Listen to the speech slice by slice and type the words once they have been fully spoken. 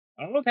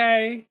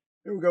Okay.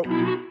 Here we go.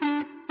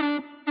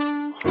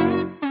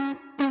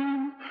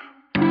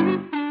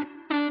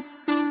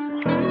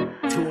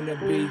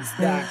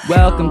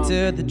 Welcome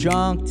to the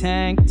Drunk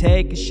Tank.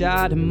 Take a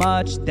shot of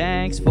much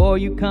thanks for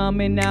you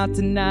coming out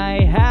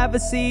tonight. Have a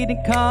seat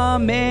and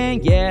come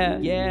in,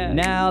 yeah.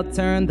 Now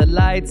turn the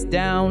lights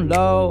down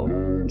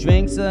low.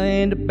 Drinks are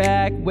in the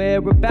back, we're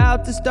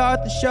about to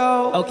start the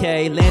show.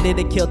 Okay, landed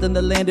and killed in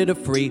the land of the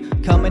free.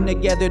 Coming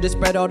together to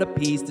spread all the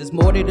peace. There's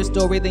more to the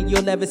story than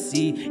you'll ever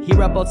see.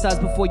 Hear out both sides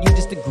before you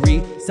just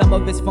agree. Some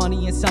of it's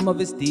funny and some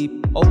of it's deep.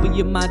 Open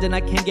your mind and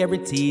I can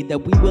guarantee that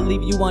we will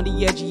leave you on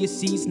the edge of your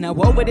seats. Now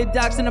over the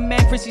docks and the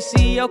man Chris you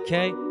see,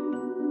 okay.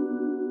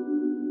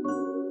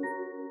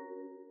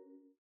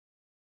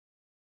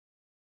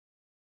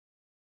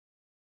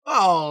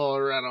 All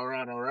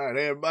right.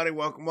 Hey, everybody,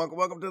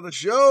 welcome to the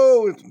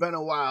show. It's been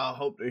a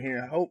while.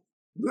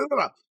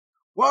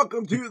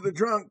 Welcome to the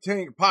Drunk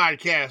Tank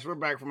Podcast. We're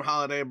back from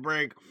holiday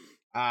break.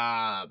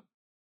 Man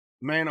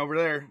over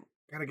there,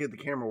 gotta get the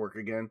camera work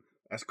again.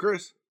 That's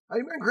Chris. How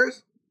you been,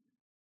 Chris?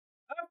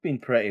 I've been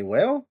pretty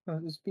well.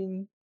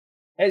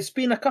 It's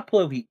been a couple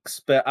of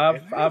weeks, but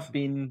I've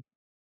been.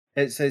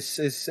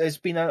 It's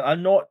been a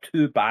not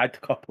too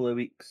bad couple of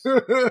weeks.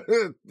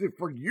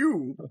 For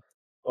you,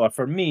 Or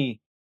for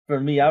me,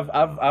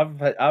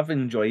 I've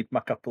enjoyed my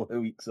couple of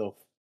weeks off.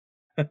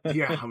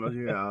 yeah.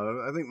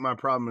 I think my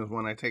problem is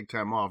when I take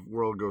time off,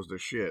 world goes to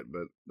shit.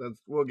 But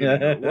we'll get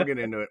into it. We'll get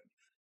into it.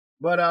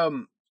 But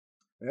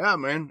yeah,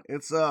 man,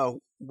 it's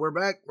we're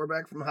back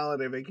from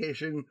holiday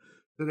vacation.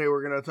 Today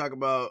we're gonna talk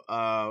about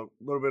a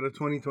little bit of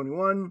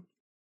 2021,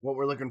 what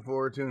we're looking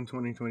forward to in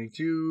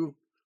 2022,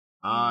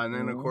 and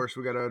then of course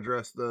we gotta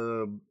address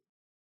the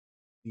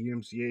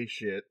DMCA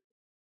shit.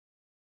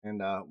 And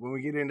when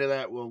we get into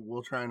that,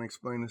 we'll try and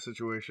explain the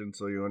situation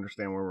so you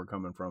understand where we're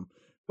coming from.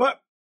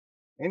 But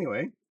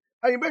anyway,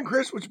 how you been,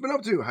 Chris? What you been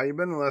up to? How you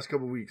been the last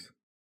couple of weeks?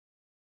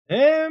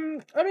 I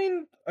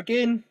mean,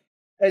 again,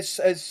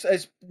 it's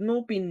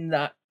not been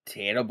that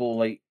terrible.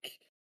 Like,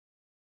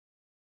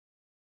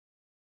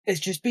 it's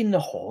just been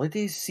the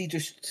holidays. See,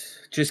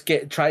 just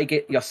try to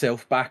get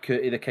yourself back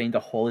out of the kind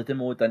of holiday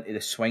mode into the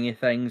swing of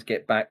things.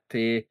 Get back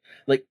to,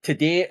 like,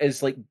 today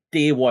is like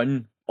day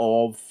one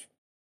of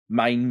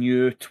my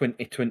new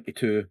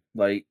 2022.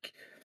 Like,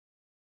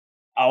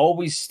 I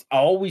always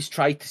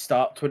try to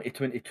start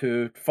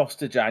 2022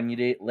 1st of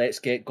January. Let's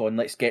get going.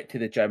 Let's get to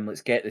the gym.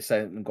 Let's get this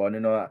out and going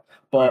and all that.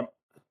 But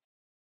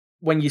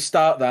when you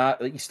start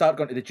that, like, you start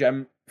going to the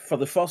gym for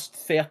the first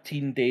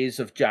 13 days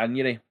of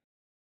January.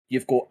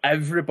 You've got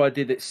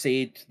everybody that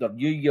said their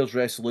New Year's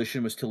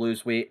resolution was to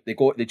lose weight. They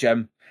go to the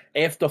gym.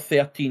 After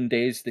 13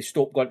 days, they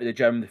stop going to the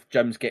gym. The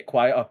gyms get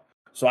quieter.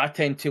 So I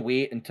tend to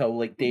wait until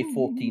like day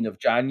 14 of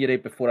January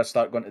before I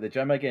start going to the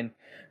gym again.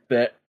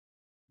 But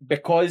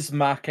because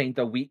my kind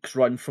of weeks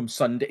run from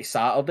Sunday to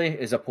Saturday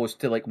as opposed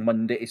to like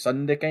Monday to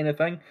Sunday kind of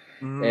thing,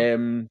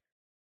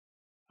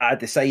 I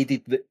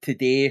decided that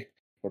today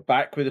we're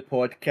back with the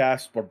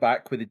podcast. We're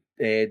back with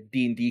the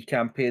D&D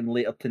campaign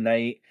later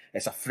tonight.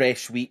 It's a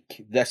fresh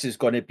week. This is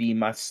going to be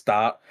my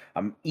start.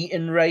 I'm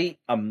eating right.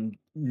 I'm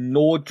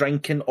no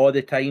drinking all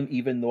the time,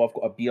 even though I've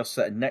got a beer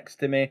sitting next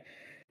to me.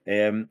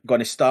 Going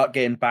to start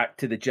getting back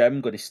to the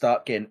gym. Going to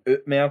start getting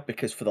out more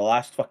because for the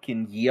last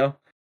fucking year,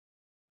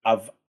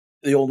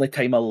 the only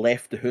time I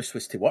left the house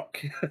was to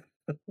work.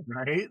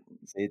 Right?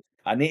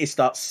 I need to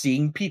start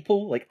seeing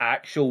people, like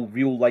actual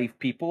real life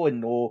people,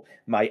 and know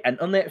my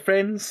internet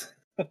friends.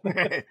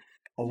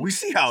 Oh, we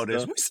see how it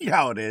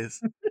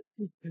is.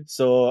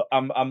 So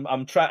I'm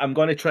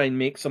going to try and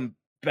make some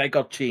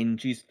bigger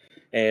changes.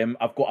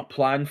 I've got a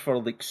plan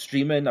for like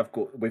streaming.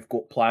 We've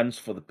got plans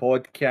for the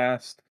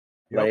podcast.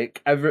 Yep.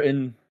 Like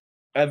everything.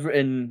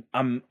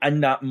 I'm in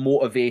that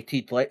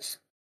motivated. Let's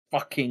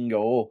fucking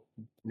go.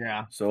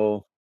 Yeah.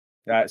 So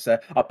that's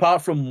it.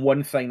 Apart from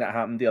one thing that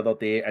happened the other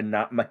day, and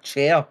that my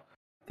chair,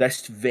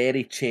 this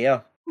very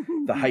chair,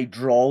 the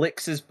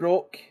hydraulics is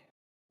broke.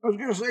 I was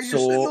gonna say you're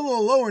sitting a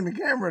little low in the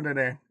camera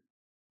today.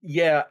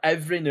 Yeah,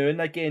 every now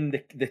and again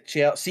the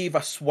chair. See if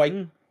I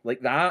swing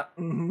like that,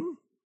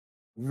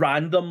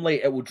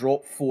 randomly it will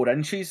drop 4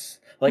 inches.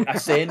 Like I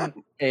sent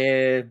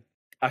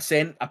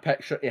a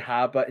picture to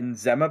Habit and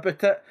Zim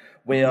about it,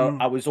 where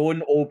I was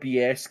on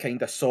OBS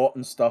kind of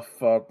sorting stuff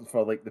for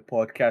like the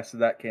podcast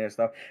and that kind of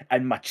stuff,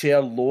 and my chair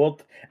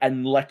lowered,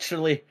 and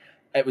literally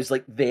it was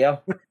like there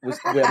was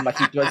where my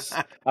heat was.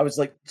 I was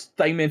like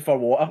timing for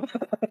water.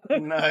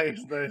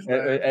 Nice.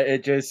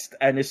 It just,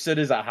 and as soon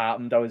as it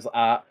happened,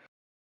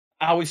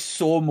 I was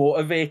so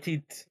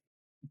motivated,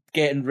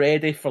 getting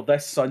ready for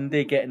this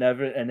Sunday, getting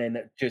everything, and then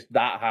it just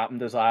that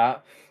happened. As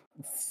like,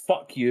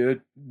 fuck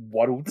you,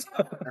 world.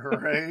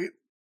 Right.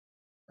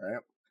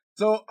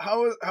 So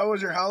how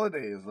was your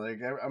holidays? Like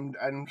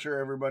I'm sure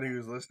everybody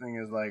who's listening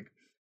is like,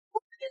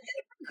 what did you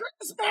get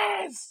for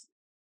Christmas?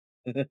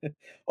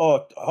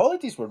 Oh,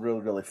 holidays were really,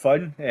 really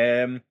fun.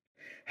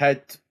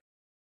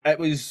 It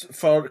was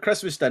for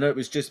Christmas dinner. It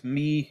was just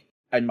me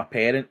and my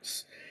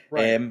parents.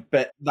 Right.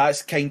 But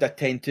that's kind of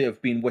tend to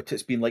have been what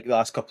it's been like the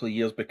last couple of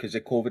years because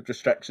of COVID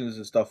restrictions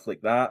and stuff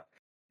like that.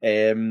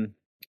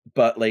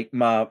 But like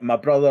my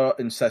brother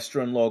and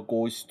sister-in-law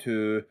goes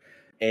to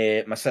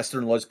my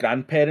sister-in-law's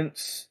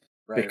grandparents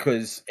Right.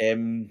 because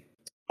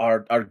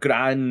our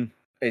gran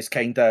is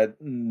kind of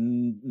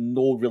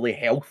no really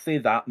healthy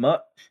that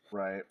much.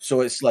 Right.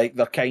 So it's like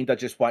they're kind of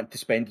just wanting to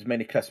spend as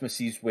many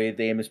Christmases with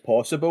them as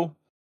possible,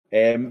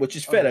 which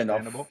is fair enough.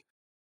 Understandable.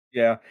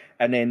 Yeah,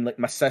 and then like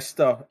my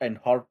sister and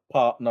her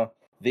partner,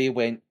 they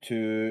went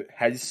to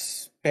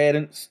his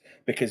parents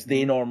because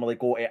they normally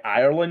go to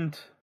Ireland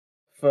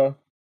for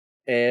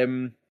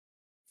um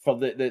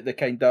the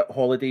kind of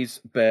holidays,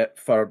 but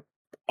for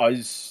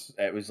us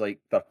it was like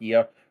they're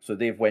here, so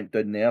they've went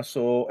down there.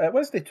 So it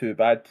wasn't too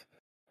bad.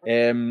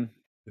 Um,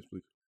 Yes,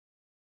 please.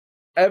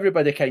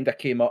 Everybody kind of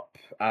came up.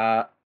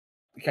 I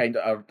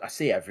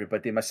say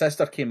everybody. My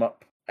sister came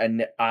up in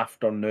the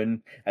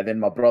afternoon, and then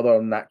my brother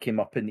and that came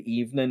up in the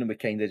evening, and we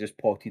kind of just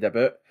potted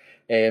about.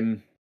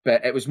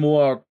 But it was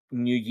more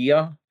New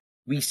Year.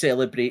 We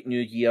celebrate New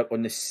Year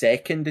on the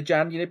 2nd of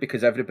January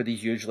because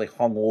everybody's usually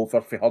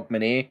hungover for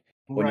Hogmanay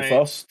on the Right.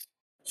 1st.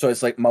 So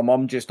it's like my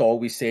mum just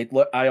always said,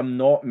 look, I am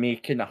not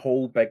making a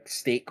whole big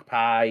steak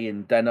pie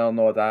and dinner and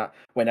all that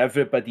when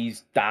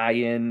everybody's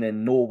dying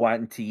and no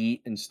wanting to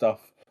eat and stuff.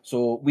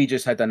 So we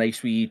just had a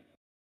nice wee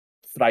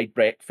fried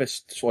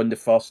breakfast on the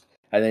 1st,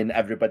 and then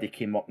everybody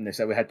came up in this.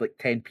 We had like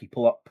 10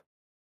 people up.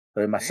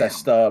 My Damn.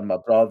 sister, my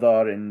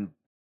brother, and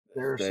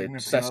Their the significant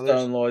others.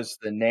 sister-in-laws,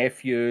 the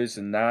nephews,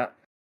 and that.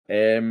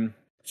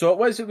 So it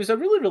was a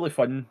really, really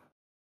fun.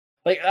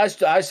 Like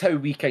that's how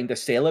we kind of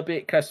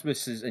celebrate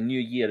Christmas and New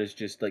Year is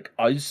just like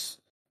us,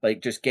 like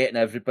just getting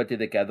everybody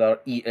together,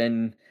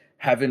 eating,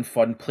 having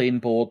fun, playing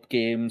board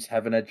games,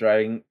 having a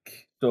drink.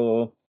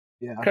 So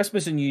Yeah.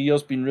 Christmas and New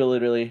Year's been really,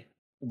 really,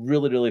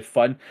 really, really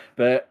fun.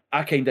 But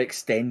I kind of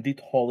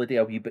extended holiday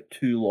a wee bit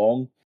too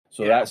long.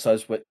 So Yeah. that's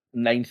us with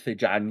 9th of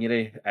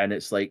January, and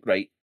it's like,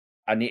 right,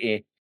 I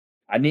need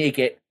to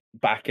get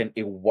back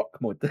into work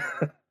mode.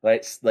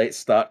 let's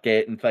start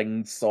getting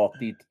things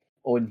sorted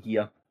on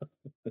here.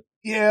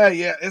 Yeah,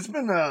 it's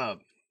been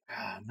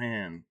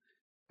man.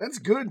 That's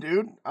good,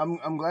 dude.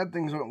 I'm glad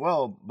things went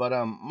well, but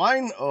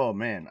mine, oh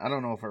man, I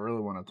don't know if I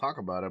really want to talk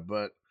about it,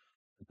 but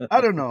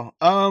I don't know.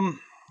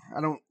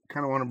 I don't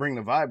kind of want to bring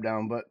the vibe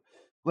down, but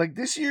like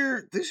this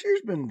year's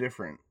been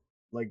different.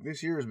 Like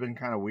this year has been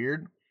kind of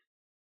weird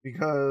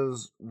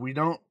because we're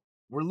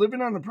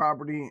living on the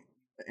property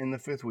in the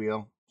fifth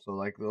wheel, so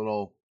like the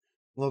little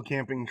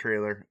camping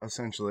trailer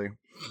essentially.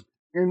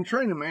 And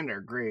Trey and Amanda are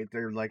great.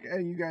 They're like,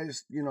 hey, you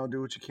guys,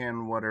 do what you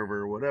can,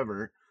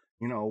 whatever.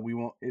 We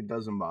won't. It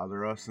doesn't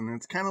bother us, and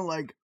it's kind of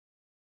like,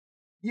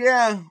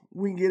 yeah,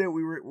 we get it.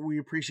 We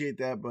appreciate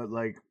that, but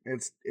like,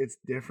 it's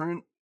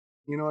different.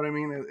 You know what I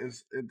mean?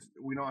 It's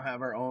we don't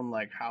have our own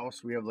like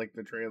house. We have like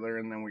the trailer,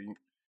 and then we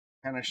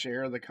kind of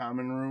share the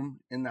common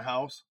room in the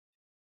house.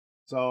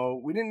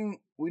 So we didn't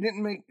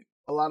make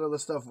a lot of the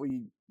stuff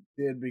we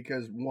did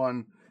because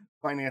one,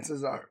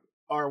 finances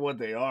are what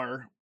they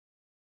are,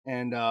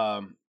 and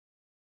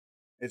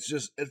it's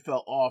just it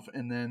fell off,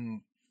 and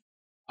then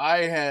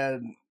I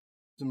had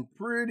some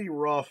pretty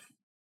rough.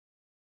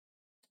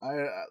 I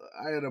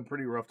had a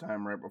pretty rough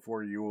time right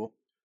before Yule.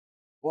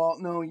 Well,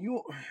 no,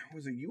 Yule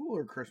was it Yule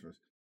or Christmas?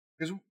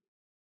 Because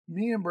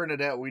me and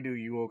Bernadette we do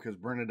Yule because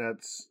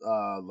Bernadette's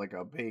like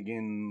a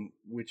pagan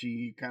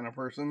witchy kind of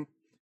person.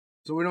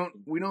 So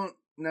we don't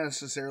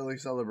necessarily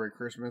celebrate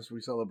Christmas.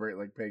 We celebrate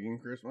like pagan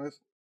Christmas.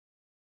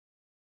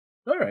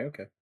 All right,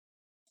 okay.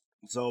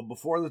 So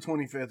before the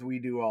 25th, we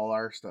do all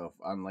our stuff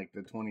on like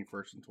the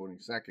 21st and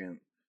 22nd,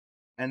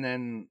 and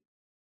then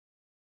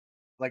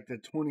like the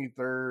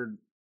 23rd,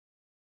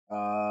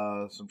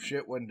 some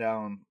shit went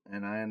down,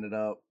 and I ended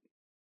up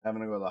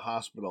having to go to the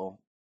hospital.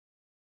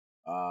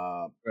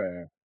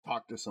 Right.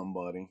 Talk to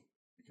somebody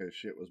because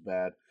shit was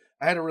bad.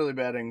 I had a really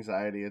bad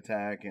anxiety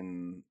attack,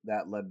 and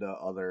that led to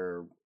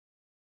other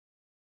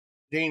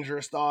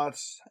dangerous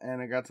thoughts.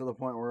 And it got to the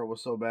point where it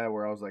was so bad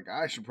where I was like,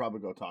 I should probably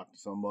go talk to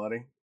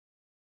somebody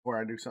before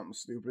I do something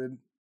stupid.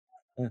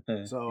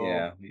 So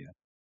yeah.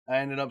 I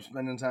ended up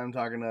spending time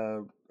talking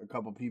to a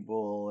couple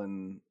people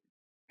and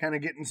kind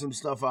of getting some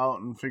stuff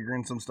out and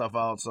figuring some stuff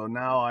out. So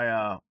now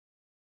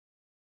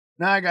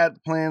I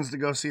got plans to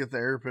go see a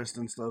therapist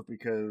and stuff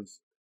because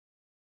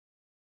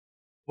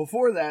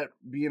before that,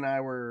 B and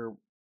I were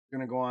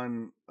gonna go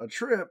on a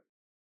trip,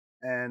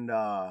 and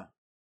a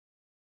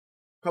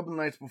couple of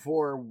nights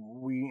before,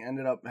 we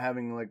ended up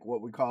having like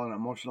what we call an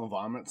emotional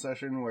vomit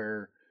session,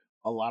 where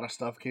a lot of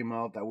stuff came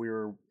out that we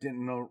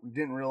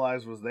didn't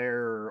realize was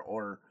there,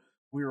 or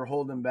we were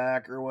holding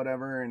back or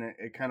whatever, and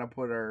it kind of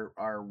put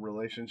our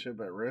relationship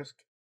at risk.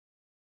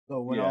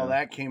 So when all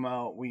that came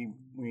out, we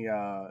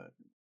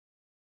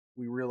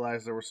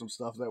realized there was some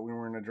stuff that we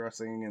weren't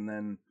addressing, and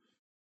then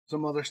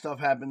some other stuff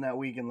happened that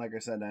week, and like I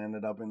said, I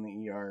ended up in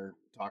the ER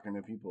talking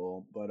to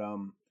people. But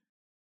on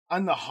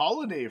the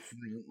holiday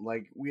front,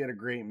 like we had a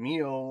great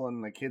meal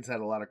and the kids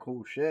had a lot of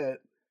cool shit.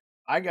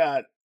 I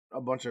got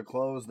a bunch of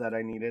clothes that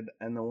I needed,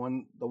 and the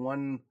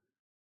one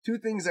two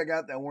things I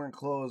got that weren't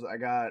clothes. I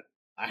got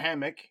a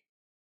hammock.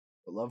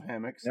 I love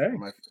hammocks.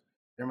 Nice.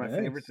 They're my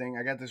favorite thing.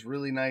 I got this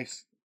really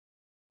nice,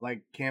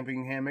 like,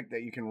 camping hammock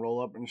that you can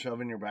roll up and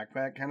shove in your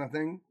backpack kind of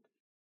thing.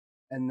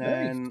 And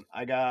then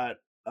I got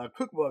a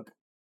cookbook,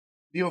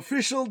 the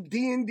official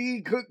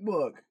D&D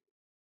cookbook.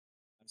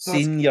 So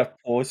seen your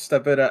post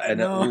about it,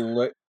 and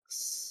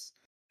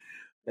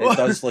it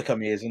does look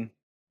amazing.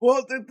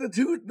 Well,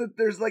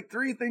 there's like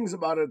three things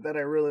about it that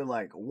I really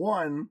like.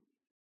 One,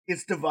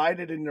 it's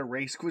divided into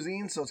race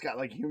cuisine, so it's got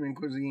like human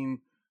cuisine,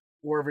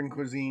 dwarven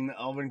cuisine,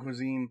 elven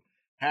cuisine,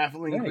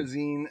 halfling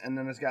cuisine, and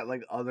then it's got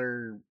like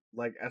other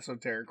like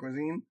esoteric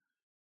cuisine.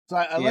 So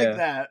I like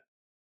that.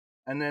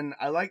 And then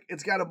I like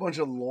it's got a bunch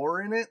of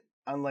lore in it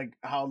on like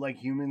how like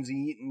humans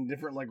eat and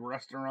different like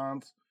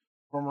restaurants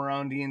from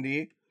around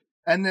D&D.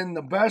 And then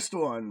the best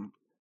one,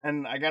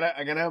 and I gotta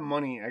have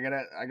money.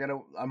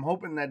 I'm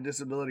hoping that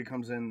disability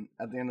comes in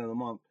at the end of the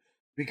month,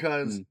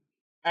 because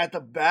at the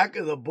back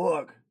of the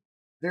book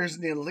there's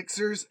the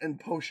elixirs and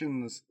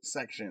potions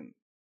section.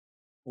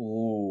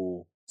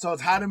 Ooh. So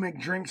it's how to make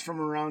drinks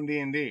from around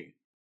D&D.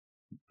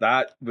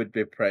 That would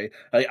be pretty.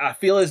 Like, I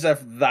feel as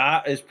if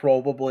that is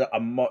probably a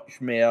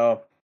much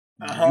more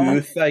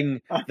you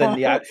thing than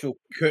the actual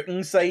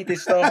cooking side of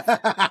stuff.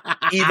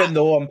 Even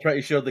though I'm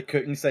pretty sure the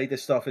cooking side of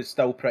stuff is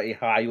still pretty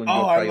high on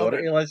your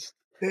priority list.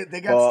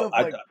 They got stuff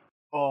like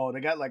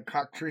they got like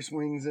cockatrice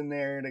wings in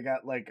there. They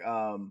got like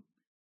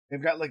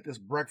they've got like this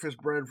breakfast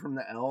bread from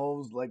the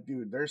elves. Like,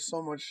 dude, there's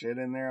so much shit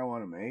in there I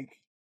want to make.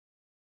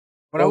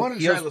 But I want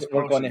to try this.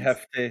 We're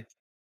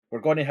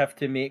going to have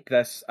to make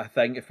this a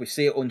thing. If we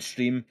say it on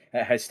stream,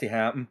 it has to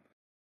happen.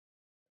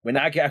 When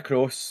I get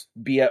across,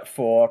 be it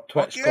for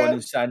TwitchCon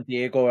in San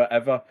Diego or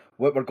whatever,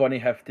 what we're going to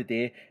have to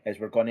do is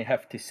we're going to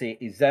have to say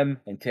to Zim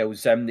and tell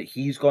Zim that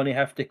he's going to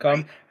have to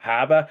come.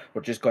 Haba,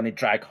 we're just going to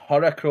drag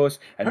her across,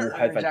 and we'll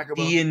have a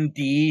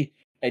D&D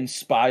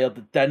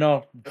inspired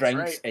dinner,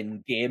 drinks,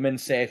 and gaming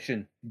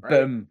session.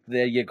 Boom,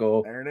 there you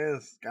go. There it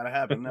is. Gotta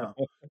happen now.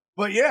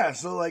 But yeah,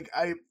 so like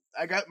I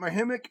got my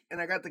hammock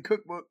and I got the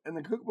cookbook, and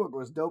the cookbook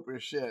was dope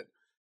as shit.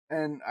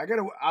 And I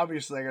gotta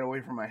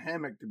wait for my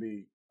hammock to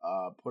be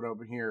put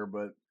over here,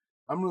 but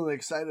I'm really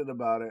excited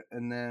about it.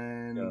 And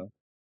then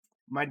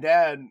my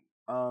dad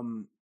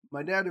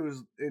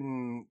who's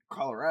in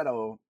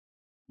Colorado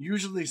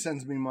usually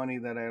sends me money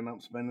that I end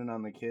up spending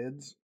on the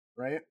kids,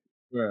 right?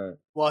 Right.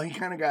 Well, he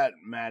kind of got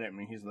mad at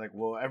me. He's like,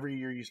 well, every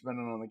year you spend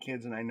it on the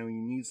kids, and I know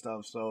you need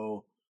stuff,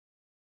 so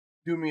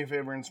do me a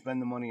favor and spend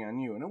the money on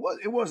you. And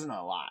it wasn't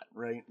a lot,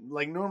 right?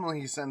 Like,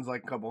 normally he sends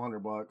like a couple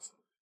 $100,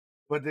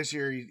 but this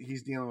year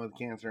he's dealing with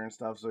cancer and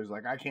stuff, so he's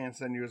like, I can't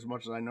send you as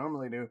much as I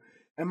normally do.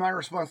 And my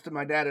response to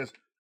my dad is,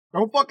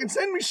 don't fucking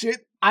send me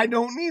shit. I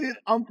don't need it.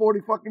 I'm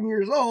 40 fucking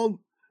years old.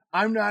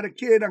 I'm not a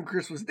kid on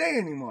Christmas Day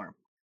anymore.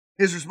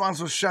 His response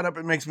was, shut up,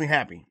 it makes me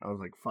happy. I was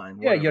like, fine.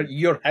 Whatever. Yeah,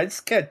 you're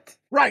his kid.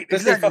 Right,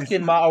 exactly. Doesn't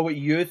fucking matter what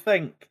you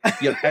think.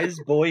 You're his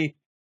boy.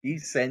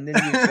 He's sending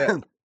you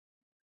shit.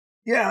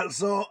 Yeah,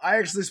 so I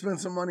actually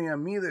spent some money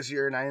on me this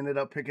year, and I ended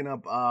up picking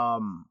up a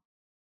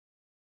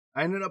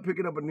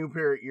new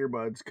pair of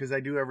earbuds, because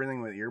I do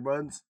everything with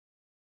earbuds.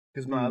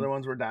 Because my other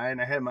ones were dying.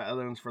 I had my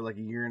other ones for like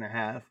a year and a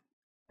half,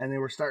 and they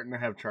were starting to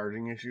have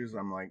charging issues.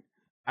 I'm like,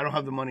 I don't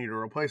have the money to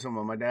replace them.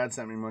 But my dad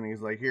sent me money.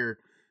 He's like, here,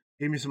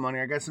 give me some money.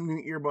 I got some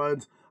new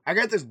earbuds. I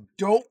got this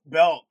dope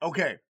belt.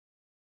 Okay.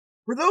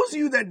 For those of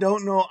you that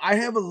don't know, I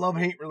have a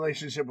love-hate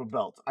relationship with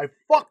belts. I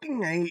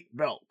fucking hate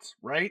belts,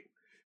 right?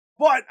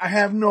 But I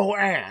have no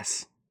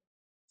ass.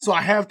 So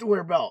I have to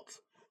wear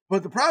belts.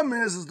 But the problem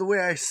is the way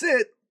I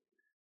sit,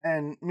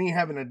 and me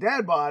having a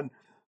dad bod,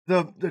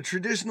 the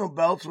traditional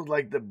belts with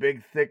like the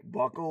big thick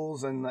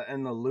buckles and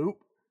the loop,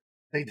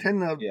 they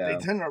tend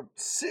to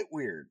sit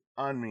weird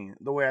on me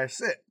the way I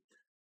sit.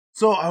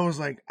 So I was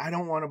like, I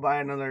don't want to buy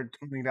another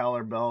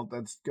 $20 belt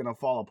that's gonna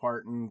fall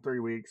apart in 3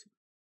 weeks.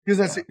 Because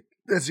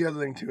that's the other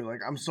thing too. Like,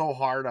 I'm so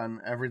hard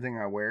on everything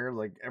I wear,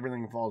 like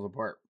everything falls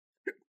apart.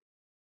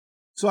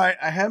 So I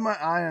had my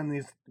eye on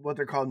these, what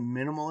they're called,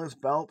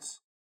 minimalist belts.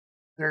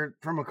 They're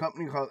from a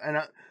company called, and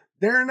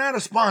they're not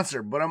a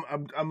sponsor, but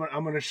I'm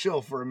gonna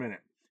shill for a minute.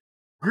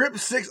 Grip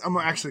 6. I'm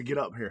gonna actually get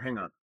up here. Hang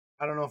on.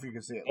 I don't know if you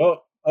can see it.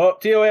 Oh,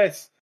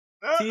 TOS.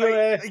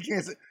 TOS.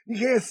 You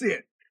can't see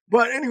it.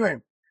 But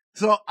anyway,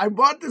 so I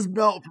bought this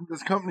belt from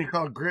this company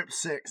called Grip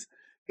 6.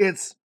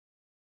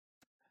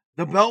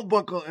 The belt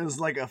buckle is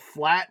like a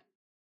flat,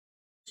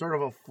 sort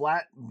of a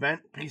flat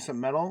bent piece of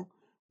metal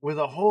with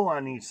a hole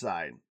on each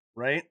side,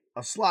 right?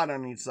 A slot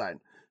on each side.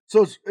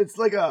 So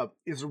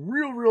it's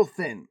real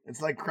thin.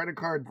 It's like credit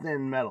card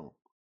thin metal.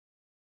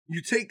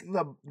 You take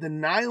the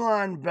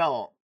nylon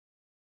belt,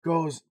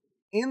 goes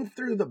in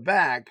through the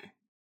back,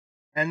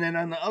 and then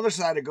on the other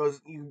side it goes,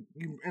 you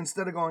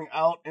instead of going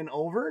out and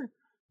over,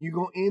 you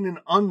go in and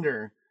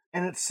under,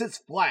 and it sits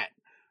flat.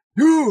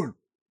 Dude,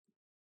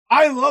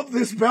 I love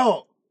this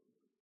belt.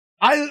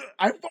 I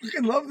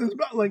fucking love this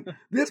belt. Like,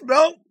 this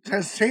belt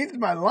has changed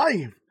my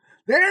life.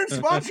 They aren't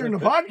sponsoring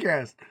the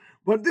podcast,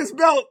 but this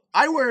belt,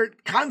 I wear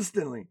it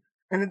constantly,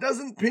 and it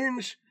doesn't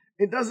pinch,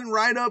 it doesn't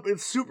ride up,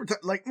 it's super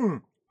tight. Like,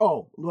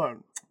 Oh, look,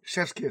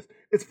 chef's kiss.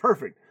 It's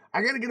perfect.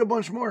 I got to get a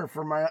bunch more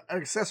for my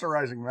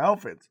accessorizing my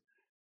outfits.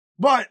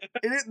 But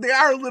they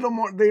are a little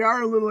more. They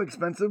are a little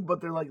expensive,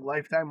 but they're like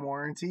lifetime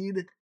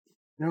warranted.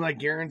 They're like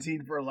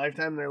guaranteed for a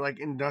lifetime. They're like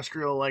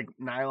industrial, like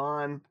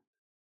nylon,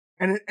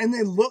 and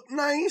they look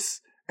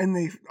nice. And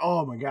they,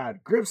 oh my god,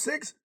 Grip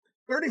 6,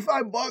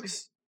 $35.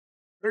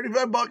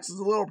 $35 is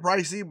a little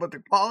pricey, but the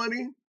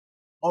quality,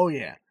 oh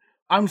yeah,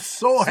 I'm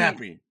so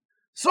happy.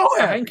 So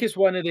happy. I think it's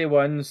one of the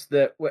ones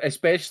that,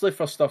 especially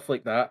for stuff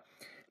like that,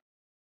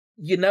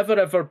 you never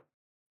ever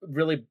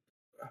really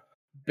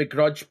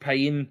begrudge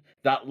paying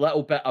that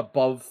little bit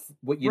above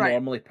what you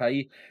normally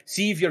pay.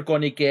 See if you're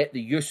going to get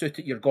the use out of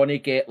it, you're going to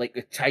get like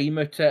the time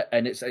out of it,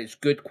 and it's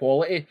good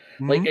quality.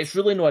 Mm-hmm. Like it's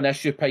really not an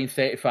issue paying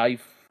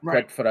 35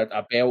 quid for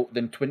a belt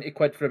than 20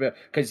 quid for a belt.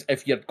 Because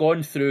if you're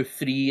going through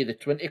 3 of the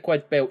 20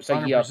 quid belts a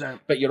 100%. Year,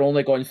 but you're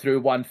only going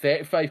through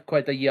 135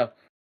 quid a year,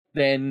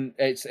 then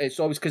it's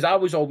always, because I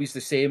was always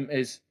the same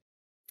as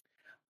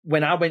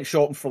when I went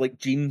shopping for like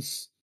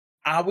jeans.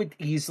 I would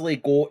easily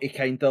go to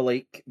kind of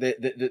like the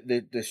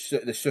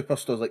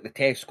superstores, like the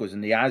Tesco's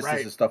and the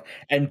Asda's and stuff,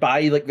 and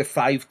buy like the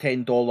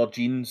 $5-10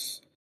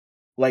 jeans,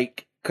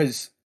 like,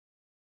 because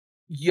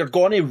you're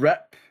gonna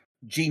rip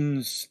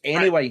jeans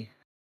anyway.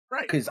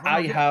 Right. Because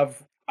I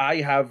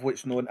have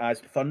what's known as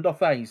thunder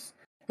thighs.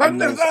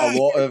 Thunder thighs. A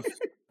lot of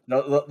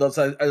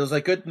there's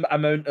a good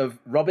amount of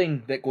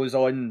rubbing that goes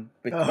on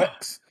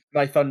betwixt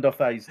my thunder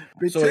thighs.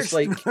 So it's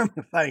like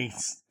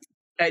thighs.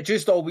 It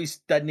just always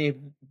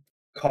didn't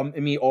come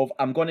to me of,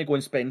 I'm going to go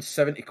and spend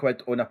 70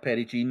 quid on a pair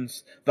of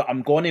jeans that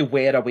I'm going to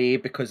wear away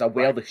because I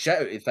wear the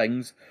shit out of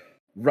things,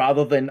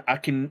 rather than I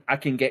can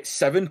get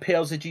 7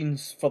 pairs of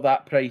jeans for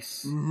that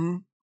price. Mm-hmm.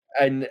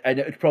 And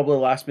it would probably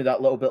last me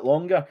that little bit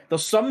longer.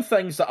 There's some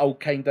things that I'll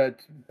kind of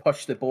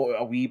push the boat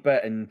a wee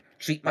bit and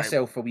treat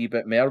myself a wee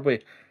bit more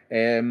with.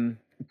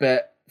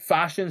 But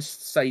fashion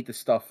side of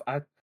stuff,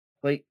 I'd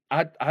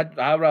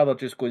rather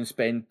just go and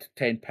spend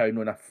 £10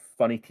 on a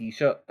funny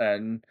t-shirt.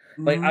 And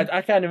like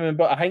I can't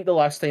remember, I think the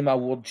last time I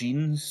wore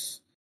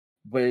jeans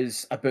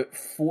was about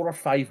 4 or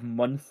 5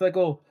 months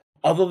ago.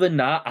 Other than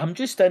that, I'm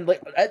just in,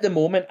 like, at the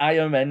moment I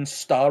am in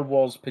Star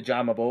Wars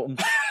pajama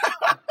bottoms.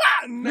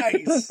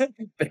 Nice.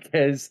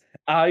 Because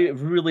I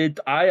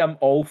am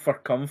all for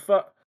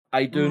comfort.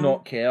 I do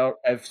not care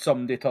if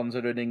somebody turns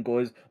around and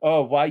goes,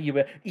 oh, why you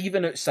wear,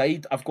 even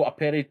outside, I've got a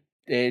pair of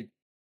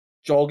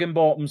jogging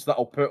bottoms that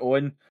I'll put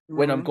on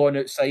when I'm going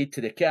outside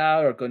to the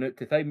car or going out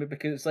to time,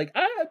 because it's like,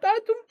 I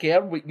don't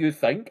care what you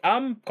think.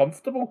 I'm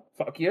comfortable.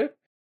 Fuck you.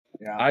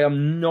 Yeah. I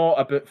am not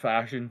about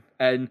fashion.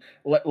 And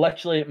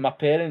literally, my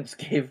parents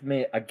gave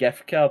me a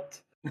gift card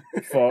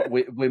for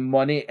with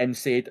money and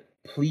said,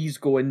 please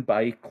go and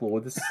buy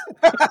clothes.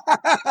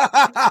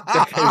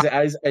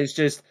 Because it's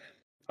just,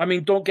 I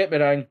mean, don't get me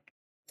wrong,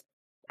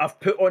 I've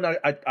put on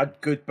a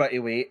good bit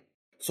of weight.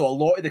 So a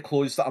lot of the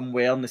clothes that I'm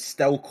wearing is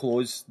still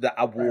clothes that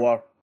I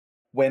wore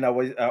when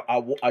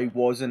I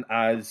wasn't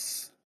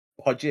as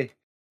pudgy.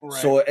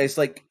 Right. So it's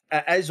like,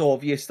 it is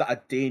obvious that I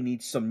do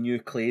need some new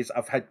clothes.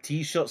 I've had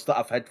t-shirts that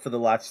I've had for the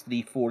last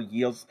 3-4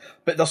 years,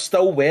 but they're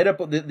still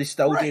wearable. They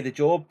still do the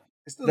job.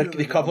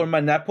 They cover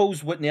my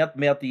nipples. What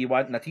more do you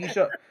want in a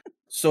t-shirt?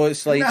 So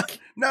it's like,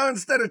 no,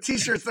 instead of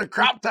t-shirts, they're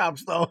crop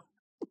tops, though.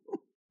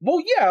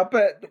 Well, yeah,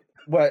 but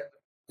what?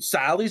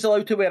 Sally's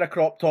allowed to wear a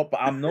crop top,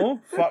 but I'm no.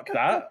 Fuck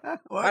that.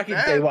 I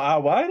can do what I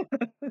want.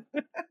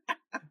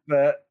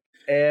 But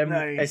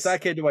nice. It's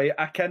that kind of way.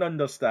 I can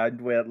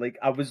understand where, like,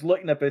 I was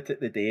looking about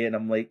it today, and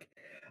I'm like,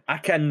 I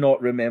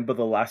cannot remember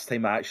the last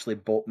time I actually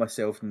bought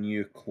myself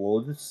new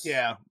clothes.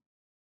 Yeah.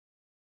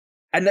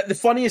 And the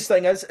funniest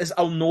thing is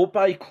I'll not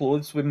buy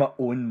clothes with my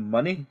own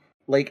money.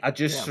 Like, I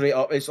just straight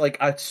up, it's like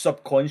a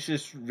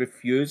subconscious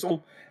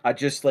refusal. I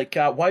just like,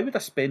 why would I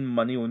spend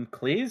money on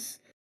clothes?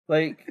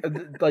 Like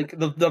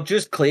they're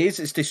just clothes.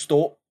 It's to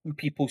stop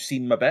people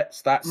seeing my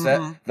bits. That's it.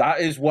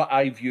 That is what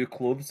I view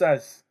clothes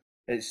as.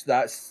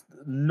 That's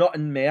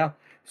nothing more.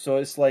 So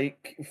it's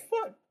like,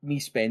 fuck me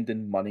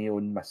spending money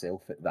on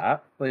myself at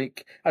that.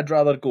 Like, I'd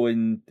rather go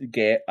and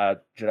get a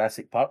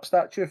Jurassic Park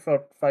statue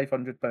for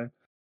 £500.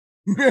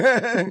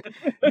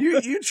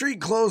 You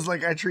treat clothes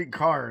like I treat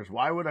cars.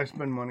 Why would I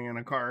spend money on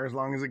a car as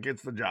long as it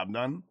gets the job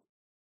done?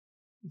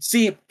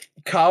 See,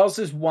 cars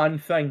is one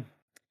thing.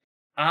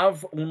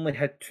 I've only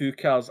had 2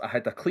 cars. I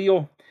had a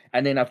Clio,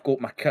 and then I've got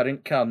my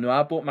current car. Now,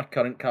 I bought my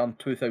current car in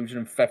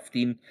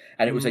 2015,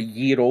 and it was a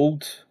year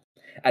old,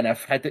 and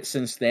I've had it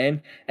since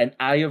then, and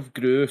I have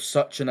grew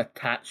such an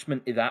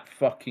attachment to that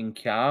fucking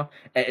car.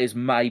 It is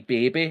my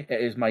baby.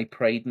 It is my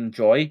pride and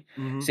joy.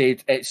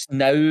 Said it's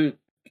now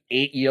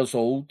 8 years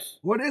old.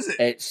 What is it?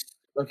 It's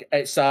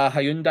a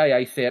Hyundai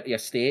i30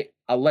 Estate.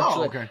 I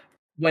literally,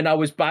 when I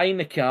was buying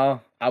the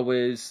car, I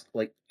was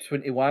like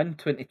 21,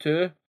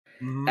 22.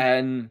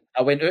 And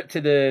I went out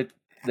to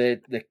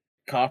the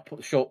car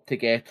shop to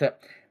get it,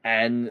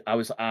 and I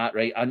was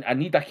right. I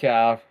need a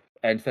car.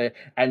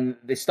 and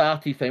they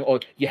started thinking, oh,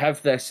 you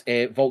have this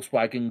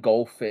Volkswagen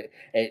Golf.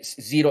 It's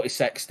 0 to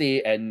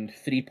 60 in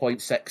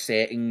 3.6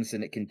 settings,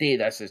 and it can do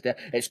this.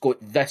 It's got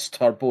this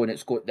turbo, and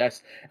it's got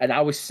this. And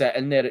I was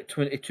sitting there at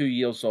 22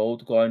 years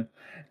old, going,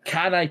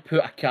 "Can I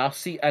put a car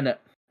seat in it?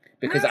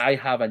 Because I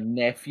have a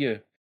nephew,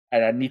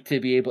 and I need to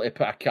be able to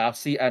put a car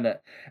seat in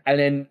it." And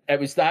then it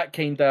was that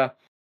kind of,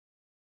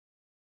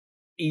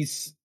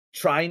 he's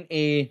trying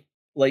to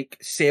like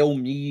sell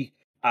me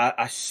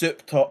a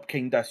souped up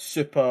kind of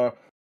super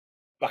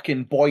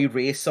fucking boy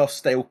racer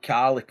style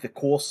car, like the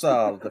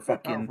Corsa, the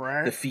fucking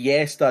the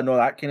Fiesta, and all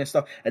that kind of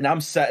stuff. And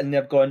I'm sitting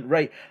there going,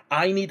 right,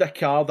 I need a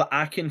car that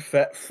I can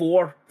fit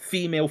 4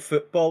 female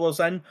footballers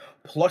in,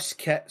 plus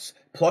kits,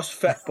 plus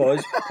fit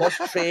buzz, plus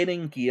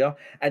training gear,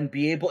 and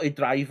be able to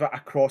drive it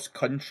across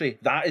country.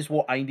 That is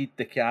what I need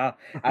the car.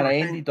 And I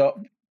ended up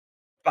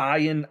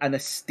buying an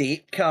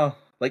estate car,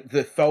 like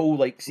the full,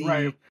 like,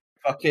 see,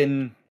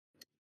 fucking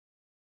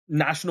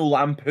National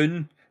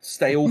Lampoon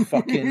style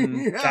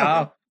fucking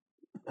car,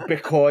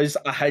 because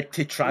I had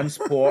to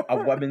transport a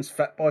women's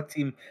football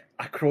team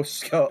across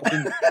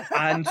Scotland,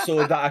 and so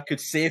that I could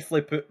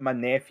safely put my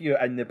nephew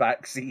in the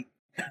back seat.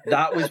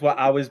 That was what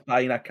I was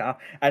buying a car.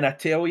 And I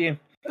tell you,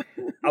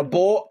 I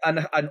bought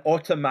an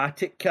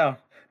automatic car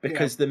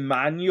because the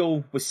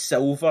manual was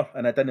silver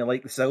and I didn't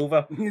like the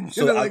silver.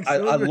 So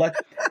I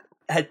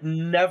had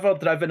never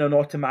driven an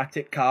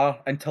automatic car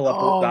until I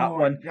bought that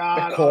one,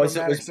 because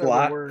it was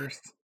black.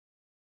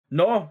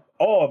 No,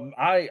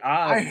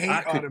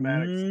 I could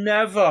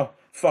never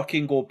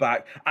fucking go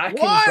back. I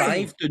can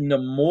drive down the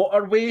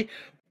motorway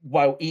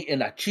while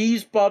eating a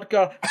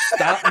cheeseburger,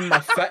 starting my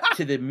foot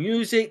to the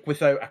music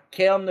without a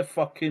care in the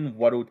fucking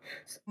world.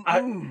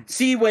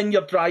 See, when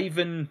you're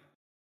driving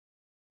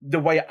the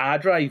way I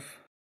drive,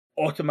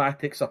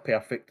 automatics are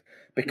perfect,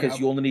 because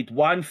you only need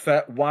one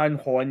foot, one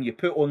horn, you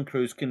put on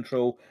cruise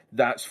control,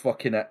 that's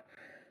fucking it.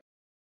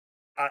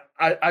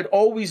 I'd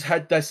always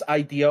had this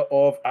idea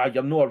of,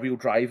 you're not a real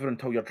driver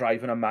until you're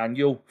driving a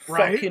manual.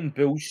 Fucking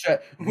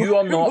bullshit. You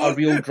are not a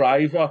real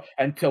driver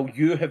until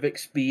you have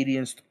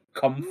experienced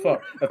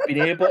comfort of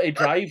being able to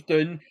drive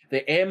down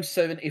the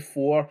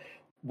M74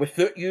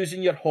 without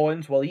using your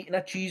horns while eating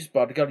a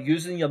cheeseburger,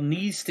 using your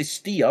knees to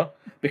steer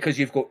because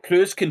you've got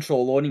cruise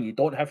control on and you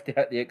don't have to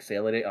hit the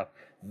accelerator.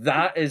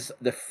 That is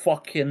the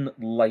fucking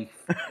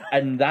life.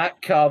 And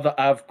that car that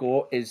I've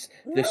got is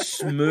the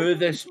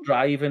smoothest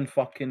driving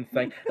fucking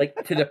thing. Like,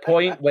 to the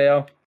point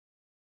where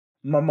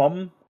my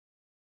mum,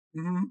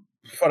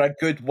 for a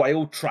good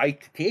while, tried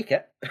to take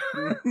it.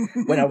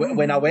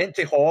 when I went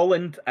to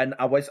Holland and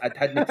I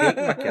hadn't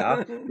taken my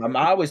car, my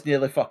ma was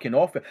nearly fucking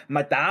off it.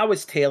 My dad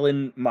was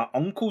telling my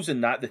uncles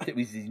and that it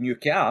was his new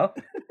car.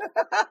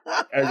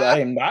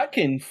 And that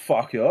can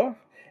fuck you.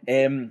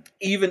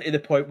 Even to the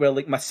point where,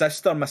 like, my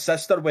sister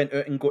went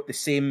out and got the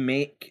same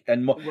make,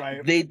 and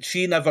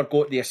she never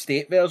got the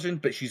estate version,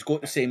 but she's got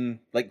the same,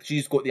 like,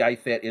 she's got the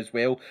i30 as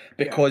well,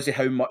 because of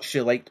how much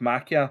she liked my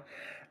car.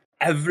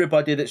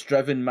 Everybody that's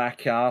driven my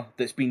car,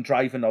 that's been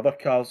driving other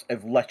cars,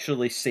 have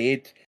literally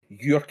said,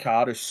 your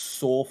car is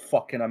so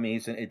fucking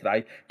amazing to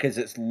drive, because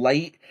it's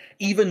light,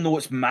 even though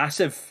it's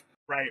massive.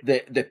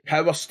 The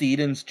power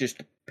steering's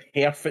just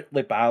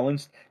perfectly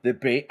balanced. The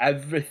brake,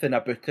 everything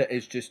about it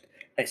is just,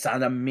 it's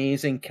an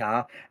amazing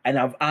car. And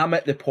I'm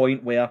at the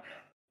point where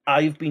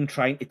I've been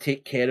trying to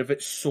take care of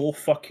it so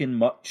fucking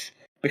much,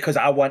 because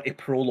I want to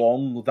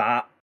prolong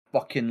that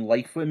fucking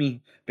life with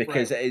me,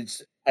 because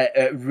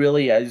it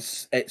really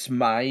is. It's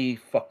my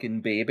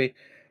fucking baby.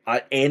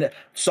 And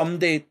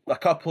a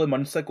couple of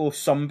months ago,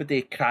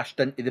 somebody crashed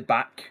into the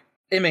back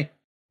of me.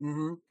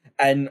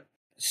 And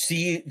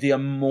see the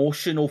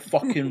emotional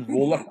fucking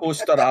roller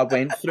coaster I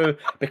went through,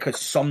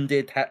 because somebody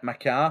had hit my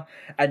car,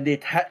 and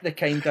they'd hit the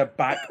kind of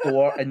back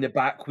door and the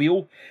back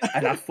wheel,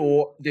 and I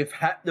thought, they've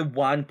hit the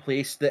one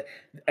place that,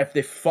 if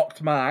they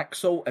fucked my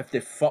axle, if they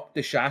fucked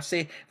the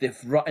chassis, they've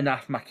written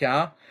off my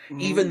car.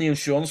 Even the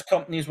insurance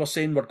companies were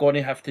saying, we're going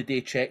to have to do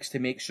checks to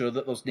make sure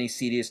that there's no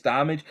serious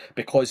damage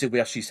because of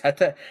where she's hit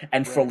it.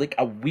 And for like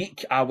a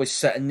week, I was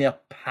sitting there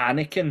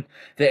panicking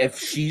that if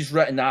she's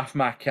written off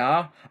my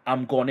car,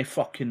 I'm going to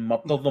fucking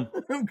murder them.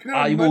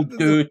 I will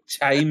do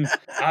time.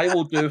 I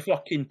will do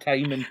fucking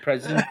time in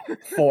prison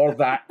for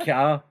that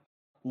car.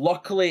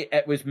 Luckily,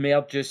 it was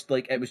more just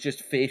like, it was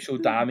just facial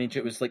damage.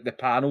 It was like the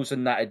panels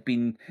and that had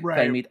been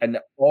made, and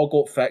it all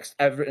got fixed.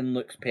 Everything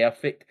looks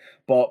perfect.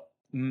 But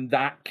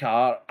that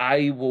car,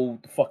 I will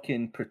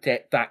fucking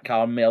protect that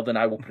car more than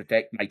I will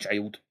protect my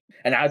child.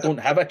 And I don't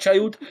have a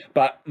child,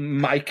 but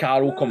my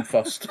car will come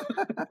first.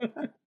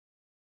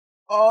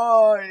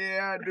 Oh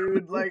yeah,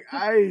 dude. Like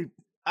I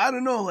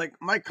don't know. Like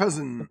my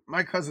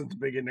cousin's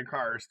big into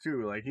cars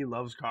too. Like he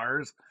loves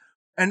cars.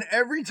 And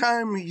every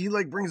time he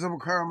like brings up a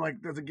car, I'm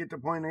like, does it get to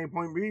point A,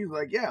 point B? He's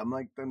like, yeah. I'm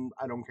like, then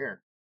I don't care.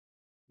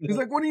 He's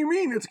like, what do you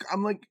mean?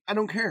 I'm like, I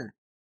don't care.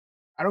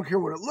 I don't care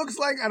what it looks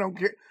like. I don't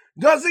care.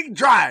 Does it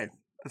drive?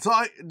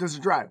 Does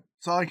it drive?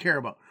 That's all I care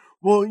about.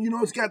 Well,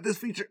 it's got this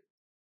feature.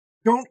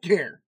 Don't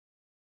care.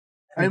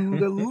 I'm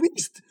the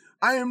least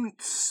I am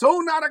so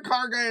not a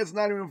car guy, it's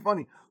not even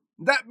funny.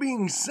 That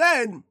being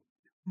said,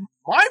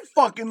 my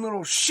fucking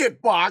little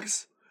shit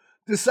box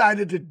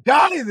decided to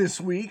die this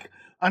week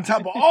on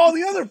top of all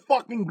the other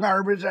fucking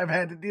garbage I've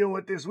had to deal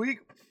with this week.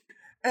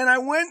 And I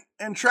went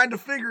and tried to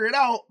figure it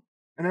out.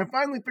 And I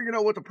finally figured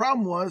out what the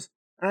problem was.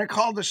 And I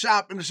called the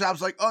shop, and the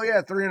shop's like, oh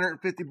yeah,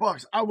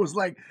 $350. I was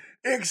like,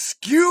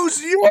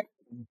 excuse you?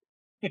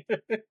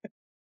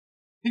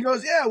 He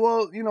goes, yeah,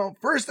 well,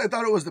 first I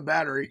thought it was the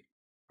battery,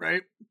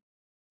 right?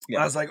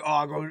 Yeah. I was like,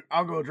 oh,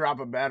 I'll go drop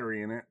a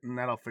battery in it, and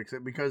that'll fix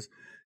it, because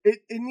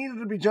it needed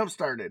to be jump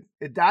started.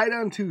 It died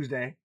on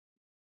Tuesday,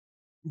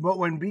 but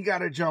when B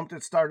got it jumped,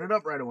 it started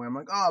up right away. I'm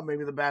like, oh,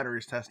 maybe the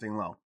battery's testing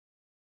low.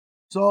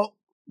 So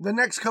the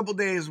next couple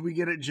days, we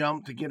get it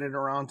jumped to get it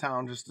around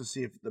town just to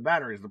see if the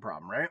battery's the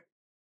problem, right?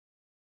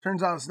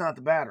 Turns out it's not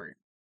the battery,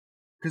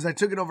 because I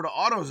took it over to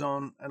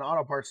AutoZone, an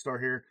auto parts store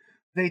here.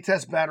 They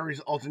test batteries,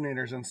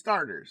 alternators, and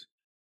starters.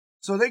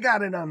 So they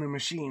got it on the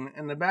machine,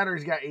 and the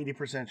battery's got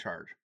 80%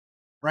 charge,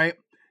 right?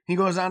 He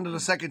goes on to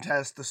the second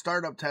test, the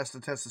startup test, to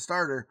test the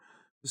starter.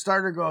 The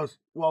starter goes,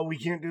 well, we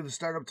can't do the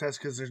startup test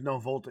because there's no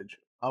voltage.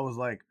 I was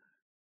like,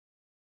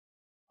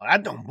 well,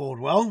 that don't bode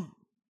well.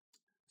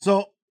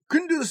 So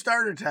couldn't do the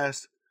starter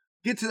test,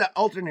 get to the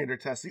alternator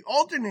test. The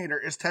alternator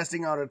is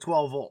testing out at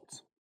 12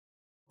 volts.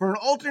 For an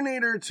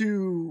alternator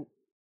to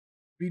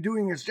be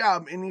doing its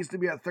job, it needs to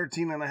be at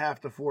 13.5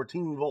 to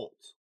 14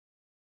 volts.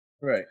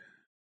 Right.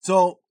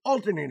 So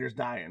alternator's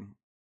dying.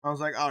 I was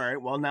like, all right,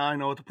 well, now I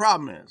know what the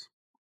problem is.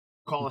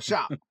 Call a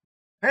shop.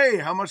 Hey,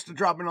 how much to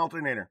drop an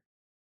alternator?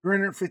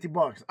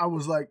 $350. I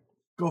was like,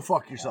 go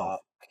fuck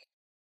yourself.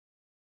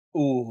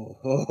 Ooh.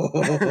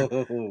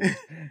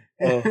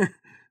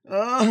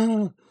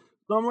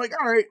 So I'm like,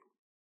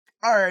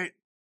 all right,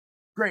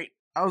 great.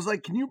 I was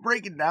like, can you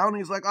break it down?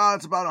 He's like, oh,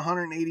 it's about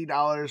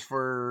 $180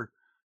 for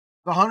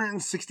the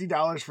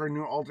 $160 for a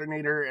new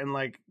alternator and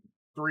like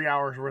 3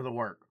 hours worth of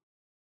work.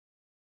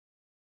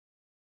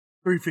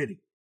 $350.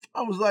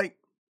 I was like,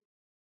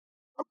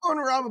 I'm going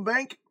to rob a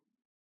bank.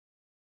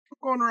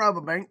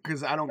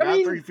 Because I don't got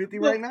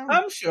 $350 right now.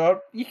 I'm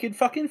sure you could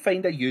fucking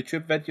find a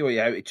YouTube video of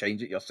how to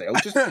change it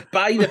yourself. Just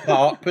buy the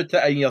part, put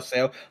it in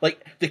yourself.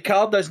 Like, the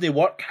car doesn't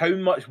work. How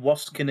much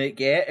worse can it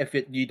get if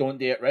you don't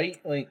do it right?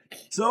 Like,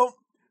 so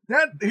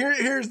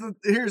here's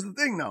the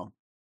thing though.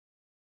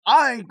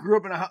 I grew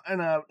up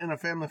in a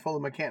family full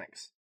of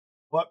mechanics,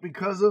 but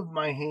because of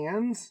my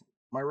hands,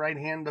 my right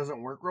hand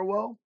doesn't work real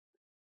well.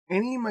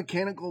 Any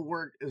mechanical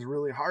work is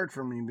really hard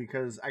for me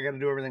because I got to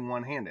do everything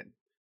one-handed.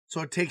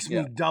 So it takes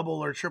me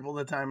double or triple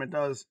the time it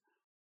does.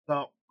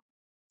 So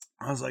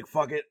I was like,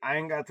 fuck it. I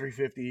ain't got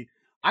 $350.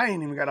 I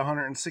ain't even got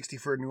 $160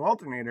 for a new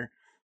alternator.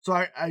 So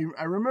I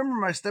remember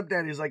my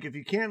stepdaddy's like, if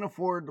you can't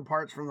afford the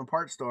parts from the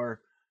parts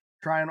store,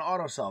 try an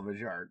auto salvage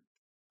yard.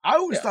 I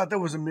always thought that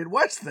was a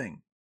Midwest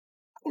thing.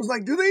 I was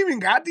like, do they even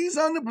got these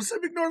on the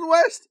Pacific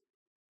Northwest?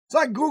 So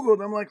I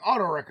Googled, I'm like,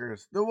 auto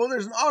wreckers. Well,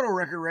 there's an auto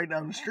wrecker right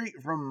down the street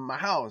from my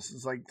house.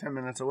 It's like 10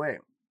 minutes away.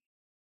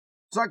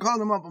 So I called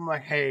them up. I'm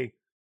like, hey,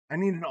 I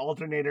need an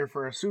alternator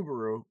for a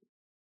Subaru.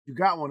 You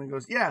got one? He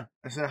goes, yeah.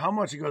 I said, how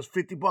much? He goes,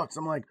 $50.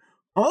 I'm like,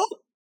 huh?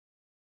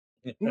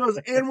 He goes,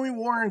 and we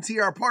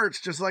warranty our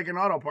parts just like an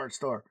auto parts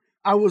store.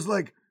 I was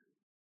like,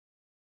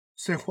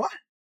 say what?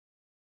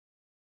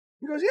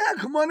 He goes,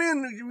 yeah, come on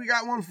in. We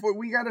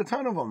got a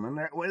ton of them. And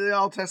they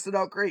all tested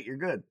out great. You're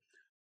good.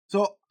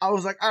 So I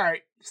was like, all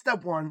right,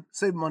 step one,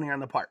 save money on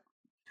the part.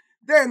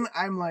 Then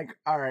I'm like,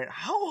 all right,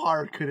 how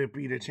hard could it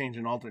be to change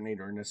an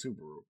alternator in a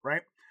Subaru,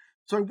 right?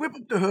 So I whip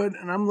up the hood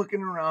and I'm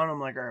looking around. I'm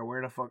like, all right,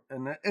 where the fuck?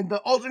 And the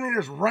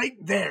alternator's right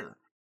there,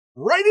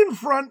 right in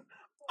front,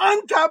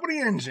 on top of the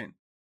engine.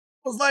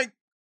 I was like,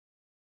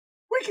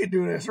 we could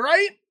do this,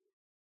 right?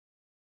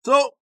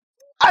 So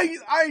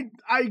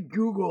I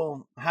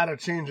Google how to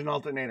change an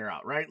alternator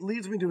out, right?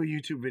 Leads me to a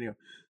YouTube video.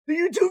 The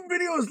YouTube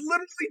video is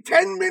literally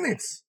 10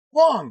 minutes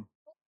long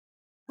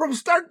from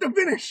start to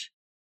finish.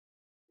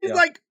 It's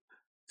like,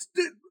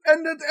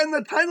 and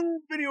the title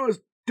of the video is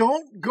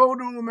 "Don't Go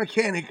to a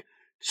Mechanic.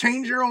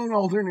 Change your own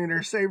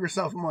alternator, save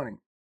yourself money."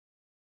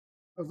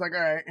 I was like, all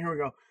right, here we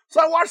go.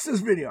 So I watched this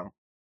video.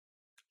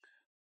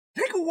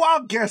 Take a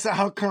wild guess at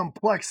how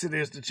complex it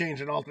is to change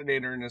an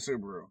alternator in a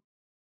Subaru.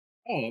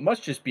 Oh, it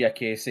must just be a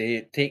case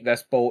of take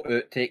this bolt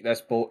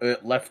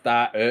out, lift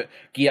that out,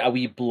 get a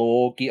wee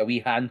blow, get a wee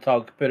hand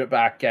tug, put it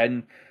back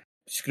in,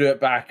 screw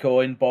it back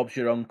on, Bob's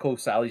your uncle,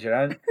 Sally's your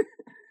aunt.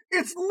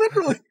 It's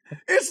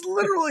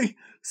literally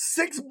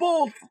 6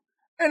 bolts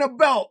and a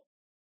belt.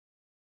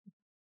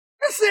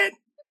 That's it.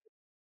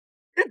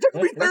 It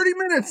took me 30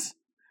 minutes.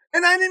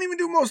 And I didn't even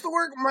do most of the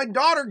work. My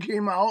daughter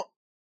came out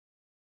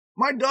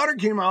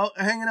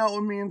hanging out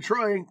with me and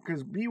Troy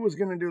because B was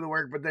going to do the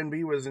work, but then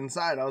B was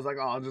inside. I was like,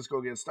 oh, I'll just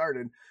go get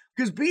started.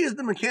 Because B is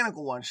the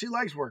mechanical one. She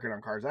likes working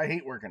on cars. I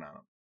hate working on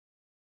them.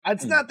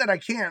 It's not that I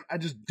can't. I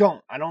just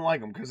don't. I don't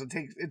like them because it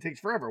takes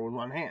forever with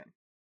one hand.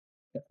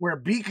 Where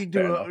B could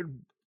do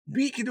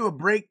a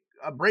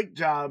brake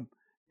job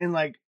in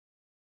like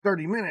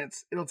 30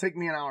 minutes. It'll take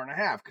me an hour and a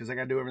half because I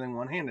got to do everything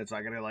one-handed. So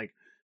I got to like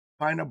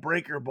find a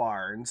breaker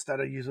bar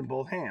instead of using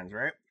both hands,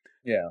 right?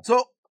 Yeah.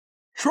 So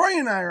Troy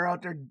and I are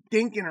out there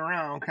dinking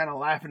around, kind of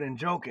laughing and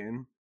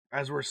joking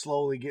as we're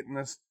slowly getting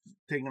this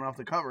taken off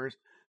the covers.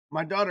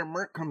 My daughter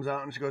Merc comes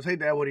out and she goes, "Hey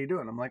Dad, what are you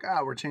doing?" I'm like,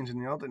 "We're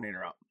changing the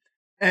alternator out."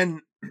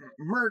 And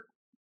Merc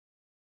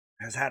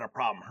has had a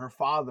problem. Her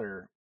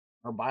father,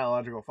 her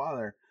biological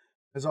father,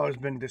 has always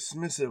been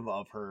dismissive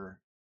of her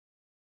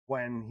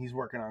when he's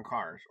working on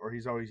cars, or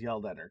he's always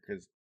yelled at her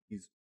because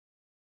he's.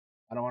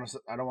 I don't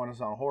want to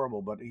sound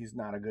horrible, but he's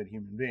not a good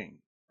human being,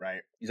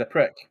 right? He's a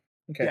prick.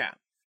 Okay. Yeah.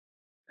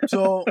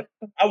 So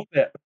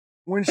Outfit.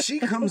 when she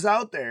comes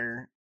out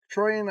there,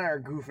 Troy and I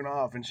are goofing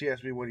off, and she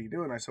asked me, "What are you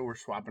doing?" I said, "We're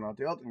swapping out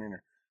the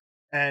alternator."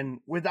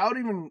 And without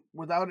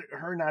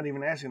her not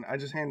even asking, I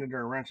just handed her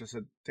a wrench. I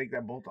said, "Take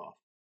that bolt off."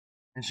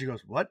 And she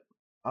goes, "What?"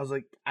 I was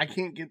like, I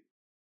can't get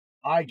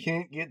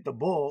the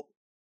bolt.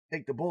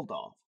 Take the bolt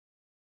off."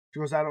 She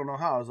goes, "I don't know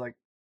how." I was like,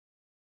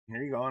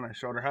 "Here you go." And I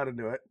showed her how to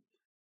do it.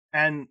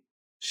 And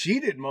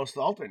she did most of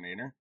the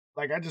alternator.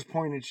 Like, I just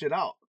pointed shit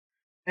out.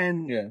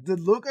 And the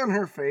look on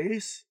her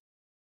face,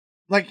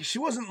 like, she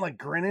wasn't like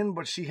grinning,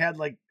 but she had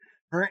like,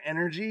 her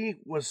energy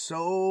was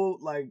so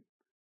like,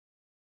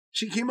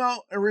 she came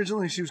out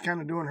originally, she was kind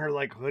of doing her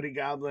like hoodie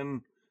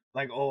goblin,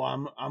 like, "Oh,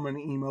 I'm an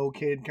emo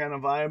kid" kind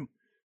of vibe.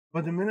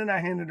 But the minute I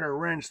handed her a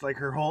wrench, like,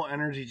 her whole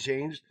energy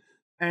changed.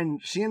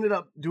 And she ended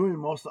up doing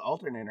most of the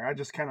alternator. I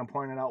just kind of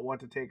pointed out what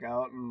to take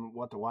out and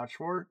what to watch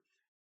for.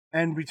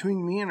 And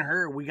between me and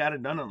her, we got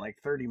it done in like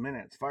 30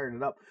 minutes, fired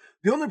it up.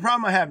 The only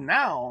problem I have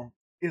now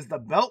is the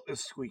belt is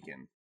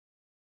squeaking,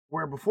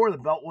 where before the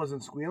belt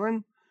wasn't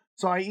squealing.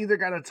 So I either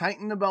got to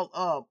tighten the belt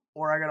up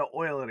or I got to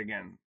oil it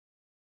again.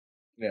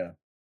 Yeah.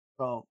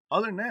 So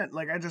other than that,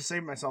 like, I just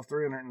saved myself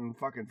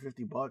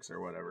 $350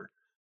 or whatever.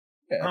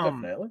 Yeah,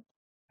 definitely.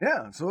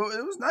 Yeah, so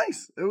it was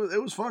nice.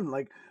 It was fun.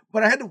 Like,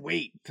 but I had to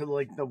wait till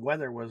like the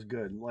weather was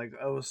good. Like,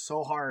 it was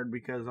so hard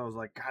because I was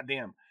like, God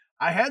damn.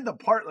 I had the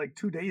part like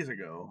 2 days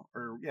ago,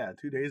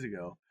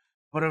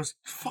 but it was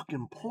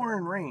fucking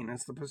pouring rain.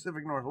 It's the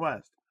Pacific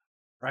Northwest,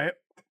 right?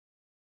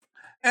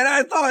 And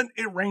I thought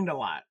it rained a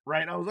lot,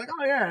 right? I was like,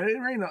 oh yeah, it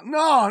rained.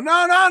 No.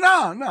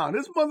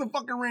 This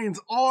motherfucker rains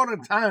all the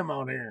time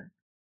out here.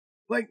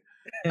 Like,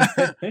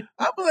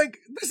 I'm like,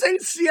 this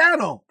ain't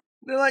Seattle.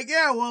 They're like,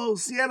 yeah, well,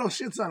 Seattle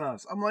shits on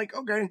us. I'm like,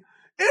 okay,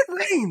 it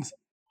rains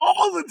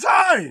all the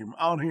time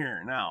out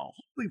here now.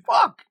 Holy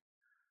fuck.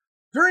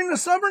 During the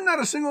summer, not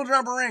a single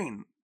drop of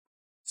rain.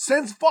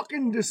 Since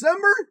fucking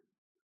December,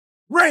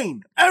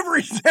 rain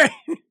every day.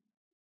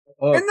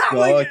 Oh, and God,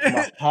 like,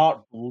 my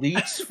heart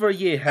bleeds for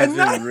you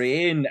having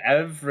rain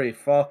every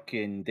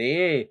fucking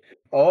day.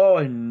 Oh,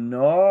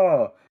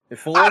 no.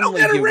 If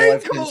only you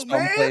lived in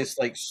someplace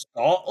like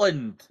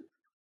Scotland.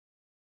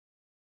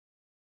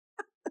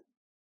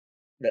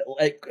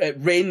 It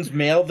rains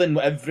more than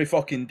every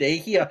fucking day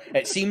here.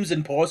 It seems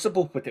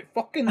impossible, but it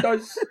fucking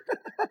does.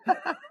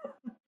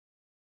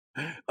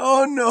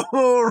 Oh no,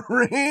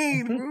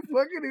 rain!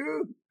 Fucking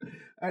who?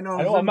 I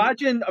know.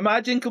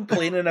 Imagine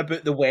complaining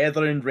about the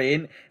weather and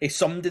rain as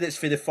somebody that's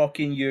for the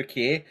fucking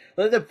UK.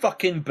 Look at the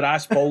fucking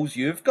brass balls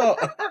you've got.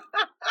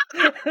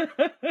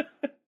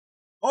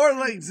 Or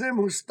like Zim,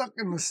 who's stuck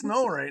in the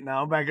snow right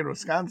now back in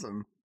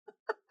Wisconsin.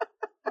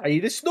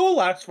 The snow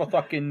lasts for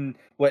fucking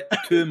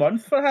 2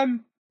 months for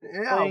him.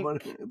 Yeah, like,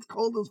 but it's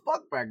cold as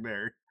fuck back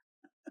there.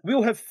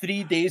 We'll have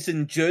 3 days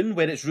in June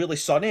where it's really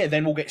sunny, and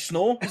then we'll get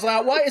snow. It's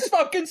like, what? It's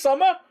fucking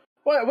summer.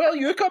 Where are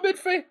you coming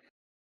from?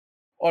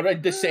 Or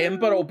in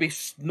December, it'll be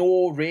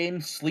snow,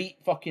 rain, sleet,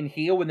 fucking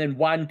hail, and then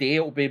one day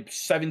it'll be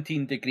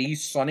 17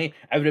 degrees, sunny.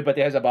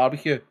 Everybody has a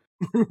barbecue.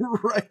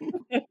 Right.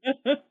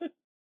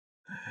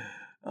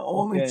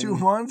 Only 2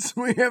 months?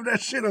 We have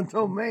that shit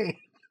until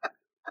May.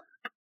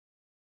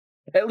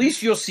 At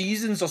least your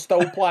seasons are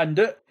still planned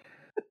out.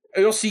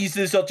 Your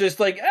seasons are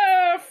just like,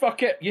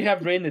 fuck it. You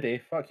have rain today.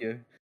 Fuck you.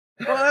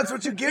 Well, that's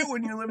what you get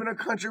when you live in a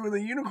country with a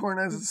unicorn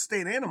as a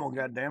state animal,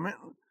 goddammit.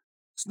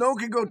 Snow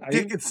can go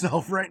dick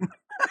itself right now.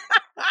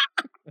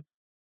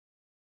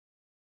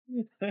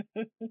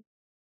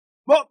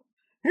 Well,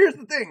 here's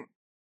the thing.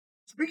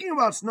 Speaking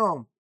about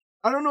snow,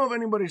 I don't know if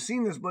anybody's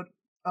seen this, but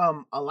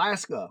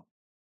Alaska,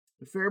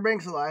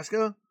 Fairbanks,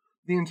 Alaska,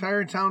 the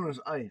entire town is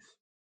ice.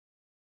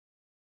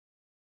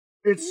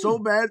 It's so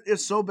bad.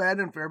 It's so bad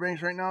in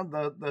Fairbanks right now.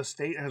 The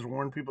state has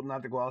warned people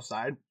not to go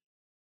outside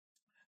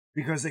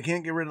because they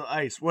can't get rid of the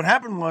ice. What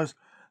happened was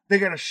they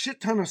got a shit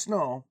ton of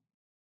snow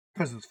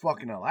because it's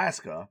fucking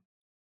Alaska.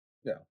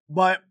 Yeah.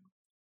 But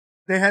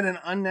they had an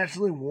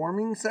unnaturally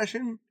warming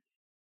session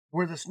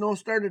where the snow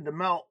started to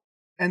melt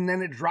and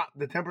then it dropped.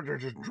 The temperature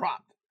just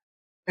dropped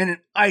and it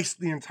iced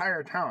the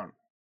entire town.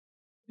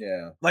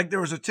 Yeah. Like, there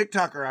was a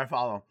TikToker I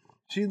follow.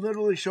 She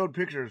literally showed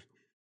pictures.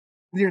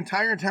 The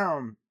entire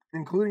town,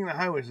 including the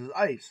highways, is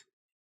ice.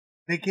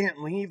 They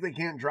can't leave. They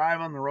can't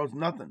drive on the roads.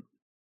 Nothing.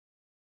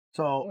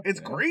 So it's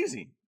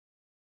crazy.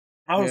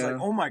 I was like,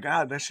 oh my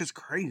God, that's just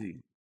crazy.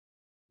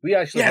 We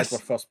actually had our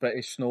first bit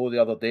of snow the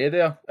other day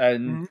there.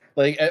 And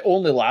like, it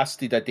only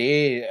lasted a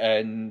day.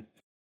 And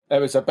It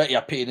was a bit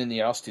of a pain in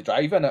the arse to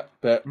drive in it,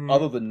 but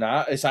other than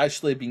that, it's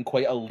actually been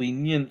quite a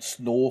lenient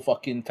snow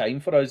fucking time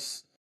for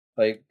us.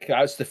 Like,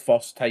 that's the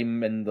first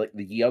time in like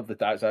the year that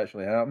that's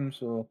actually happened,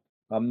 so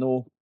I'm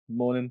no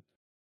moaning.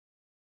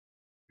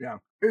 Yeah,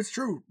 it's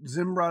true.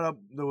 Zim brought up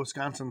the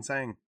Wisconsin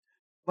saying.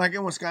 Like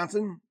in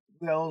Wisconsin,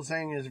 the old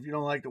saying is if you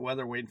don't like the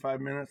weather, wait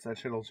 5 minutes, that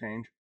shit'll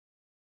change.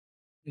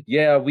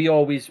 Yeah, we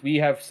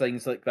have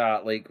things like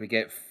that, like we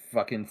get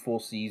fucking 4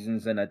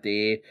 seasons in a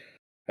day,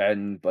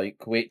 and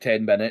like wait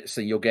 10 minutes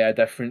and you'll get a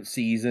different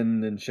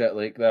season and shit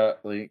like that.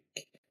 Like,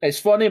 it's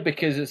funny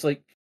because it's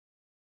like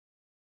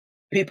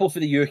people for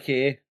the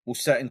UK will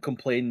sit and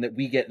complain that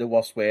we get the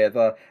worst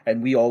weather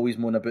and we always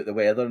moan about the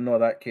weather and all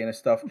that kind of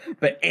stuff.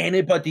 But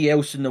anybody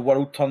else in the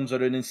world turns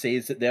around and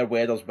says that their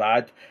weather's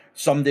bad,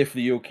 somebody for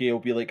the UK will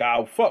be like,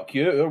 "Oh, fuck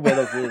you, our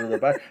weather's really, really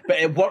bad."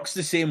 But it works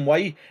the same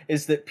way,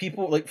 is that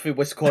people like for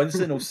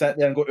Wisconsin will sit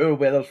there and go, "Our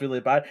weather's really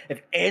bad."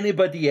 If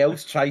anybody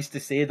else tries to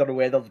say their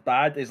weather's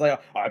bad, it's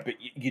like, "Ah, but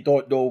you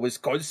don't know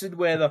Wisconsin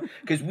weather."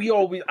 Because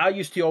I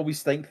used to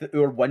always think that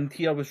our wind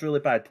here was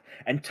really bad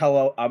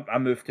until I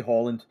moved to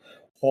Holland.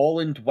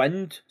 Holland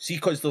wind, see,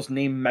 because there's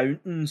no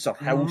mountains or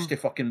hills to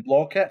fucking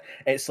block it,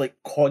 it's like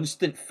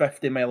constant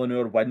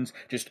 50-mile-an-hour winds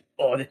just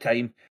all the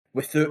time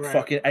without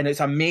fucking. And it's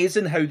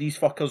amazing how these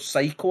fuckers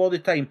cycle all the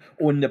time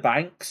on the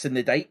banks and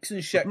the dikes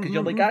and shit, because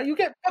you're like, you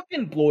get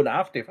fucking blown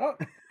after fuck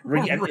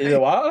right into the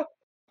water.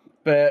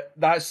 But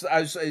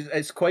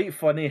it's quite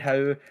funny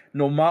how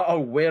no matter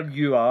where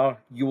you are,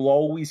 you'll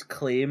always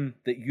claim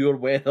that your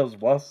weather's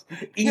worse,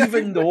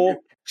 even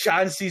though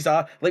chances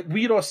are, like,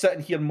 we're all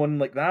sitting here moaning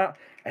like that.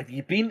 Have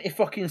you been to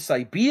fucking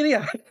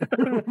Siberia?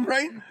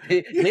 Right?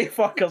 They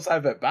fuckers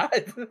have it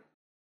bad. But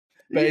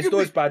it's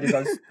not as bad as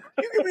us.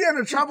 You could be on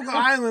a tropical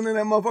island and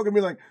that motherfucker be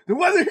like, the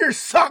weather here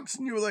sucks.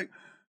 And you were like,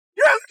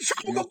 you're on a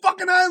tropical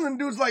fucking island.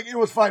 Dude's like, it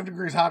was 5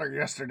 degrees hotter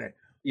yesterday.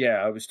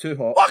 Yeah, it was too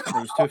hot. Fuck it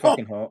was too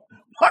fucking hot.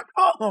 Fuck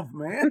off,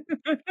 man.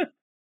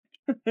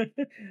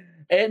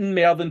 Anything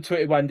more than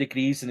 21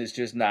 degrees and it's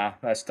just, nah,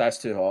 that's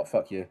too hot.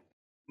 Fuck you.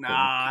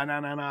 Nah.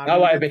 I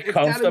want to be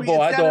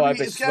comfortable. I don't want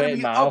to be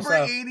sweating my ass upper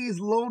off. 80s,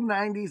 low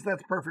 90s.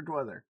 That's perfect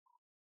weather.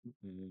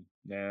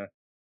 Yeah.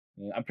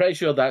 I'm pretty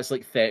sure that's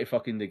like 30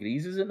 fucking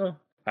degrees, is it no?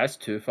 That's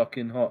too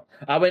fucking hot.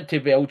 I went to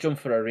Belgium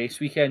for a race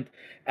weekend,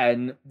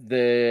 and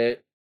the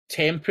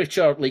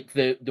temperature, like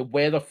the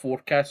weather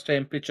forecast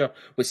temperature,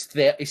 was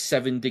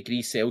 37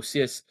 degrees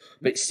Celsius.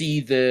 But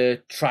see,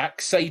 the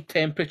trackside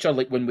temperature,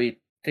 like when we,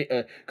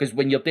 because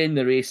when you're doing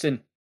the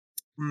racing,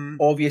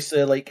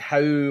 obviously, like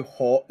how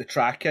hot the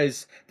track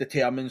is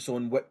determines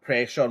on what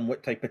pressure and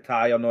what type of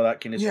tyre and all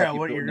that kind of stuff you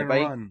what put you're on the gonna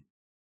bike. run.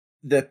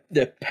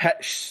 The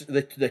pitch,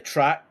 the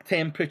track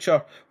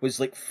temperature was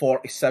like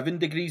 47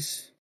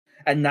 degrees.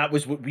 And that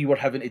was what we were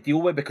having to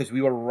deal with because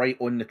we were right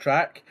on the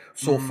track.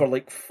 So for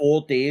like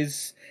 4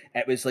 days,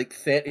 it was like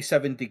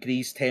 37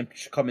 degrees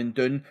temperature coming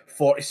down,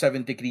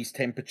 47 degrees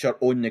temperature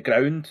on the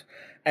ground.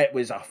 It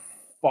was a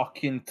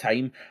fucking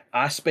time.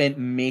 I spent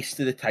most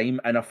of the time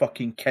in a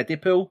fucking kiddie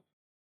pool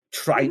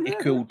trying to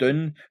cool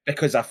down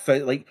because I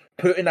felt like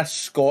putting a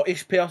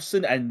Scottish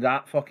person in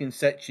that fucking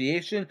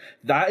situation,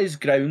 that is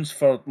grounds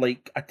for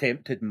like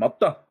attempted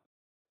murder.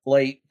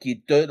 Like, you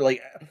do,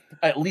 like,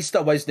 at least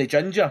I wasn't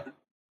ginger.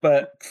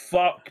 But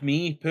fuck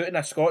me, putting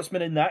a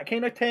Scotsman in that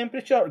kind of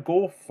temperature,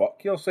 go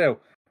fuck yourself.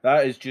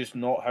 That is just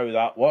not how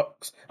that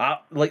works.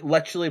 Like,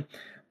 literally,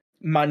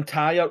 my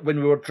entire, when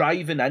we were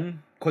driving in,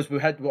 because we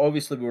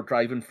were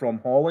driving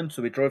from Holland,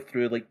 so we drove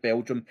through like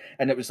Belgium,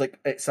 and it was like,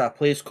 it's a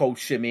place called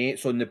Chimay,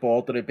 it's on the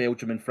border of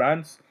Belgium and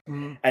France.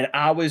 And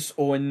I was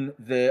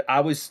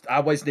I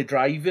wasn't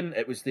driving,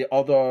 it was the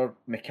other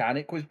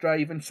mechanic was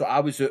driving, so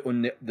I was out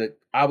on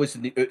I was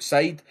in the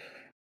outside.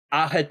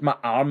 I had my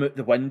arm out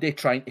the window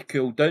trying to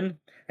cool down,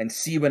 and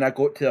see when I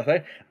got to the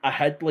thing, I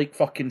had like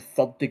fucking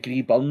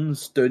 3rd-degree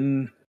burns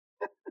down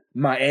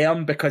my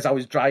arm because I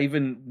was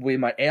driving with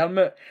my arm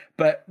out.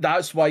 But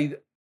that's why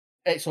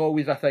it's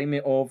always a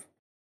thing of,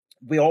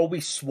 we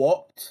always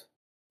swapped,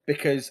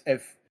 because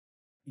if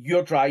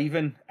you're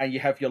driving and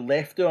you have your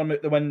left arm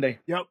out the window,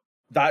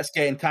 that's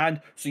getting tanned,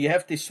 so you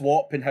have to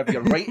swap and have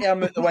your right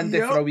arm out the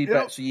window for a wee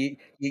bit, so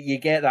you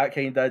get that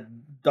kind of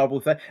double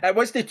thing. It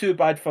wasn't too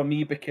bad for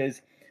me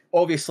because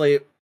obviously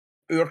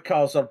our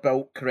cars are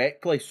built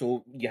correctly,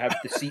 so you have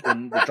the seat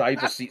on the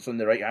driver's seat's on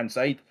the right hand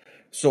side,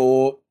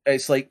 so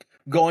it's like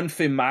going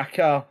from my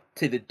car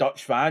to the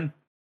Dutch van,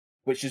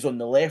 which is on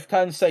the left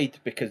hand side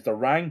because they're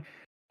rang.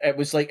 It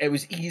was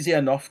easy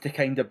enough to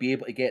kind of be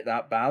able to get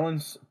that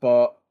balance,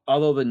 but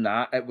other than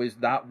that, it was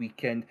that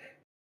weekend.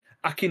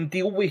 I can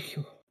deal with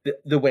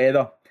the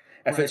weather.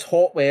 If it's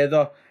hot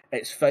weather,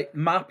 it's fine.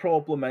 My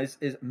problem is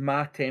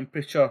my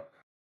temperature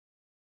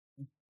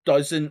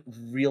doesn't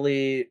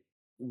really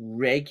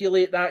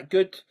regulate that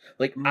good.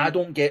 Like, I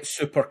don't get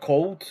super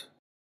cold,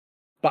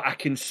 but I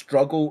can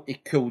struggle to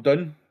cool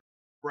down.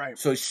 Right.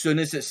 So as soon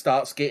as it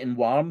starts getting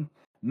warm,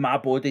 my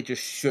body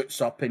just shoots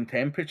up in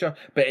temperature,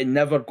 but it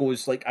never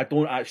goes, like, I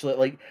don't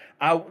actually,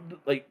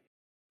 like,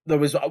 there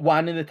was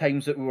one of the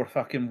times that we were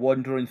fucking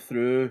wandering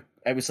through.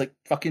 It was like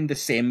fucking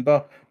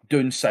December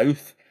down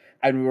south,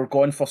 and we were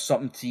going for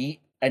something to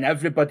eat. And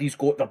everybody's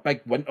got their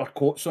big winter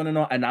coats on and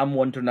all, and I'm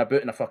wandering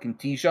about in a fucking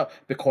t-shirt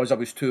because I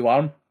was too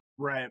warm.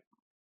 Right.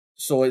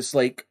 So it's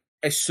like,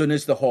 as soon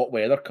as the hot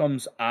weather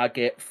comes, I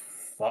get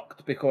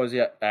fucked because of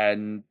it,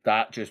 and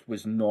that just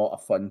was not a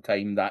fun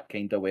time, that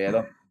kind of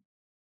weather.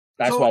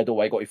 That's why I don't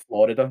want to go to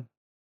Florida.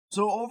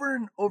 So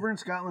over in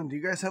Scotland, do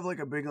you guys have like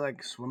a big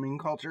like swimming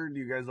culture? Do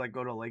you guys like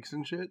go to lakes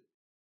and shit?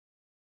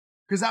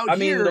 Because out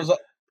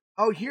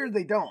here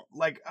they don't.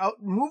 Like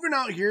moving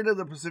out here to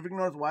the Pacific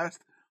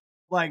Northwest,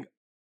 like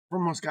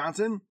from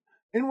Wisconsin.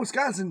 In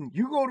Wisconsin,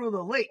 you go to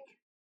the lake.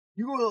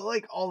 You go to the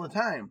lake all the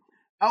time.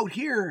 Out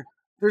here,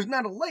 there's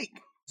not a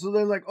lake. So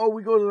they're like, oh,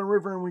 we go to the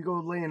river and we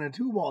go lay in a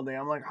tube all day.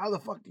 I'm like, how the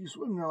fuck do you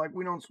swim? They're like,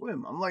 we don't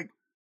swim. I'm like,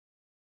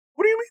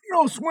 what do you mean you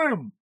don't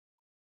swim?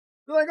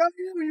 They're like, oh,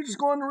 yeah, you just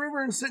go in the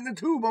river and sit in the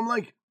tube. I'm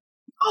like,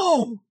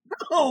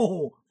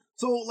 no.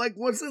 So, like,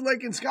 what's it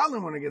like in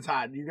Scotland when it gets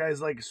hot? Do you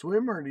guys, like,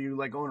 swim or do you,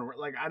 like, go in a,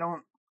 like, I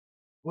don't,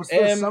 what's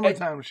the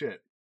summertime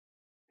shit?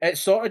 It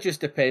sort of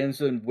just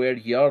depends on where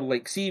you're.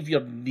 Like, see if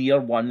you're near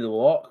one of the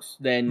locks,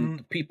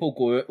 then people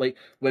go out. Like,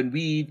 when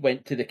we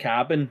went to the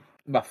cabin,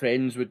 my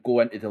friends would go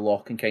into the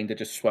lock and kind of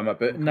just swim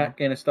about and that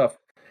kind of stuff.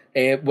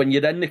 When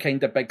you're in the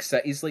kind of big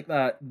cities like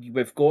that,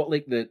 we've got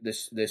like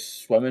the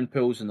swimming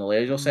pools and the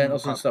leisure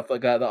centres and stuff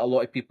like that a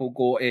lot of people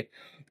go to.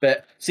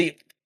 But see,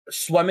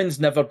 swimming's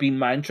never been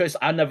my interest.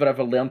 I never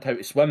ever learned how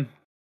to swim.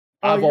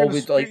 I've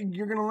always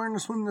you're gonna learn to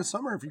swim this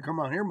summer if you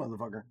come out here,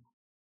 motherfucker.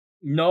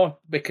 No,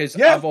 because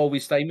I've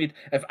always stymied.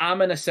 If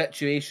I'm in a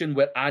situation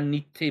where I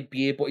need to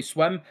be able to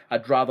swim,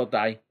 I'd rather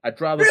die. I'd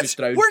rather just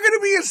drown. We're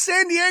gonna be in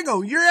San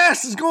Diego. Your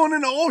ass is going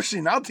in the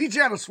ocean. I'll teach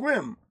you how to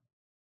swim.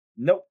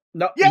 Nope.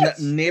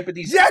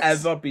 Nobody's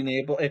ever been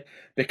able to,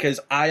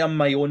 because I am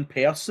my own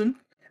person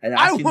and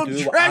I can will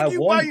do what drag I you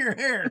want. By your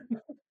hair.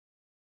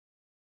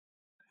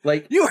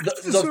 Like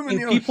there's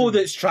been people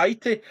that's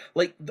tried to,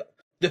 like,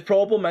 the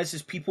problem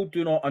is people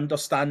do not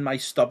understand my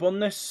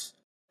stubbornness.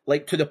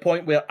 Like, to the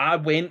point where I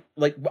went,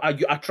 like, I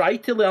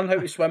tried to learn how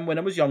to swim when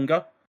I was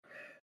younger.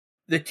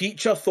 The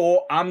teacher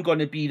thought, I'm going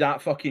to be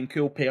that fucking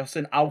cool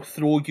person. I'll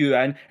throw you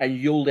in and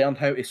you'll learn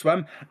how to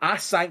swim. I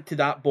sank to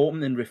that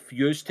bottom and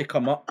refused to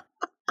come up.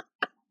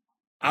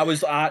 I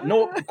was like,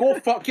 no, go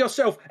fuck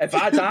yourself. If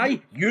I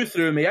die, you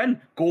threw me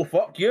in. Go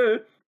fuck you.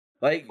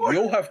 Like,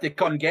 you'll have to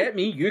come get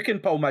me. You can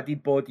pull my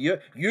dead body out.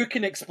 You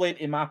can explain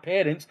to my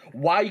parents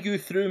why you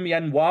threw me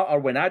in water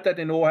when I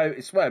didn't know how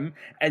to swim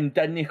and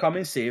didn't come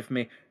and save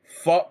me.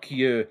 Fuck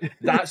you.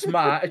 That's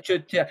my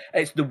attitude to it.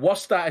 It's the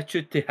worst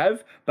attitude to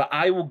have, but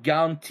I will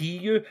guarantee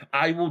you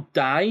I will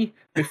die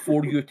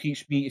before you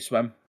teach me to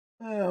swim.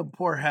 Oh,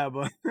 poor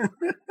Haba.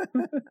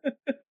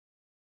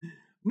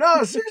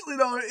 No, seriously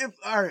though,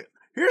 all right,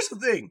 here's the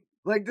thing.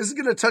 Like, this is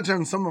gonna touch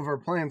on some of our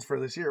plans for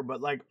this year, but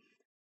like,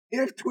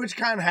 if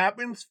TwitchCon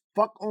happens,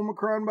 fuck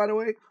Omicron, by the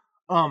way.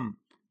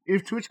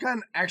 If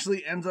TwitchCon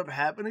actually ends up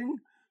happening,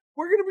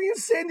 we're gonna be in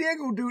San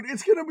Diego, dude.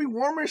 It's gonna be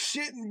warm as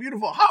shit and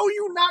beautiful. How are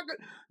you not gonna?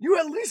 You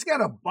at least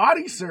got a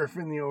body surf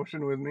in the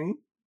ocean with me.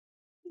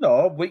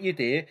 No, what you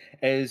do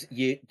is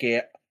you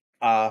get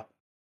a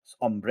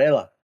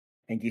umbrella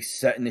and you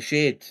sit in the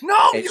shade.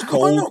 No, it's you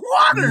go in the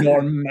water.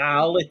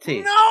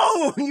 Normality.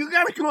 No, you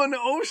gotta go in the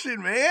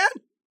ocean, man.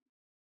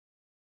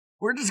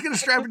 We're just gonna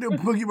strap it to a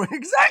boogie board.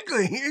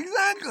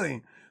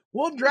 Exactly.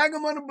 We'll drag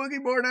them on a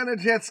boogie board on a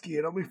jet ski.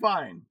 It'll be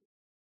fine.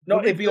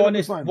 No, to be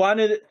honest,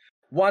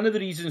 one of the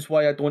reasons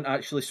why I don't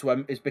actually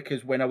swim is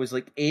because when I was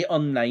like 8 or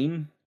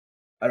 9,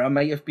 or I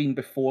might have been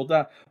before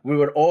that, we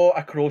were all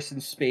across in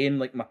Spain,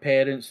 like my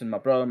parents and my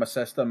brother, my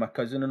sister, my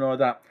cousin and all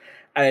that.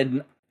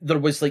 And there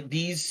was like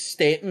these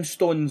stepping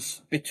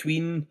stones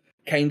between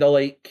kind of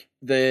like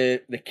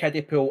the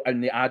kiddie pool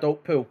and the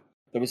adult pool.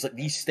 There was like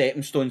these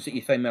stepping stones that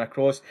you find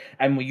across,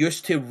 and we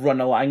used to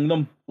run along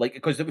them, like,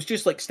 because it was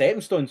just like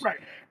stepping stones. Right.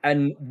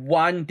 And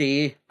one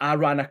day I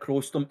ran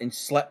across them and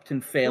slipped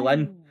and fell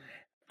in,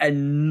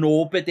 and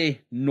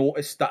nobody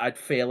noticed that I'd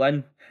fell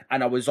in,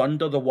 and I was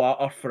under the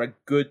water for a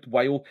good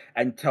while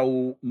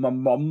until my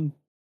mum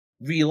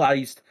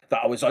realised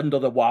that I was under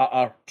the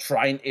water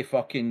trying to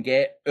fucking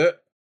get out.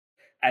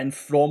 And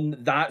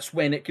that's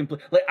when it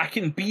completely, like, I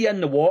can be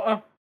in the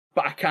water,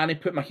 but I can't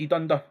put my head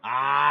under.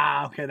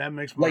 Ah, okay, that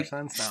makes more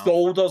sense now.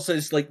 Shoulders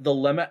is like the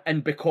limit,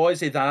 and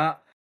because of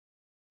that,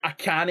 I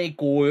can't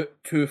go out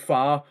too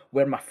far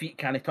where my feet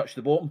can't touch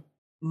the bottom.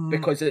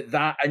 Because at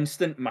that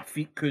instant, my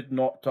feet could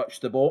not touch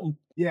the bottom.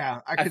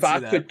 Yeah, I could If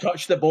I could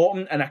touch the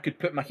bottom and I could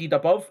put my head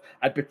above,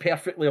 I'd be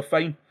perfectly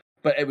fine.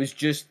 But it was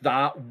just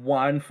that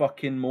one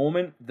fucking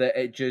moment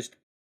that it just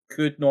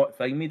could not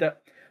find it.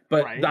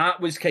 But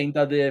that was kind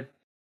of the,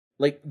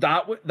 like,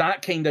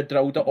 that kind of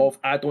drilled it off.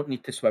 I don't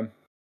need to swim.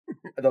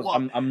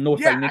 I'm no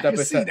thing about it. I can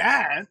see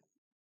that.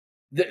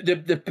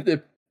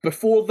 The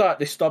before that,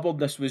 the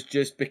stubbornness was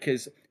just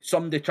because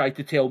somebody tried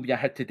to tell me I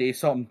had to do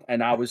something,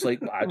 and I was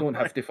like, I don't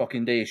have to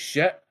fucking do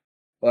shit.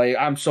 Like,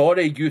 I'm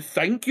sorry, you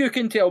think you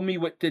can tell me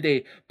what to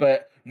do,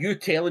 but you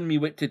telling me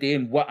what to do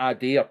and what I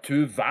do are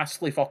two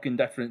vastly fucking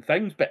different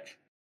things, bitch.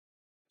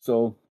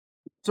 So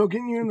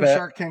getting you in the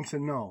Shark Tank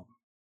said no.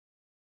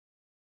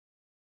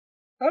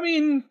 I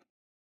mean,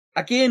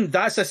 again,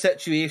 that's a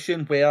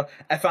situation where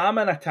if I'm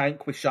in a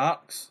tank with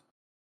sharks,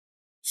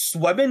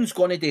 swimming's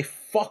going to do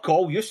fuck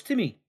all use to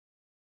me.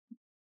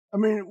 I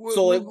mean,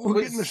 we'll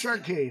get in the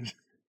shark cage.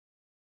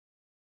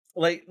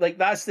 Like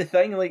that's the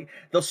thing. Like,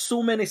 there's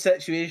so many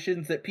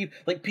situations that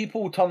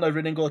people will turn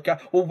around and go like,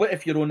 "Well, what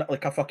if you're on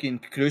like a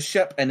fucking cruise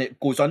ship and it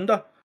goes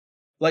under?"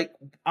 Like,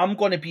 I'm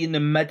going to be in the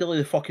middle of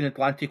the fucking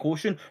Atlantic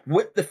Ocean.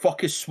 What the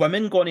fuck is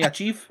swimming going to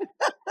achieve?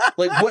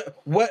 Like,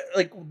 what?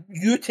 Like,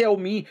 you tell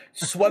me,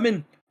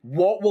 swimming.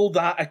 What will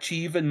that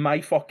achieve in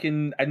my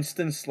fucking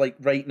instance? Like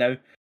right now.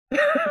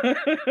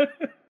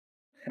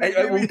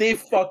 It will do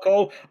fuck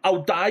all.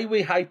 I'll die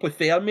with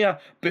hypothermia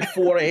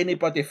before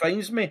anybody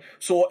finds me.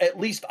 So at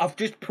least I've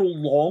just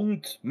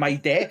prolonged my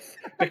death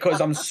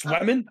because I'm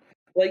swimming.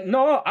 Like,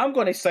 no, I'm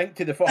going to sink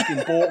to the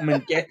fucking bottom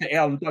and get it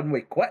there and done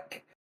with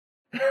quick.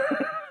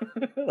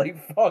 Like,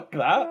 fuck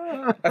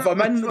that. If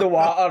I'm in the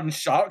water and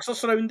sharks are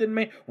surrounding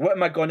me, what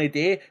am I going to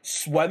do?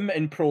 Swim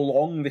and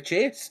prolong the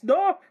chase?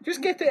 No,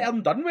 just get it there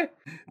and done with.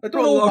 I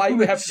don't know why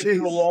we have to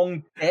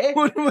prolong death.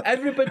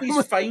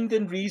 Everybody's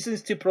finding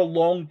reasons to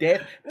prolong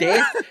death.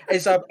 Death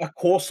is a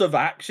course of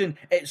action.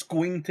 It's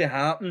going to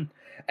happen.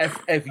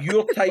 If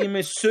your time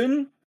is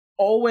soon,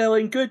 all well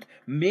and good,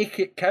 make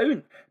it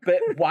count. But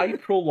why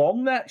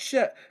prolong that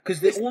shit?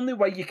 Because the only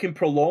way you can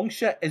prolong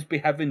shit is by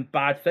having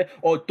bad things.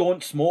 Or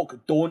don't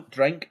smoke, don't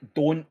drink,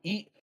 don't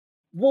eat.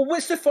 Well,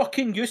 what's the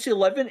fucking use of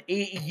living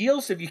 80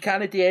 years if you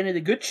can't do any of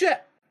the good shit?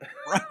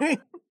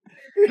 Right?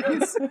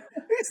 He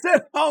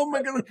said, how am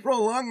I going to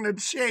prolong the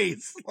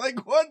chase?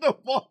 Like, what the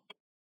fuck?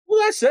 Well,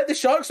 that's it. The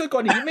sharks are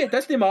going to eat me. It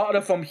doesn't matter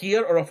if I'm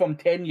here or if I'm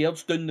 10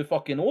 years down the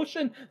fucking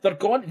ocean. They're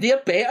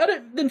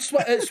better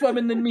at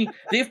swimming than me.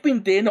 They've been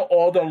doing it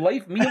all their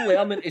life. Me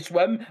learning to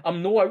swim,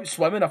 I'm no out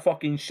swimming a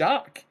fucking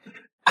shark.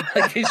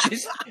 Like, it's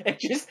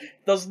just,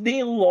 there's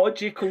no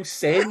logical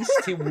sense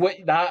to what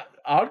that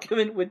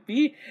argument would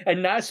be.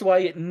 And that's why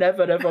it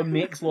never ever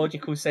makes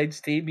logical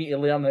sense to me to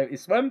learn how to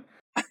swim.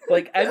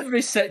 Like,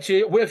 every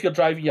situation, what if you're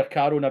driving your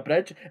car on a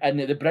bridge and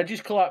the bridge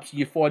is collapsed,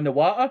 you fall in the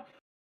water?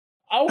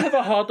 I'll have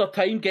a harder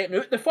time getting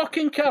out the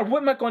fucking car.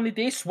 What am I going to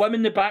do? Swim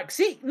in the back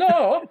seat?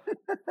 No.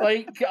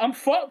 Like, I'm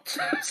fucked.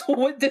 So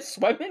what does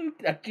swimming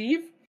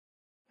achieve?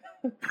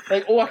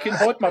 Like, I can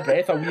hold my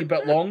breath a wee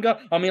bit longer.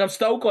 I mean, I'm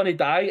still going to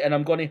die and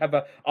I'm going to have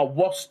a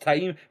worse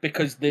time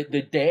because the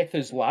death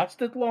has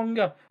lasted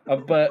longer.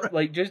 But,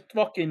 like, just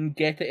fucking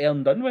get it there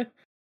and done with.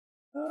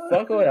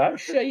 Fuck all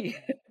that shit.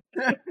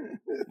 God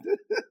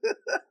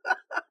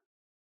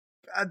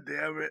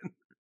damn it.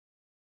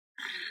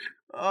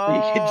 You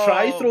can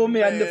try throw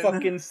me in the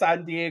fucking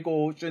San Diego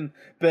Ocean,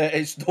 but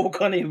it's still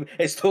gonna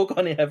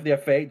have the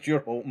effect you're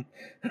hoping.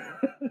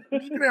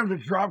 You're just gonna have to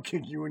drop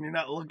kick you when you're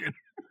not looking.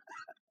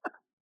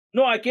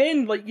 No,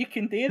 again, like, you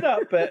can do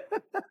that, but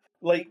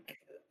like,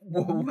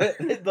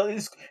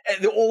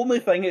 the only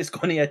thing it's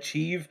going to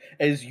achieve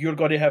is you're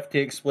going to have to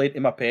explain to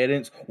my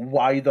parents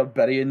why they're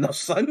burying their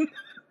son.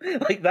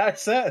 Like,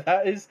 that's it.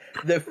 That is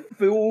the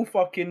full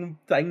fucking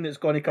thing that's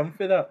going to come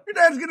for that. Your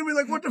dad's gonna be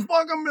like, "What the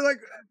fuck?" I'm gonna be like,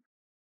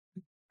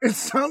 "It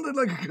sounded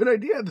like a good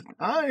idea at the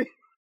time."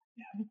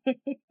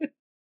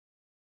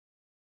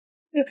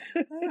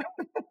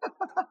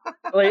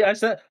 Like I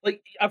said,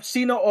 like, I've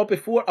seen it all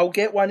before. I'll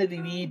get one of the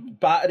wee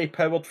battery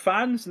powered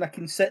fans and I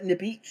can sit on the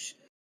beach,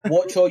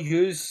 watch all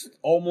yous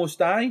almost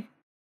die.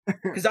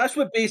 Because that's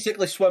what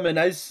basically swimming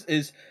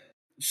is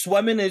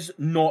swimming is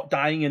not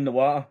dying in the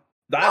water.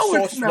 That's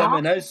all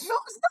swimming is. No,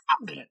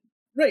 stop it.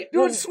 Right.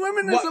 Dude,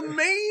 swimming is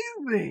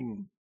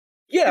amazing.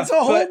 Yeah. It's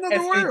a whole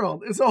other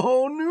world. It's a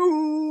whole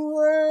new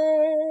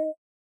world.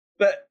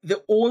 But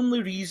the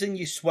only reason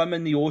you swim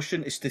in the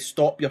ocean is to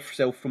stop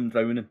yourself from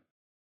drowning.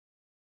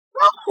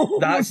 No,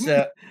 that's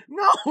it.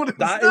 No,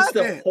 that is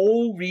the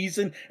whole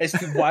reason as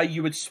to why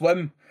you would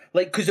swim.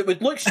 Like, because it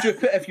would look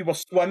stupid if you were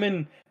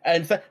swimming,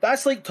 and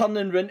that's like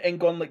turning around and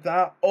going like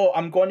that. Oh,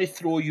 I'm going to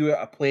throw you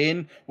out a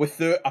plane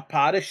without a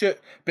parachute.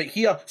 But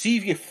here, see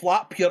if you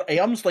flap your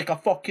arms like a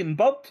fucking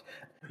bird,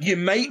 you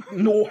might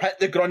not hit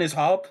the ground as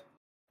hard.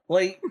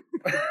 Like,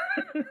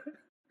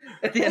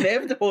 the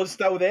inevitable is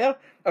still there.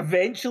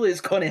 Eventually,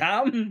 it's going to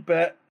happen,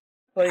 but.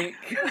 Like,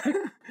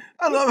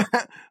 I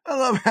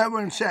love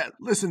having a chat.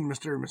 Listen,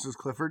 Mr. and Mrs.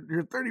 Clifford,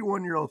 your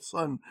 31-year-old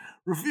son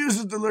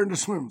refuses to learn to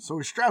swim, so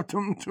we strapped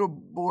him to a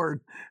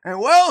board.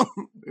 And, well,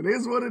 it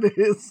is what it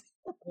is.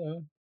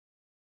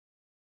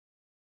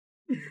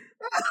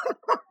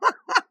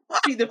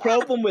 See, the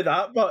problem with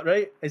that, but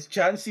right, is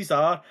chances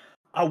are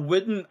I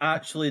wouldn't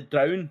actually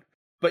drown,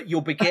 but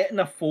you'll be getting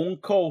a phone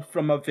call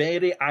from a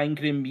very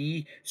angry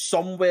me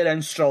somewhere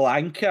in Sri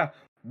Lanka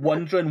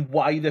wondering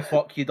why the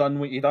fuck you done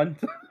what you done.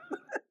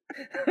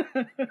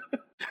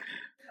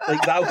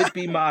 Like, that would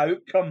be my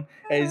outcome.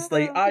 Is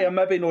like, I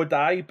maybe no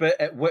die, but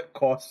at what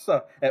cost,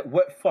 sir? At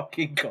what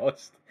fucking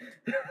cost?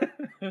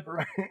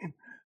 Right.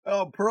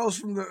 Oh, Pearls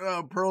from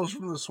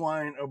the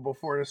Swine.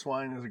 Before the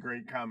Swine is a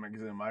great comic,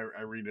 Zim. I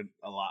read it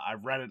a lot.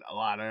 I've read it a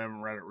lot. I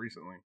haven't read it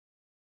recently.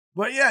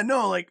 But yeah,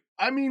 no, like,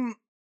 I mean,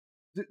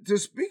 to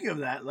speak of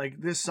that,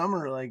 like this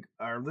summer, like,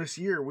 or this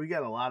year, we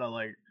got a lot of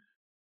like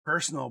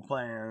personal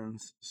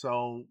plans.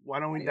 So why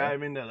don't we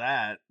dive into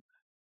that?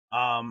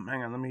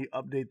 Hang on, let me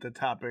update the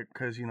topic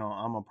because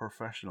I'm a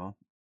professional.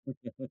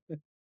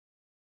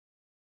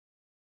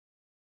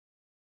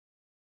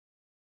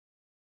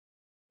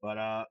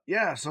 But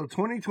yeah, so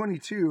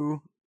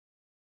 2022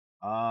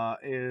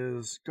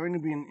 is going to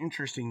be an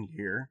interesting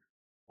year.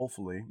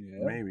 Hopefully,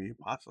 maybe,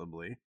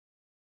 possibly.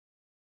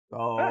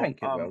 So I think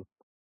it will.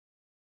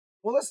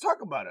 Well, let's talk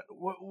about it.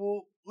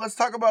 Let's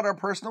talk about our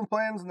personal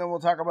plans, and then we'll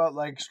talk about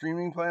like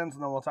streaming plans,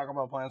 and then we'll talk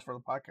about plans for the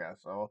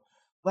podcast. So,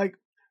 like,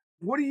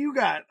 what do you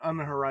got on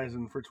the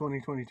horizon for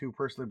 2022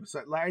 personally?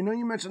 Besides, like, I know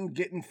you mentioned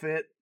getting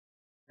fit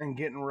and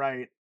getting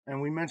right,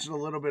 and we mentioned a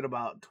little bit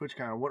about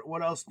TwitchCon.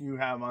 What else do you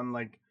have on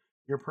like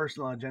your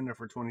personal agenda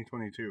for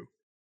 2022? To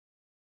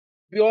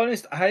be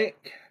honest, I think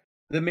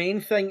the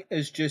main thing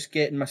is just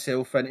getting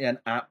myself into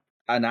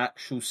an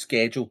actual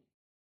schedule.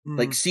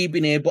 Like, see,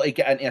 being able to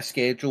get into a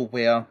schedule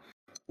where,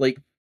 like,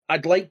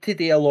 I'd like to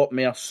do a lot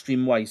more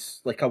stream-wise.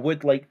 Like, I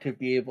would like to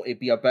be able to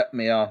be a bit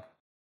more,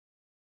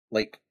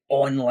 like,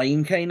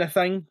 online kind of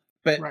thing.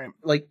 But,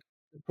 like,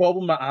 the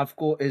problem that I've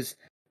got is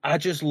I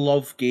just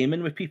love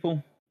gaming with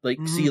people. Like,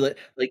 see,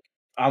 like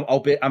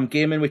I'm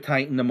gaming with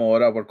Titan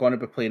tomorrow. We're going to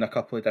be playing a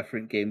couple of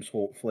different games,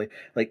 hopefully.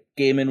 Like,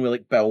 gaming with,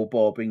 like, Bill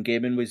Bob and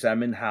gaming with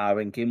Zim and Har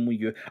and gaming with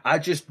you. I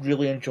just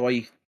really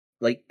enjoy,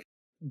 like,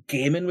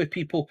 gaming with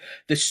people.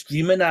 The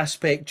streaming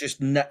aspect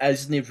just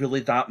isn't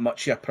really that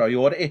much a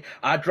priority.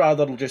 I'd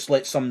rather just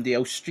let somebody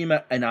else stream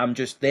it and I'm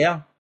just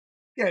there.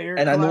 Yeah, you're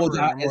and a I know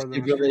that isn't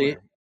really,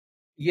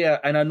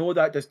 and I know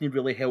that doesn't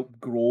really help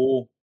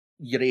grow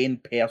your own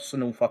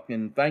personal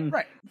fucking thing.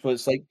 Right. So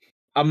it's like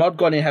I'm not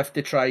going to have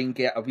to try and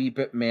get a wee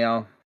bit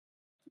more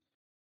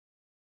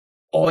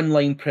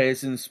online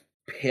presence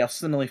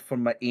personally for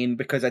my own,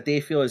 because I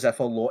do feel as if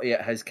a lot of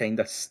it has kind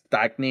of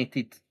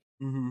stagnated.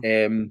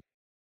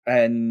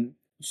 And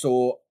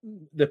so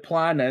the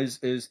plan is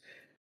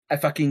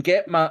if I can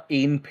get my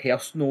own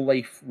personal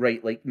life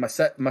right, like my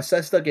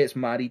sister gets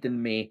married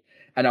in May,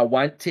 and I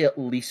want to at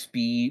least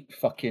be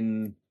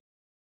fucking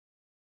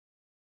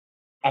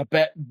a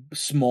bit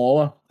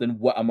smaller than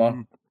what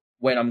I'm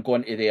when I'm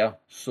going to there.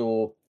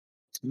 So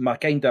my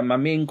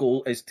main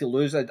goal is to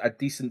lose a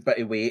decent bit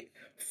of weight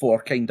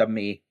for kind of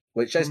May,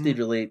 which isn't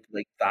really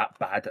like that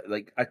bad.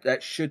 Like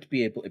it should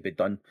be able to be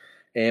done.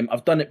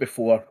 I've done it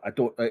before. I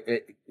don't.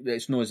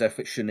 It's not as if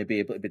it shouldn't be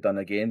able to be done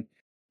again.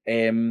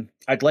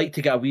 I'd like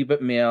to get a wee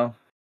bit more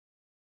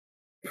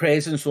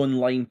presence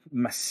online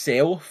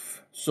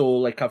myself. So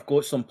like I've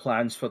got some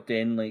plans for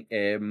then like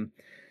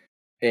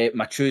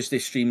my Tuesday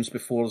streams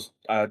before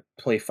I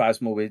play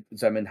Phasmo with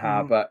Zim and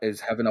Habit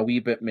is having a wee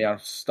bit more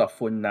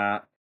stuff on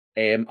that.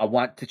 I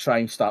want to try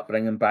and start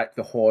bringing back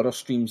the horror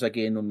streams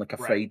again on like a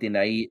Friday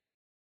night.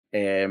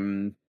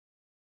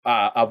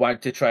 I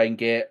want to try and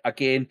get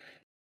again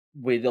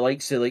with the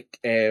likes of like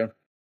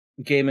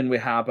gaming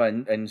with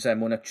Haba and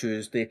Zim on a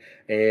Tuesday.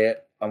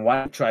 I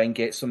want to try and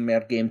get some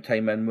more game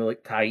time in with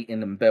like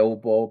Titan and Bill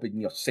Bob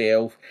and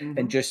yourself,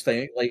 and just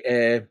think like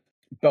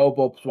Bill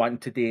Bob's wanting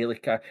today.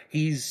 Like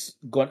he's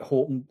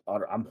hoping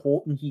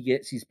he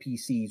gets his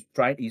PC.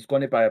 He's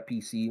going to buy a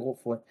PC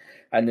hopefully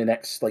in the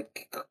next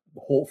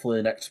hopefully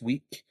the next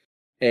week.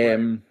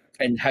 And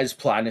his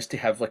plan is to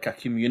have like a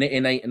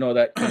community night and all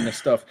that kind of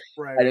stuff.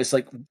 And it's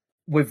like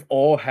we've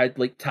all had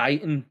like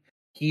Titan.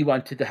 He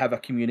wanted to have a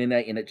community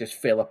night and it just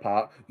fell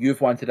apart. You've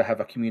wanted to have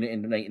a community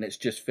night and it's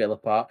just fell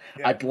apart.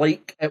 Yeah. I'd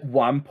like at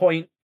one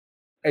point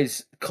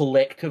is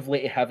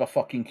collectively to have a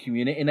fucking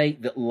community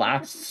night that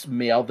lasts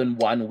more than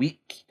 1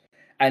 week,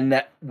 and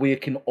that we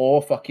can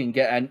all fucking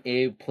get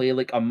into play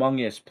like Among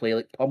Us, play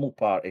like Pummel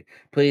Party,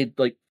 play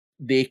like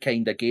they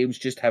kind of games,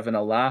 just having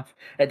a laugh.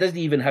 It doesn't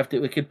even have to.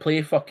 We could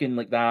play fucking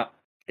like that,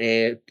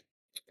 the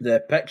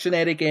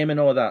Pictionary game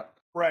and all that.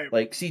 Right.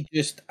 Like, see,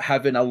 just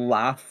having a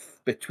laugh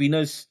between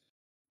us.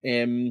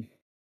 Kind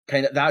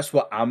of that's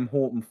what I'm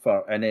hoping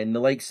for. And then the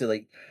likes of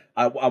like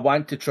I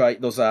want to try.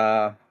 There's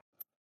a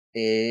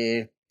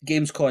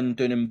Gamescom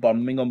down in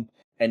Birmingham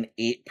in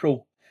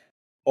April.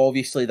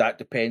 Obviously, that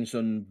depends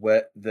on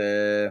what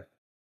the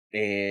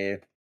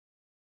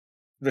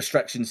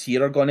restrictions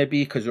here are going to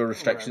be, because your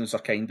restrictions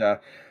are kind of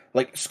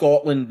like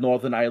Scotland,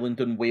 Northern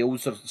Ireland, and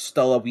Wales are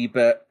still a wee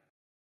bit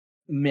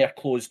more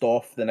closed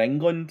off than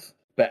England.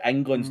 But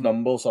England's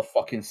numbers are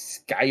fucking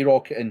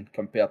skyrocketing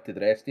compared to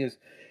the rest of us.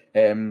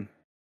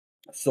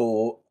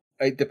 So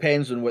it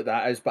depends on what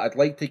that is, but I'd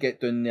like to get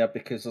down there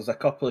because there's a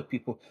couple of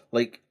people,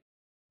 like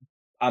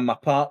I'm a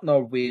partner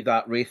with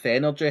that Wraith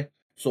Energy,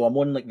 so I'm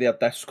on like their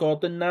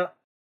Discord and that,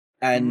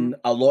 and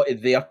a lot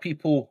of their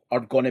people are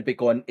going to be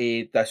going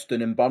to this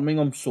down in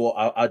Birmingham, so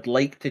I'd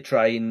like to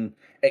try and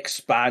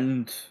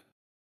expand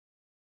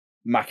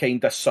my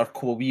kind of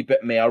circle a wee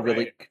bit more with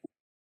like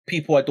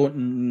people I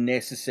don't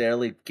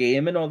necessarily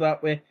game in all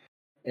that way,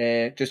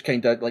 just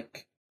kind of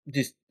like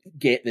just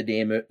get the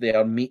name out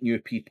there, meet new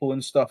people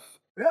and stuff.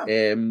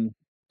 Yeah.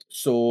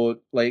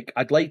 So like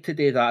I'd like to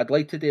do that. I'd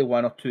like to do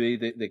one or two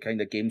of the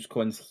kind of games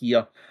cons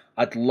here.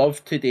 I'd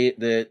love to do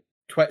the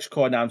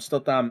TwitchCon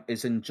Amsterdam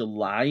is in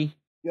July.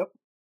 Yep.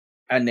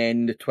 And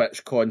then the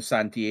TwitchCon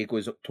San Diego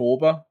is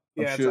October.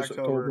 I'm Yeah, sure it's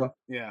October.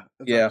 Yeah,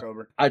 it's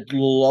October. I'd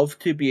love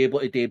to be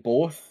able to do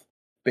both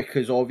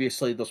because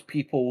obviously there's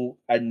people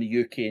in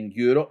the UK and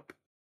Europe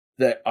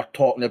that are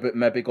talking about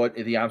maybe going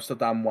to the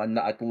Amsterdam one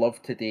that I'd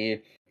love to do.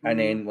 And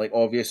then like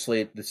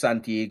obviously the San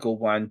Diego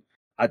one,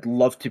 I'd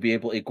love to be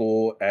able to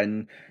go,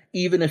 and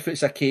even if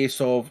it's a case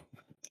of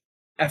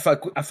if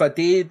I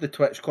do the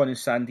TwitchCon in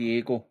San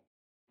Diego,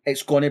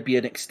 it's going to be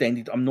an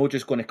extended. I'm not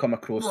just going to come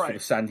across for the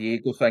San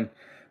Diego thing.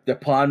 The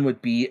plan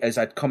would be is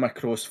I'd come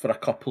across for a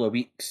couple of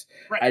weeks,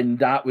 and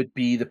that would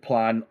be the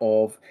plan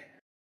of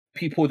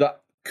people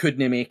that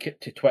couldn't make it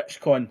to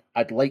TwitchCon.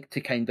 I'd like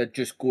to kind of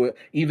just go,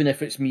 even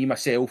if it's me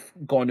myself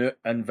going out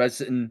and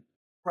visiting,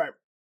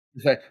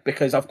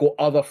 because I've got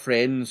other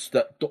friends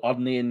that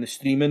aren't in the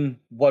streaming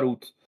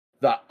world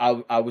that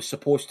I was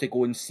supposed to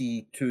go and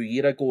see 2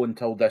 years ago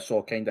until this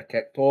all kind of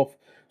kicked off.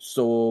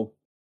 So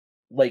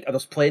like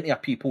there's plenty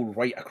of people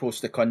right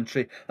across the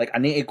country. Like I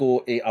need to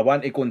go. I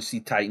want to go and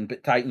see Titan,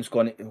 but Titan's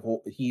going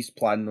to. He's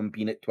planning on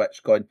being at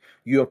TwitchCon.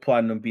 You're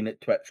planning on being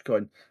at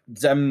TwitchCon.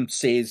 Zim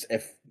says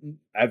if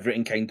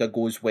everything kind of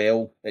goes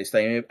well, it's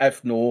time.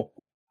 If no,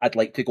 I'd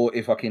like to go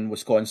to fucking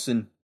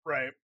Wisconsin.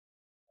 Right.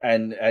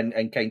 And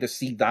kind of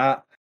see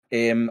that.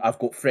 I've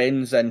got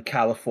friends in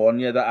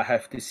California that I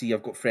have to see.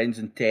 I've got friends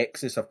in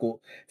Texas. I've got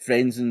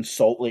friends in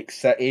Salt Lake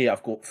City.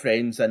 I've got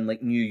friends in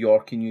like New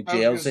York and New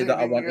Jersey that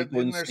I want to go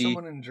and see. Isn't there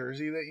someone in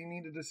Jersey that you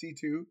needed to see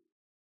too?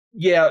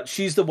 Yeah,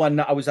 she's the one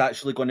that I was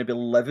actually going to be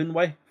living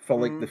with for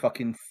like the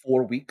fucking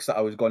 4 weeks that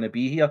I was going to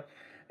be here.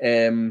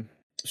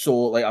 So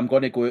like I'm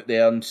going to go out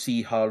there and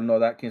see her and all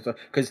that kind of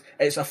stuff because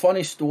it's a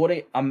funny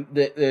story.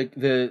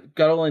 The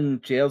girl in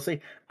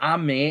Jersey I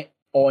met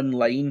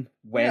online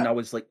when I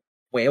was like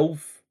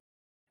 12,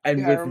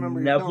 and we've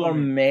never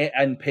met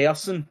in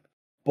person,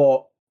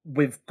 but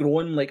we've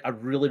grown like a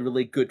really,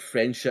 really good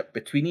friendship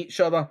between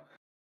each other.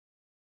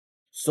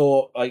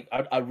 So like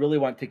I really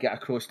want to get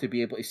across to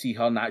be able to see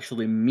her and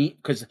actually meet,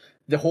 because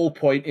the whole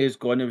point is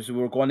we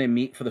were going to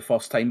meet for the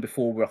first time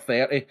before we're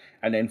 30,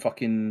 and then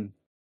fucking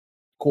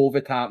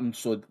COVID happened,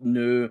 so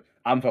now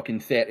I'm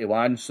fucking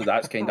 31, so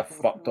that's kind of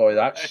fucked all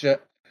that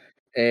shit.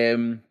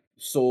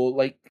 So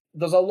like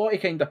there's a lot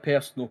of kind of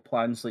personal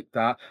plans like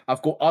that.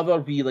 I've got other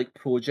wee like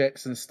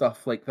projects and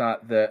stuff like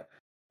that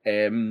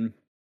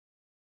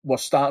we're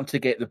starting to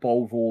get the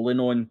ball rolling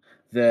on,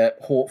 that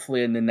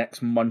hopefully in the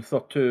next month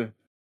or two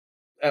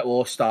it'll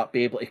all start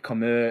be able to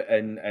come out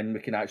and we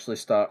can actually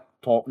start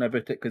talking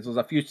about it, because there's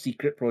a few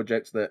secret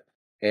projects that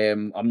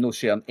I'm not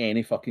sharing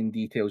any fucking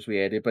details with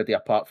anybody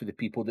apart from the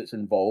people that's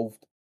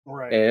involved.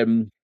 Right.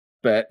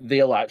 But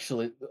they'll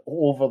actually,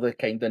 over the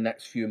kind of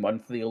next few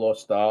months, they'll all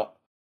start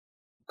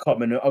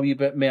coming out a wee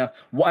bit more.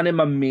 One of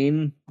my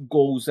main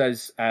goals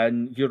is,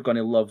 and you're going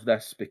to love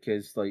this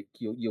because like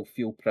you'll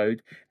feel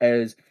proud,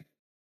 is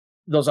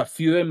there's a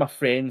few of my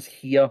friends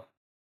here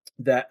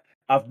that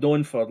I've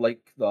known for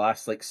like the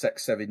last like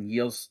 6-7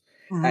 years,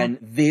 and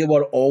they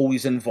were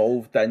always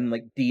involved in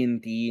like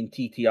D&D and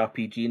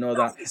TTRPG and all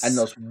that. And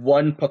there's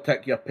one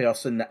particular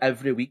person that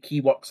every week he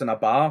works in a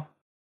bar,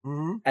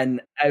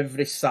 and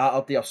every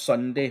Saturday or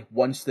Sunday,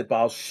 once the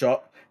bar's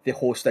shut, they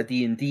host a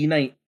D&D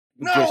night.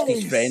 Just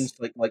his friends,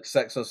 like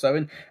 6 or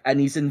 7, and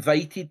he's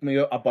invited me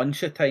out a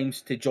bunch of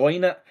times to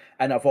join it,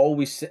 and I've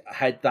always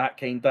had that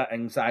kind of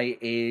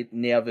anxiety,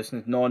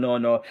 nervousness. No,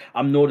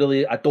 I'm not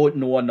really. I don't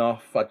know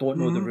enough. I don't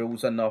know the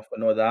rules enough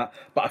and all that.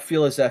 But I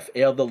feel as if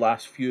the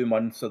last few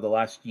months or the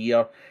last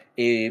year,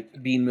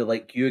 being with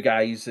like you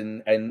guys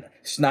and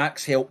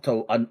Snacks helped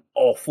an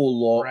awful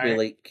lot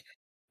with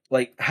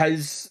like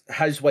his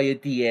way of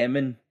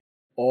DMing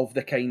of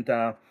the kind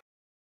of.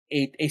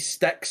 He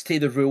sticks to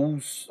the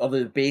rules, or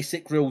the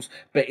basic rules,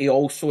 but he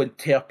also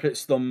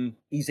interprets them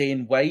his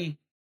own way.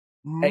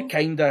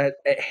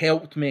 It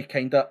helped me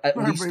at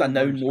least I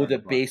now know the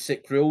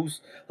basic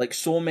rules. Like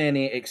so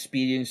many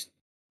experienced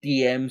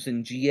DMs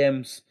and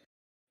GMs,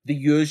 they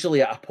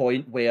usually at a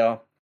point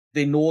where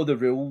they know the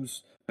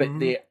rules, but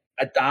they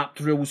adapt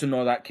rules and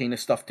all that kind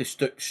of stuff to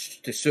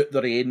suit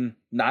their own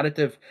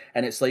narrative.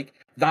 And it's like,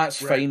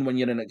 that's fine when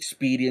you're an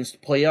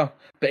experienced player,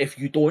 but if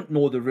you don't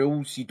know the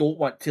rules, you don't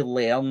want to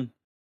learn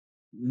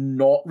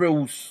not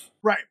rules.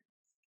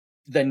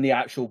 Than the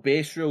actual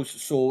base rules.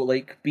 So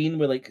like being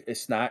with like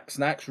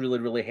Snacks really,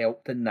 really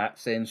helped in that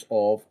sense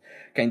of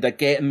kind of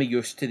getting me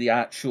used to the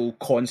actual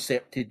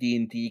concept of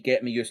D&D,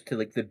 getting me used to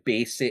like the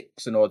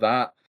basics and all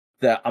that.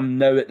 That I'm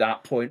now at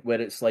that point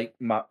where it's like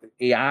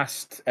he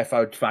asked if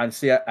I would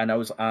fancy it, and I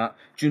was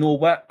do you know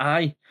what?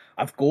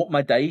 I've got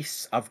my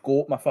dice, I've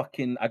got my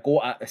I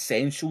got an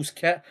essentials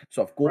kit,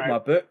 so I've got my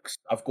books,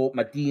 I've got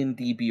my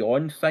D&D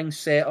Beyond thing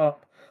set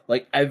up.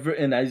 Like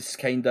everything is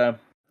kind of,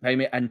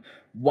 and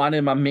one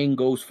of my main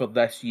goals for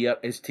this year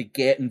is to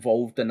get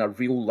involved in a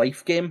real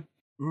life game.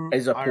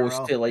 as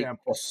opposed IRL, to like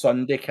a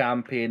Sunday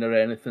campaign or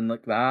anything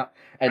like that,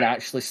 and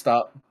actually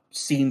start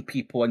seeing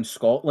people in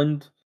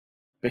Scotland,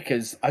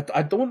 because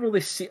I don't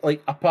really see,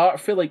 like, apart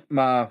from like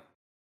my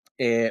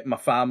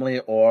family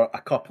or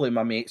a couple of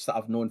my mates that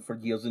I've known for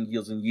years and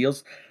years and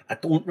years, I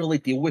don't really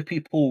deal with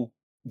people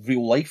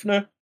real life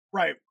now.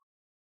 Right.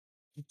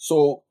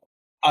 So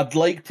I'd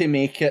like to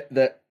make it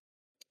that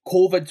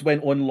COVID's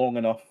went on long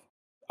enough.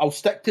 I'll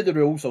stick to the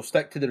rules, I'll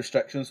stick to the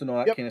restrictions and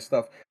all that kind of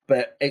stuff,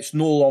 but it's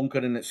no longer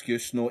an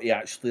excuse not to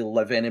actually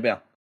live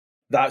anywhere.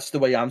 That's the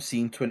way I'm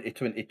seeing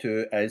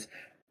 2022 is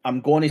I'm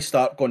going to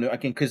start going out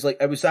again, because like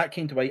it was that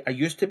kind of way. I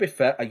used to be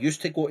fit, I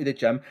used to go to the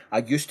gym, I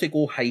used to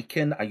go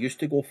hiking, I used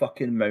to go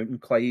fucking mountain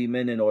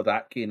climbing and all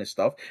that kind of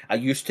stuff. I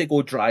used to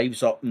go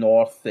drives up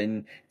north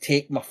and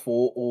take my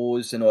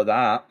photos and all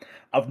that.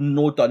 I've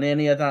not done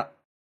any of that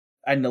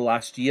in the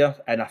last year,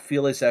 and I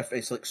feel as if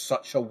it's like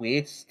such a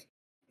waste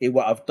of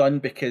what I've done,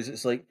 because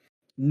it's like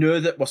now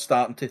that we're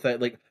starting to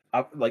think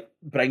like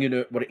bringing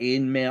out our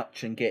own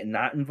merch and getting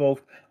that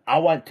involved, I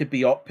want to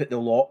be up at the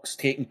locks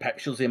taking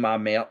pictures of my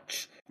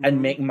merch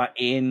and making my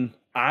own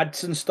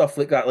ads and stuff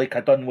like that, like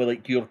I done with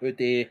like your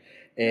hoodie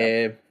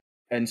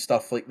and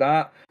stuff like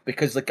that,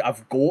 because like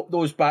I've got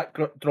those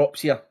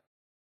backdrops here.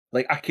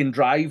 Like I can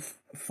drive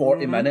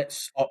 40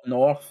 minutes up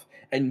north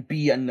and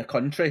be in the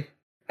country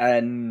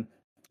and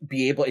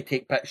be able to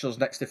take pictures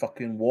next to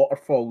fucking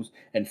waterfalls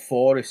and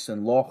forests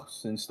and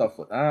lochs and stuff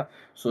like that.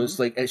 So it's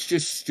like, it's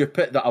just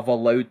stupid that I've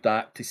allowed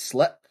that to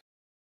slip.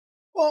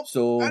 Well,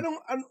 so I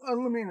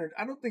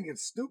don't think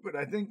it's stupid.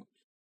 I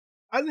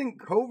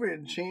think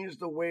COVID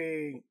changed the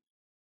way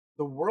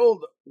the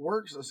world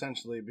works,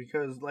 essentially,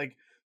 because like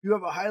you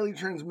have a highly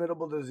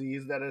transmittable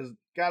disease that has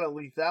got a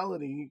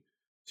lethality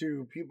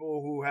to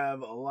people who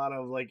have a lot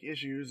of like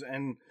issues,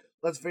 and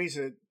let's face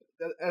it,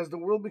 as the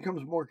world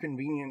becomes more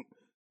convenient,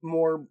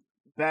 more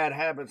bad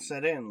habits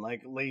set in,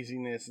 like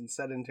laziness and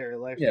sedentary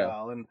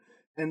lifestyle,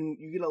 and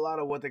you get a lot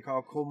of what they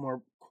call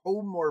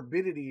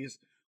comorbidities,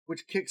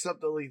 which kicks up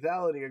the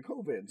lethality of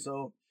COVID.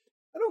 So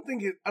I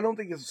don't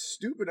think it's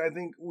stupid. I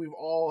think we've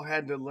all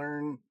had to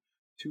learn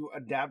to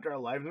adapt our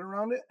lives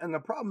around it. And the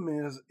problem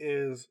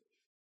is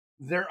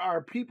there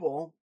are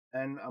people,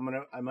 and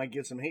I might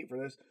get some hate for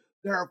this,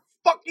 there are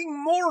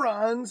fucking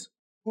morons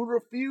who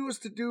refuse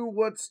to do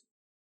what's,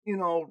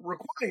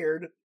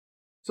 required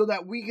so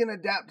that we can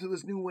adapt to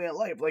this new way of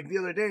life. Like the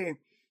other day,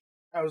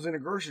 I was in a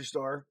grocery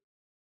store,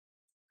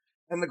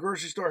 and the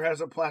grocery store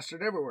has it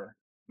plastered everywhere.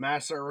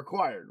 Masks are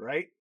required,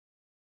 right?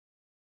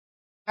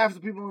 Half the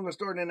people in the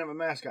store didn't have a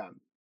mask on.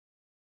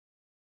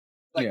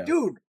 Like,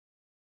 dude,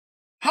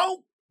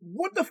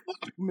 what the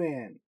fuck,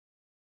 man?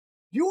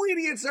 You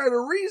idiots are the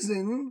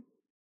reason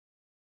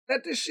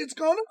that this shit's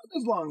gone on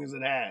as long as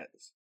it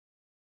has.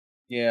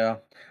 Yeah.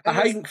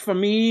 I think for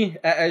me,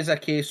 it is a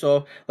case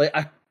of, like,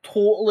 I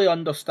totally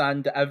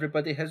understand that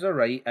everybody has a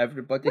right,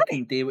 everybody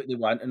can do what they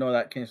want and all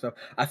that kind of stuff.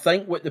 I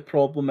think what the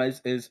problem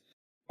is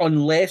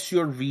unless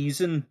your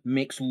reason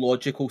makes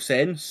logical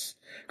sense,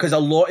 because a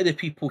lot of the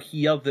people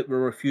here that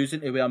were refusing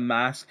to wear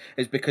masks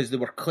is because they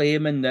were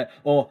claiming that,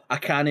 I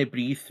can't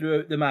breathe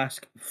throughout the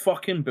mask.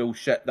 Fucking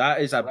bullshit.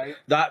 That is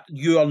that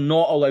you are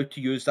not allowed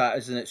to use that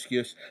as an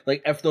excuse.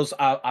 Like, if there's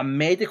a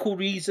medical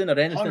reason or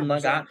anything 100%.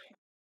 Like that,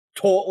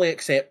 totally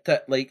accept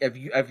it. Like,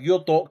 if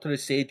your doctor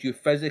has said you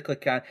physically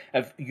can't,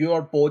 if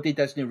your body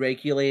doesn't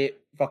regulate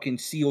fucking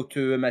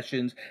CO2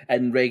 emissions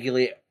and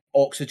regulate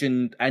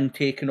oxygen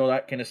intake and all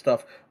that kind of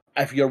stuff,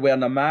 if you're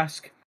wearing a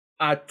mask,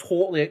 I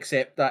totally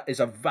accept that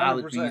as a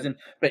valid 100%. Reason.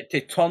 But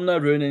to turn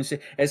around and say,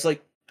 it's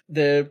like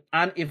the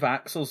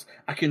anti-vaxxers,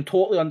 I can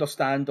totally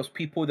understand there's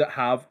people that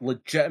have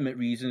legitimate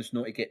reasons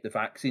not to get the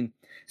vaccine.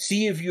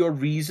 See, if your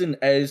reason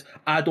is,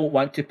 I don't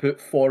want to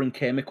put foreign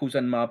chemicals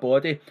in my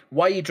body,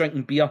 why are you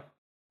drinking beer?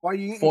 Why are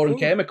you eating foreign food?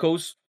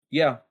 Chemicals?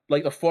 Yeah,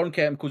 like the foreign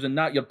chemicals in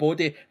that, your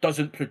body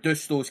doesn't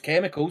produce those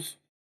chemicals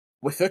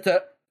without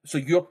it. So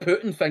you're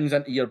putting things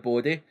into your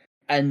body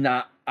in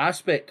that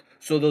aspect.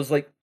 So there's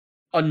like,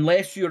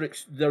 unless your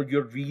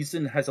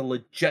reason has a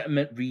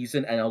legitimate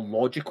reason and a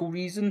logical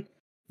reason,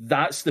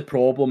 that's the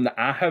problem that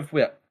I have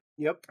with it.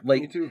 Yep,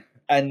 like, me too.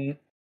 And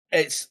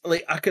it's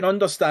like, I can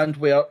understand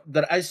where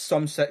there is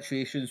some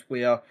situations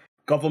where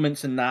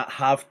governments and that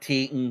have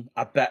taken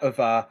a bit of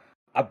a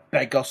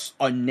bigger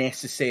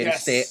unnecessary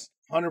step.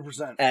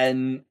 100%.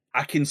 And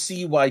I can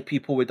see why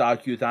people would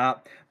argue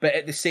that. But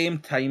at the same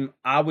time,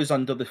 I was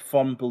under the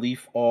firm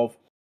belief of,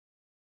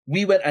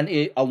 we went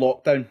into a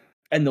lockdown,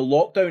 and the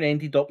lockdown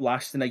ended up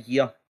lasting a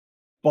year.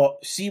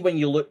 But see, when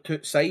you looked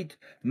outside,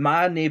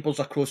 my neighbours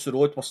across the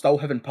road were still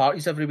having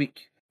parties every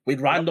week with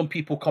random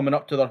people coming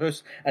up to their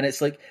house. And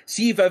it's like,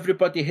 see, if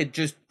everybody had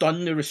just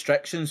done the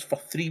restrictions for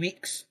 3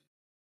 weeks,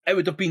 it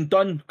would have been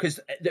done, because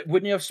it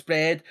wouldn't have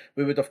spread.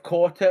 We would have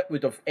caught it,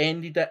 would have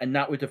ended it, and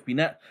that would have been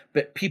it.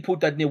 But people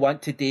didn't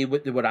want to do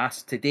what they were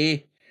asked to do.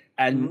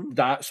 And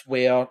that's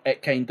where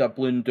it kind of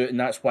ballooned out, and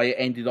that's why it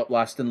ended up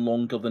lasting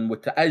longer than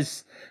what it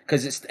is.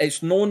 Because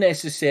it's not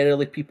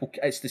necessarily people,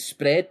 it's the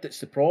spread that's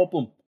the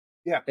problem.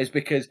 Yeah. It's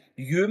because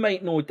you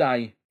might not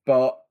die,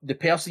 but the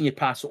person you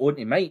pass it on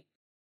to might.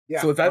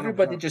 Yeah, So if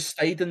everybody 100%. just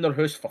stayed in their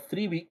house for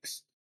 3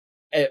 weeks,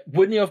 it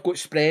wouldn't have got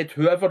spread.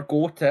 Whoever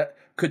got it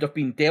could have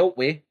been dealt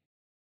with.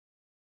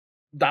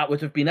 That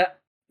would have been it.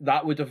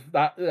 That would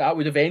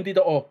have ended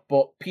it all.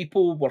 But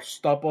people were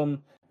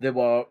stubborn. They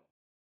were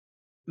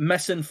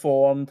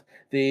misinformed.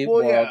 They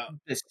Well, were yeah.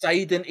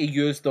 deciding to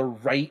use their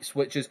rights,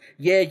 which is,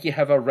 yeah, you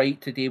have a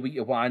right to do what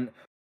you want,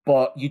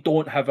 but you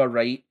don't have a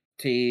right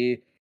to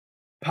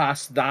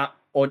pass that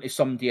on to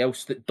somebody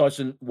else that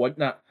doesn't want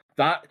that.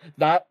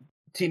 That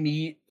to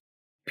me,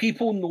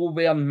 people no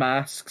wearing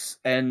masks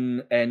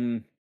and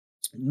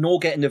no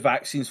getting the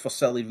vaccines for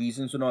silly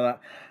reasons and all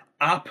that.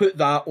 I put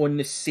that on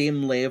the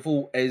same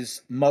level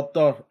as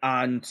murder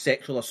and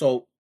sexual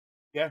assault.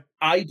 Yeah.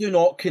 I do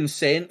not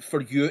consent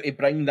for you to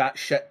bring that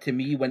shit to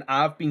me when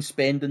I've been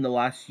spending the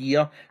last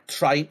year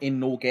trying to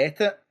no get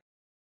it.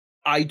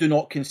 I do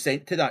not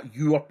consent to that.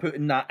 You are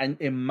putting that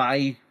into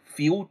my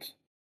field.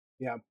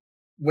 Yeah.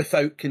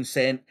 Without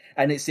consent.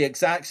 And it's the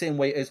exact same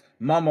way as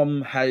my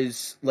mum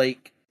has,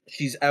 like,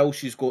 she's ill,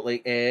 she's got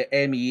like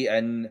ME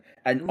and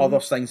other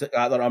things like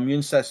that. Her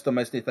immune system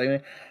is the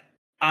thing.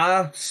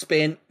 I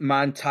spent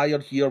my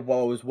entire year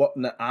while I was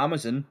working at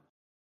Amazon,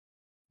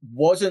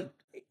 wasn't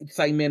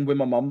thinging with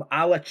my mum.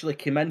 I literally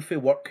came in for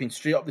work, came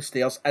straight up the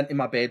stairs into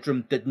my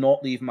bedroom, did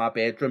not leave my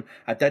bedroom.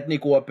 I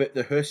didn't go about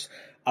the house.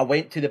 I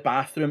went to the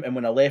bathroom, and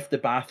when I left the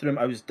bathroom,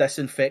 I was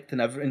disinfecting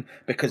everything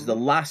because the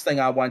last thing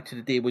I wanted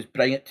to do was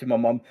bring it to my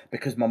mum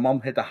because my mum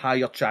had a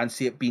higher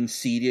chance of it being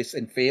serious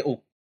and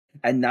fatal.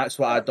 And that's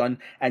what I done.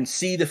 And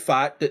see the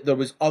fact that there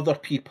was other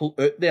people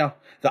out there,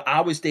 that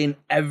I was doing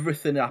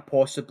everything I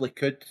possibly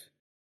could.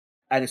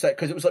 And it's like,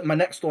 because it was like my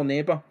next door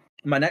neighbour.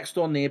 My next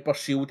door neighbour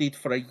shielded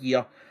for a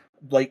year,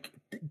 like,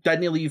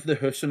 didn't leave the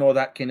house and all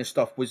that kind of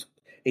stuff.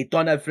 He'd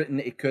done everything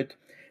that he could.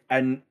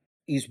 And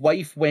his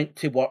wife went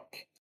to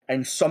work,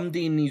 and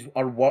somebody in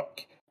her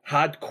work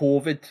had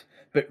COVID,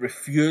 but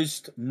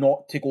refused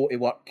not to go to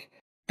work.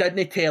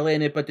 Didn't tell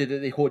anybody that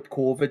they had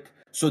COVID,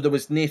 so there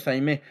was no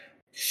time.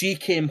 She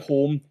came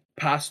home,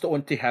 passed it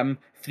on to him.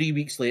 3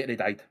 weeks later, he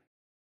died.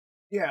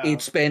 Yeah.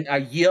 He'd spent a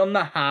year and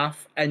a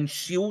half in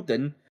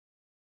shielding,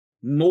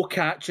 no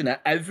catching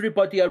it.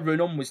 Everybody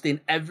around him was doing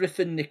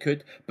everything they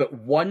could, but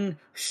one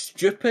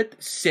stupid,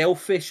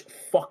 selfish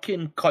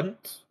fucking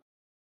cunt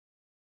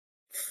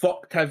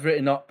fucked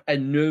everything up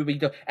and knew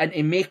we'd. And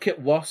to make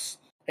it worse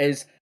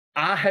is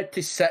I had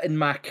to sit in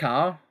my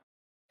car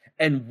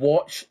and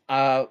watch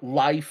a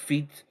live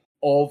feed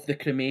of the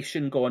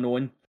cremation going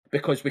on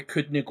because we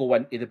couldn't go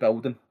into the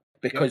building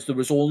because there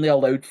was only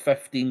allowed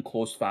 15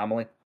 close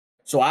family.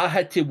 So I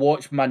had to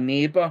watch my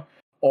neighbour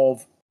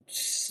of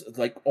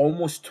like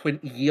almost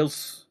 20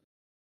 years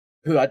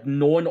who had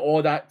known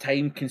all that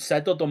time,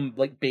 considered them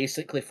like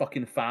basically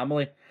fucking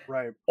family,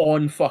 Right.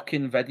 on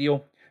fucking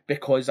video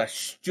because a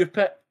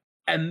stupid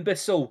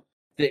imbecile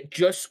that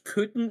just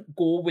couldn't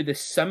go with the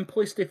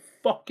simplest of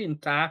fucking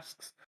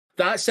tasks.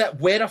 That's it.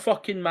 Wear a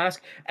fucking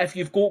mask. If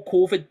you've got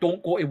COVID,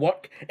 don't go to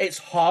work. It's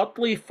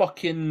hardly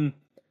fucking.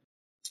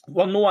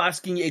 We're not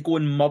asking you to go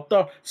and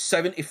murder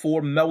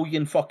 74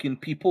 million fucking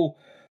people,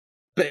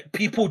 but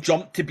people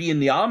jump to be in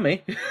the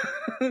army.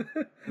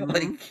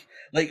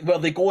 like where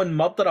they go and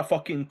murder a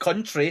fucking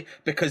country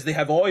because they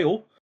have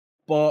oil.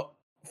 But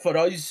for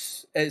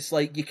us, it's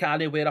like you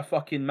can't wear a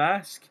fucking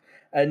mask.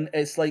 And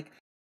it's like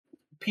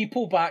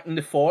people back in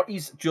the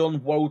 40s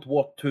during World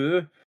War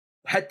II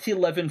had to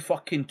live in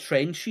fucking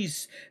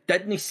trenches,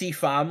 didn't see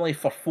family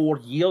for 4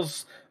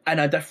 years in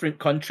a different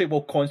country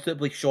while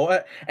constantly shot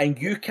at, and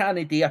you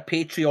can't do a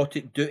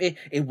patriotic duty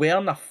of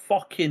wearing a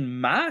fucking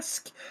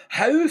mask?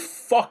 How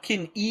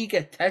fucking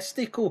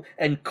egotistical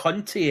and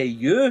cunty are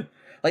you?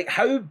 Like,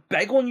 how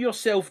big on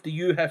yourself do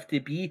you have to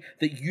be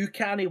that you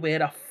can't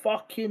wear a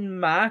fucking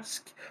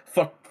mask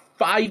for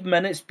 5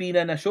 minutes being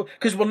in a show?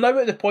 Because we're now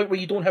at the point where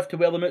you don't have to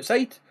wear them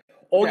outside.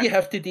 All you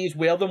have to do is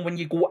wear them when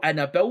you go in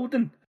a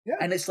building. Yeah.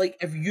 And it's like,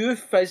 if you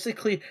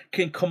physically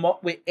can come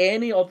up with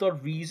any other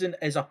reason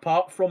as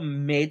apart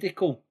from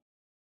medical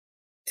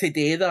to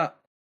do that,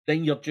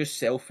 then you're just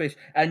selfish.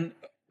 And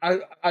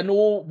I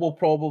know we'll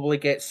probably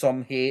get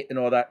some hate and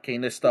all that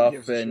kind of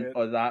stuff and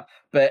all that,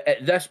 but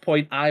at this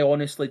point, I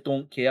honestly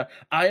don't care.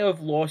 I have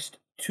lost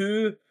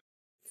 2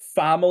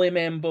 family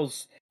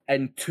members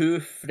and 2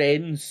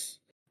 friends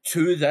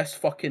to this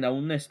fucking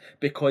illness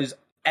because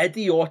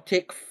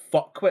idiotic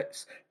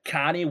fuckwits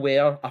can't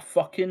wear a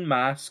fucking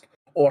mask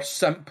or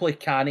simply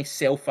can't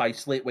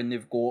self-isolate when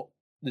they've got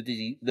the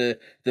disease,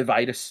 the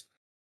virus.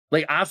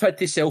 Like, I've had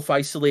to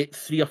self-isolate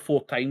 3 or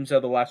 4 times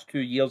over the last 2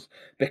 years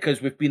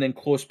because we've been in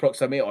close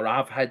proximity or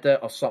I've had it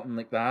or something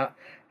like that.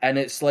 And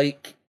it's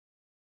like,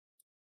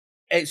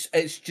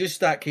 it's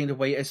just that kind of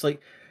way. It's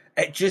like,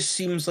 it just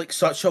seems like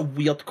such a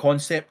weird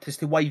concept as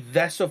to why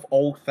this, of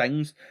all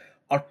things,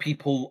 are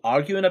people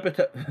arguing about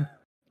it.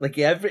 Like,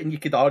 everything you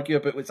could argue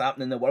about what's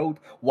happening in the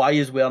world, why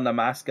is wearing a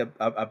mask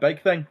a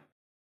big thing?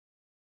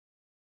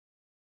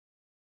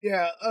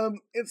 Yeah,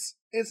 it's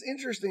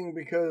interesting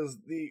because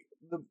the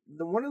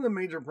one of the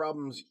major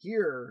problems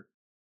here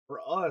for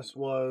us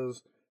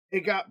was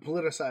it got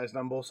politicized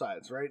on both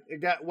sides, right?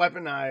 It got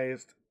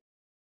weaponized.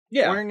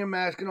 Yeah. Wearing a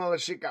mask and all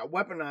that shit got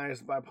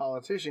weaponized by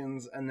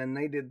politicians, and then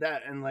they did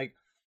that. And like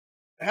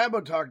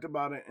Haba talked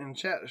about it in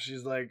chat.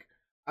 She's like,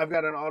 I've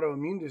got an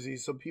autoimmune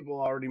disease, so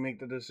people already make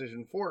the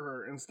decision for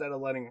her instead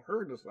of letting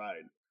her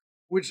decide.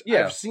 Which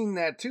I've seen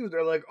that too.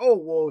 They're like, oh,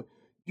 well,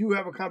 you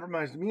have a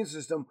compromised immune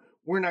system.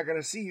 We're not going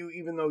to see you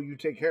even though you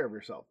take care of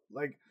yourself.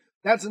 Like,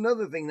 that's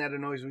another thing that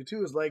annoys me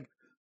too, is like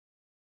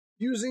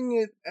using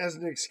it as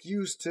an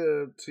excuse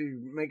to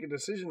make a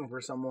decision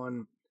for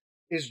someone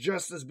is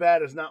just as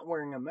bad as not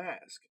wearing a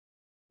mask.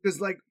 Because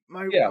like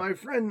my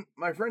friend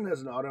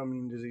has an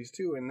autoimmune disease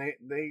too, and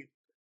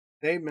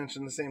they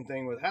mentioned the same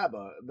thing with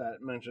Haba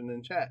that mentioned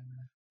in chat.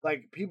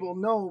 Like, people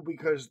know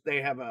because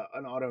they have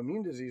an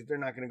autoimmune disease, they're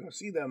not going to go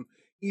see them,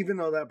 even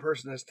though that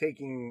person is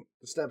taking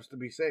the steps to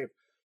be safe.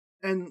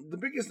 And the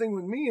biggest thing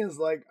with me is,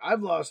 like,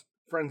 I've lost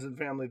friends and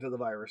family to the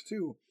virus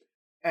too.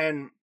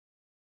 And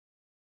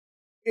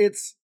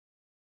it's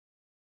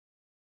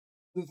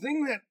the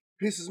thing that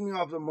pisses me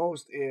off the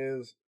most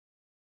is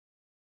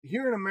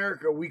here in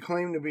America, we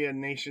claim to be a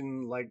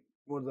nation, like,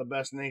 we're the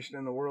best nation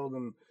in the world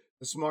and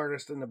the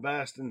smartest and the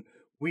best. And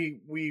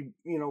we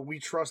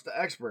trust the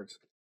experts.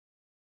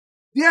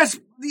 Yes,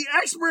 the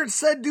experts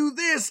said do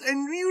this,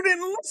 and you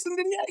didn't listen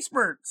to the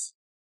experts.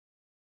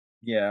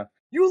 Yeah.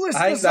 You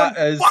listen to some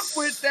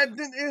fuckwit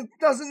that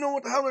doesn't know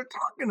what the hell they're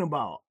talking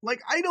about.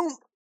 Like, I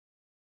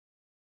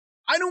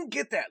don't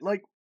get that.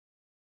 Like,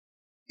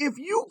 if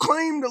you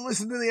claim to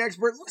listen to the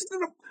experts, listen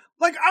to,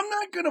 like, I'm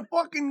not gonna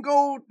fucking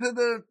go to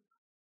the,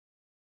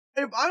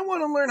 if I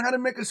want to learn how to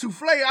make a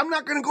souffle, I'm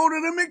not gonna go to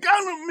the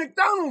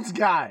McDonald's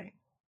guy.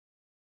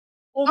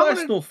 Well,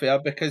 that's no fair,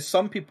 because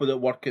some people that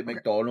work at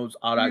McDonald's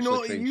are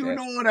actually trained chefs. You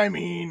know what I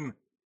mean.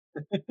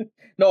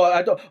 No,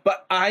 I don't.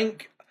 But I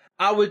think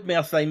I would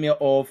more think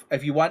of,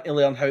 if you want to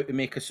learn how to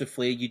make a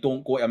souffle, you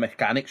don't go to a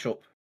mechanic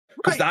shop.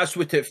 Because that's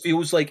what it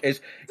feels like,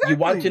 is you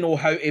want to know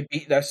how to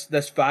beat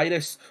this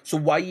virus. So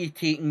why are you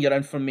taking your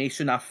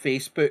information off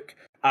Facebook,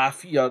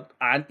 off your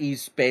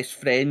auntie's best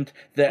friend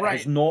that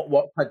has not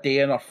worked a day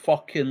in her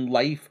fucking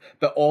life,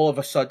 but all of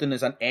a sudden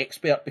is an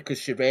expert because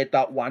she read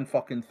that one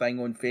fucking thing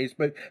on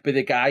Facebook by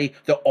the guy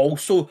that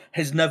also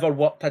has never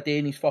worked a day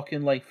in his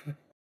fucking life?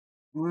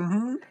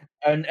 Mm-hmm.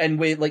 And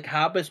with, like,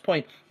 Haba's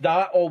point,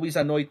 that always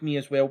annoyed me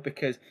as well,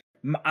 because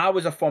I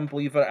was a firm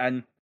believer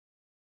in,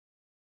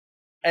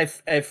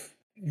 if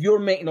you're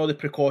making all the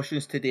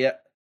precautions to do it,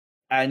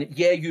 and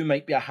yeah, you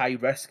might be a high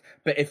risk,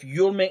 but if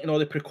you're making all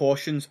the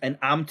precautions and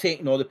I'm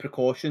taking all the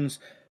precautions,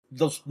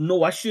 there's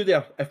no issue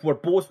there. If we're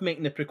both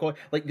making the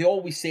precautions, like they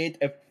always said,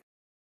 if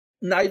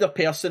neither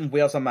person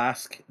wears a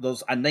mask,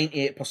 there's a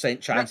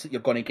 98% chance that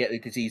you're going to get the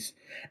disease.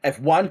 If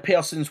one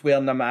person's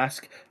wearing a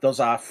mask, there's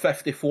a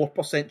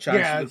 54% chance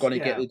that you're going to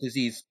get the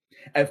disease.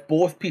 If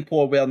both people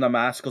are wearing a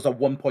mask, there's a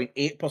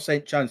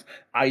 1.8% chance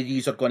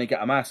IDs are going to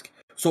get a mask.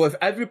 So if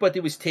everybody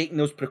was taking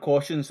those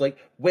precautions, like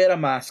wear a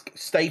mask,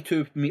 stay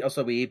 2 meters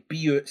away,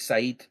 be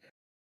outside,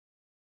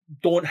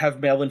 don't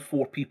have more than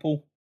 4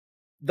 people,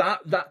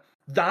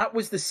 that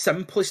was the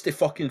simplest of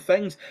fucking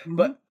things. Mm-hmm.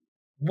 But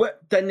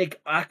what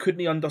I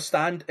couldn't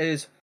understand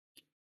is,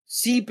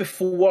 see,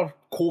 before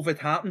COVID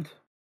happened,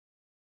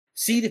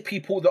 see the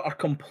people that are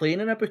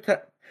complaining about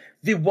it,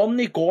 they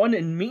weren't going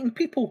and meeting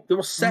people. They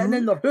were sitting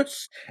in their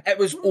house. It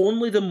was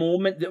only the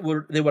moment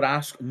that they were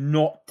asked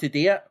not to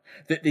do it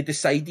that they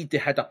decided they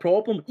had a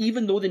problem,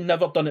 even though they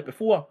never done it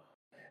before.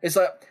 It's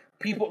like,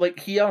 people, like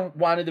here,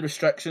 one of the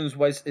restrictions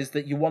is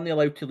that you weren't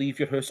allowed to leave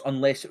your house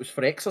unless it was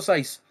for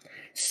exercise.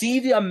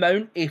 See the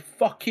amount of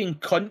fucking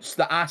cunts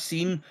that I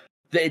seen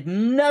that had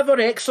never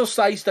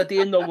exercised a day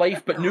in their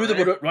life, but knew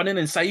they were out running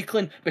and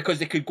cycling because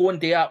they could go and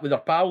do that with their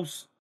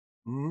pals.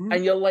 Mm-hmm.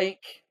 And you're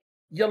like,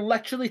 you're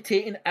literally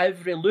taking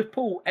every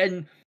loophole,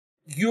 and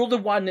you're the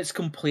one that's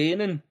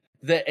complaining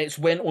that it's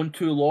went on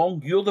too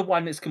long. You're the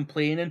one that's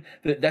complaining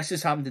that this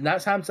has happened and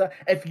that's happened.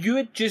 If you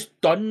had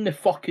just done the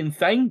fucking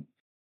thing,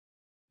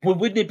 we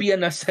wouldn't be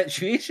in this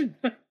situation.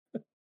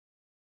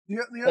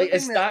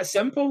 It's that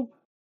simple.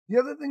 The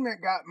other thing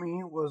that got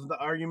me was the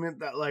argument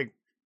that, like,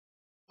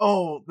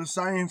 oh, the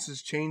science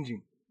is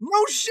changing.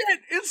 No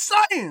shit, it's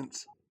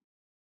science.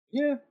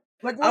 Yeah.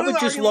 Like, I would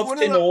just love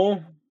to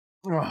know.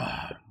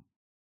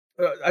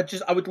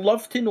 I would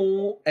love to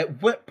know,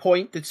 at what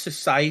point did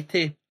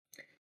society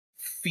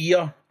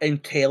fear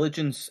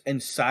intelligence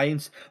and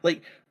science?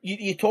 Like,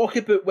 you talk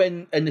about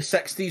when in the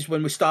 60s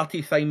when we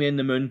started finding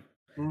the moon,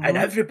 and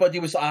everybody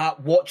was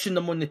watching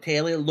them on the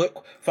telly.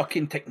 Look,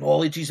 fucking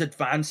technology's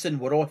advancing.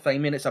 We're all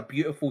thinking it's a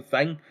beautiful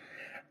thing.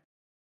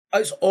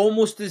 It's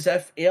almost as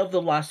if over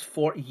the last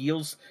 40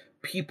 years,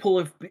 people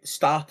have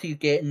started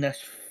getting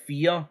this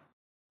fear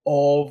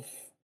of.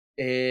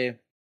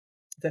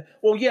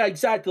 Well, yeah,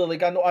 exactly.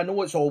 Like, I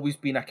know it's always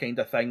been a kind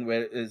of thing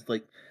where it is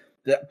like,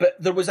 but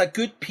there was a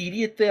good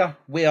period there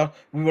where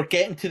we were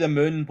getting to the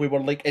moon. We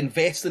were like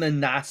investing in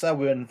NASA.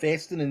 We were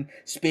investing in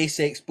space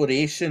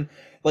exploration.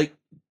 Like,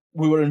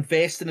 we were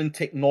investing in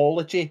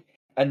technology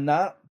and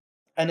that.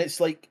 And it's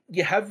like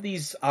you have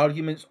these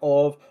arguments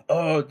of,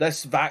 oh,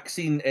 this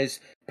vaccine is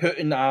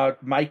putting a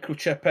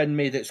microchip in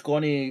me that's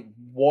going to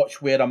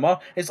watch where I'm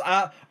at. It's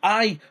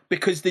aye,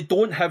 because they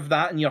don't have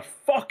that in your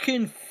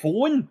fucking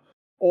phone.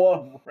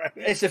 Or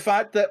it's the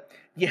fact that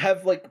you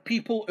have like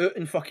people out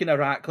in fucking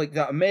Iraq, like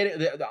the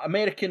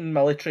American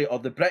military or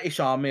the British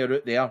Army are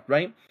out there,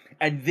 right?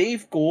 And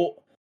they've got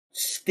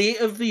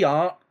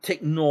state-of-the-art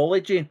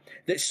technology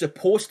that's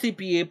supposed to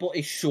be able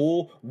to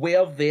show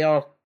where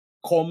their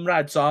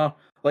comrades are,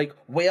 like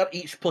where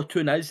each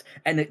platoon is,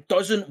 and it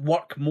doesn't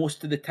work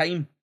most of the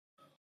time.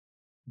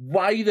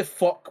 Why the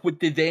fuck would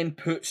they then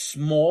put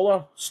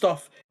smaller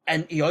stuff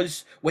into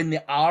us when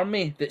the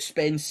army that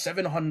spends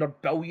 $700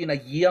 billion a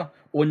year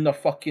on their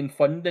fucking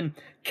funding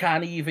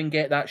can't even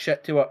get that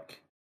shit to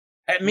work?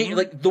 It may,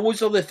 like,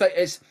 those are the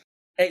things.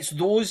 It's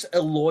those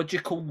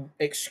illogical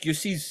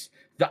excuses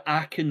that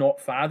I cannot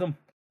fathom.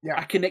 Yeah.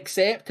 I can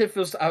accept if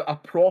there's a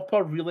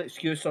proper real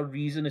excuse or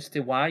reason as to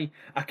why.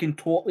 I can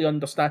totally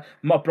understand.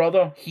 My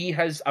brother, he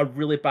has a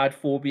really bad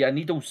phobia of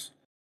needles.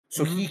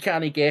 So he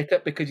can't get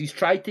it because he's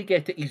tried to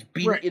get it. He's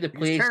been to the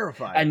place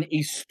terrified. and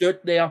he's stood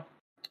there,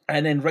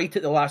 and then right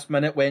at the last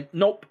minute went,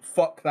 nope,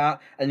 fuck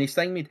that. And he's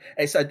thinking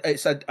it's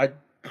a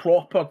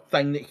proper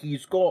thing that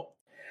he's got.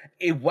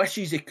 He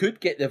wishes he could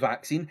get the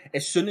vaccine.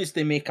 As soon as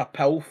they make a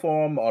pill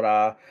form or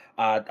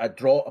a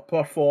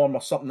dropper form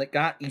or something like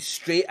that, he's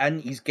straight in,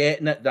 he's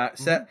getting it,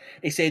 that's it.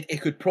 He said he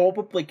could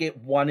probably get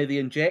one of the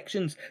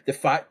injections. The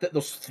fact that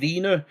there's 3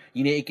 now,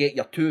 you need to get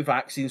your 2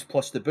 vaccines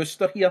plus the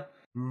booster here.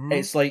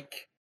 It's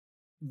like,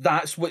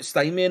 that's what's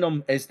stymieing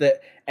him, is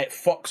that it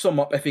fucks him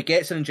up. If he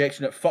gets an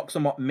injection, it fucks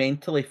him up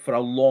mentally for a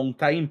long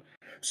time.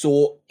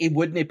 So he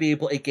wouldn't be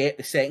able to get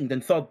the 2nd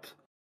and 3rd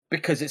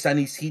because it's in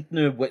his head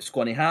now what's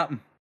going to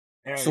happen.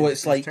 Yeah, so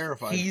it's like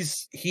terrified.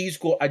 he's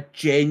got a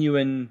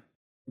genuine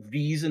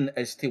reason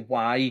as to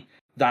why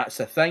that's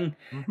a thing.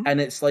 And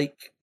it's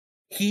like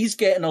he's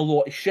getting a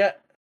lot of shit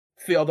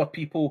for other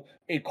people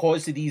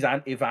because of these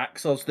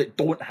anti-vaxxers that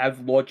don't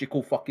have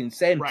logical fucking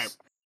sense. Right.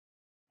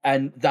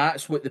 And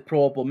that's what the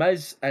problem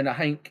is. And I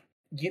think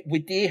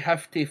would they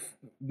have to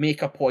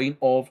make a point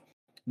of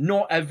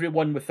not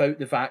everyone without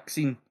the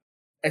vaccine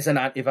is an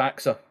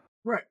anti-vaxxer.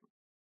 Right.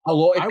 A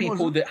lot of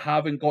people that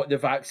haven't got the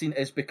vaccine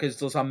is because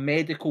there's a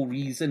medical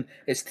reason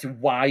as to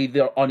why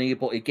they're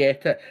unable to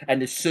get it.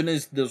 And as soon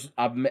as there's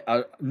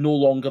no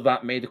longer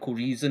that medical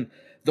reason,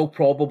 they'll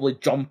probably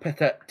jump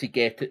at it to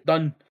get it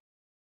done.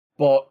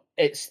 But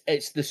it's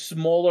the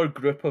smaller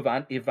group of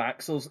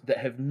anti-vaxxers that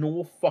have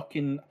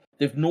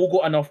they've no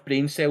got enough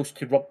brain cells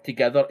to rub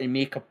together and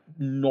make a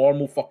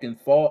normal fucking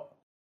thought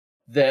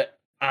that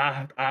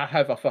I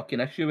have a fucking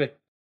issue with.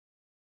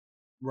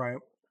 Right.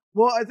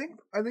 Well, I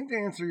think to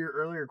answer your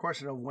earlier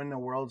question of when the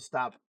world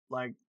stopped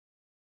like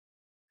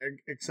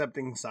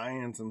accepting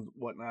science and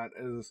whatnot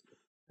is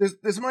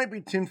this might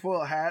be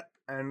tinfoil hat,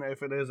 and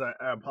if it is, I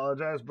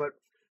apologize. But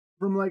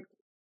from like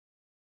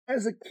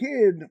as a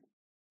kid,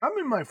 I'm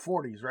in my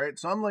 40s, right?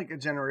 So I'm like a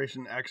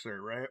Generation Xer,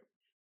 right?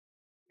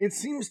 It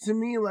seems to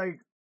me like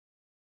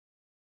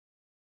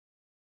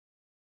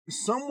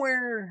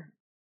somewhere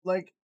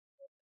like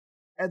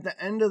at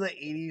the end of the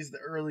 80s, the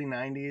early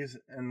 90s,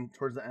 and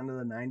towards the end of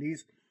the 90s,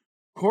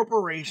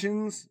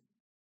 corporations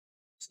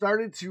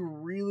started to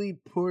really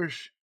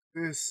push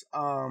this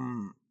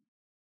well,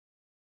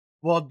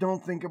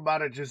 don't think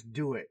about it, just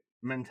do it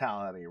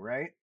mentality,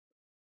 right?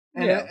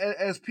 And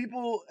as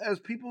people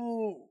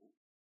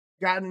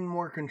got in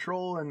more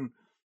control and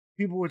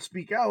people would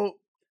speak out,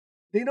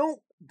 they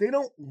don't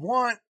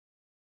want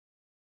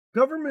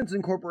governments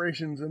and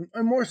corporations, and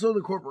more so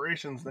the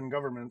corporations than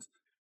governments.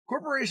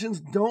 Corporations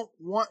don't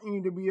want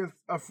you to be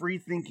a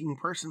free-thinking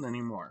person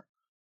anymore.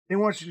 They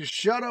want you to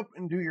shut up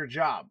and do your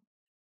job.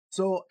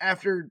 So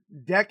after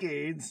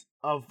decades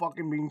of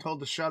fucking being told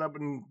to shut up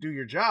and do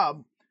your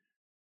job,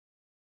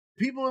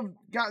 people have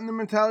gotten the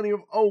mentality of,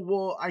 oh,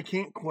 well, I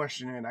can't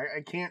question it.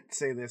 I can't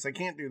say this. I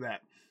can't do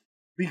that.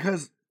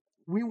 Because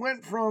we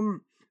went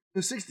from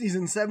the 60s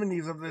and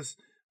 70s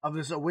of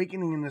this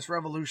awakening and this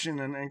revolution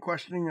and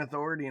questioning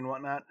authority and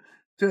whatnot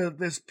to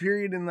this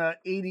period in the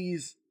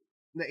 80s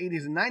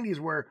and 90s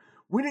where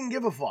we didn't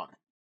give a fuck.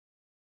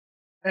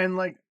 And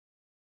like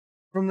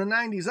from the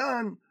 90s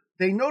on,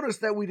 they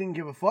noticed that we didn't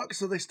give a fuck,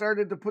 so they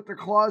started to put their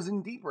claws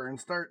in deeper and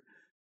start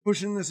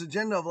pushing this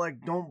agenda of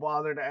like, don't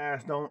bother to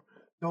ask, don't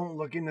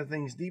look into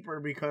things deeper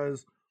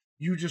because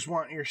you just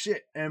want your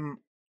shit. And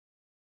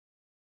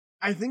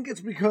I think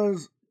it's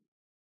because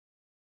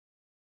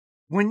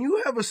when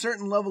you have a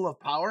certain level of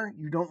power,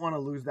 you don't want to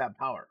lose that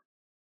power.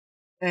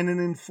 And an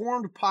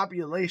informed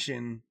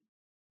population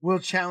will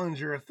challenge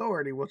your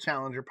authority, will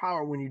challenge your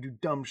power when you do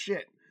dumb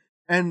shit.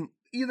 And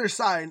either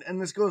side,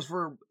 and this goes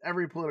for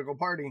every political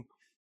party,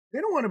 they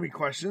don't want to be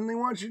questioned. They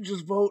want you to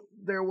just vote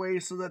their way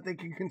so that they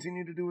can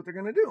continue to do what they're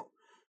going to do.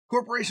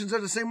 Corporations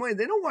are the same way.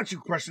 They don't want you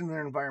questioning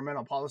their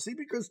environmental policy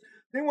because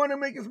they want to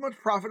make as much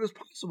profit as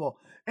possible.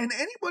 And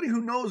anybody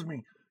who knows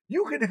me,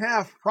 you can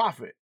have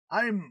profit.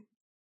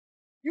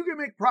 You can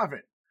make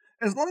profit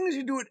as long as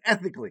you do it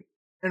ethically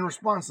and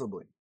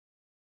responsibly.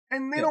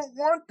 And they don't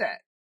want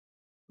that.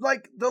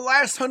 Like, the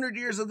last 100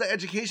 years of the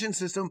education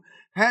system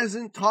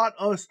hasn't taught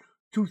us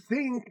to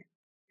think.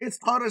 It's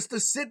taught us to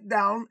sit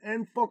down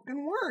and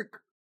fucking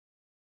work.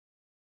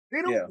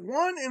 They don't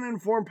want an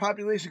informed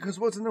population, because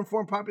what's an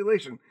informed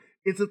population?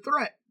 It's a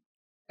threat.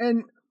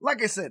 And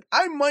like I said,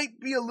 I might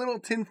be a little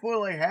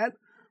tinfoil hat,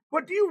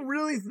 but do you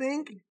really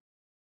think,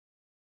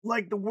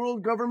 like, the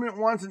world government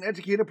wants an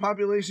educated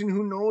population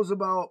who knows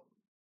about,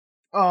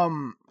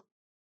 oh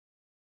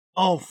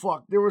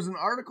fuck, there was an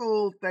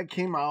article that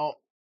came out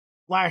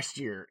last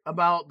year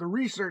about the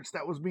research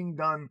that was being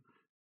done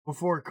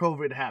before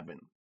COVID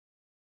happened.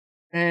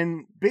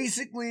 And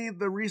basically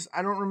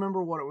I don't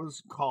remember what it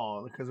was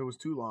called because it was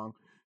too long,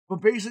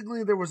 but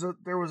basically there was a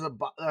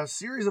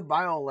series of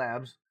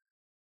biolabs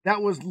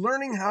that was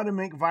learning how to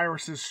make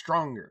viruses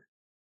stronger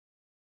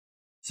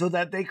so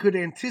that they could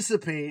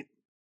anticipate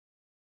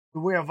the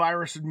way a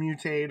virus would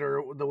mutate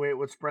or the way it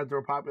would spread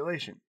through a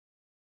population.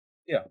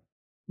 Yeah.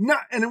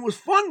 And it was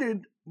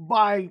funded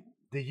by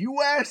the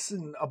US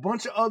and a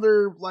bunch of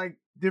other, like,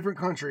 different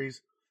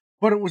countries,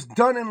 but it was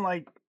done in,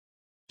 like,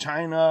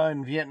 China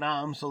and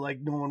Vietnam, so, like,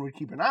 no one would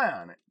keep an eye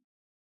on it.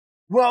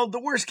 Well, the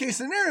worst case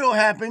scenario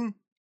happened.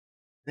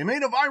 They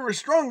made a virus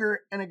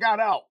stronger, and it got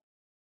out.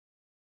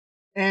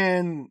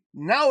 And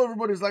now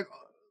everybody's like,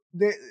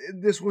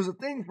 this was a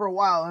thing for a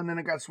while, and then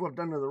it got swept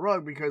under the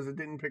rug because it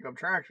didn't pick up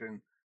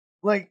traction.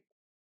 Like,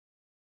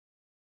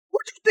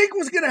 what do you think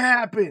was going to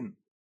happen?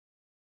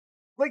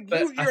 Like,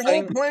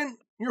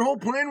 your whole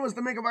plan was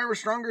to make a virus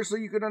stronger so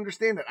you could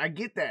understand it. I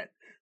get that.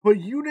 But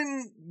you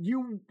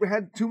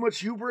had too much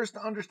hubris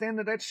to understand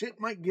that shit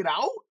might get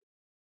out?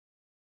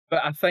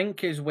 But I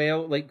think as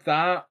well, like,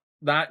 that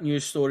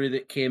news story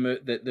that came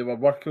out that they were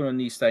working on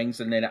these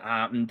things and then it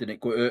happened and it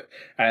got out.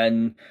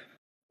 And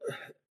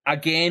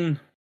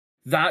again,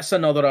 that's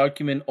another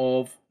argument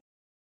of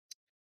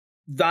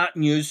that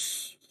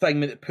news thing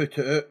that it put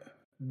out.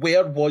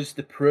 Where was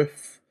the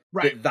proof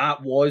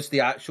that was the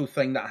actual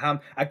thing that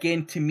happened?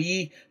 Again, to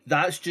me,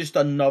 that's just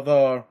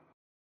another,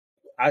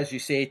 as you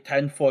say,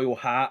 tinfoil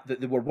hat,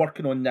 that they were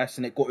working on this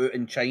and it got out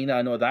in China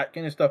and all that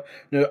kind of stuff.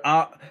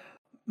 Now,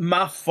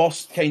 my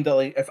first kind of,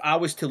 like, if I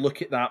was to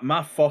look at that,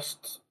 my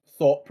first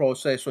thought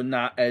process on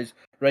that is,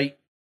 right,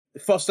 the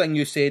first thing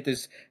you said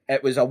is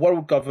it was a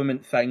world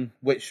government thing,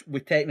 which we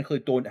technically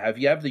don't have.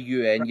 You have the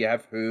UN, you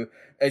have WHO.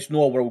 It's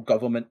no world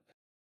government.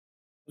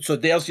 So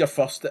there's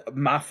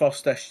my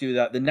first issue with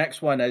that. The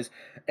next one is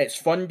it's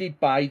funded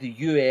by the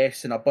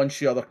US and a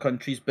bunch of other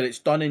countries, but it's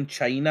done in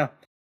China.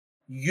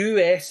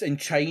 US and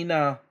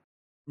China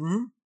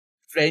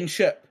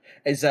friendship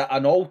is at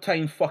an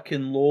all-time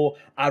fucking low.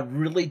 I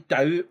really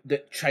doubt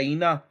that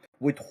China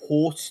would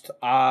host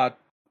a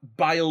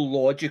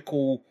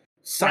biological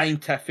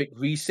scientific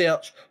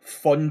research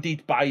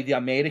funded by the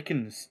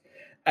Americans.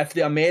 If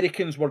the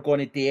Americans were going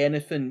to do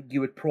anything,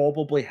 you would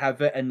probably have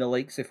it in the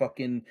likes of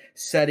fucking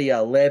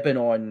Syria,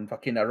 Lebanon,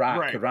 fucking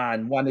Iraq,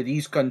 Iran, one of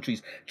these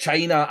countries.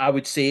 China, I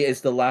would say,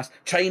 is the last.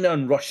 China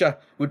and Russia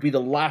would be the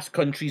last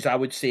countries, I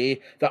would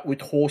say, that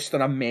would host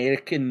an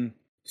American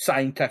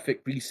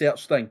scientific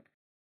research thing.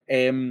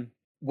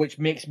 Which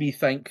makes me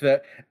think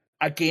that,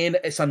 again,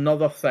 it's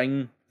another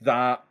thing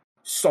that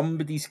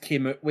somebody's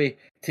came out with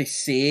to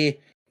say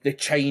the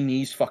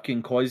Chinese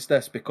fucking caused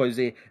this because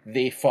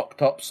they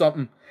fucked up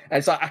something.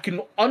 It's like, I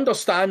can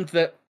understand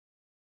that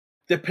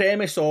the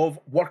premise of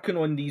working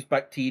on these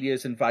bacteria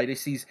and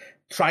viruses,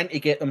 trying to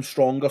get them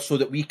stronger so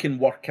that we can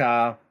work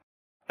a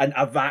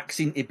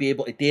vaccine to be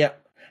able to do it.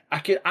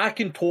 I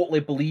can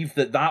totally believe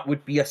that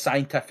would be a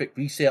scientific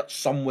research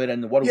somewhere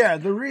in the world. Yeah,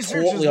 the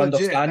research totally is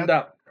understand legit.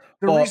 that.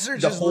 The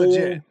research is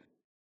legit.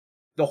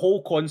 The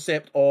whole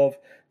concept of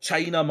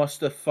China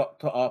must have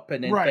fucked it up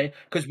and then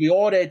because we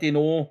already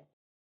know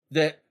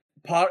that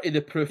part of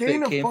the proof that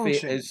it came from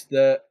is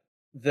that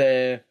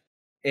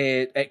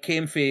it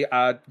came from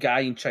a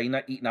guy in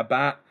China eating a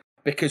bat,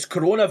 because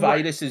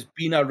coronavirus has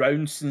been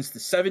around since the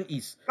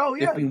 70s. Oh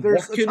yeah, they've been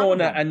working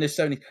on it in the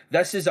 70s.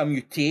 This is a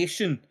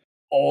mutation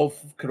of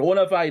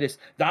coronavirus.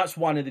 That's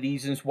one of the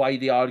reasons why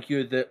they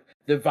argue that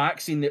the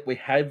vaccine that we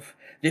have,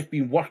 they've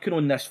been working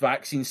on this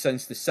vaccine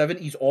since the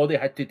 70s. All they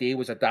had to do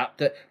was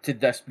adapt it to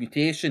this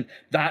mutation.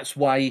 That's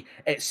why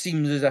it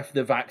seems as if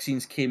the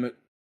vaccines came out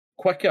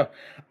quicker.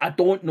 I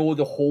don't know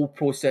the whole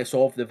process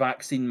of the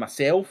vaccine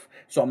myself,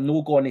 so I'm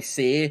not going to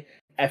say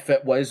if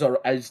it was or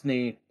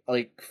isn't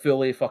like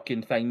fully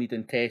fucking thingied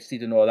and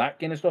tested and all that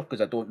kind of stuff, because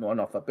I don't know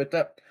enough about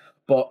it.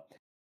 But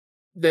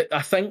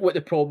I think what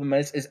the problem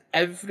is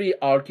every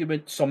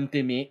argument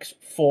somebody makes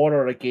for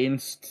or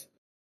against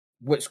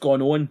what's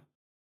going on,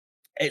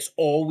 it's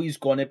always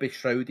going to be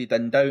shrouded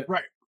in doubt.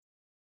 Right.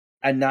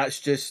 And that's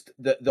just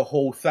the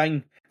whole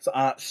thing.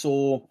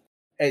 So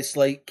it's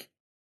like,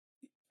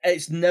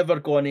 it's never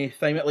going to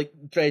think it. Like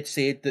Dredd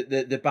said,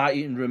 that the bat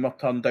eating rumour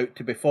turned out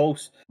to be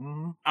false.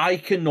 Mm-hmm. I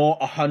cannot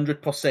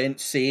 100%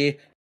 say,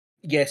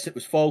 yes, it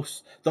was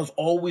false. There's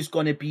always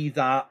going to be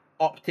that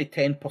up to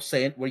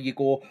 10% where you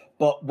go,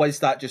 but was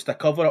that just a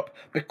cover-up?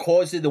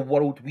 Because of the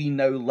world we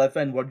now live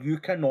in, where you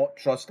cannot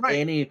trust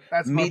any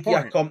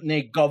media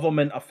company,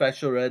 government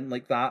official, or anything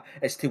like that,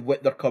 as to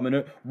what they're coming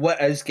out,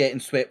 what is getting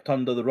swept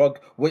under the rug,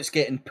 what's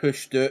getting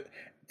pushed out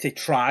to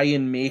try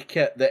and make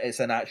it that it's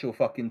an actual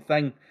fucking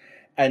thing.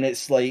 And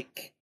it's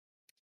like,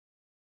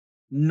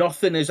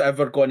 nothing is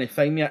ever going to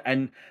find me.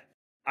 And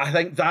I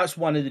think that's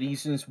one of the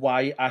reasons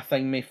why I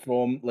think me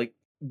from, like,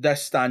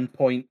 this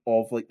standpoint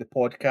of, like, the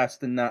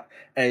podcast and that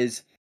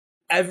is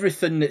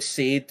everything that's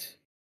said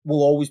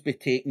will always be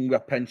taken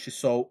with a pinch of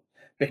salt,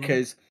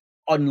 because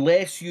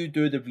unless you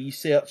do the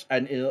research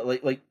and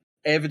like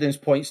evidence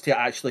points to it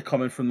actually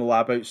coming from the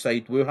lab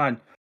outside Wuhan,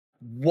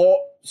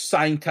 what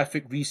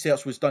scientific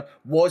research was done?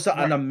 Was it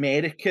an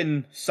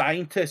American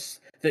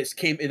scientist that's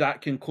came to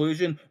that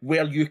conclusion,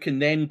 where you can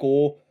then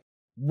go,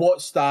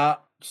 what's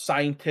that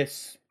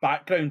scientist's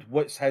background?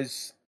 What's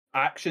his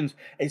actions?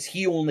 Is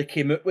he only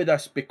came out with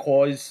this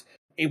because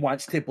he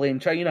wants to blame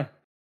China?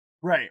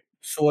 Right.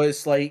 So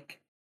it's like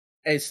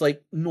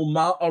no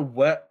matter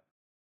what,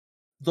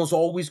 there's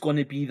always going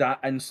to be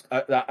that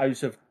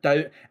ounce of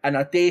doubt. And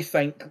I do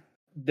think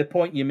the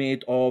point you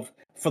made of,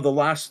 for the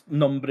last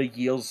number of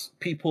years,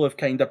 people have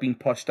kind of been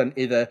pushed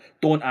into the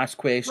don't ask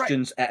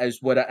questions, it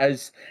is what it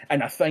is.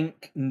 And I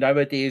think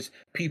nowadays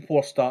people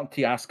are starting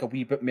to ask a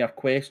wee bit more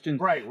questions.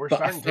 Right, we're but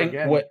starting to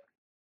again.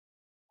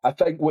 I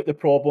think what the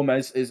problem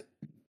is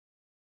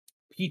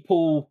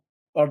people,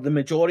 or the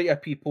majority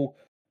of people,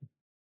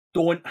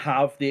 don't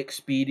have the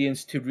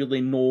experience to really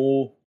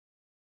know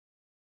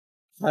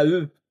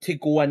how to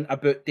go in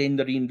about doing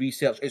their own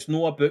research. It's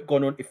not about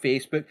going onto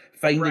Facebook,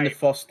 finding the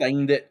first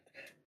thing that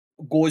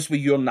goes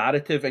with your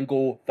narrative and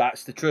go,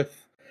 that's the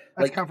truth.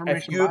 That's like, confirmation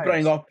if you bias.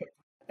 bring up,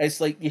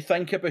 it's like, you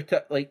think about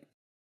it, like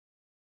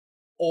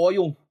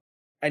oil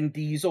and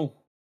diesel.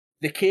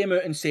 They came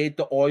out and said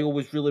that oil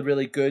was really,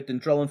 really good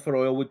and drilling for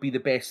oil would be the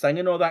best thing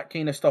and all that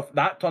kind of stuff.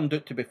 That turned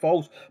out to be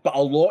false. But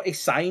a lot of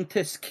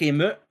scientists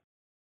came out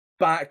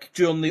back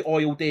during the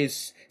oil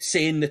days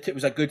saying that it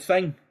was a good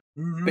thing,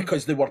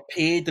 because they were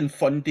paid and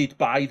funded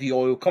by the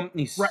oil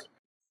companies. Right.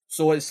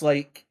 So it's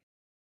like,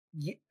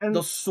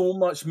 there's so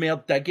much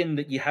more digging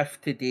that you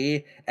have to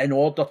do in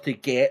order to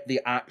get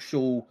the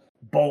actual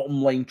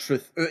bottom line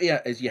truth out of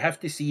it. Is you have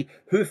to see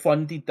who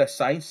funded this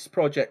science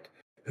project,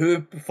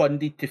 who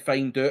funded to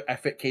find out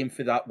if it came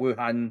from that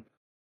Wuhan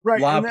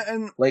lab.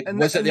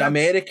 Was it the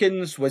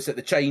Americans? Was it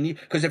the Chinese?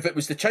 Because if it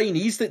was the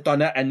Chinese that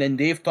done it and then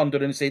they've turned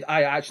around and said,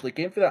 I actually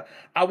came for that,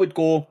 I would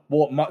go,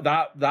 well,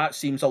 that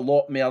seems a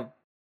lot more,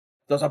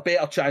 there's a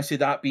better chance of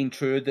that being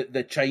true, that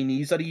the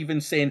Chinese are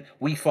even saying,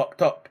 we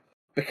fucked up.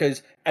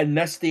 Because in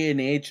this day and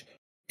age,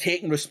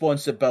 taking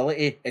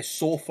responsibility is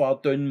so far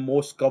down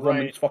most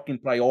government's fucking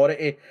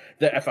priority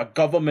that if a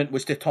government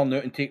was to turn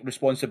out and take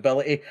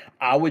responsibility,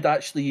 I would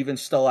actually even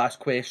still ask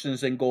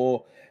questions and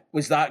go,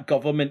 was that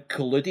government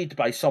colluded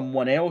by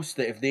someone else,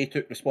 that if they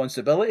took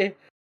responsibility?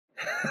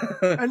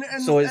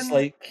 So it's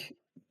like...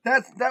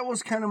 That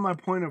was kind of my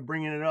point of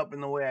bringing it up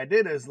in the way I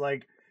did, is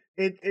like,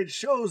 it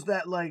shows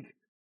that, like,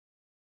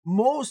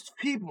 most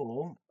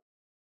people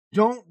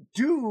don't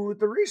do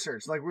the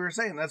research, like we were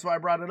saying. That's why I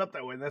brought it up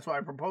that way. That's why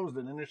I proposed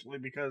it initially,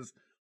 because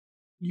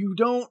we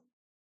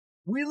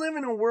live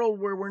in a world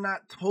where we're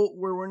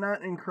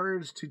not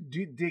encouraged to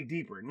dig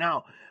deeper.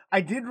 Now, I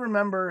did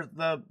remember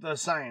the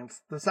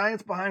science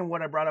behind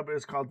what I brought up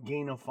is called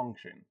gain of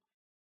function.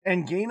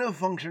 And gain of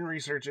function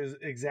research is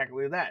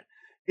exactly that.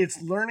 It's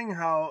learning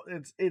how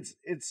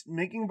it's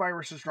making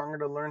viruses stronger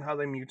to learn how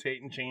they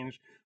mutate and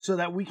change so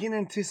that we can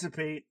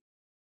anticipate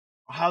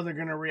how they're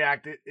going to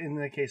react in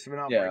the case of an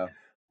outbreak. Yeah.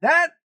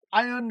 That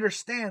I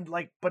understand,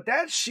 like, but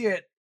that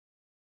shit's,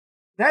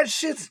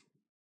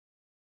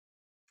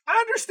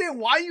 I understand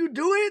why you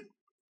do it,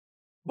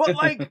 but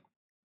like,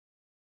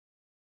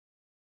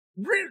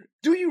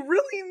 do you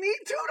really need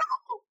to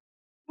though?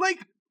 Like,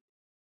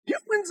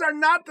 humans are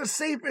not the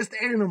safest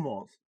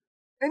animals,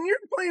 and you're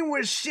playing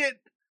with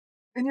shit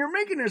and you're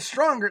making it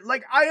stronger.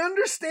 Like, I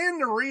understand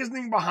the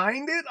reasoning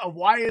behind it of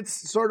why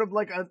it's sort of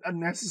like a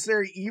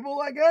necessary evil,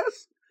 I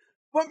guess.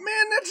 But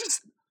man, that's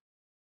just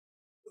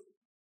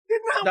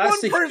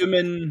that's one person,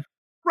 human,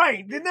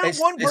 right? Did not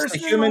one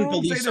person the human in the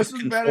room say belief this of is a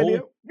control. bad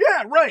idea?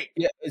 Yeah, right.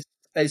 Yeah,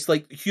 it's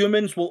like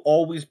humans will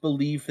always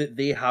believe that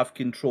they have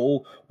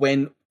control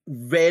when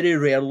very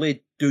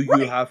rarely do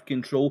you have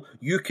control.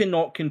 You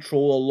cannot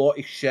control a lot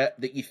of shit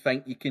that you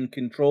think you can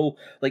control.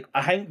 Like,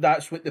 I think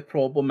that's what the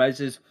problem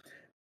is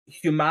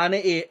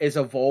humanity is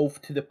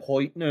evolved to the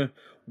point now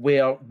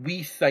where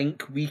we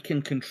think we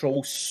can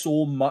control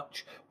so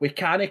much. We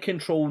can't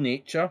control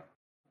nature.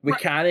 We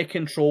can't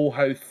control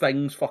how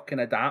things fucking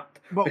adapt,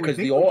 because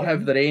they all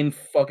have their own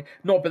fucking...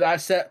 No, but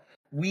that's it.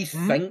 We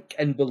think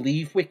and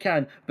believe we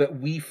can, but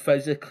we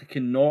physically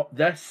cannot.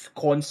 This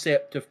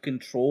concept of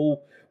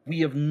control,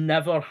 we have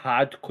never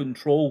had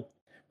control.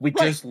 We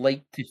just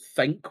like to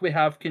think we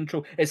have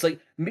control. It's like,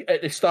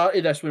 at the start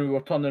of this, when we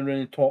were turning around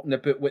and talking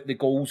about what the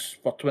goals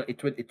for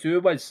 2022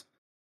 was,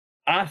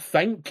 I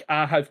think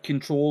I have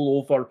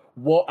control over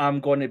what I'm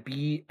going to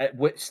be at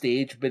what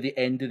stage by the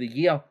end of the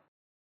year.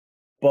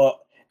 But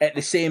at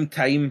the same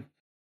time,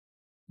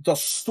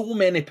 there's so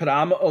many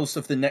parameters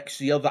of the next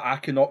year that I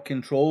cannot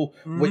control,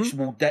 which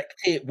will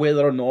dictate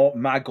whether or not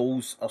my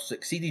goals are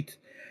succeeded.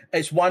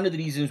 It's one of the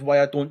reasons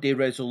why I don't do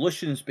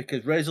resolutions,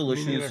 because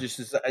resolutions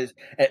just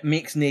it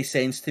makes no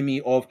sense to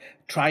me of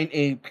trying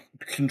to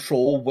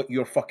control what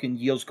your fucking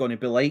year's going to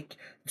be like.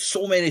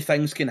 So many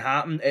things can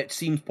happen. It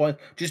seems point.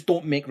 Just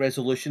don't make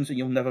resolutions, and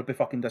you'll never be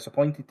fucking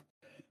disappointed.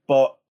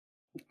 But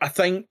I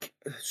think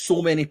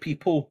so many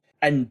people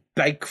in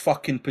big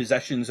fucking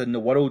positions in the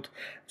world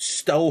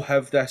still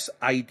have this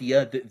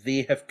idea that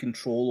they have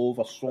control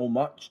over so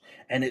much,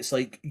 and it's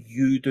like,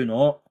 you do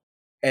not.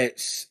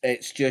 It's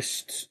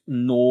just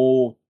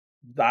no.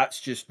 That's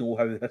just no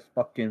how this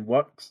fucking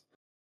works.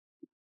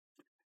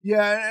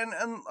 Yeah,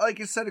 and like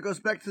you said, it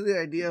goes back to the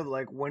idea of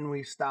like when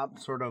we stop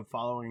sort of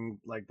following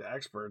like the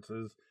experts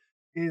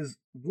is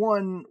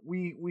one,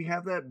 we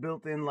have that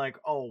built in, like,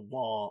 oh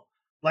well,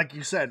 like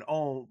you said,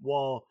 oh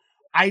well,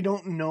 I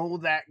don't know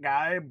that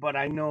guy, but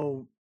I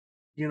know,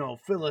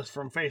 Phyllis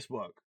from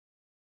Facebook.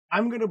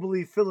 I'm gonna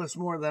believe Phyllis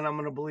more than I'm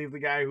gonna believe the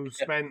guy who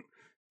spent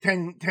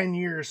 10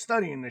 years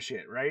studying the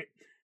shit, right?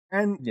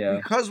 And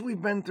because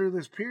we've been through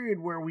this period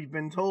where we've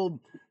been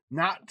told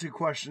not to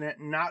question it,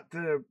 not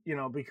to,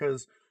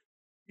 because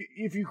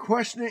if you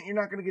question it, you're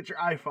not going to get your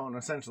iPhone,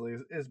 essentially,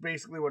 is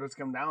basically what it's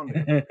come down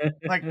to.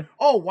 Like,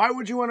 oh, why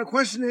would you want to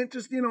question it?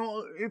 Just,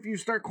 if you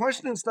start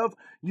questioning stuff,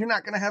 you're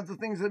not going to have the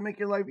things that make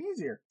your life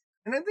easier.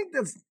 And I think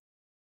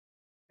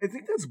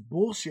that's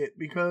bullshit,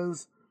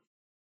 because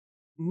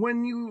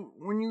when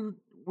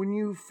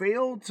you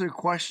fail to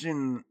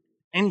question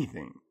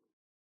anything,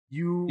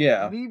 you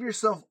leave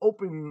yourself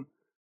open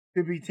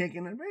to be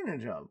taken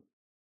advantage of.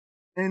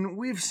 And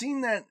we've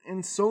seen that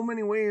in so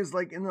many ways,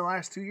 like in the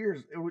last 2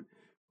 years.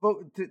 But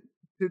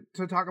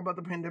to talk about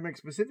the pandemic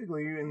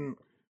specifically, and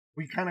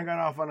we kind of got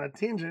off on a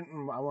tangent,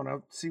 and I want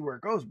to see where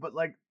it goes. But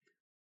like,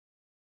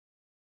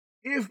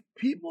 if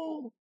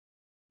people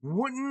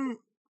wouldn't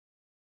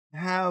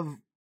have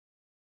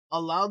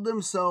allowed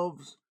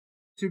themselves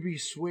to be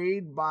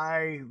swayed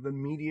by the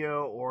media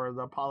or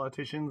the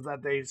politicians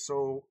that they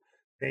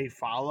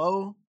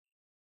follow,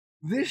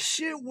 this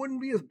shit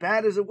wouldn't be as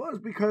bad as it was.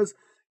 Because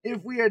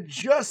if we had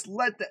just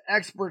let the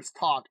experts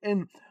talk,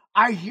 and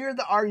I hear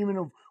the argument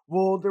of,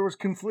 well, there was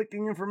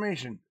conflicting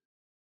information.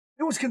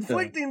 It was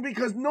conflicting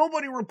because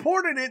nobody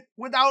reported it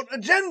without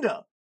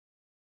agenda.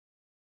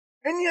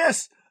 And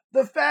yes,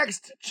 the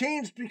facts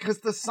changed because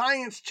the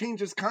science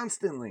changes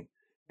constantly.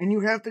 And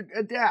you have to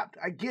adapt.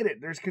 I get it.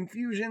 There's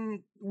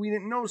confusion. We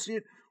didn't know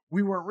shit.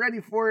 We weren't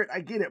ready for it. I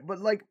get it. But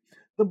like,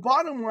 the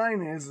bottom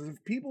line is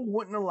if people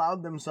wouldn't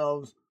allowed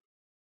themselves,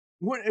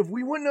 if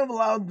we wouldn't have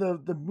allowed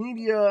the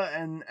media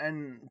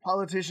and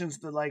politicians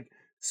to like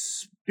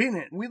spin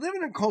it. We live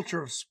in a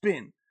culture of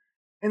spin.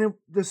 And if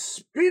the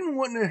spin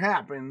wouldn't have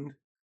happened,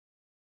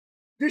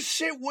 this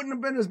shit wouldn't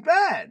have been as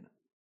bad.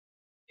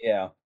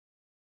 Yeah.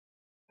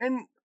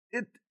 And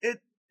it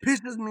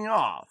pisses me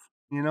off,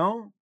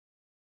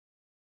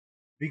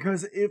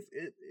 Because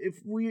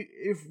if we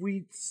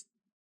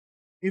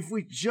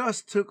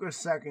just took a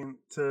second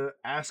to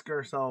ask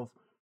ourselves,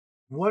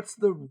 what's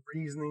the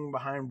reasoning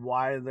behind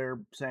why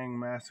they're saying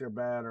masks are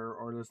bad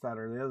or this, that,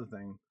 or the other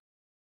thing,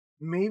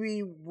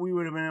 maybe we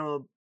would have been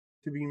able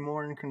to be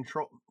more in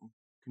control.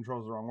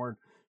 Control is the wrong word.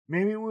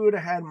 Maybe we would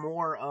have had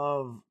more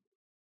of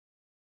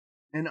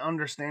an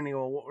understanding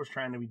of what was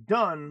trying to be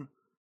done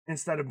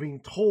instead of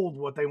being told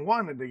what they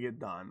wanted to get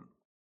done.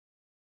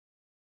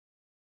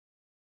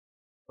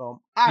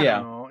 So I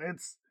don't know.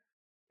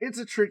 It's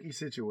a tricky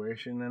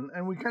situation,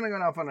 and we kind of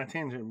got off on a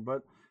tangent,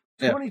 but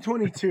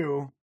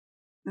 2022,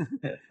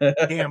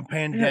 damn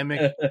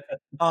pandemic,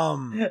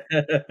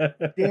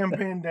 damn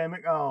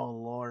pandemic. Oh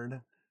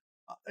Lord.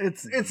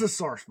 It's a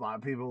sore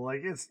spot, people.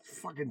 Like, it's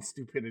fucking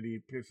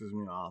stupidity pisses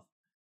me off.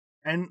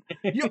 And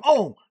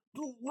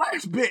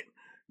last bit,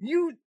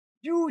 you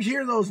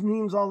hear those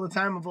memes all the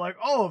time of like,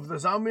 oh, if the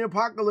zombie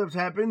apocalypse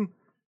happened,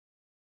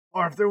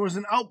 or if there was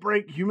an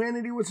outbreak,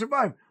 humanity would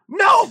survive.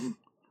 No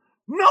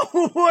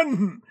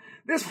one.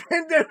 This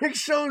pandemic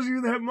shows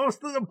you that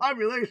most of the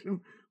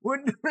population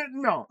would.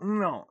 No.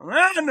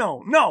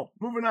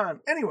 Moving on.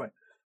 Anyway,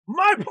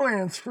 my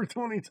plans for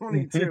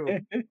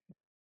 2022.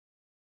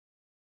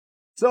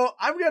 So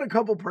I've got a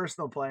couple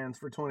personal plans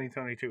for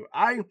 2022.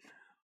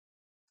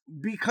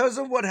 Because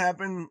of what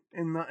happened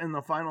in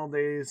the final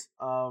days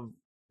of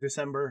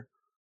December,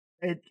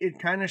 it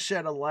kind of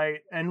shed a light.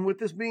 And with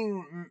this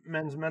being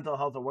Men's Mental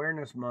Health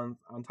Awareness Month,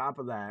 on top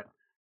of that,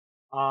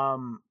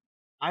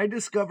 I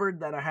discovered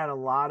that I had a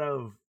lot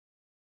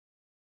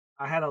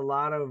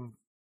of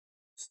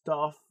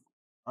stuff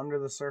under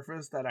the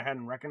surface that I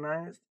hadn't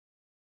recognized,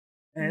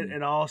 and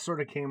it all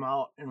sort of came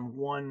out in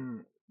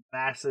one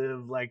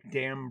massive, like,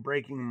 damn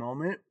breaking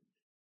moment.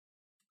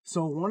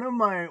 So one of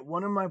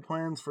my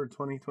plans for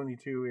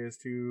 2022 is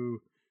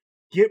to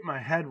get my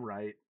head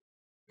right,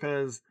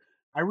 because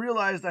I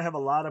realized I have a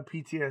lot of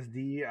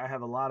PTSD. I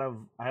have a lot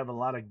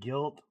of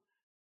guilt.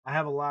 I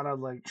have a lot of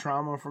like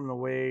trauma from the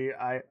way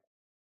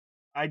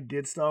I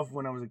did stuff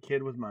when I was a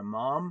kid with my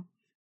mom,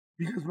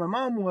 because my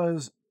mom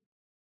was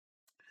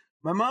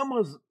my mom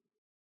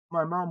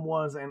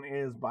was and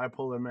is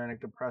bipolar,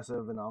 manic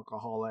depressive, and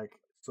alcoholic.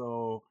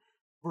 So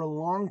for a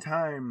long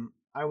time,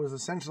 I was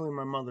essentially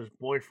my mother's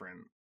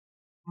boyfriend,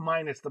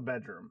 minus the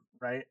bedroom,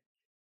 right?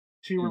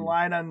 She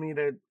relied on me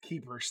to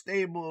keep her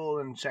stable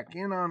and check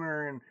in on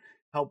her and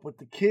help with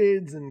the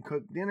kids and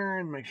cook dinner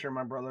and make sure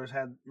my brothers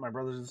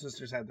and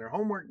sisters had their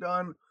homework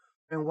done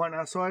and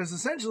whatnot. So I was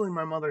essentially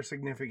my mother's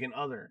significant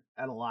other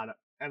at a lot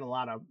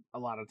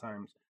of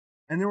times.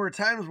 And there were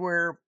times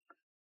where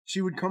she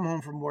would come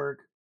home from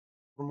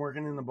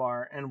working in the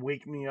bar and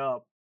wake me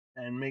up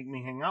and make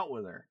me hang out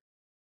with her.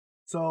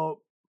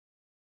 So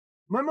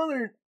my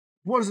mother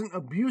wasn't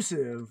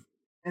abusive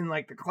in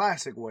like the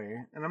classic way,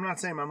 and I'm not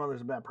saying my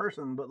mother's a bad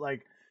person, but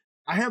like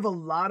I have a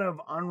lot of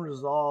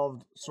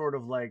unresolved sort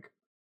of like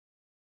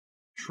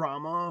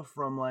trauma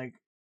from like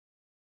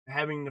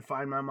having to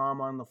find my mom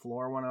on the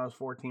floor when I was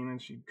 14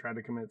 and she tried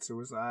to commit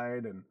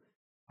suicide, and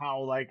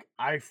how like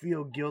I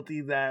feel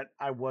guilty that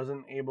I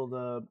wasn't able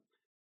to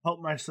help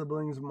my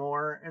siblings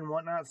more and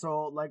whatnot.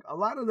 So like a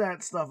lot of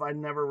that stuff I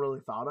never really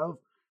thought of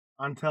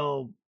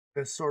until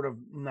this sort of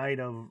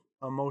night of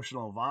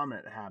emotional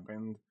vomit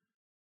happened,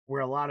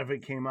 where a lot of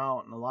it came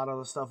out and a lot of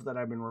the stuff that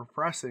I've been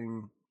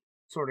repressing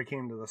sort of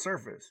came to the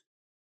surface.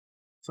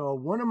 So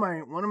one of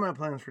my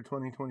plans for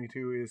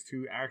 2022 is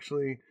to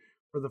actually,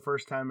 for the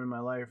first time in my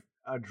life,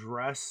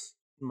 address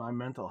my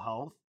mental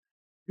health,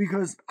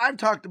 because I've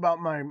talked about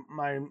my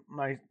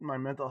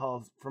mental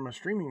health from a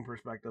streaming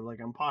perspective, like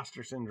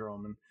imposter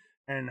syndrome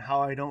and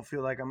how I don't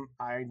feel like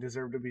I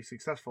deserve to be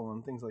successful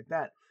and things like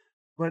that.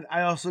 But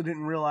I also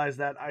didn't realize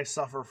that I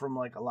suffer from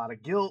like a lot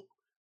of guilt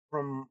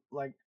from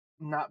like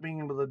not being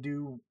able to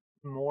do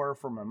more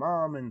for my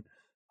mom, and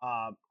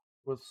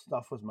with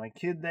stuff with my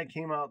kid that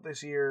came out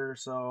this year.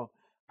 So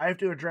I have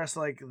to address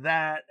like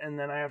that, and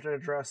then I have to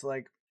address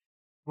like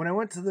when I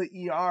went to the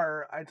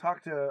ER, I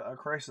talked to a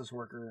crisis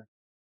worker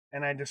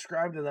and I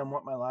described to them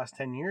what my last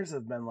 10 years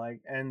have been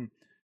like. And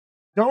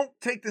don't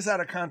take this out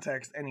of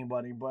context,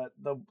 anybody, but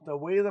the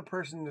way the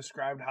person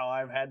described how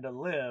I've had to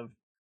live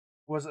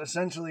was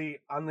essentially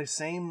on the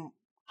same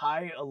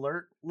high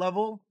alert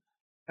level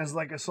as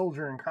like a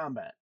soldier in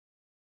combat.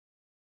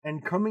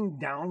 And coming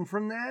down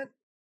from that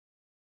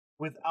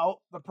without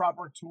the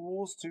proper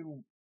tools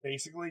to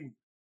basically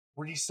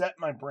reset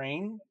my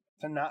brain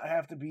to not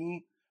have to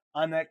be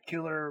on that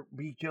killer,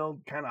 be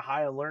killed kind of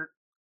high alert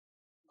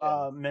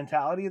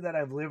mentality that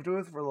I've lived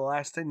with for the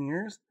last 10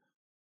 years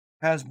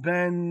has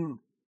been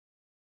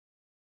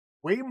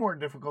way more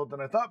difficult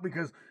than I thought,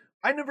 because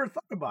I never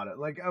thought about it.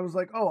 Like I was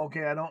like, oh,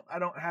 okay, I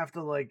don't have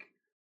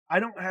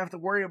to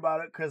worry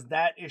about it because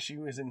that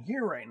issue isn't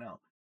here right now.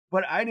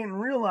 But I didn't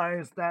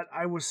realize that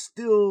I was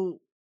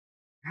still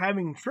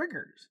having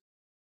triggers,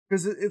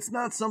 because it's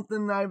not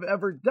something I've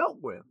ever dealt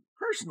with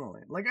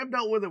personally. Like I've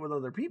dealt with it with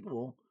other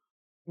people,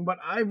 but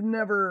I've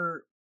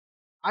never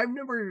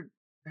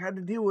had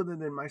to deal with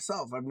it in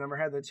myself. I've never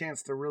had the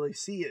chance to really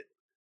see it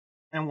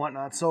and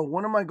whatnot. So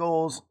one of my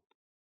goals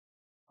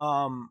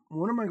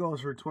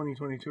for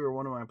 2022, or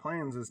one of my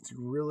plans, is to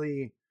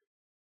really,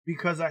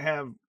 because I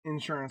have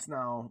insurance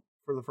now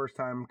for the first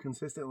time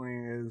consistently,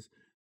 is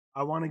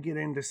I want to get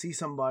in to see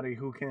somebody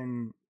who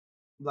can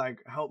like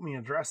help me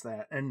address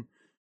that. And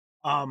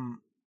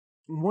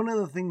one of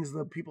the things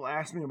that people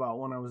asked me about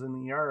when I was in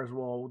the ER is,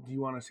 well, do you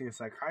want to see a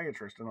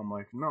psychiatrist? And I'm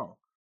like, no,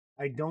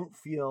 I don't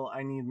feel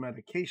I need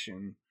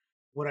medication.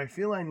 What I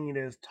feel I need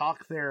is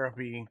talk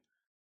therapy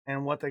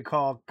and what they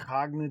call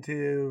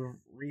cognitive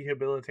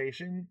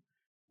rehabilitation,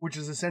 which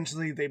is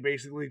essentially they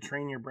basically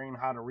train your brain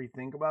how to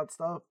rethink about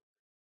stuff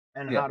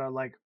and how to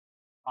like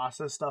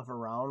process stuff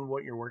around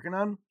what you're working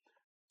on.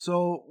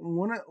 So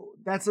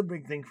that's a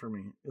big thing for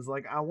me, is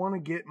like I want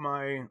to get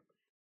my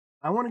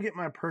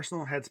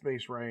personal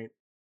headspace right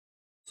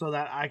so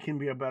that I can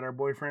be a better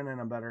boyfriend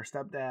and a better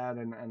stepdad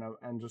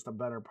and just a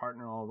better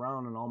partner all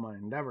around in all my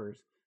endeavors.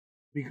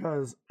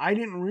 Because I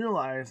didn't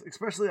realize,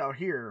 especially out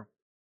here,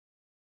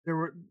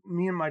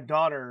 me and my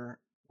daughter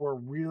were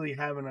really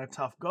having a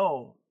tough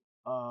go.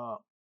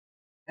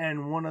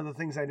 And one of the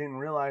things I didn't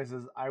realize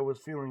is I was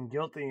feeling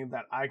guilty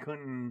that I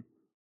couldn't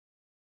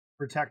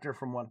protect her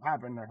from what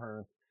happened to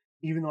her,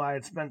 even though I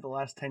had spent the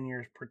last 10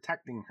 years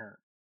protecting her.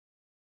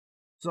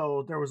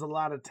 So there was a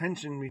lot of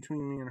tension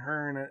between me and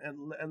her, and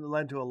it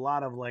led to a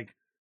lot of like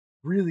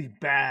really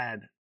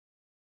bad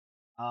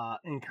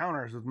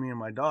encounters with me and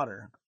my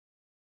daughter.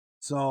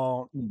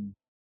 So,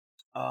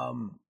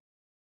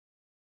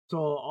 so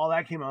all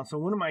that came out. So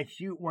one of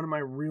my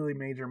really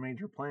major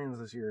plans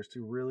this year is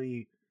to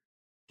really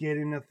get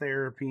into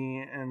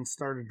therapy and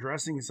start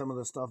addressing some of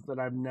the stuff that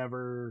I've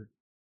never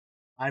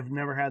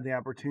had the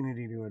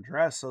opportunity to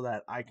address, so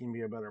that I can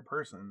be a better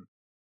person.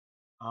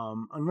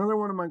 Another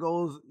one of my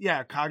goals,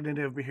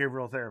 cognitive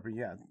behavioral therapy.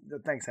 Yeah,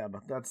 thanks,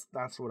 Abba.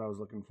 That's what I was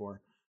looking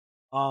for.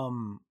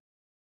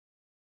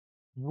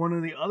 one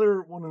of the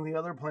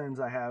other plans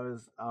I have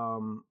is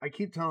I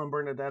keep telling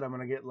Bernadette I'm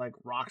gonna get like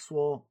rock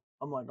swole.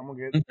 I'm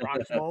gonna get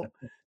rock swole.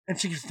 And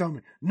she keeps telling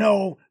me,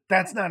 no,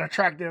 that's not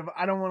attractive.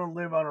 I don't want to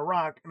live on a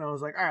rock. And I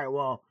was like, all right,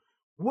 well,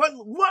 what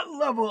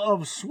level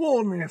of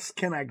swollenness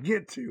can I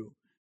get to?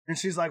 And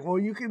she's like, well,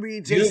 you can be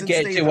Jason You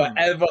get Statham. to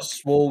whatever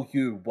swole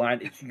you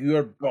want. It's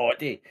your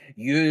body.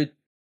 You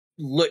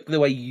look the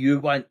way you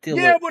want to look.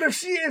 Yeah, but if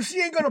she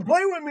ain't gonna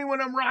play with me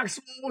when I'm rock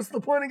swole, what's the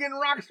point of getting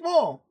rock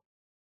swole?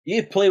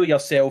 You play with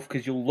yourself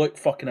because you'll look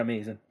fucking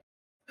amazing.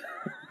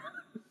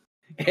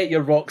 Get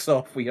your rocks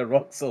off with your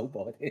rock swole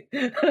body.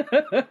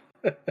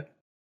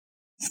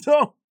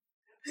 So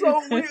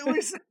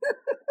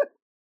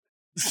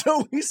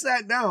we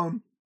sat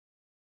down,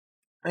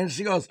 and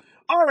she goes,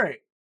 all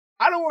right,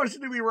 I don't want you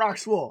to be rock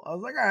swole. I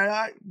was like, all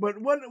right,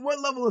 but what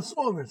level of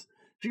swollenness?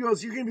 She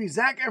goes, you can be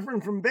Zac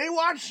Efron from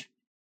Baywatch,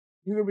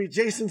 you can be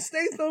Jason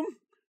Statham,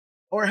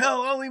 or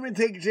hell, I'll even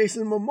take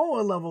Jason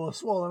Momoa level of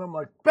swole. And I'm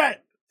like,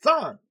 bet, it's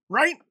on,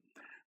 right?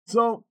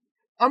 So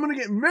I'm going to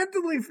get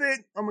mentally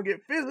fit, I'm going to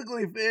get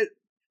physically fit,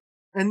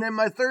 and then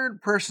my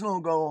third personal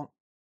goal,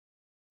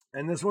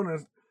 and this one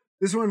is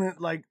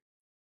like,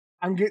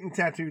 I'm getting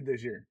tattooed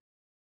this year.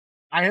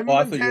 I haven't.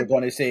 I thought you were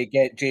going to say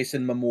get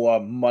Jason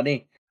Momoa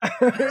money.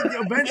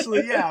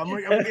 Eventually, yeah, I'm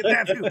gonna get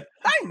tattooed.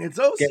 Fine, it's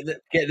those.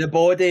 Get the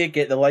body,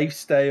 get the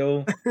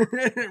lifestyle,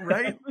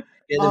 right?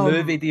 Get the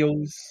movie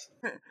deals.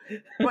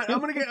 But I'm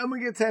gonna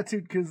get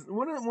tattooed because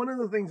one of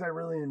the things I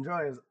really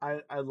enjoy is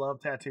I love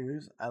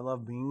tattoos. I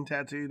love being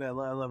tattooed. I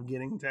love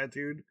getting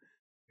tattooed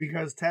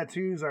because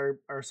tattoos are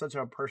such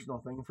a personal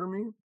thing for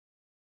me.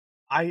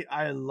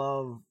 I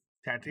love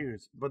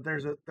tattoos, but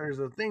there's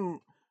a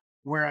thing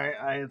where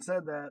I had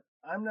said that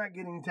I'm not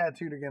getting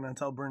tattooed again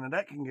until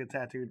Bernadette can get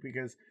tattooed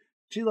because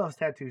she loves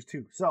tattoos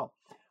too. So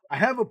I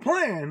have a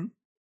plan.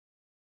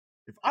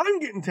 If I'm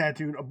getting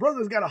tattooed, a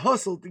brother's got to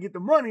hustle to get the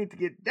money to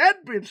get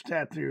that bitch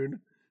tattooed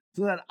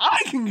so that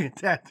I can get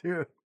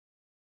tattooed.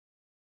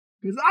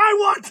 Because I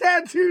want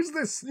tattoos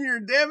this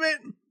year, damn it.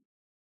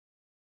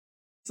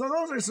 So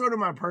those are sort of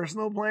my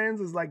personal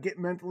plans, is like get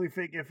mentally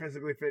fit, get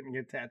physically fit, and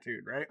get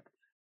tattooed, right?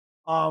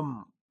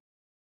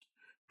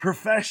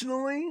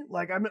 Professionally,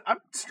 like I'm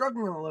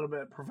struggling a little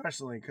bit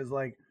professionally because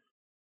like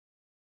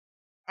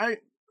I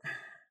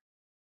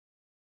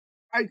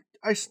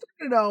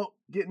started out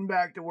getting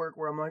back to work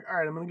where I'm like, all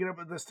right, I'm gonna get up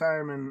at this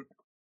time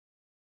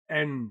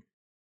and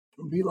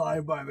be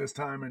live by this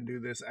time and do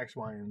this X,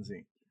 Y, and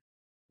Z.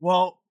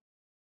 Well,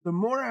 the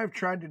more I've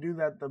tried to do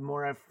that, the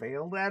more I've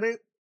failed at it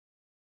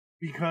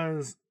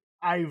because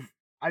I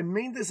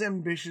made this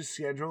ambitious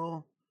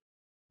schedule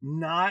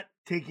not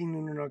taking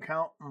into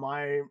account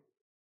my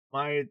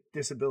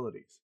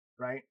disabilities,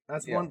 right?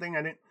 That's one thing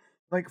I didn't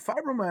like.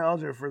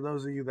 Fibromyalgia, for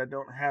those of you that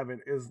don't have it,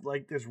 is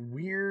like this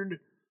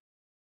weird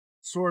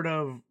sort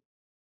of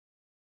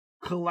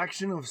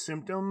collection of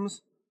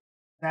symptoms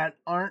that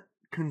aren't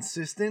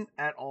consistent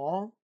at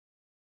all.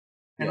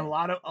 And a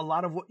lot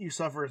of what you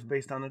suffer is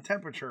based on the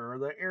temperature or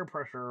the air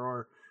pressure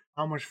or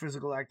how much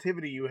physical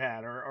activity you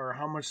had or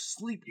how much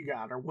sleep you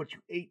got or what you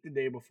ate the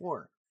day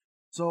before.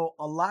 So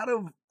a lot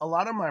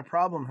of my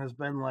problem has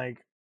been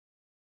like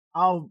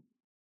I'll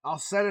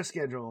set a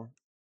schedule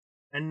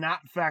and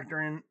not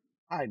factor in.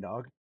 Hi,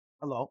 dog.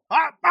 Hello. Hey,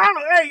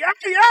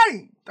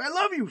 I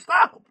love you.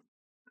 Stop.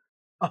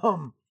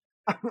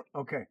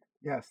 Okay.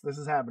 Yes, this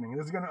is happening.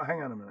 This is gonna.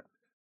 Hang on a minute.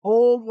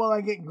 Hold while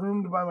I get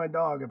groomed by my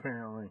dog.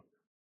 Apparently.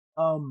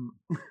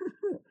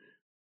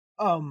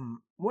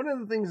 One of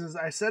the things is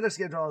I set a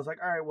schedule. I was like,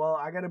 all right, well,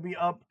 I got to be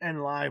up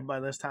and live by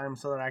this time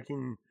so that I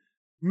can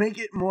make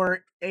it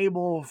more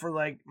able for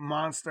like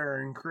Monster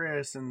and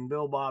Chris and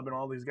Bill Bob and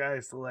all these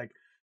guys to like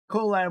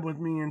collab with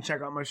me and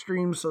check out my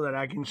streams so that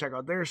I can check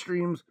out their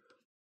streams.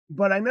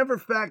 But I never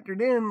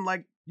factored in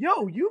like,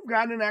 yo, you've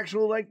got an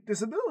actual like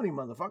disability,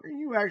 motherfucker.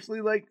 You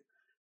actually like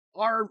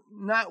are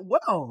not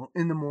well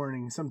in the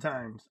morning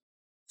sometimes.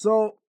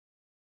 So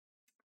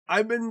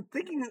I've been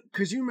thinking,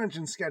 because you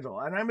mentioned schedule,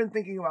 and I've been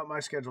thinking about my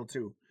schedule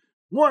too.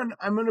 One,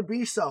 I'm going to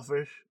be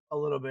selfish a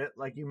little bit,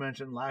 like you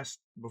mentioned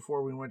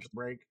before we went to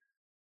break.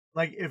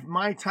 Like if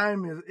my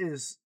time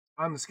is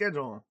on the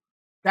schedule,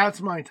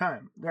 that's my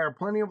time. There are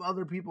plenty of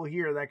other people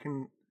here that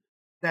can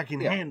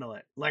handle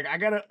it. Like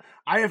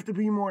I have to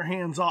be more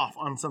hands off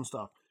on some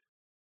stuff.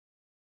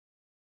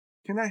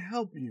 Can I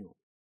help you?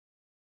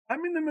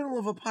 I'm in the middle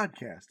of a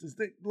podcast. Is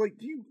that like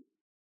do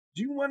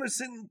you want to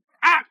sit in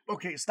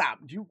okay, stop.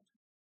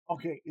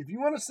 Okay, if you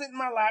want to sit in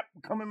my lap,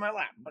 come in my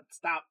lap, but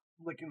stop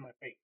licking my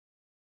face.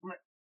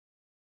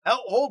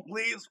 Hold,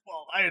 please,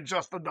 while I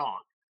adjust the dog,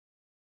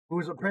 who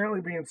is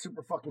apparently being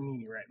super fucking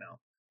needy right now.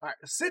 All right,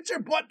 sit your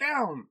butt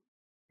down,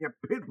 you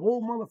pit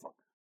bull motherfucker.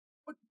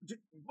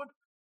 What?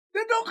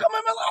 Then don't come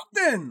in my lap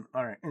then.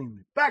 All right,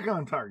 anyway, back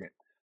on target.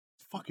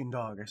 Fucking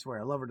dog, I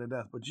swear, I love her to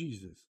death, but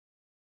Jesus.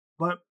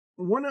 But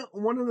one of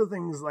the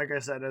things, like I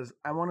said, is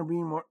I want to be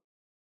more.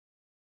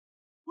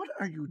 What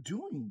are you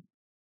doing?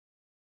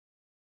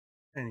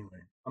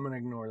 Anyway, I'm going to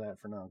ignore that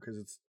for now because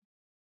it's...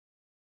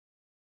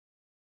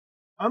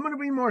 I'm going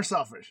to be more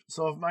selfish.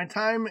 So if my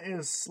time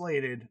is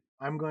slated,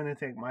 I'm going to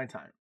take my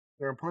time.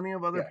 There are plenty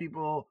of other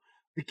people.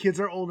 The kids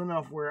are old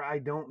enough where I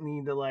don't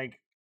need to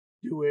like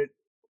do it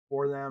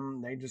for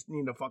them. They just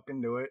need to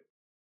fucking do it.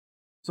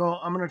 So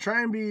I'm going to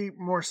try and be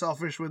more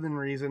selfish within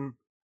reason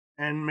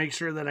and make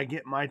sure that I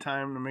get my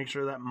time to make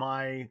sure that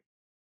my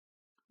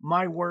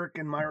work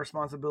and my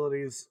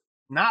responsibilities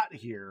not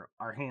here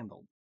are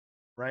handled.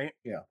 Right?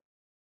 Yeah.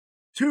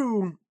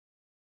 2,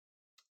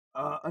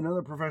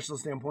 another professional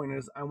standpoint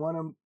is I want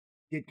to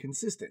get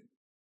consistent.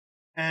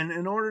 And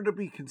in order to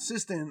be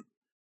consistent,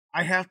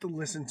 I have to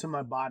listen to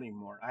my body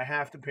more. I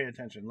have to pay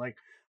attention. Like,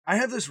 I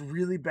have this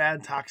really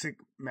bad toxic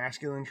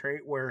masculine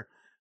trait where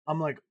I'm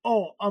like,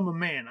 oh, I'm a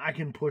man. I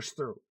can push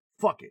through.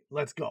 Fuck it.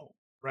 Let's go.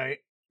 Right?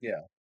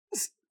 Yeah.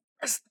 It's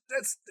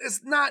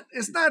not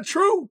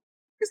true.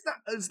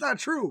 It's not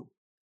true.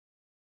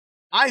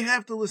 I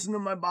have to listen to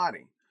my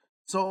body.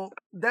 So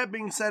that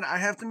being said, I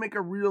have to make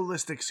a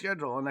realistic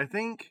schedule. And I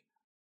think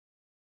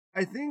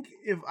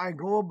if I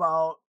go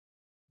about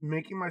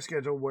making my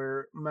schedule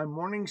where my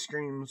morning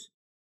streams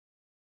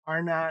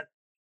are not,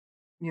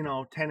 10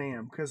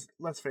 a.m. Because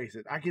let's face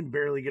it, I can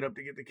barely get up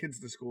to get the kids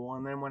to school.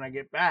 And then when I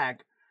get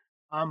back,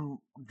 I'm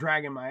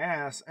dragging my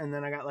ass. And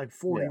then I got like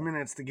 40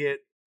 minutes to get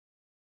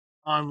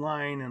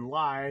online and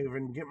live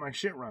and get my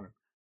shit running.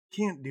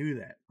 Can't do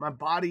that. My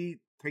body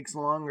takes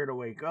longer to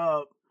wake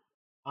up.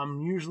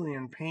 I'm usually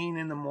in pain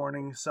in the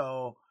morning.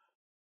 So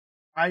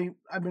I've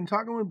been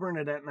talking with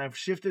Bernadette and I've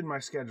shifted my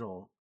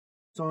schedule.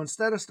 So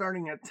instead of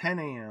starting at 10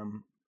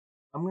 a.m.,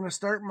 I'm going to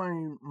start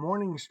my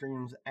morning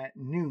streams at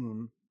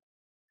noon,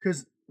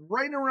 because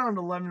right around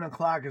 11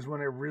 o'clock is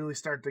when I really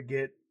start to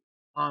get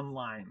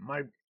online.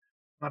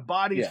 My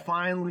body's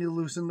finally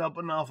loosened up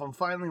enough. I'm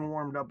finally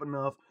warmed up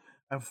enough.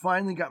 I've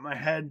finally got my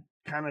head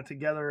kind of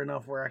together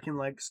enough where I can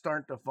like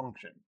start to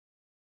function.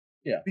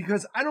 Yeah.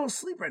 Because I don't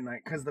sleep at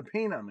night because the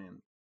pain I'm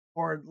in.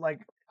 Or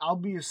like I'll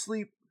be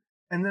asleep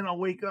and then I'll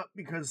wake up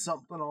because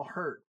something will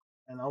hurt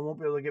and I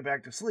won't be able to get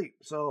back to sleep.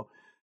 So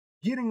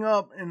getting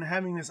up and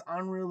having this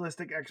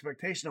unrealistic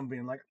expectation of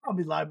being like, I'll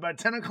be live by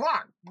 10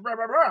 o'clock. Blah,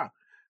 blah, blah.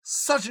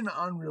 Such an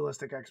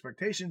unrealistic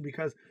expectation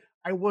because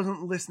I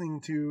wasn't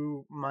listening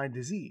to my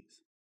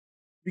disease.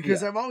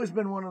 Because I've always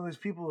been one of those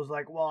people who's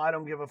like, well, I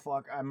don't give a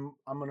fuck. I'm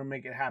going to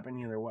make it happen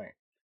either way.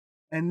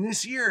 And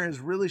this year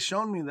has really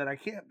shown me that I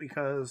can't,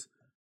 because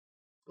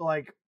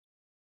like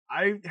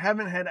I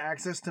haven't had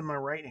access to my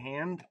right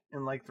hand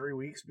in like 3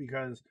 weeks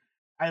because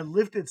I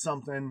lifted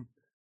something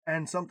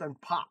and something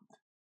popped.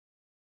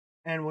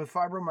 And with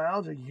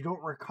fibromyalgia, you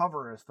don't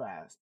recover as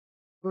fast.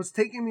 So it's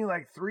taking me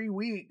like 3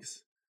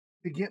 weeks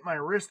to get my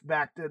wrist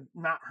back to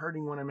not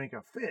hurting when I make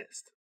a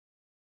fist.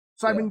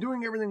 So I've been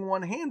doing everything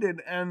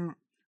one-handed, and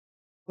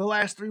the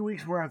last 3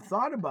 weeks where I've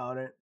thought about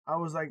it, I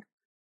was like,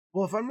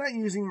 well, if I'm not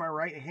using my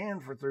right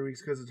hand for 3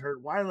 weeks because it's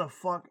hurt, why the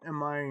fuck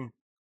am I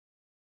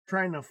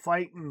trying to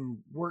fight and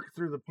work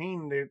through the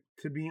pain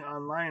to be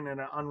online at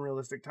an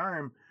unrealistic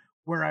time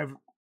where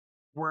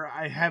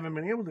I haven't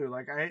been able to?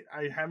 Like,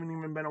 I haven't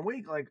even been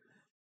awake. Like,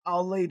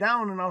 I'll lay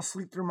down and I'll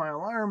sleep through my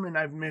alarm, and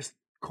I've missed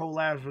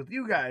collabs with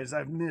you guys.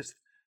 I've missed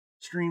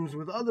streams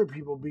with other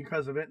people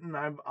because of it, and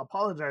I've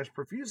apologized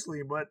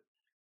profusely, but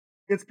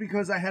it's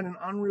because I had an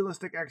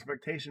unrealistic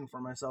expectation for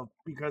myself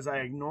because I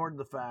ignored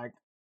the fact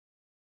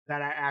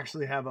that I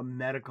actually have a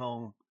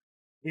medical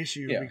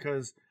issue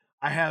because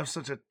I have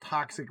such a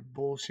toxic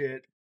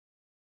bullshit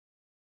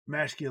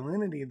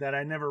masculinity that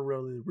I never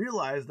really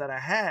realized that I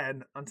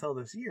had until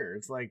this year.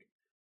 It's like,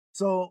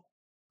 so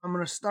I'm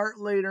going to start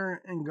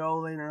later and go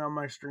later on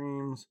my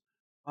streams.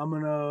 I'm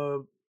going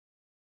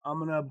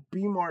to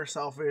be more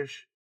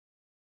selfish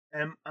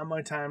and on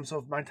my time. So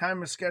if my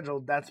time is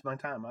scheduled, that's my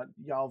time.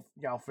 Y'all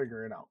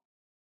figure it out.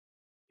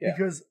 Yeah.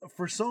 Because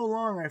for so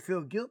long I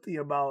feel guilty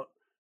about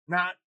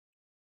not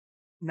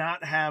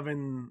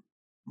having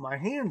my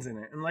hands in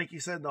it. And like you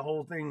said, the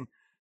whole thing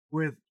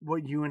with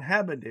what you and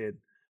Heba did,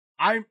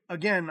 I'm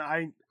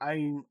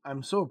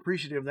so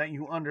appreciative that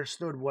you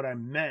understood what I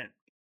meant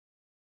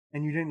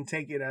and you didn't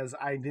take it as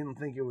I didn't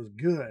think it was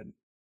good.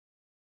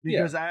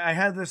 Because I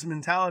had this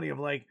mentality of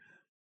like,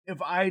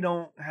 if I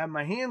don't have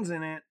my hands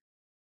in it,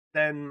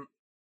 then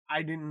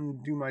I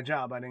didn't do my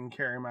job. I didn't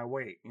carry my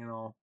weight,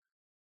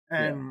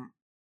 And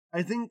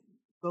I think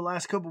the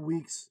last couple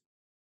weeks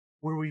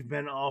where we've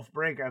been off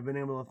break, I've been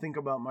able to think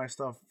about my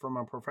stuff from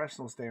a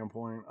professional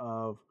standpoint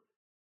of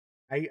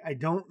I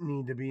don't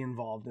need to be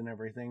involved in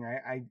everything.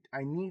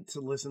 I need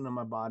to listen to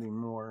my body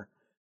more,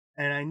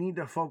 and I need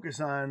to focus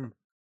on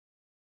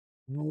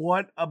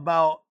what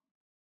about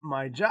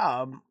my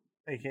job,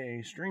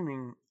 aka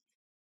streaming,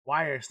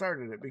 why I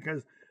started it,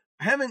 because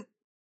I haven't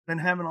been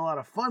having a lot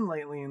of fun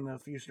lately in the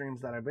few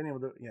streams that I've been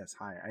able to. Yes,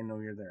 hi, I know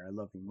you're there. I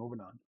love you.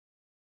 Moving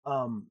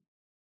on.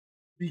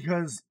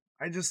 Because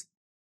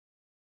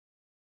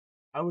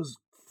I was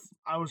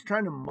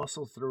trying to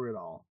muscle through it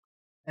all.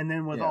 And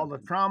then with all the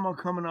trauma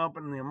coming up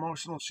and the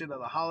emotional shit of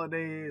the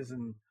holidays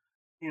and,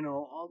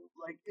 all,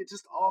 like, it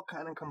just all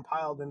kind of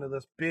compiled into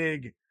this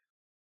big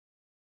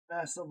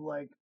mess of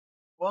like,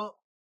 well,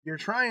 you're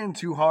trying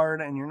too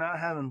hard and you're not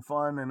having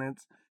fun, and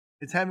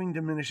it's having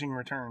diminishing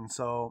returns.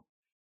 So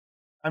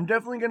I'm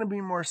definitely going to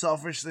be more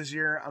selfish this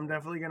year. I'm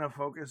definitely going to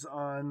focus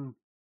on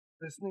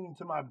listening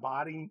to my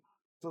body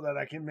so that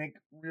I can make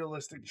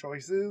realistic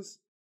choices.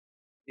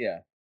 Yeah.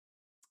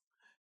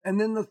 And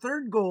then the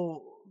third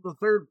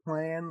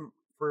plan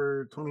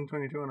for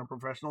 2022 on a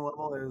professional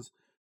level is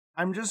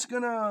I'm just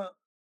going to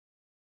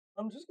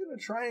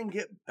try and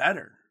get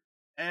better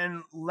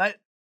and let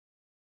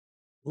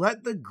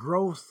the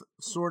growth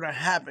sort of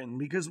happen,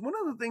 because one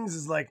of the things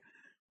is like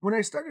when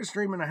I started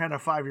streaming, I had a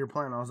 5-year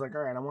plan. I was like,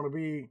 all right, I'm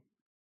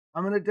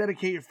going to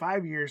dedicate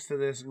 5 years to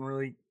this and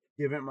really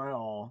give it my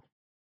all.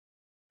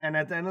 And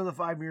at the end of the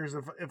 5 years,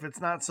 if it's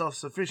not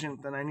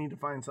self-sufficient, then I need to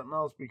find something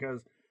else,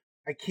 because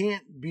I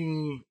can't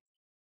be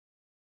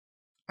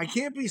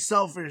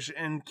selfish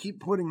and keep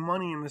putting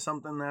money into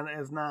something that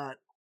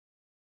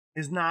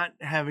is not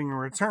having a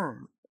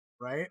return,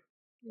 right?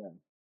 Yeah.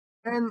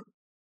 And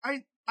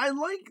I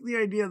like the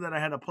idea that I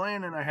had a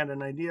plan and I had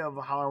an idea of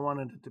how I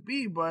wanted it to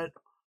be, but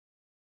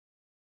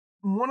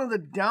one of the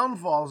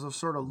downfalls of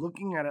sort of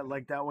looking at it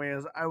like that way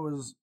is I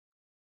was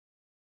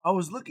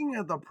looking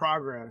at the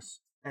progress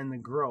and the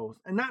growth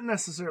and not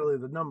necessarily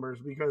the numbers,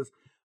 because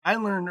I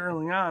learned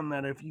early on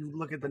that if you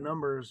look at the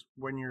numbers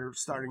when you're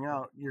starting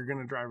out, you're going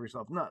to drive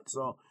yourself nuts.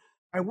 So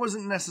I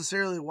wasn't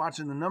necessarily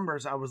watching the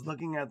numbers. I was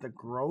looking at the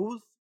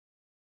growth.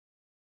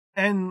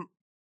 And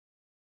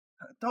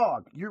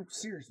dog, you're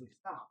seriously,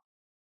 stop.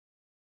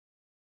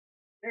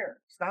 There,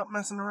 stop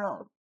messing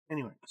around.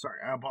 Anyway, sorry,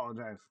 I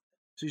apologize.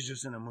 She's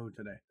just in a mood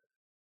today.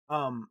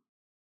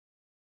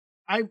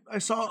 I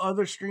saw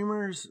other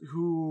streamers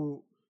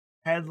who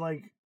had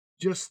like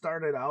just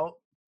started out,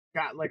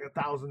 got like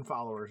 1,000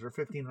 followers or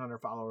 1,500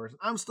 followers.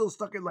 I'm still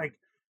stuck at like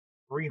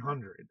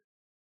 300.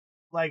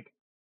 Like,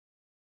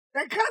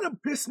 that kind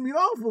of pissed me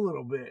off a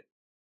little bit,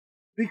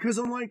 because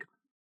I'm like,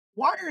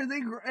 why are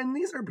they? And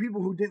these are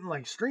people who didn't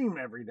like stream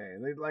every day.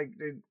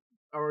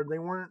 They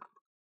weren't,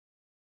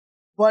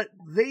 but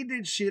they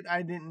did shit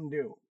I didn't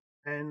do,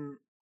 and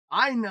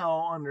I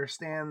now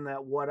understand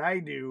that what I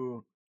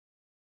do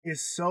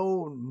is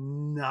so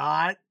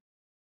not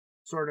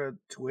sort of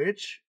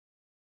Twitch.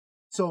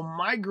 So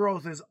my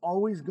growth is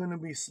always going to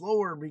be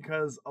slower,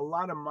 because a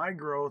lot of my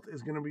growth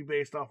is going to be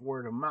based off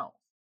word of mouth.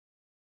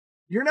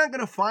 You're not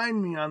going to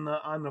find me on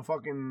the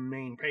fucking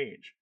main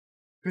page,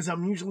 because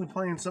I'm usually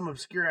playing some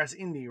obscure ass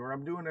indie, or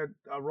I'm doing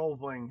a role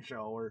playing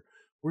show, or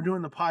we're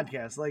doing the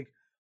podcast. Like,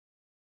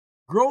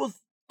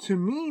 growth to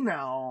me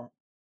now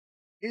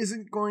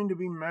isn't going to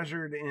be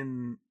measured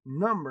in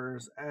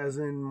numbers, as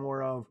in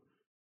more of,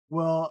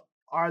 well,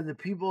 are the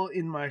people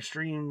in my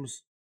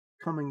streams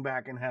coming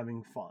back and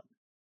having fun?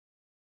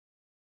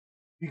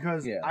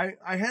 Because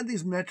I had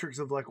these metrics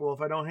of like, well,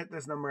 if I don't hit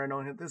this number, I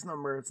don't hit this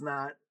number, it's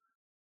not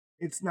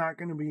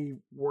going to be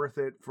worth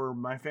it for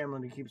my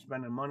family to keep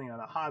spending money on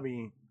a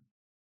hobby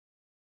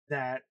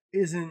that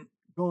isn't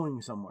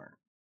going somewhere.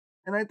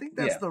 And I think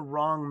that's the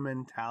wrong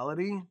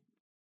mentality.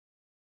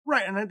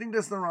 Right, and I think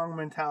that's the wrong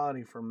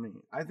mentality for me.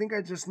 I think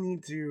I just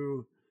need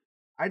to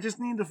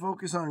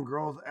focus on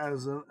growth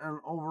as an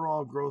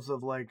overall growth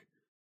of, like,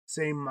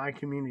 say, my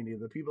community,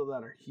 the people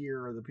that are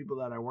here, or the people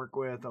that I work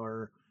with,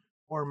 or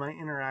my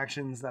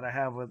interactions that I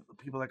have with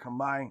people that come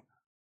by.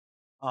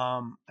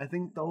 I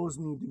think those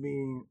need to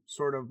be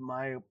sort of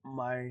my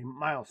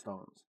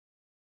milestones.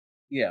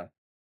 Yeah.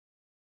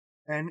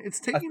 And it's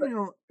taking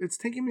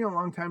me a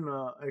long time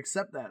to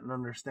accept that and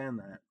understand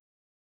that.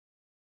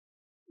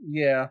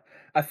 Yeah.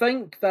 I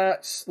think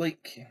that's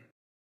like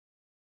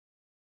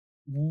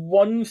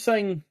one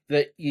thing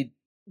that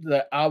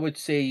I would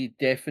say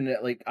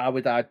definitely I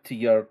would add to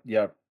your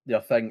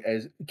thing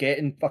is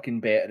getting fucking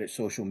better at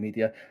social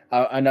media.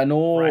 And I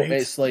know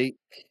it's like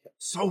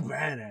so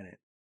bad at it.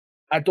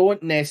 I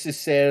don't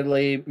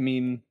necessarily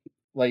mean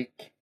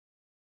like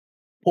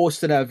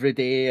posting every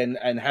day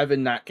and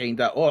having that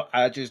kind of,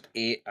 I just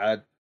ate a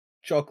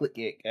chocolate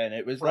cake and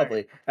it was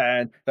lovely.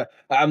 And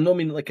I'm not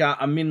mean like that.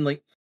 I mean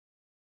like,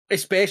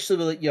 especially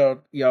with like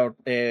your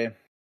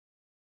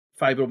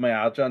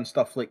fibromyalgia and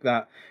stuff like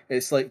that.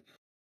 It's like,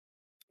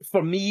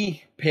 for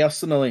me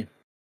personally,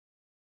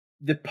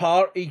 the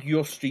part of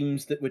your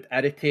streams that would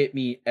irritate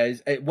me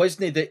is it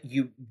wasn't that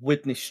you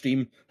wouldn't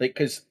stream, like,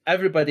 because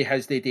everybody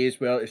has their days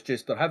where it's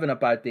just they're having a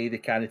bad day, the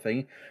kind of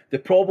thing. The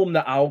problem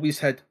that I always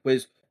had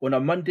was on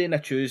a Monday and a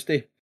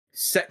Tuesday,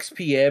 6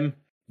 p.m,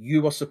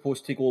 you were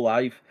supposed to go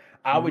live.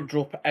 I would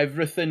drop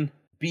everything,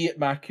 be at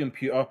my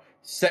computer,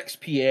 6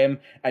 p.m,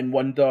 and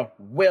wonder,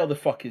 where the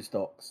fuck is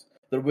Docs?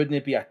 There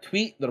wouldn't be a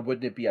tweet, there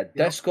wouldn't be a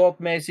Discord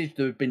message,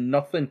 there would be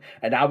nothing.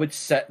 And I would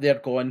sit there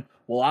going,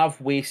 well,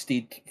 I've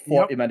wasted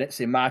 40 minutes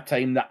of my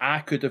time that I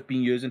could have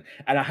been using.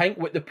 And I think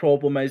what the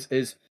problem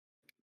is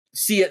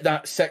see at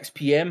that 6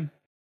 p.m,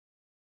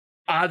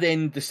 I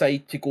then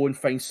decide to go and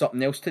find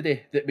something else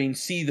today. That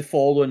means see the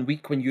following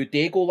week when you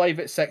do go live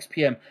at 6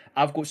 p.m,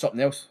 I've got something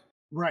else.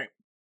 Right.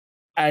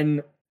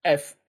 And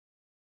if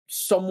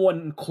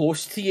someone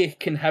close to you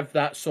can have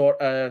that sort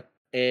of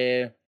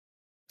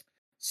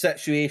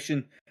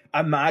situation,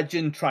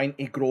 imagine trying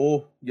to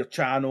grow your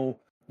channel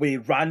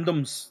with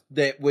randoms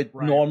that would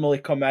normally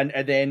come in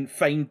and then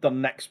find their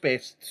next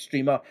best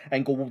streamer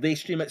and go, well, they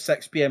stream at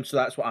 6 p.m, so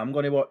that's what I'm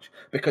going to watch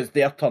because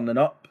they're turning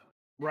up.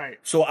 Right.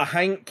 So I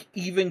think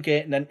even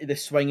getting into the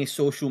swing of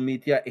social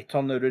media to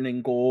turn around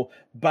and go,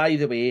 by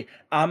the way,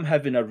 I'm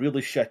having a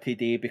really shitty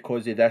day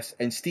because of this.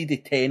 Instead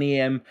of 10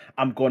 a.m,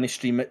 I'm going to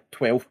stream at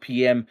 12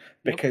 p.m.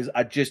 because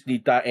I just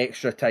need that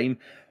extra time.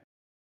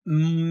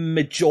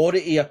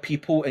 Majority of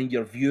people and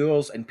your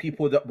viewers and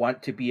people that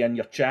want to be in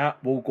your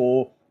chat will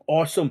go,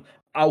 awesome,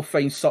 I'll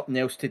find something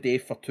else today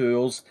for 2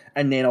 hours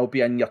and then I'll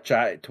be in your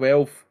chat at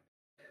 12.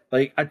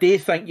 Like, I do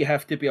think you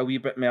have to be a wee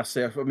bit more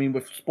self. I mean,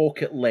 we've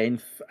spoke at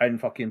length in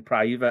fucking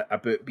private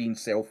about being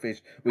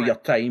selfish with your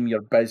time,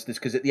 your business,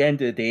 because at the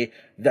end of the day,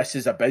 this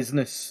is a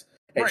business.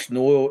 It's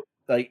no,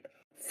 like,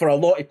 for a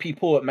lot of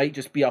people, it might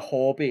just be a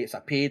hobby. It's a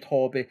paid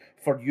hobby.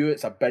 For you,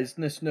 it's a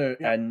business now.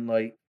 And,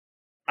 like,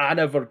 I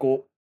never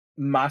got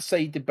my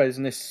side of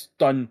business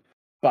done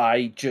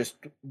by just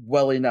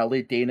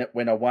willy-nilly doing it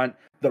when I want.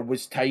 There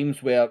was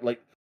times where,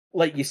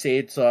 like you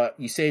said, so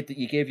you said that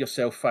you gave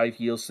yourself 5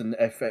 years, and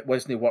if it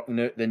wasn't working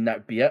out, then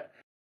that'd be it.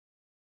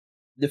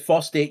 The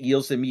first 8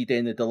 years of me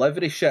doing the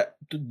delivery shit,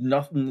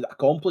 nothing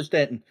accomplished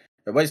anything.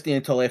 It wasn't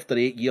until after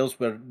 8 years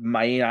where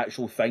my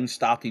actual thing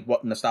started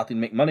working, I started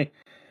making money.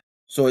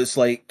 So it's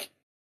like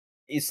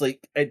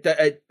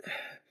it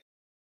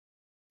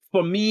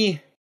for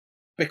me,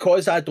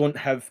 because I don't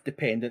have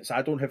dependents,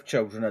 I don't have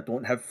children, I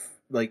don't have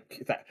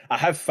I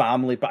have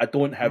family, but I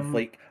don't have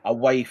like a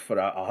wife or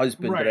a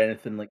husband or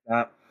anything like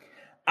that.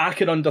 I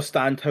can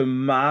understand how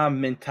my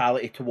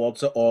mentality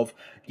towards it of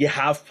you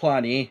have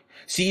plan A.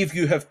 See if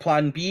you have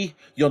plan B,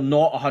 you're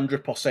not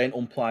 100%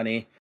 on plan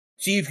A.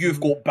 See if you've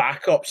got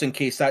backups in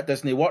case that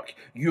doesn't work,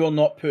 you're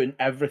not putting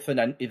everything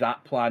into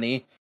that plan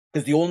A.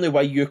 Because the only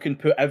way you can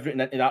put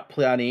everything into that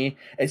plan A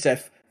is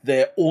if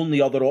the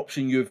only other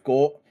option you've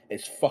got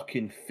is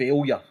fucking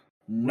failure.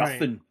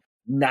 Nothing.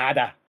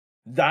 Nada.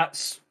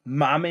 That's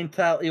my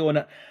mentality on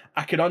it.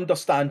 I can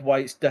understand why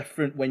it's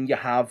different when you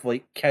have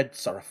like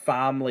kids or a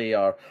family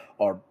or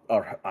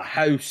a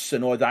house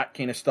and all that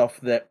kind of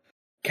stuff that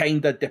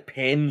kind of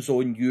depends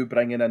on you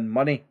bringing in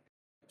money.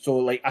 So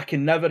like I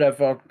can never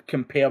ever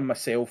compare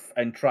myself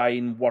and try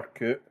and work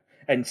out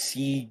and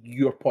see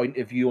your point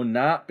of view on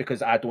that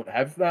because I don't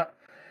have that.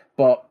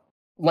 But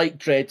like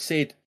Dredd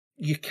said,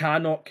 you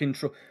cannot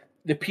control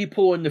the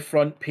people on the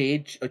front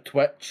page of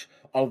Twitch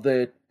are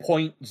the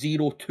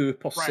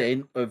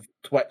 0.02% of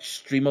Twitch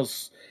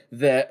streamers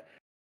that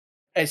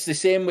it's the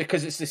same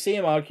because it's the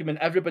same argument.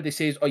 Everybody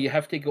says, oh, you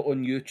have to go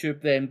on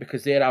YouTube then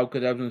because their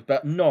algorithms,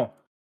 but no.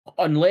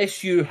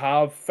 Unless you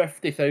have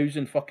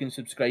 50,000 fucking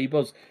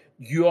subscribers,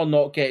 you are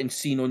not getting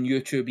seen on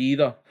YouTube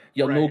either.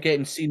 You're not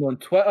getting seen on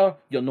Twitter.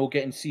 You're not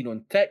getting seen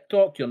on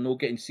TikTok. You're not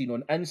getting seen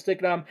on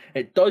Instagram.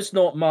 It does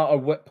not matter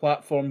what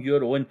platform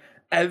you're on.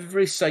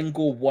 Every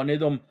single one of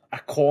them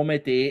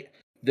accommodate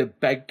the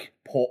big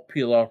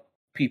popular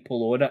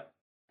people on it.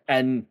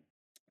 And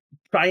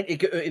trying to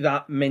get out of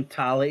that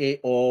mentality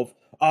of,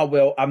 oh,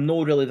 well, I'm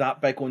not really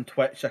that big on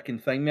Twitch, I can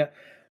thing it.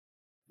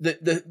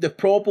 The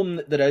problem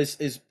that there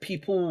is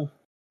people,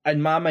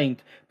 in my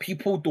mind,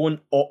 people don't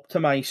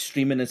optimize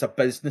streaming as a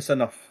business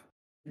enough.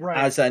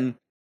 As in,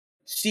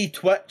 see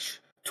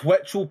Twitch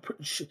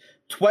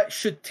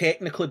should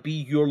technically be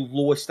your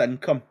lowest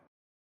income.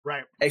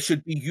 It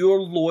should be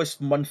your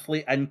lowest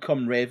monthly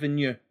income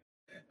revenue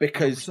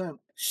because 100%.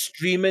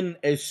 Streaming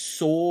is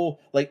so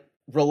like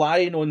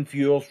relying on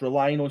viewers,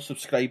 relying on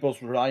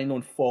subscribers, relying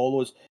on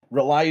follows,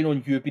 relying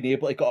on you being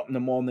able to get up in the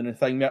morning and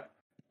thing that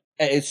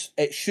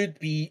it should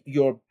be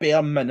your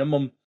bare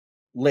minimum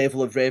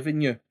level of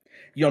revenue.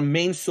 Your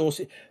main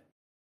source,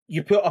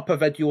 you put up a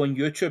video on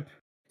YouTube.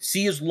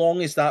 See, as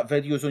long as that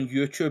video is on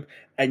YouTube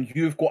and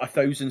you've got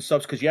 1,000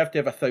 subs, because you have to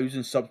have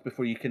 1,000 subs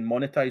before you can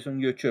monetize on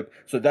YouTube.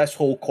 So this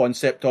whole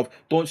concept of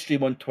don't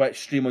stream on Twitch,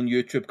 stream on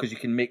YouTube because you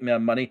can make more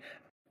money.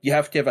 You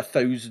have to have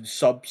 1,000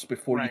 subs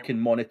before you can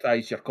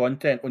monetize your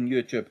content on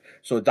YouTube.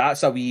 So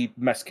that's a wee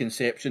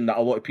misconception that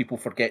a lot of people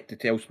forget to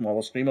tell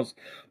smaller streamers.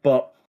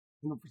 But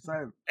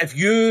 100%. If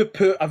you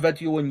put a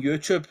video on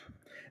YouTube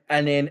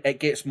and then it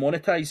gets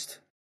monetized,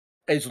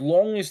 as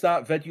long as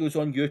that video is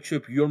on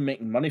YouTube, you're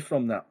making money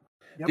from that.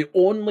 The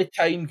only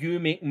time you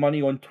make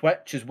money on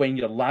Twitch is when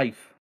you're live.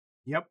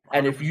 100%.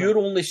 And if you're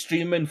only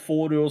streaming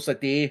 4 hours a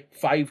day,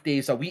 5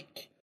 days a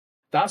week,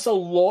 that's a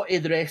lot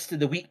of the rest of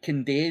the week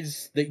and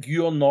days that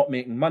you're not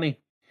making money.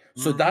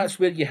 So that's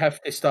where you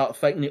have to start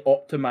thinking of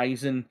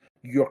optimizing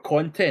your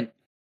content.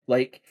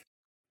 Like,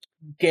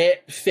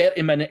 get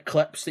 30-minute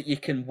clips that you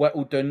can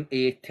whittle down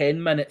to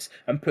 10 minutes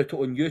and put it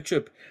on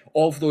YouTube.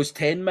 Of those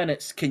 10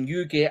 minutes, can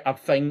you get a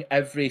thing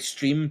every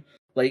stream?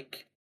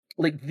 Like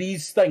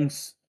these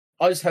things,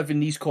 us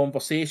having these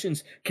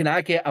conversations, can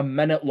I get a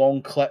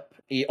minute-long clip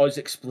of us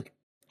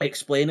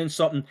explaining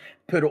something,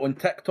 put it on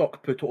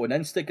TikTok, put it on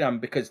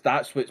Instagram, because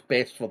that's what's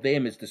best for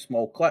them is the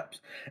small clips.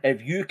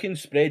 If you can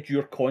spread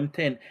your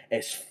content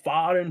as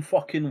far and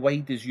fucking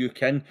wide as you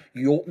can,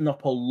 you open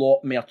up a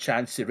lot more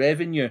chance of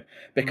revenue,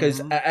 because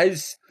it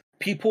is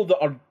people that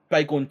are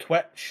big on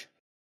Twitch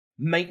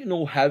might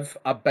not have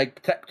a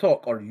big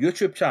TikTok or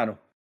YouTube channel.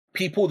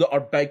 People that are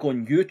big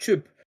on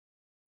YouTube,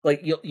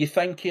 like you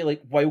think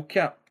like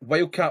Wildcat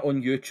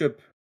on YouTube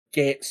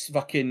gets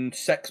fucking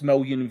 6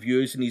 million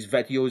views in his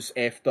videos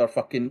after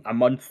fucking a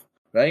month,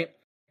 right?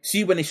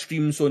 See, when he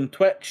streams on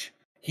Twitch,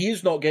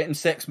 he's not getting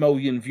 6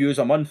 million views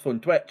a month on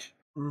Twitch.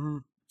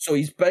 So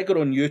he's bigger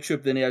on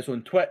YouTube than he is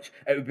on Twitch.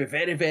 It would be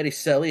very, very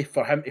silly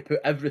for him to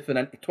put everything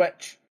into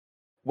Twitch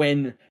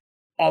when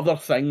other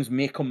things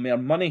make him more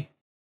money.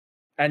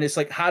 And it's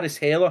like Harris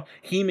Heller,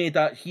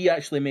 he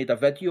actually made a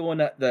video on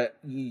it that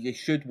you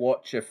should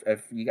watch if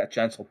you get a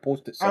chance. I'll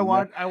post it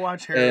somewhere. I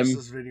watch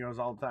Harris's videos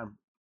all the time.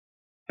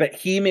 But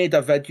he made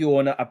a video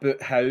on it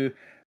about how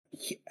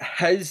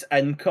his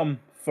income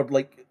for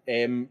like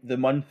the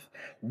month,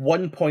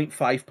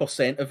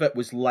 1.5% of it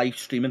was live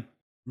streaming.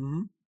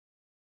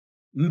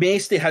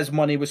 Most of his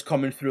money was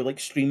coming through like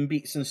stream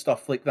beats and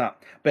stuff like that,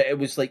 but it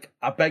was like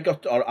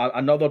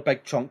another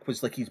big chunk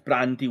was like his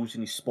brand deals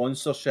and his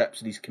sponsorships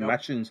and his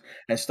commissions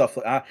and stuff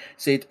like that.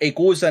 Said it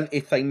goes into a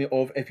thing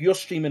of, if you're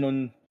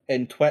streaming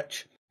in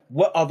Twitch,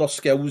 what other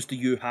skills do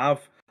you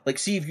have? Like,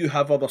 see if you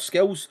have other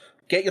skills,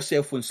 get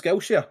yourself on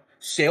Skillshare,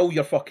 sell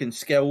your fucking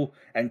skill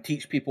and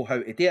teach people how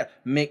to do it,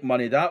 make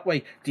money that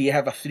way. Do you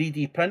have a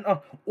 3D printer?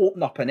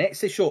 Open up an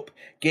Etsy shop,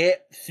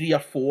 get 3 or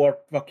 4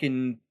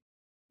 fucking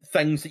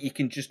things that you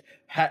can just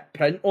hit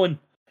print on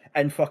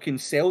and fucking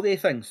sell their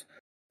things.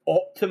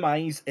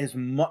 Optimize as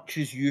much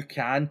as you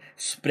can,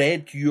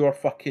 spread your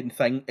fucking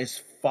thing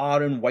as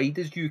far and wide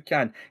as you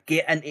can,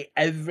 get into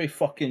every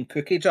fucking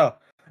cookie jar,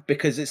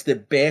 because it's the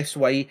best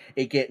way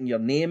of getting your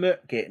name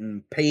out,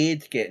 getting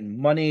paid,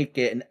 getting money,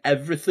 getting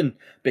everything.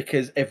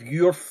 Because if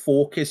your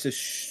focus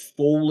is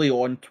solely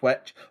on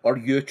Twitch or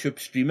YouTube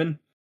streaming,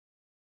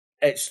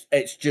 it's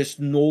just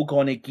no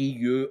gonna give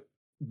you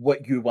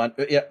what you want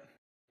out of it.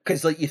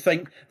 Because, like, you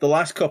think the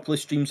last couple of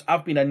streams,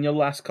 I've been in your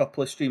last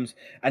couple of streams,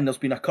 and there's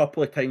been a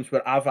couple of times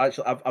where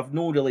I've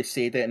not really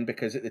said it, and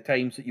because at the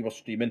times that you were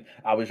streaming,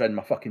 I was in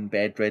my fucking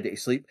bed ready to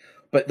sleep.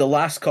 But the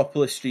last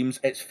couple of streams,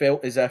 it's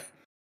felt as if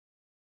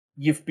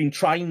you've been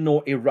trying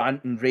not to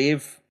rant and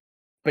rave,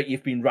 but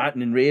you've been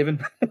ranting and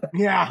raving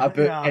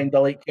about kind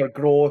of like your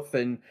growth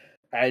and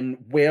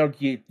where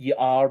you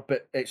are,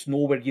 but it's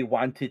not where you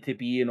wanted to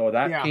be and all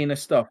that kind of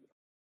stuff.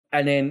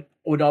 And then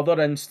on other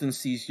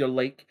instances, you're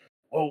like,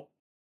 oh,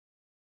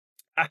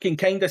 I can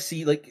kind of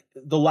see, like,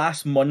 the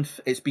last month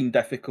it's been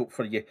difficult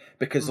for you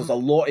because there's a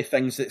lot of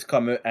things that's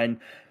come out, and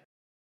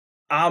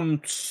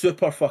I'm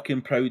super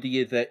fucking proud of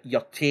you that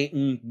you're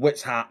taking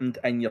what's happened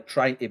and you're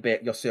trying to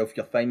better yourself.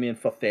 You're thanking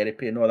for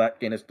therapy and all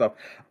that kind of stuff.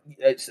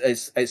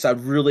 It's a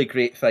really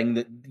great thing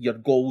that your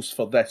goals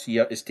for this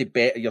year is to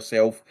better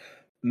yourself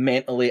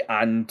mentally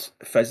and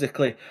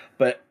physically.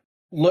 But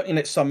looking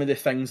at some of the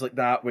things like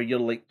that where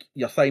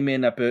you're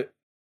thinking about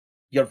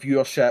your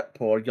viewership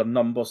or your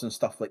numbers and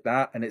stuff like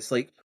that, and it's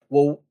like,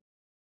 well,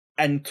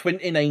 in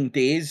 29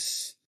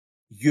 days,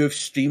 you've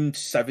streamed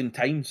 7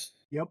 times.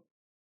 Yep.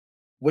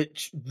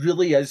 Which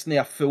really isn't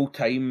a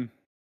full-time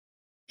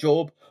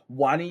job.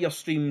 One of your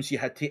streams you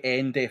had to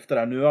end after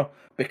an hour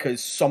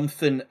because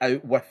something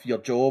out with your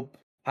job.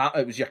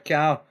 It was your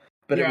car.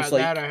 But it was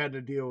like, that I had to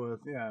deal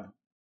with,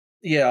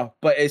 Yeah,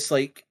 but it's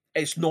like,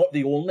 it's not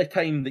the only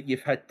time that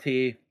you've had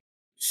to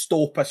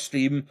stop a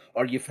stream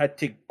or you've had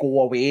to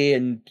go away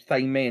and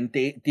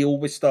deal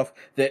with stuff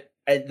that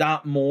at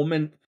that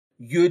moment,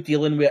 you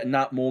dealing with it in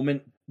that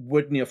moment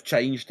wouldn't have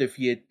changed if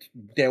you'd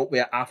dealt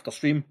with it after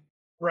stream.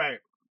 Right.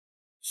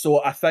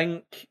 So I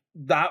think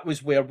that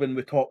was where, when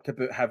we talked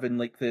about having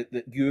like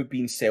the you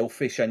being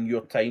selfish in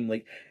your time,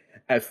 like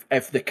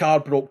if the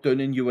car broke down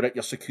and you were at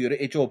your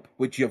security job,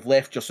 would you have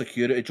left your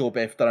security job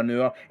after an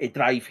hour to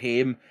drive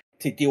home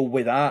to deal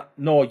with that?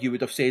 No, you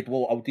would have said,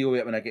 well, I'll deal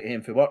with it when I get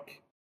home from work.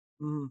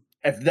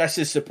 If this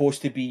is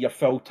supposed to be your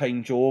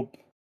full-time job,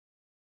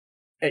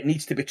 it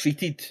needs to be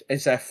treated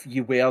as if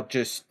you were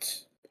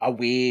just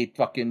away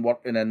fucking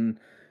working in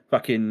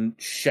fucking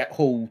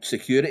shithole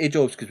security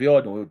jobs, because we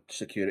all know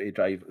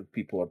security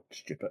people are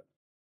stupid.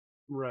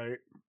 Right.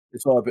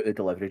 It's all about the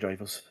delivery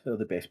drivers. They're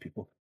the best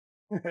people.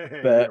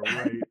 But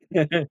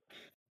right.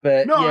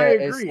 But no, yeah, I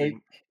agree.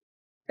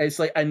 It's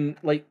like and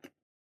like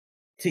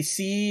to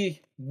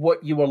see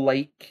what you were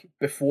like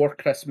before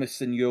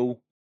Christmas and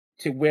Yule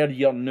to where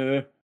you're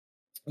now,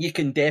 you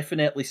can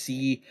definitely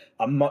see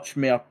a much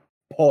more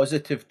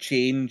positive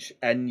change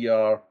in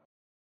your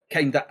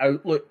kind of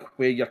outlook,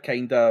 where you're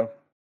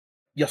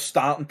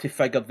starting to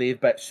figure the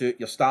bits out.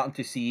 You're starting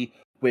to see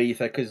where you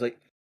think, because like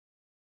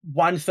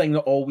one thing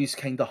that always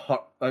kind of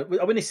hurt, I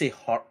wouldn't say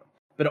hurt,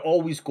 but it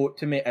always got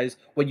to me is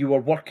when you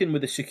were working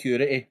with the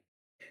security,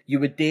 you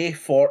would do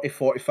 40,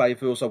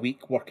 45 hours a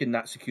week working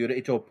that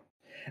security job.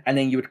 and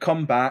then you would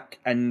come back,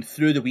 and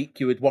through the week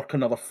you would work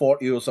another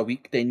 40 hours a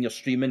week. Then you're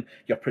streaming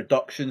your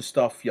production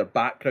stuff, your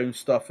background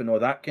stuff, and all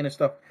that kind of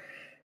stuff.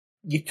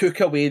 You took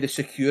away the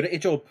security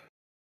job,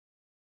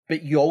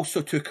 but you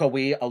also took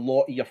away a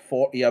lot of your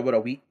 40-hour a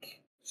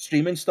week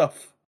streaming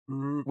stuff,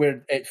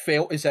 where it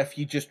felt as if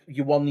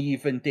you weren't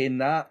even doing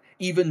that,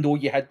 even though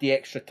you had the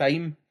extra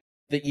time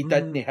that you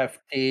didn't have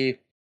to.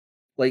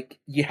 Like,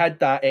 you had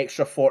that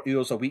extra 40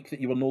 hours a week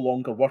that you were no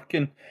longer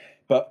working.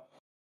 But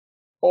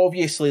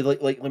obviously,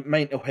 like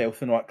mental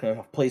health and all that kind of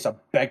stuff plays a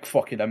big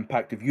fucking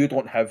impact. If you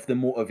don't have the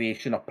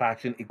motivation or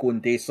passion to go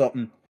and do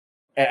something,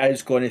 it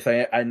is going to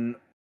think. And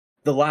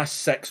the last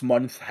 6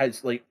 months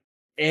has, like,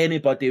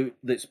 anybody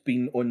that's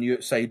been on the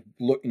outside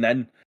looking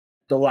in,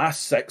 the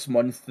last 6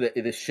 months,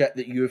 the shit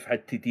that you've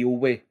had to deal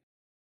with,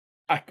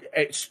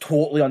 it's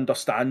totally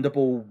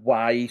understandable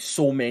why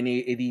so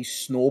many of these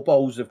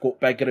snowballs have got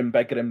bigger and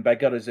bigger and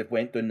bigger as they've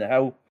went down the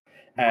hill.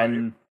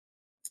 And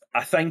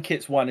I think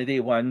it's one of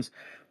the ones.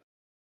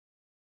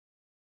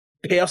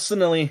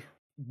 Personally,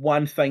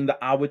 one thing that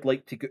I would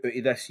like to get out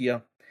of this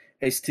year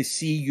is to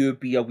see you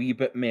be a wee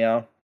bit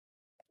more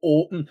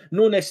open,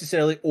 not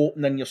necessarily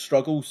open in your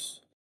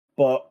struggles,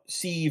 but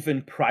see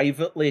even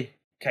privately,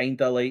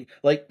 kind of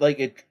like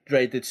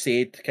Dredd had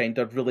said, kind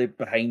of really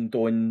behind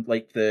on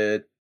like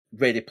the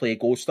Ready Play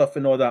Go stuff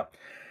and all that.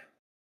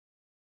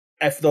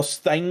 If there's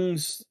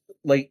things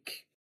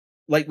like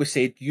we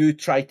said, you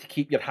tried to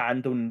keep your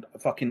hand on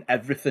fucking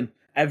everything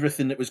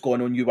that was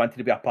going on. You wanted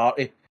to be a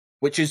party,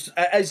 which is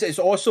it's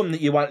awesome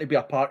that you want to be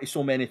a part of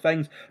so many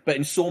things, but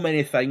in so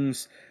many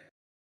things,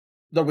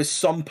 there was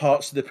some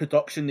parts of the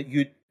production that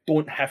you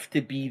don't have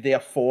to be there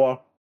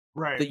for,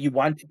 that you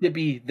wanted to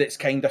be, that's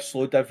kind of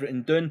slowed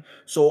everything down.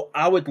 So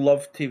I would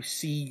love to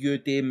see you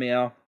do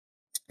more,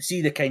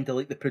 see the kind of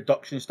like the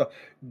production stuff,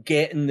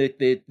 getting the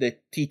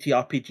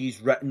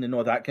TTRPGs written and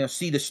all that kind of,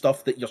 see the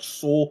stuff that you're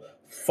so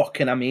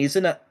fucking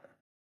amazing at,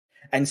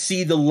 and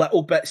see the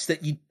little bits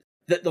that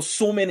there's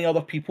so many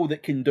other people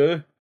that can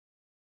do.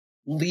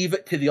 Leave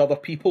it to the other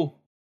people,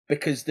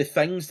 because the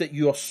things that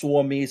you are so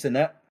amazing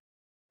at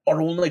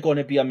are only going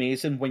to be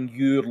amazing when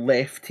you're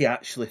left to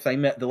actually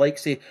think it. The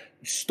likes of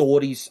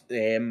stories,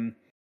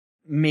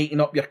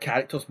 making up your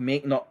characters,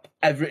 making up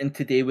everything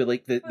to do with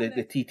like the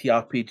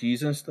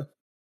TTRPGs and stuff.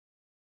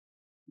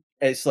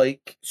 It's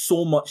like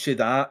so much of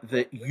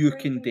that you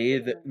can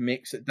do that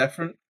makes it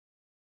different.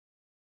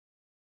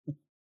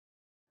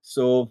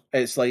 So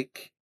it's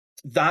like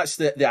that's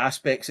the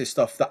aspects of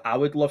stuff that I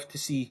would love to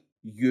see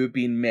you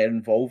being more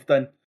involved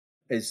in,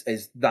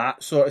 is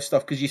that sort of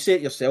stuff. Because you say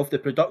it yourself, the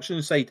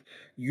production side,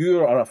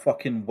 you are a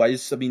fucking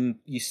whiz. I mean,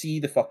 you see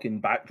the fucking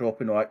backdrop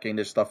and all that kind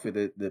of stuff with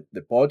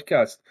the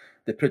podcast.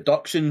 The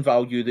production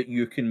value that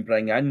you can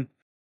bring in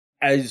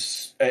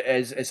is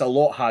a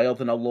lot higher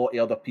than a lot of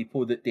other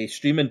people that do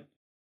streaming.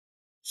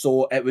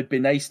 So it would be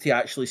nice to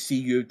actually see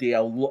you do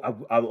a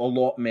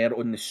lot more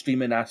on the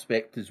streaming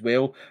aspect as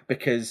well,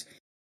 because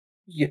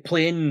you're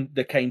playing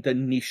the kind of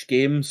niche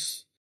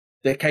games,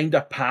 the kind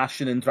of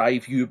passion and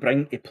drive you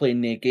bring to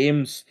playing the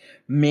games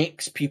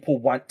makes people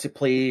want to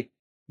play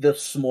the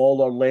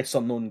smaller,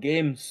 lesser known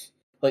games.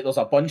 Like, there's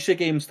a bunch of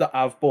games that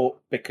I've bought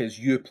because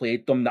you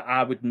played them that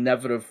I would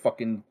never have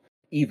fucking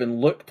even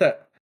looked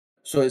at.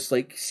 So it's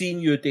like seeing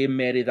you do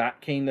Mary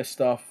that kind of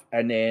stuff,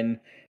 and then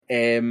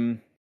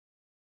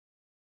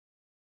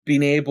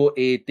being able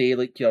to do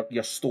like your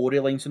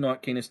storylines and all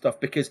that kind of stuff.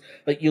 Because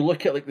like you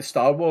look at like the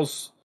Star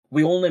Wars,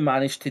 we only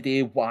managed to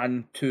do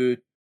 1-2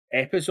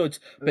 episodes,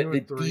 but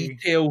the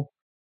detail,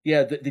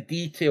 the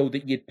detail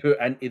that you'd put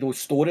into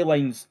those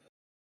storylines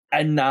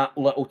in that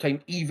little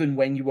time, even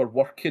when you were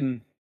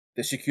working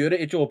the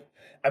security job,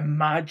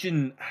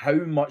 imagine how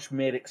much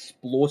more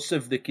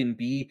explosive they can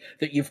be,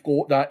 that you've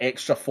got that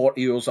extra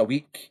 40 hours a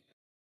week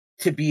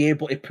to be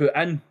able to put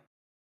in.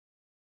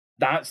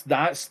 That's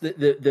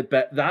the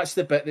bit. That's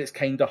the bit that's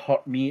kind of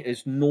hurt me,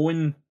 is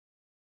knowing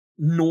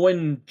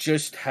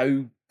just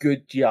how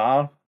good you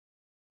are,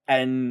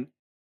 and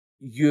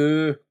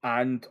you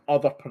and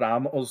other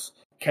parameters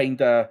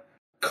kind of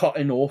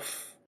cutting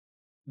off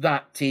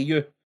that to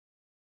you.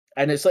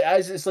 And it's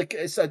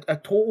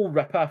a total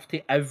rip-off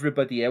to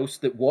everybody else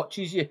that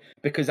watches you,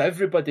 because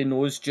everybody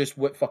knows just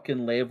what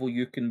fucking level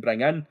you can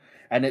bring in.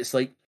 And it's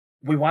like,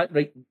 we want,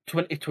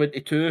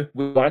 2022,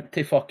 we want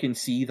to fucking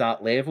see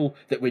that level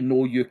that we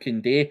know you can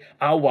do.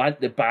 I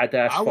want the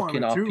badass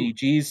fucking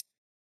RPGs.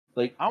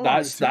 Like,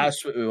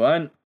 that's what we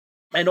want.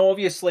 And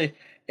obviously,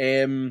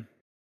 the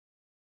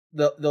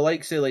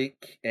likes of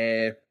like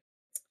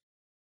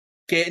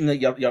getting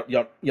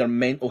your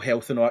mental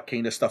health and all that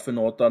kind of stuff in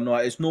order. No,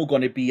 it's not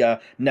going to be a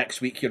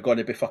next week you're going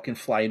to be fucking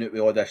flying out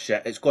with all this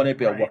shit. It's going to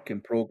be a work in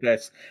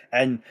progress.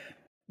 And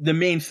the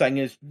main thing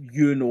is,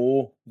 you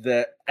know,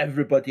 that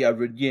everybody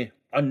around you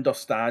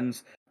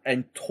understands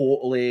and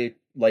totally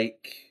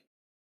like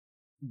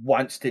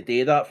wants to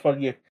do that for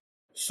you.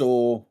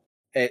 So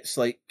it's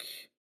like,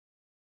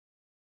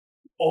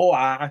 all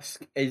I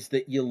ask is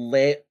that you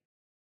let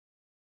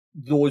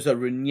those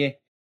around you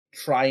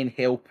try and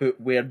help out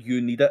where you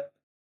need it.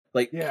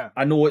 Like, Yeah.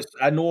 I know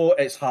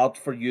it's hard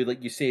for you,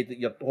 like you said, that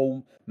your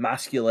whole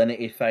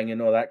masculinity thing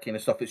and all that kind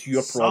of stuff. It's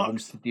your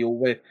problems Sucks. to deal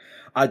with.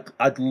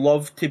 I'd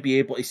love to be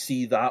able to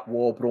see that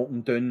wall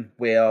broken down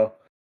where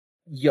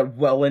you're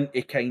willing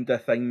to kind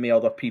of thing with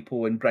other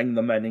people and bring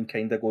them in and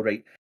kind of go,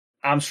 right,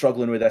 I'm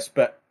struggling with this,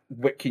 but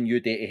what can you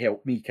do to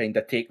help me kind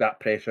of take that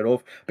pressure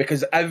off?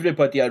 Because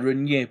everybody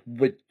around you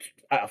would,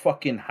 at a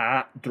fucking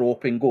hat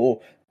drop and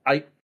go,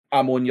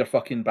 I'm on your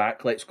fucking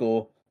back, let's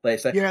go.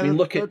 Let's. I Yeah, mean,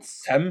 look at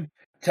that's Tim.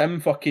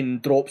 Tim fucking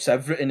drops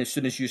everything as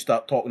soon as you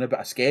start talking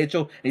about a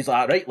schedule. And he's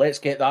like, right, let's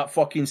get that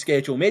fucking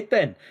schedule made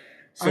then. I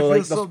So, feel like,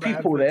 there's so bad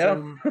people for there.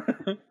 Tim.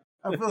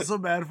 I feel so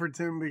bad for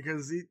Tim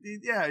because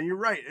yeah, you're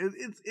right.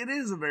 It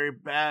is a very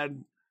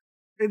bad.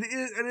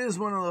 It is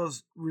one of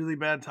those really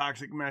bad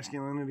toxic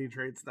masculinity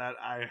traits that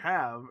I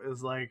have.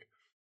 Is like,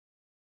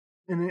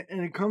 and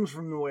it comes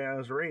from the way I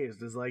was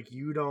raised. Is like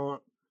you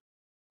don't.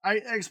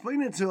 I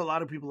explain it to a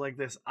lot of people like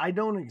this. I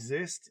don't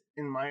exist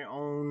in my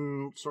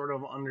own sort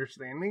of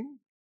understanding.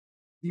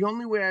 The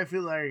only way I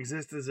feel I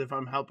exist is if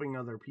I'm helping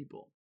other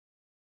people.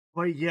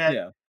 But yet,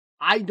 Yeah.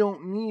 I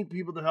don't need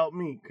people to help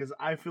me because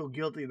I feel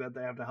guilty that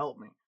they have to help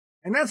me.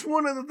 And that's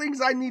one of the things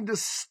I need to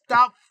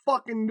stop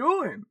fucking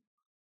doing.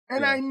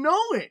 And Yeah. I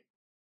know it.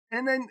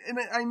 And then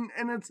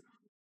it's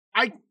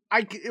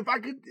if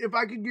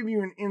I could give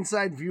you an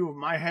inside view of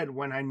my head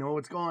when I know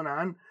what's going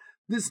on,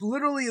 this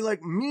literally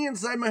like me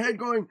inside my head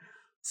going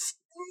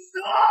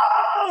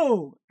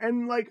no,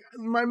 and like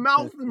my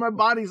mouth and my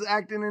body's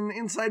acting, and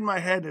inside my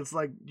head it's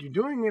like you're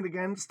doing it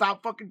again.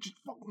 Stop fucking just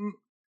fucking.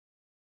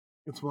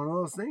 It's one of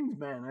those things,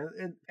 man.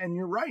 And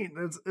you're right.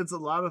 It's a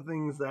lot of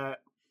things that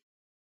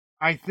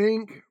I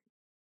think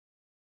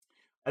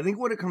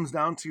what it comes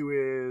down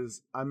to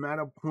is I'm at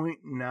a point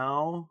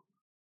now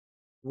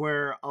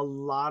where a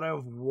lot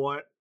of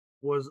what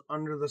was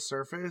under the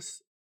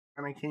surface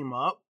kind of came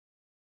up.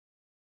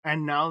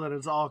 And now that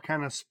it's all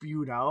kind of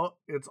spewed out,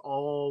 it's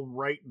all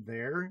right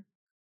there.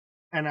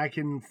 And I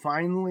can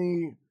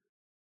finally...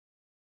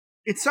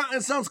 It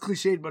sounds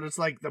cliched, but it's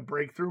like the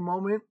breakthrough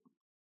moment.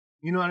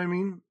 You know what I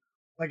mean?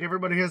 Like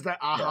everybody has that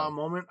aha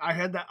moment. I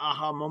had that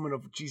aha moment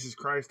of Jesus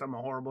Christ, I'm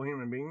a horrible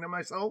human being to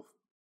myself.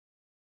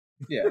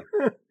 Yeah.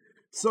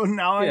 So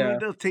now I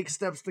need to take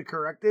steps to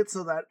correct it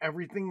so that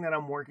everything that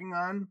I'm working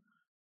on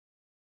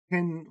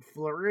can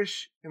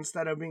flourish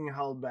instead of being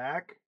held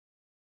back.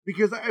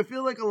 Because I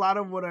feel like a lot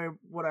of what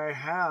I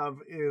have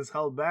is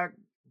held back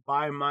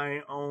by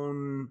my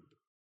own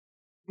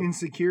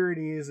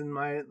insecurities and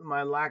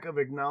my lack of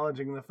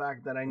acknowledging the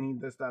fact that I need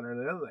this, that, or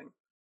the other thing.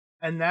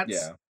 And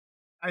that's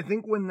I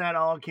think when that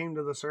all came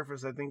to the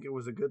surface, I think it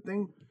was a good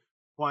thing.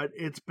 But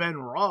it's been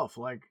rough.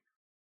 Like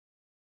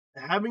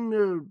having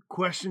to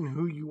question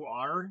who you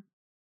are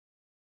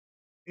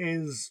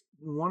is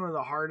one of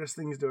the hardest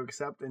things to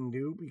accept and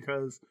do,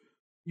 because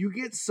you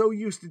get so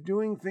used to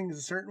doing things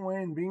a certain way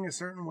and being a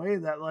certain way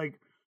that like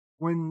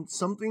when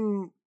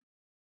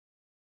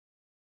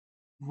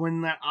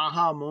that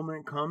aha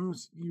moment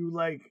comes,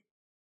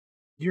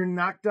 you're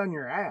knocked on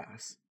your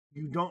ass.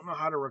 You don't know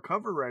how to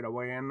recover right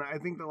away. And I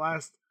think the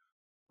last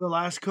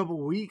couple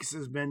weeks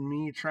has been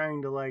me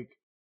trying to like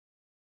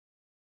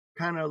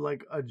kind of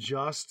like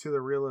adjust to the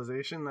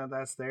realization that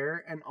that's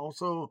there, and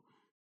also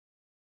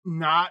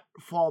not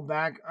fall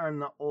back on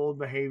the old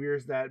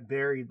behaviors that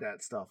buried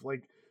that stuff.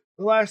 Like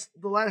the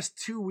last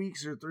 2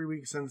 weeks or 3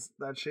 weeks since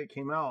that shit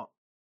came out,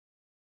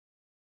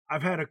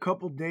 I've had a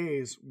couple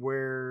days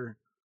where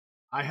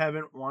I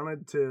haven't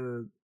wanted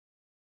to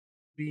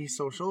be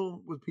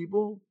social with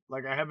people.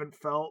 Like I haven't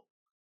felt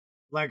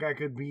like I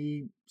could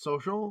be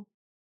social.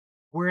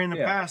 Where in the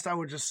past I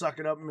would just suck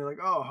it up and be like,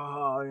 oh,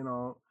 haha, you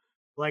know,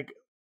 like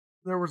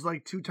there was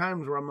like 2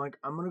 times where I'm like,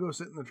 I'm gonna go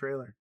sit in the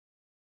trailer.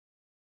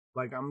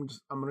 Like I'm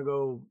gonna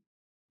go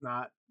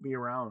not be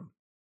around.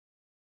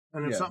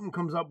 And if something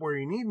comes up where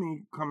you need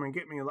me, come and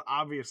get me,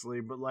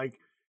 obviously. But like,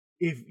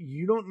 if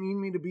you don't need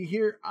me to be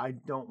here, I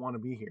don't want to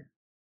be here.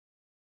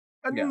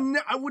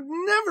 I would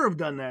never have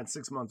done that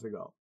 6 months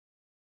ago.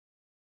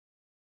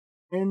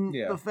 And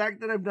the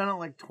fact that I've done it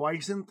like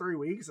twice in 3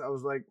 weeks, I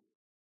was like,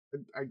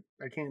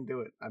 I can't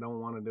do it. I don't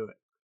want to do it.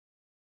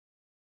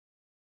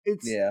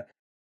 It's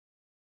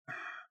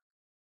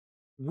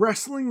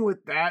wrestling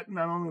with that,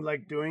 not only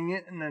like doing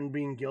it and then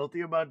being guilty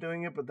about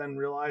doing it, but then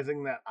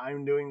realizing that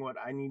I'm doing what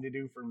I need to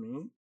do for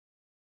me.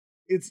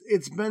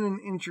 It's been an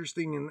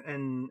interesting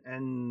and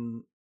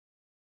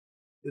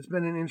it's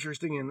been an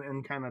interesting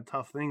and kind of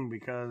tough thing,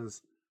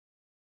 because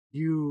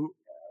you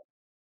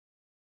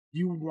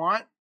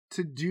want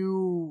to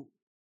do,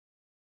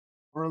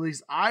 or at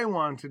least I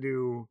want to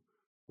do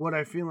what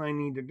I feel I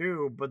need to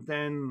do, but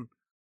then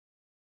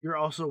you're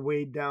also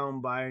weighed down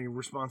by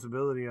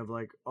responsibility of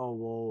like, oh,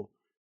 well,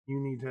 you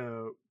need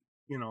to,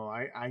 you know,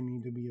 I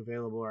need to be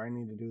available, or I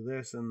need to do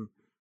this. And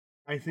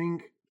I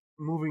think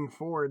moving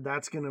forward,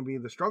 that's going to be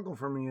the struggle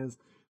for me, is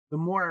the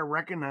more I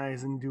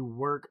recognize and do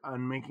work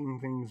on making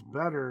things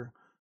better,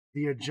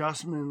 the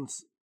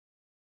adjustments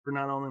for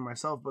not only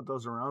myself, but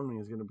those around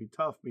me is going to be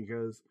tough,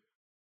 because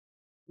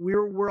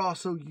we're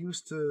also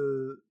used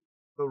to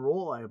the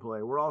role I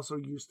play. We're also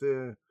used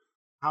to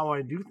how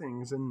I do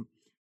things, and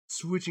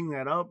switching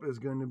that up is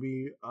going to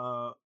be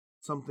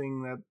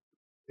something that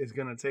is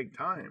going to take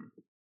time.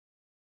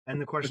 And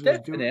the question is,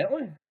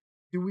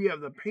 do we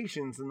have the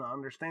patience and the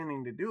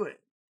understanding to do it?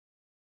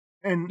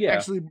 And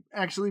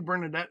actually,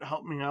 Bernadette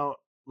helped me out.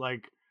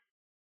 Like,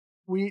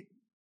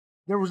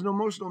 there was an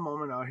emotional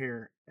moment out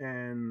here,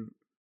 and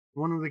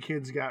one of the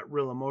kids got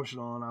real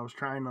emotional, and I was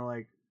trying to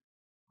like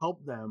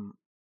help them,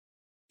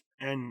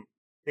 and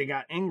they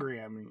got angry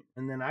at me,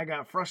 and then I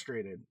got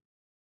frustrated,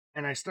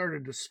 and I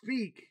started to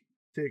speak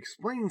to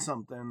explain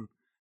something,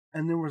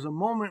 and there was a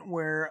moment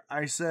where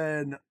I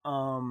said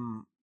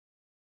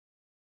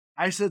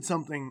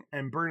something,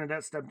 and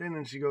Bernadette stepped in,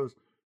 and she goes,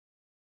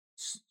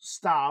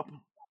 "Stop,"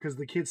 because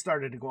the kid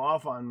started to go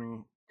off on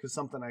me because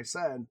something I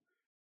said,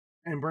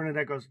 and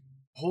Bernadette goes,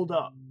 "Hold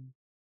up.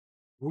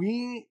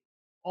 We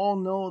all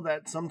know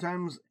that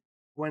sometimes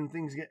when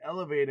things get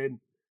elevated,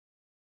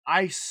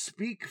 I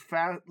speak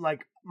fast,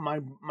 like my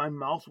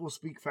mouth will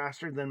speak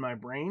faster than my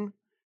brain,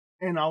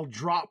 and I'll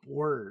drop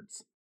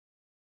words.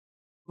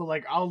 But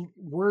like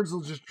words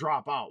will just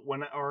drop out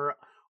or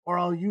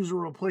I'll use a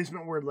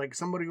replacement word, like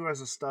somebody who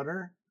has a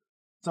stutter.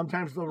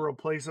 Sometimes they'll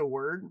replace a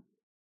word,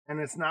 and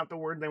it's not the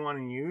word they want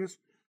to use.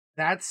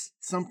 That's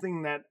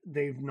something that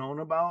they've known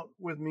about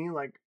with me.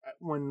 Like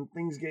when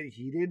things get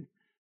heated,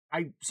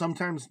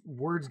 sometimes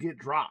words get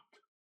dropped.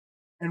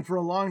 And for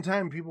a long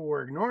time, people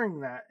were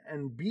ignoring that.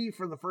 And B,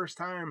 for the first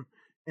time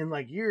in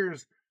like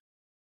years,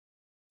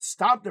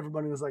 stopped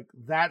everybody and was like,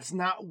 that's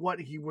not what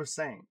he was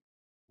saying.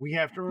 We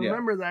have to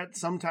remember that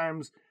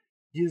sometimes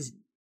his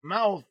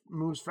mouth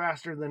moves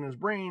faster than his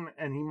brain,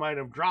 and he might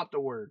have dropped a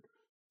word.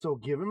 So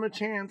give him a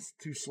chance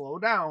to slow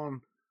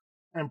down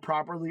and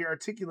properly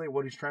articulate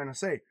what he's trying to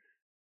say.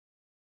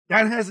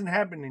 That hasn't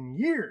happened in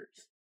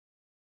years.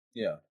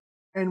 Yeah.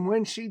 And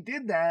when she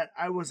did that,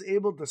 I was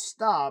able to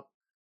stop,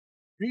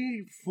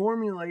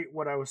 reformulate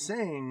what I was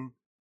saying,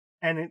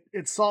 and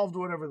it solved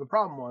whatever the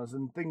problem was,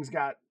 and things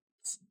got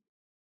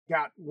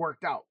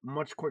worked out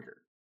much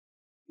quicker.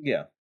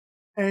 Yeah.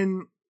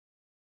 And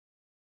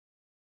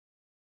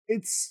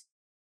it's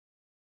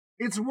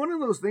one of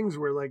those things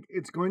where like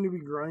it's going to be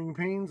growing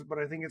pains, but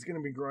I think it's going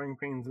to be growing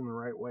pains in the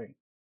right way.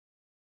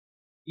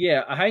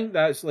 Yeah, I think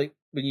that's like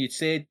when you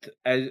said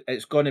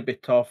it's going to be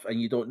tough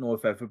and you don't know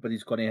if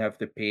everybody's going to have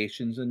the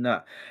patience and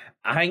that.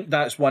 I think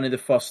that's one of the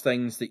first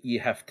things that you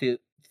have to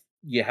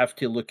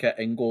look at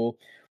and go,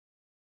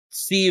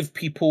 see if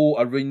people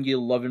around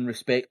you love and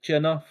respect you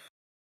enough,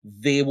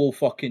 they will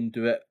fucking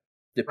do it.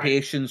 The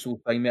patience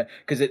will find it.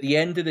 Because at the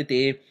end of the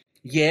day,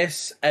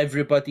 yes,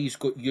 everybody's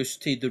got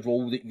used to the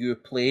role that you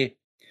play,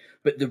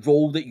 but the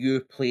role that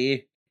you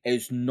play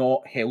is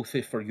not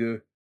healthy for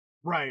you.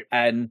 Right.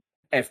 And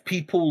if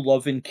people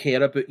love and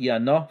care about you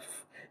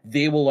enough,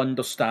 they will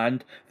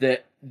understand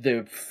that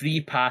the free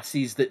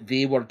passes that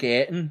they were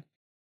getting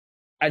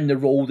and the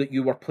role that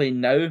you were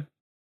playing now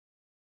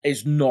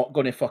is not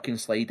going to fucking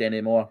slide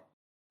anymore.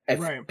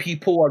 If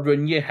people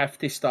around you have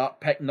to start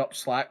picking up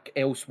slack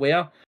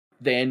elsewhere,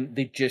 then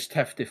they just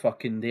have to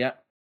fucking do it.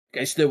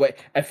 It's the way.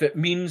 If it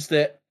means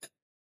that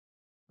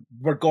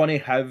we're going to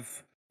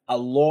have a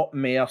lot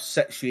more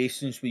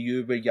situations with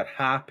you where you're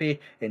happy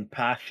and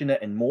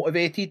passionate and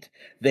motivated,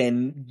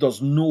 then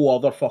there's no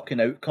other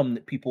fucking outcome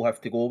that people have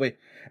to go with.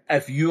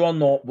 If you are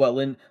not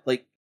willing,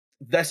 like,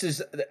 this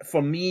is,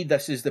 for me,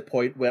 this is the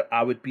point where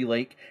I would be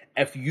like,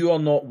 if you are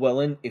not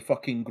willing to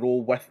fucking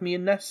grow with me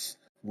in this,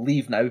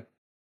 leave now.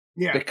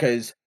 Yeah.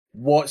 Because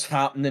what's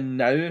happening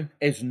now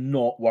is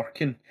not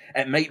working.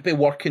 It might be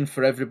working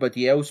for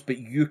everybody else, but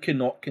you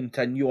cannot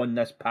continue on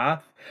this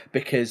path,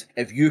 because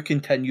if you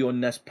continue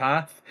on this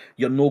path,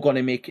 you're not going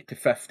to make it to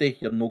 50,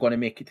 you're not going to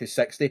make it to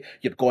 60,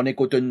 you're going to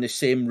go down the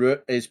same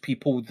route as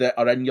people that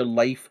are in your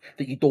life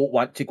that you don't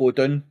want to go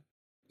down.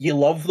 You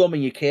love them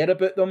and you care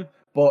about them,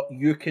 but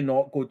you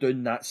cannot go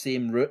down that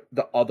same route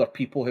that other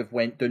people have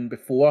went down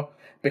before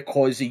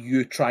because of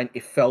you trying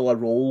to fill a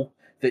role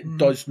that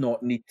does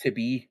not need to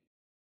be.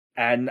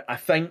 And I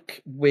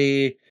think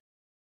with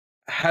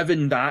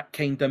having that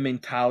kind of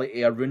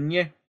mentality around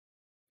you,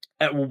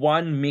 it will,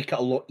 one, make it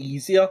a lot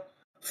easier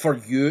for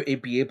you to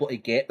be able to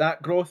get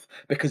that growth.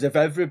 Because if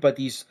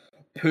everybody's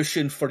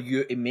pushing for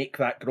you to make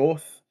that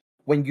growth,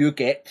 when you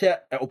get to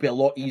it, it'll be a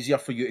lot easier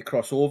for you to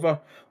cross over.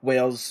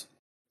 Whereas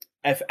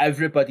if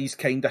everybody's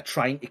kind of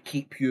trying to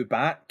keep you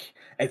back,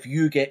 if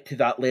you get to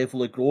that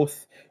level of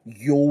growth,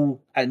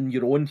 you'll, in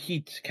your own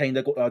head, kind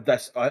of go, oh,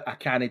 I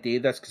can't do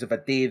this, because if I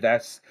do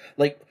this,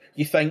 like,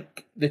 you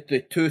think the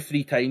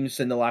 2-3 times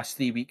in the last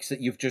 3 weeks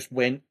that you've just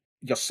went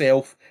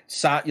yourself,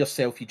 sat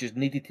yourself, you just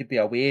needed to be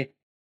away,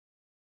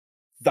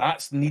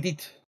 that's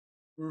needed.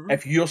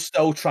 If you're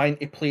still trying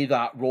to play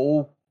that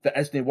role that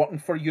isn't working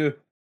for you,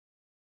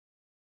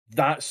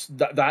 that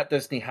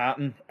doesn't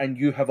happen, and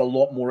you have a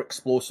lot more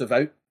explosive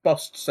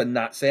outbursts in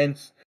that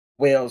sense.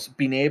 Whereas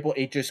being able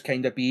to just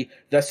kind of be,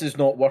 this is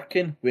not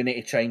working, we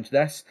need to change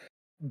this.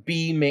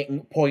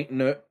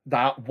 Pointing out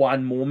that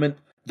one moment,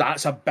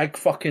 that's a big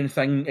fucking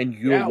thing in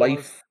your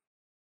life.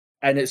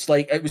 And it's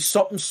like, it was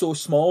something so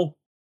small,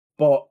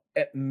 but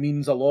it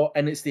means a lot.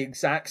 And it's the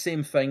exact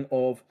same thing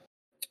of,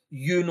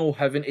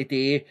 having to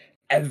do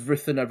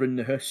everything around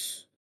the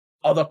house.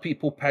 Other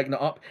people picking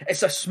it up.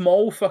 It's a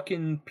small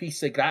fucking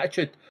piece of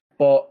gratitude,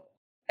 but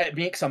it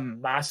makes a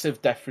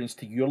massive difference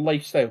to your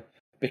lifestyle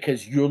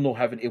because you're not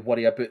having to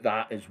worry about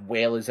that as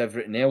well as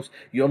everything else.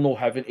 You're not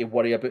having to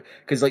worry about,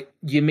 because like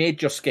you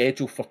made your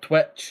schedule for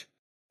Twitch,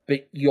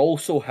 but you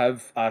also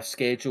have a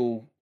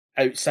schedule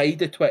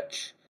outside of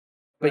Twitch,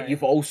 but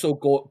you've also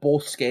got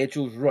both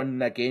schedules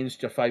running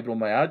against your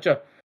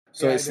fibromyalgia.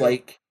 So it's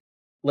like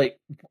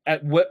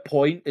at what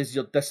point is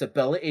your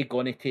disability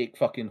going to take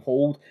fucking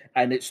hold?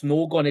 And it's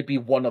not going to be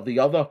one or the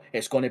other.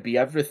 It's going to be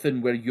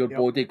everything where your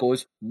body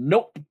goes,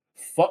 nope,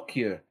 fuck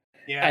you.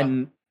 Yeah.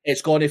 And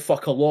it's going to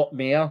fuck a lot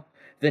more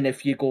than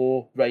if you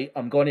go, right,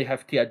 I'm going to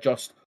have to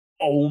adjust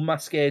all my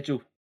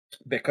schedule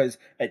because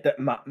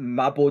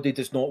my body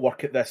does not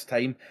work at this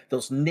time.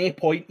 There's no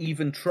point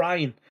even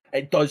trying.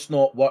 It does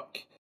not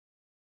work.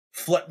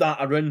 Flip that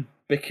around,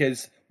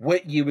 because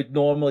what you would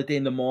normally do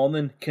in the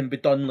morning can be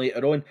done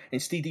later on.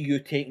 Instead of you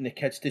taking the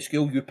kids to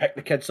school, you pick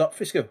the kids up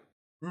for school.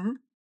 Mm-hmm.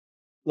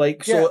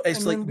 Like, so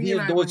it's like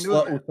those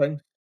little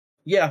things.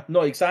 Yeah,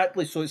 no,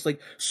 exactly. So it's like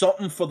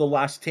something for the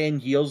last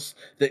 10 years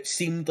that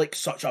seemed like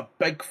such a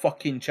big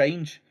fucking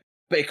change,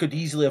 but it could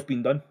easily have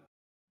been done.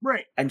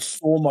 Right. And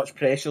so much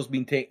pressure's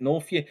been taken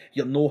off you.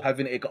 You're not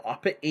having to get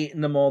up at 8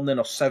 in the morning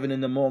or 7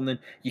 in the morning.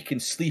 You can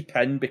sleep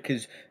in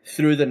because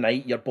through the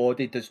night your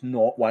body does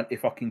not want to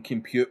fucking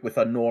compute with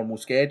a normal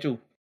schedule.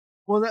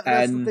 Well,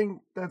 that's the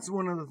thing. That's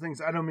one of the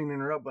things. I don't mean to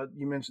interrupt, but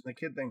you mentioned the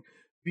kid thing.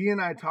 B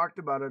and I talked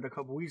about it a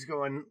couple weeks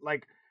ago, and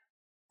like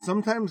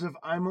sometimes if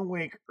I'm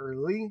awake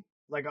early,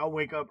 like I'll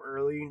wake up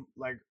early.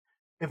 Like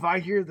if I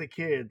hear the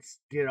kids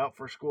get up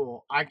for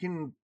school, I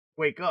can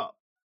wake up.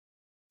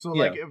 So,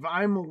 like, if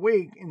I'm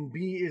awake and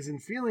B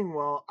isn't feeling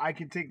well, I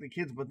can take the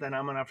kids, but then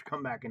I'm going to have to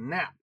come back and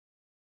nap.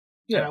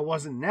 Yeah. And I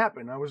wasn't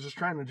napping. I was just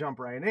trying to jump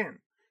right in.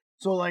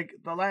 So, like,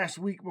 the last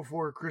week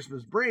before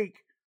Christmas break,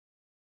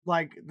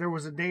 like, there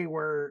was a day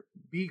where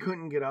B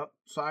couldn't get up.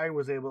 So I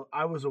was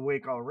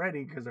awake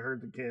already because I heard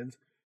the kids.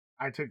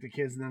 I took the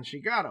kids and then she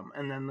got them.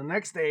 And then the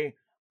next day,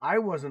 I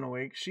wasn't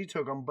awake. She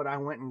took them, but I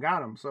went and got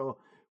them. So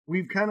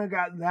we've kind of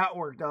got that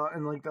worked out.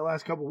 And, like, the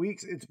last couple of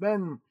weeks, it's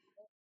been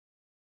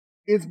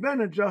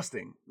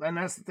adjusting, and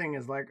that's the thing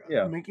is like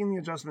making the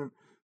adjustment.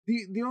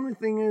 The only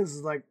thing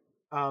is like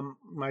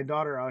my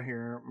daughter out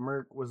here,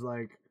 Merc, was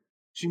like,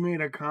 she made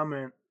a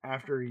comment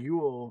after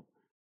Yule.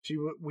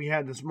 We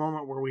had this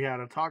moment where we had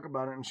to talk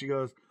about it, and she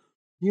goes,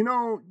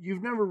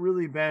 you've never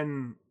really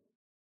been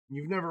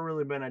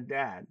a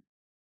dad.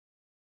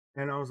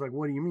 And I was like,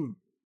 what do you mean?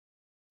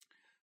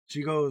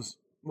 She goes,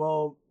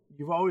 well,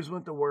 you've always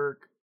went to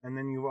work, and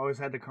then you've always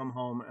had to come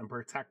home and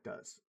protect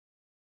us.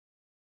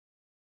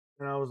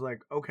 And I was like,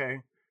 okay.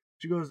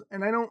 She goes,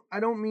 and I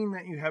don't mean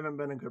that you haven't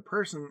been a good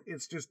person.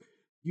 It's just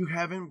you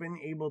haven't been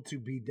able to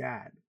be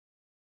dad.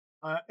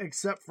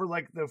 Except for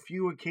like the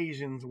few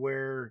occasions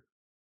where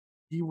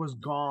he was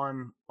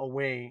gone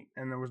away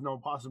and there was no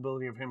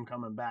possibility of him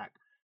coming back.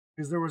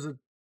 Because there was a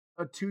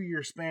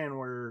 2-year span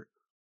where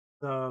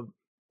the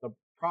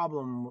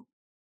problem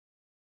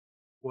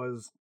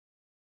was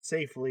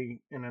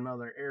safely in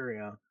another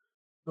area.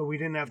 So we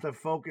didn't have to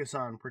focus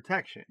on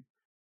protection.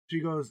 She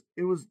goes,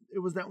 it was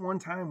that one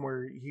time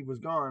where he was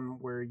gone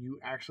where you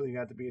actually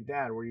got to be a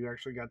dad, where you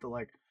actually got to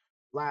like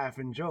laugh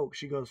and joke.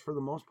 She goes, for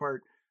the most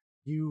part,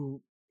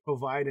 you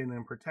provided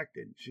and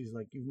protected. She's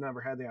like, you've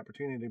never had the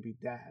opportunity to be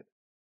dad.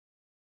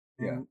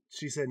 And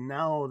she said,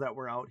 now that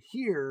we're out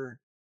here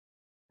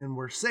and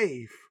we're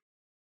safe,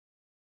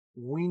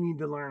 we need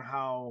to learn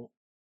how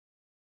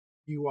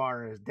you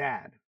are as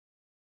dad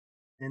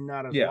and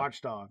not as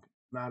watchdog,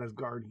 not as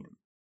guardian.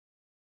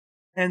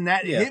 And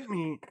that hit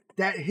me.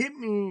 That hit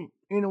me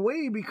in a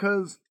way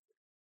because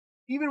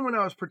even when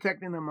I was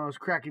protecting them, I was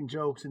cracking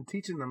jokes and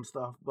teaching them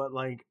stuff. But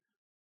like,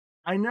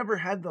 I never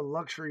had the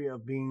luxury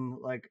of being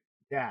like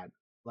dad.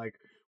 Like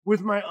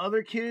with my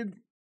other kid,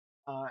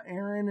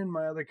 Aaron, and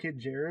my other kid,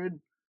 Jared,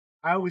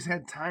 I always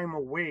had time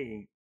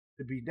away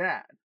to be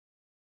dad.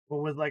 But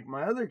with like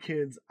my other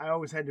kids, I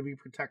always had to be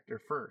protector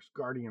first,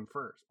 guardian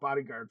first,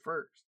 bodyguard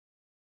first.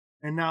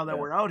 And now that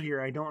we're out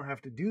here, I don't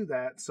have to do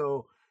that.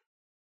 So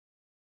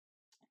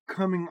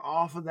coming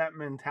off of that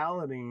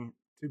mentality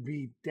to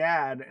be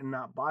dad and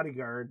not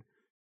bodyguard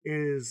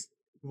is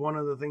one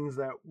of the things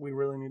that we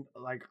really need,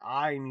 like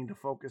I need to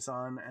focus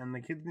on and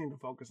the kids need to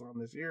focus on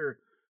this year,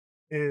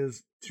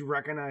 is to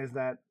recognize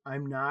that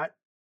I'm not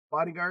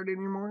bodyguard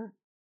anymore,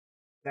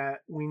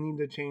 that we need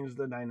to change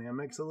the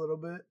dynamics a little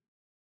bit,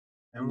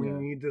 and we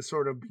need to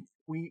sort of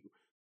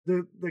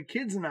the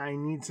kids and I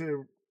need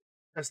to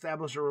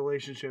establish a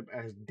relationship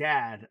as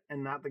dad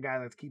and not the guy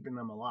that's keeping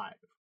them alive.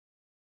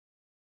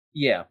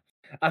 Yeah,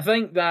 I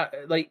think that,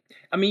 like,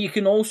 I mean, you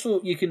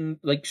can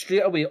like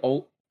straight away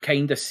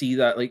kind of see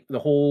that, like, the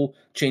whole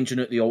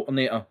changing out the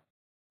alternator,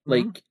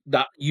 like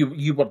that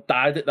you were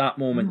dad at that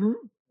moment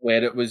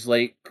where it was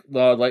like,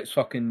 oh, let's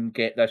fucking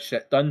get this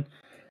shit done.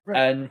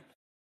 Right. And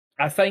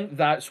I think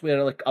that's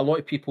where like a lot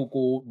of people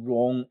go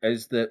wrong,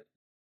 is that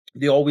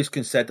they always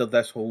consider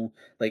this whole,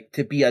 like,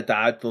 to be a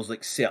dad, there's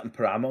like certain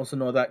parameters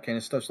and all that kind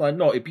of stuff. So like,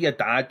 no, to be a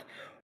dad,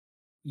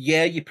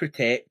 yeah, you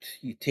protect,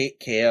 you take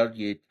care,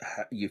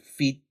 you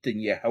feed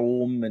and you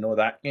home and all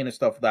that kind of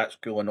stuff. That's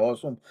cool and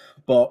awesome.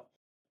 But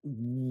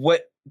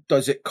what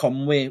does it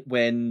come with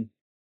when,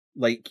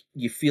 like,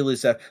 you feel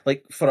as if,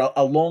 like, for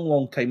a long,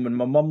 long time, when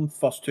my mum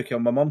first took ill,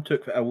 my mum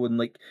took it ill in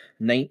like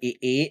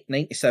 98,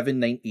 97,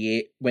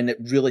 98, when it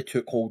really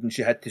took hold and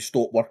she had to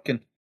stop working.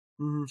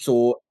 Mm-hmm.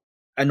 So,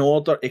 in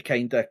order to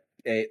kind of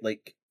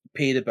like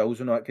pay the bills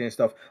and all that kind of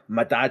stuff,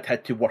 my dad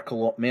had to work a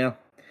lot more.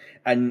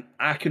 And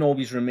I can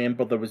always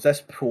remember there was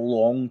this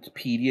prolonged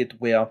period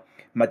where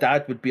my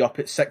dad would be up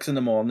at 6 in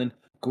the morning,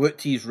 go out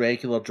to his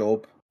regular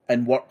job,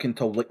 and work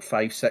until like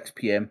 5, 6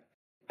 p.m.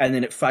 And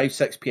then at 5,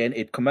 6 p.m.,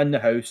 he'd come in the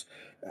house,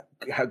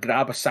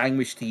 grab a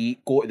sandwich to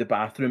eat, go to the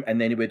bathroom, and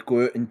then he would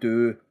go out and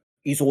do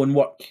his own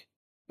work,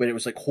 where it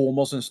was like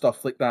homers and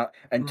stuff like that,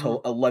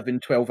 until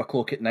 11, 12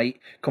 o'clock at night,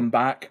 come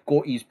back,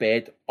 go to his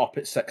bed, up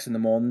at 6 in the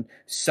morning,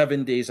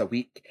 7 days a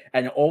week.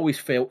 And it always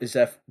felt as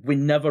if we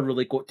never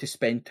really got to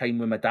spend time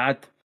with my dad.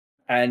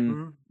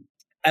 And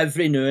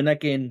every now and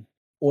again,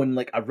 on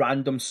like a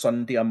random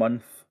Sunday a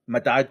month, my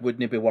dad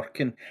wouldn't be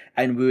working,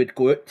 and we would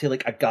go out to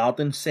like a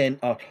garden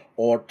centre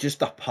or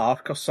just a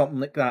park or something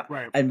like that,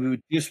 Right. and we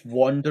would just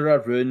wander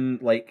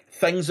around, like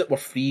things that were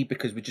free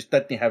because we just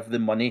didn't have the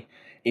money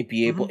to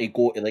be able to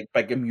go to like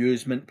big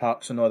amusement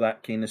parks and all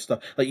that kind of stuff.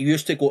 Like, you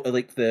used to go to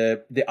like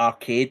the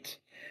arcade,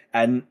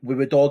 and we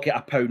would all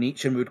get £1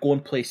 each, and we would go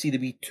and play, see the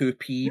wee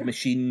 2p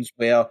machines,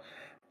 where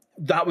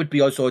that would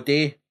be us all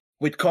day.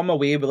 We'd come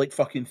away with like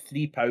fucking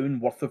 £3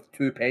 worth of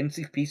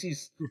 2p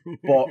pieces.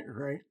 But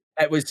right.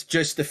 it was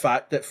just the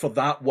fact that for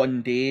that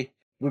one day,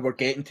 we were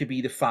getting to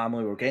be the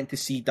family, we were getting to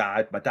see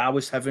dad, my dad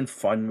was having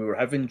fun, we were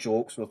having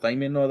jokes, we were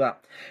timing and all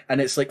that.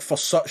 And it's like, for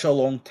such a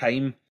long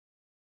time,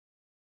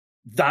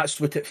 that's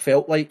what it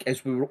felt like,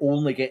 is we were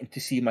only getting to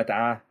see my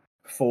dad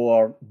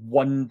for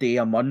one day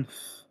a month,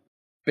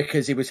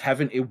 because he was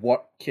having to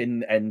work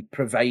and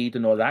provide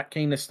and all that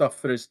kind of stuff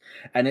for us.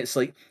 And it's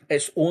like,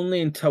 it's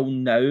only until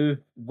now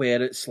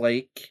where it's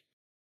like,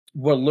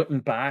 we're looking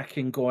back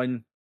and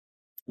going,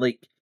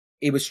 like,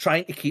 he was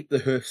trying to keep the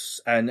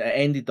house, and it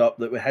ended up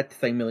that we had to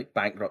think like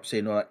bankruptcy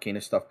and all that kind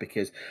of stuff,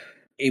 because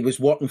he was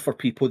working for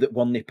people that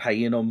weren't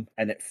paying him,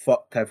 and it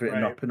fucked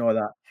everything Right. up and all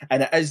that.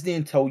 And it isn't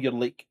until you're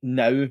like,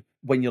 now,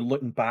 when you're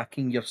looking back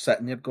and you're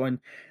sitting there going,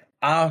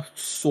 I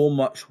so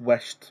much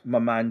wished my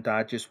man and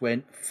dad just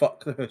went,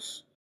 fuck the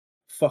house.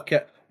 Fuck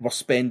it. We're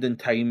spending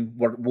time.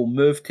 We'll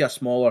move to a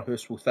smaller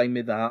house. We'll think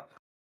me that.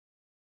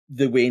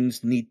 The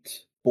Waynes need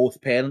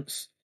both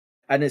parents.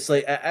 And it's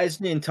like, it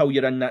isn't until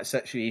you're in that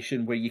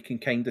situation where you can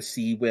kind of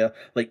see where,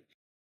 like,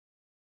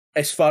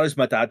 as far as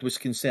my dad was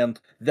concerned,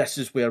 this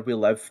is where we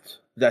lived.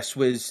 This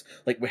was,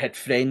 like, we had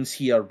friends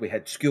here, we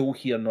had school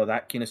here and all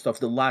that kind of stuff.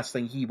 The last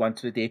thing he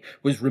wanted to do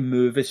was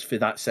remove us for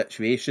that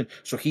situation.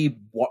 So he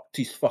worked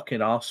his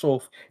fucking arse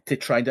off to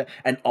try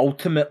and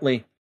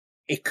ultimately,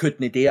 he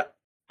couldn't do it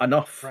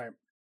enough. Right.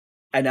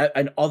 And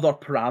other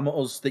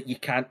parameters that you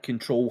can't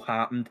control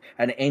happened,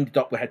 and it ended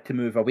up we had to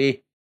move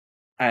away.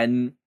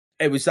 And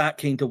it was that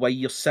kind of way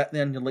you're sitting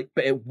there and you're like,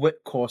 but at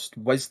what cost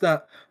was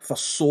that? For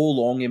so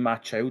long in my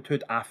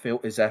childhood, I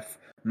felt as if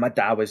my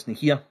dad wasn't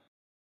here.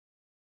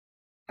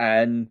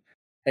 And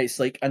it's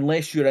like,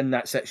 unless you're in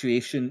that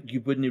situation, you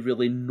wouldn't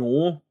really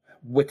know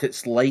what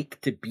it's like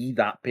to be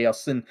that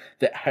person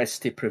that has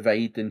to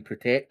provide and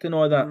protect and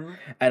all that.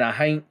 And I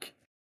think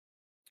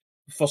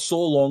for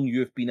so long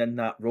you've been in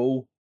that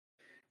role,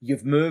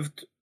 you've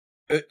moved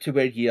out to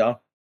where you are,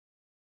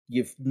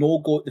 you've no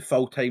got the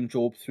full-time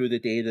job through the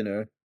day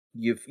now,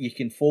 you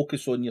can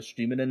focus on your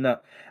streaming and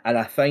that. And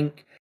I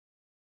think,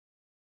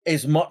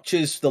 as much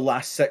as the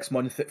last 6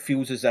 months it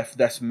feels as if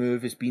this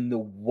move has been the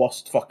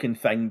worst fucking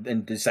thing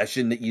and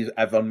decision that you've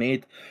ever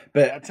made,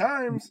 but At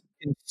times,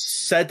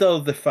 consider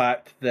the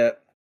fact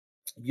that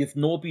you've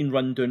not been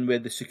run down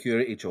with the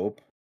security job.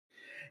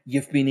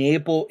 You've been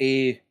able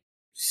to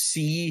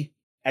see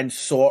and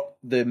sort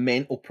the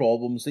mental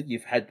problems that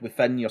you've had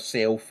within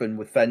yourself and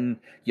within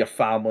your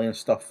family and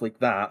stuff like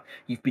that.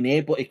 You've been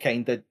able to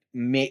kind of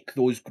make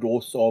those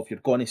growths of, you're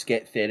going to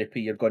get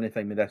therapy, you're going to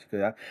think with this,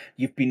 that.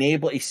 You've been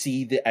able to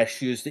see the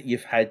issues that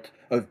you've had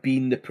of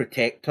being the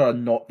protector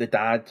and not the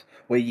dad,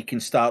 where you can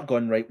start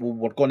going, right, well,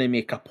 we're going to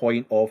make a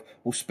point of,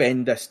 we'll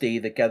spend this day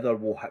together,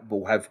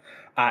 we'll have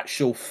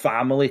actual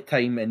family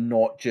time and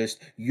not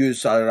just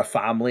use a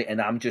family and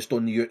I'm just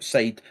on the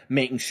outside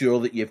making sure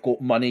that you've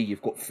got money,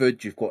 you've got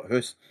food, you've got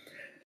house.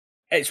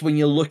 It's when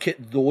you look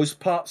at those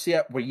parts of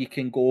it where you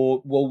can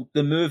go, well,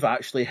 the move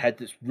actually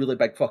had its really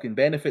big fucking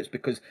benefits,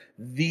 because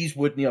these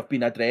wouldn't have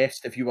been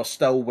addressed if you were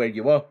still where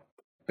you were.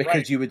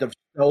 Because you would have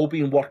still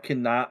been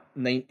working that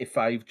 9 to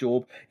 5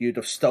 job, you'd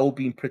have still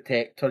been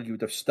protector, you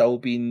would have still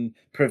been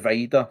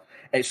provider.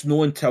 It's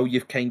not until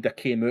you've kind of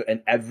came out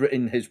and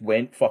everything has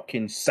went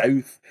fucking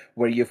south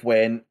where you've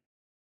went,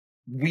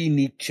 we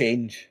need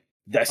change.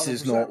 This 100%.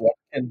 is not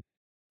working.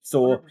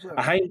 So 100%.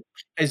 I think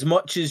as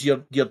much as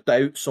your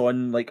doubts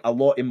on like a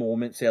lot of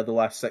moments there the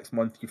last 6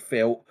 months, you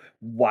felt,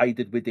 why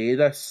did we do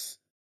this?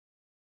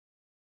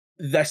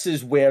 This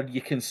is where you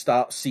can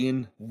start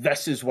seeing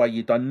this is why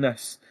you done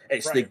this.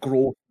 It's the Right.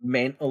 growth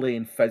mentally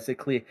and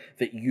physically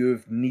that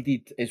you've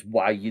needed is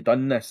why you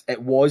done this.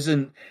 It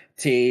wasn't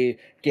to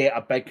get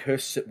a big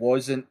house. It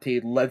wasn't to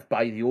live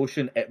by the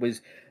ocean. It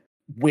was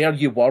where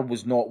you were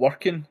was not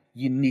working.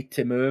 You need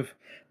to move,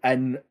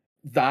 and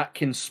that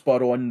can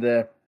spur on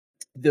the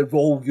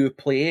role you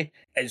play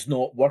is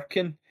not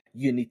working.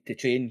 You need to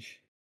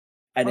change.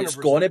 And it's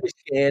 100%. going to be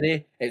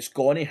scary. It's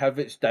going to have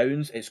its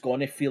downs. It's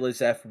going to feel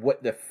as if,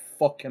 what the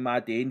fuck am I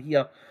doing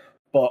here?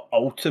 But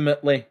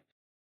ultimately,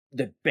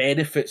 the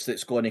benefits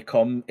that's going to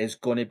come is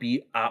going to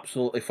be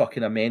absolutely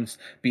fucking immense.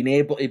 Being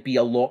able to be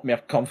a lot more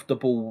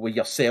comfortable with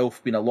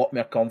yourself, being a lot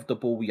more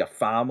comfortable with your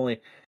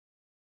family.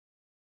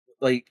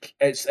 Like,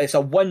 it's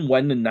a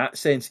win-win in that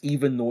sense,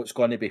 even though it's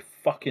going to be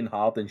fucking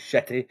hard and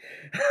shitty.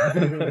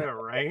 Yeah,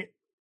 right?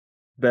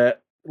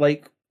 But,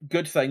 like,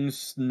 good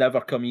things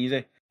never come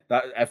easy.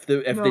 That if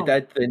they No.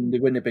 did, then they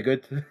wouldn't be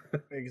good.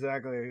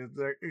 Exactly.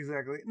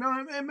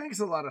 No, it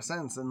makes a lot of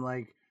sense, and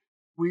like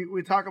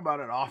we talk about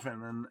it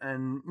often,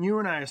 and you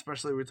and I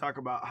especially, we talk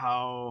about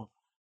how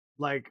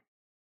like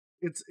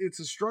it's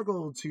a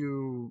struggle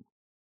to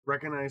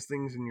recognize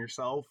things in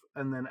yourself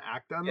and then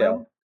act on Yeah.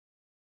 them.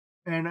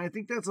 And I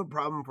think that's a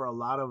problem for a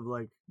lot of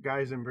like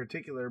guys in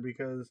particular,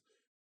 because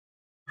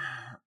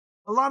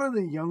a lot of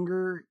the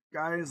younger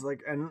guys, like,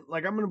 and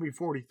like I'm gonna be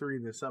 43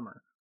 this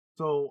summer.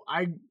 So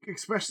I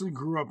especially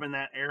grew up in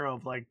that era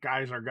of like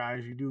guys are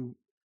guys, you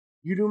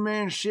do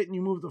man shit and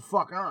you move the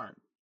fuck on.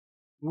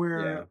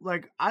 Where Yeah.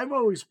 like I've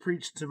always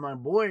preached to my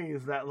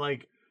boys that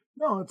like,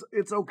 no,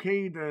 it's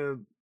okay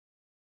to,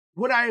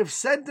 what I have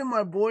said to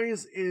my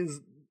boys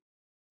is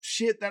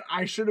shit that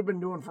I should have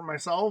been doing for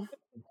myself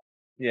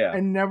Yeah.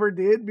 and never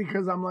did,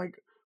 because I'm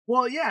like,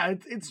 well, yeah,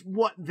 it's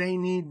what they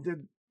need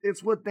to,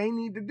 it's what they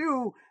need to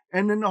do.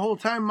 And then the whole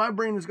time my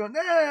brain is going,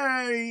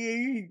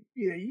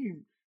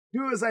 you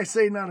do as I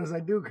say, not as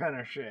I do, kind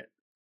of shit.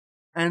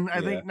 And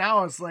I think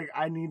now it's like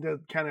I need to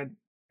kind of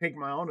take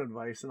my own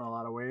advice in a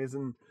lot of ways.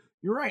 And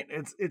you're right,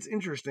 it's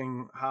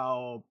interesting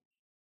how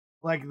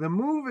like the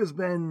move has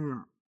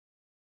been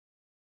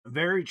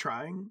very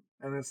trying,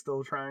 and it's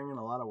still trying in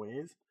a lot of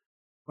ways.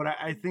 But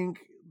I think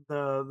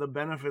the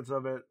benefits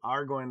of it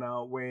are going to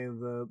outweigh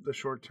the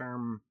short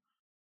term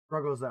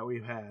struggles that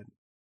we've had.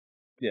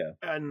 Yeah.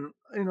 And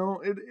you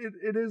know,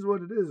 it is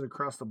what it is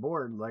across the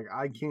board. Like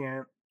I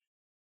can't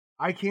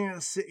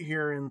sit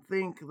here and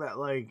think that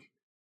like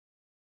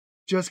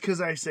just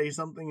because I say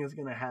something is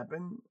going to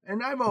happen.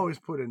 And I've always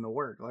put in the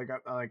work.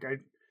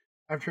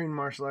 I've trained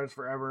martial arts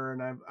forever,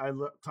 and I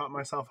taught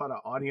myself how to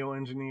audio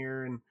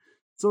engineer, and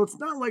so it's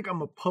not like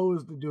I'm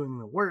opposed to doing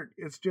the work.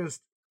 It's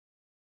just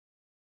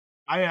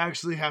I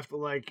actually have to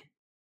like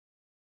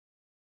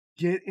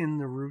get in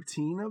the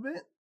routine of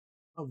it,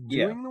 of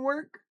doing the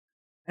work.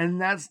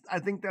 And I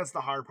think that's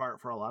the hard part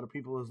for a lot of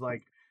people, is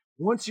like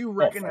once you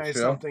recognize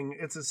something,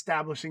 it's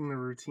establishing the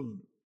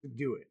routine to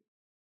do it.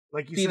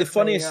 Like you See, said, the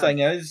funniest thing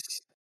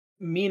is,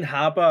 me and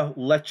Haba,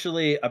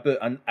 literally about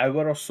an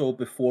hour or so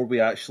before we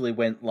actually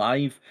went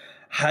live,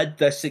 had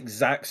this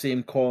exact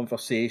same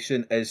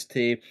conversation as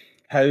to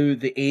how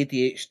the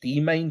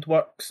ADHD mind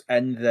works,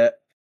 and that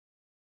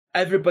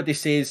everybody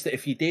says that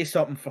if you do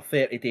something for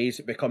 30 days,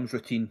 it becomes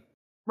routine.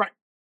 Right.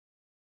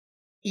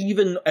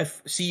 Even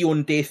if, see,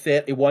 on day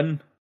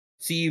 31,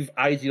 see if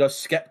either us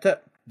skipped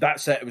it,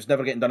 that's it. It was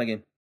never getting done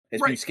again.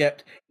 It's been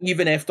skipped.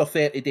 Even after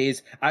 30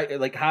 days,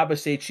 like Haba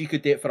said, she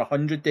could do it for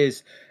 100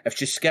 days. If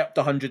she skipped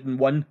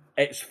 101,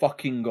 it's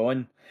fucking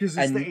gone. Because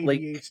it's the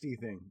ADHD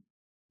thing.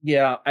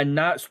 Yeah, and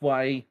that's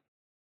why,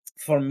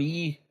 for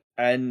me,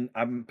 and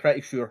I'm pretty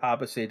sure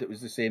Haba said it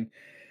was the same,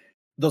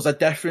 there's a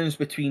difference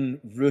between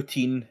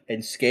routine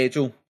and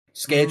schedule.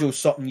 Schedule's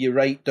something you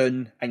write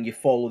down and you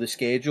follow the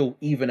schedule,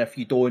 even if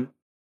you don't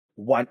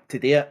want to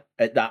do it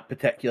at that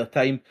particular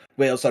time.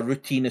 Whereas a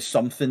routine is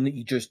something that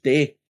you just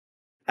do.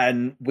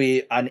 And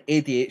with an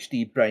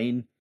ADHD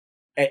brain,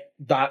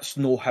 that's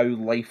not how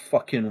life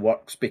fucking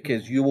works,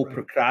 because you will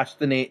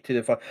procrastinate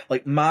to the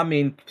like. My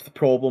main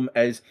problem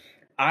is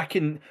I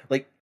can,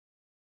 like,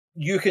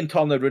 you can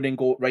turn around and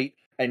go, right,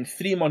 in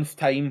 3 months'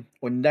 time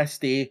on this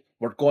day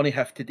we're going to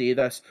have to do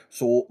this,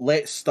 so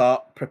let's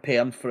start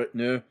preparing for it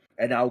now.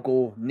 And I'll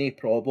go, no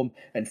problem.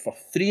 And for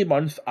 3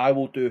 months, I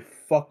will do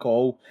fuck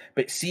all.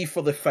 But see,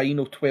 for the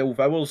final 12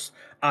 hours,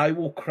 I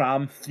will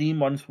cram 3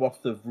 months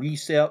worth of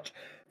research,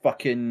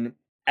 fucking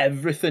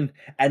everything,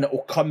 and it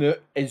will come out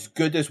as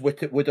good as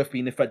what it would have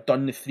been if I'd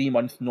done the 3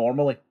 months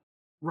normally.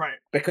 Right.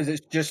 Because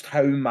it's just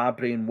how my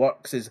brain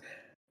works. Is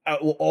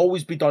it will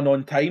always be done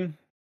on time,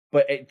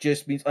 but it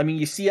just means, I mean,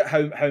 you see it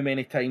how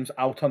many times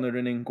I'll turn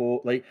around and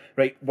go, like,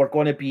 right, we're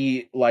going to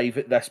be live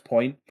at this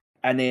point,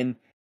 and then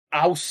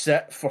I'll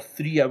sit for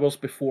 3 hours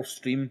before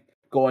stream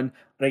going,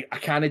 right, I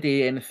can't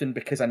do anything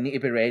because I need to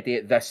be ready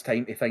at this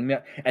time to thing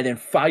it. And then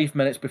 5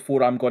 minutes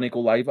before I'm going to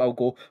go live, I'll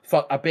go,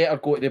 fuck, I better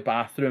go to the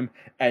bathroom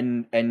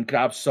and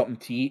grab something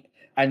to eat.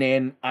 And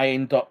then I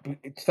end up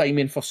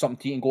timing for something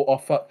to eat and go, oh,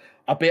 fuck,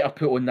 I better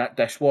put on that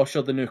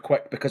dishwasher the new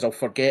quick because I'll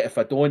forget if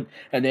I don't.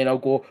 And then I'll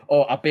go,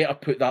 oh, I better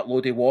put that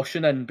load of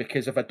washing in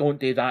because if I don't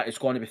do that, it's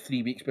going to be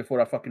 3 weeks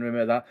before I fucking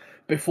remember that.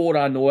 Before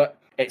I know it,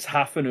 it's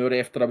half an hour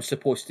after I was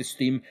supposed to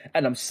stream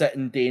and I'm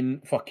sitting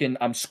doing fucking,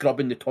 I'm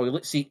scrubbing the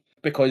toilet seat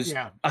because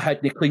I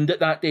hadn't cleaned it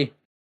that day.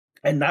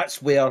 And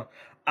that's where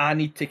I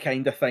need to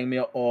kind of think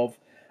me of,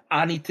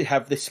 I need to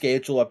have the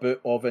schedule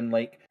about of and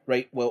like,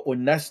 right, well,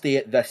 on this day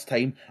at this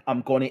time,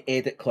 I'm going to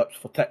edit clips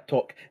for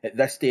TikTok. At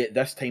this day at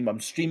this time,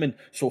 I'm streaming.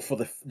 So for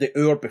the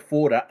hour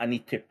before it, I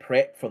need to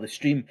prep for the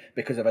stream.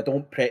 Because if I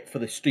don't prep for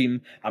the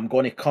stream, I'm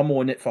going to come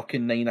on at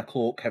fucking 9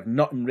 o'clock, have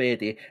nothing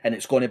ready, and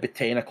it's going to be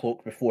 10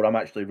 o'clock before I'm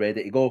actually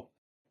ready to go.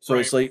 So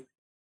it's like,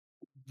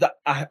 that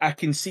I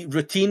can see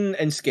routine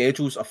and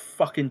schedules are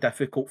fucking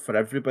difficult for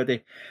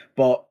everybody.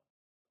 But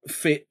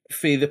for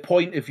the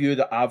point of view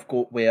that I've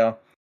got where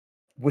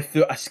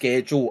without a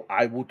schedule,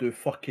 I will do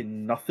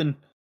fucking nothing.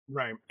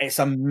 Right. It's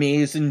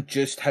amazing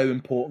just how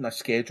important a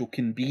schedule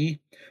can be,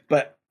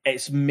 but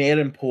it's more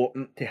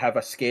important to have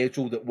a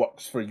schedule that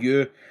works for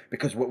you,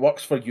 because what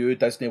works for you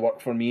doesn't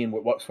work for me, and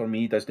what works for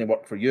me doesn't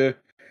work for you.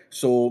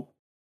 So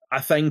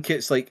I think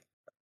it's like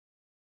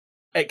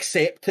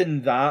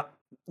accepting that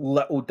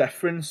little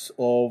difference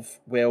of,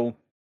 well,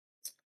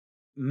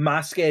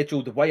 my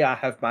schedule, the way I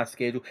have my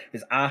schedule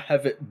is I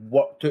have it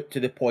worked out to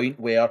the point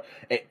where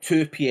at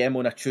 2 p.m.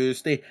 on a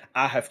Tuesday,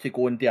 I have to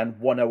go and do a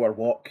 1 hour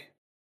walk.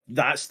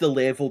 That's the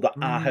level that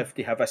I have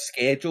to have a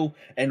schedule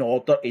in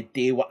order to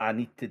do what I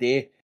need to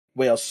do.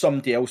 Where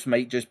somebody else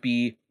might just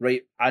be,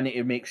 right, I need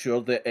to make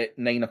sure that at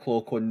 9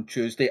 o'clock on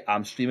Tuesday,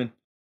 I'm streaming.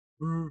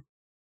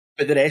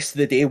 But the rest of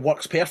the day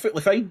works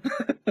perfectly fine.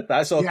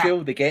 That's all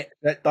cool. They get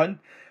it done.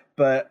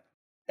 But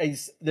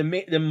is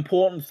the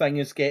important thing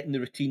is getting the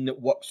routine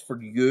that works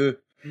for you.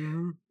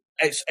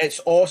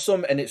 It's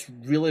awesome and it's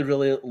really,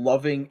 really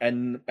loving,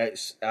 and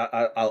it's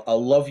I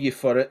love you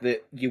for it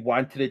that you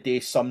wanted to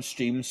do some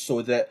streams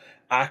so that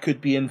I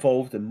could be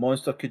involved and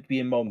Monster could be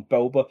involved and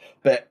Bilbo,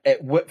 but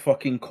at what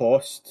fucking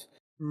cost?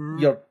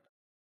 You're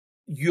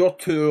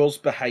 2 hours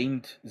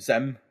behind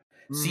Zim.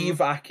 See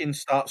if I can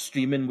start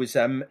streaming with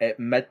Zim at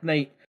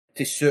midnight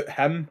to suit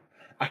him.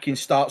 I can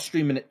start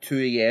streaming at 2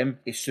 a.m.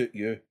 to suit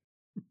you.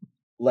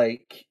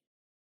 Like,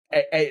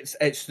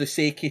 it's the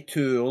sake of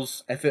 2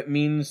 hours. If it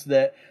means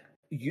that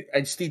you,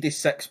 instead of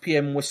 6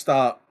 p.m. we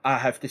start, I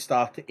have to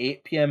start at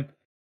 8 p.m.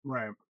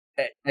 Right.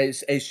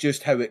 It's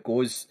just how it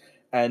goes.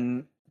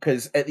 And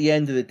because at the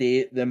end of the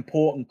day, the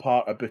important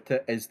part about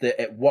it is that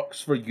it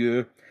works for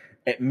you.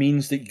 It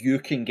means that you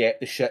can get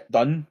the shit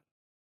done.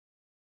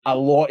 A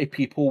lot of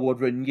people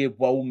around you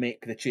will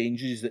make the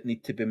changes that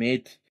need to be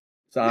made.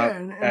 So,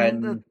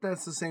 and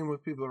that's the same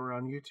with people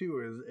around you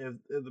too. Is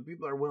if the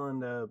people are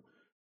willing to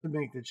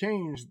make the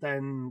change,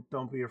 then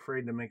don't be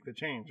afraid to make the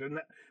change. And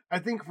I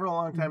think for a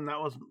long time that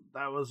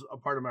was a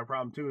part of my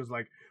problem too. Is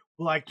like,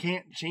 well, I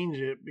can't change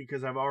it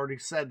because I've already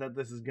said that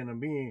this is going to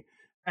be,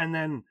 and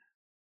then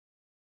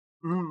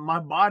my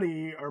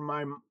body or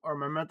my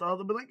mental health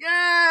will be like,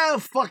 yeah,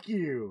 fuck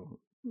you.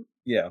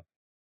 Yeah.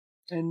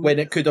 And when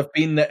it could have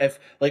been that if,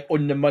 like,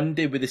 on the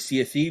Monday with the Sea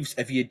of Thieves,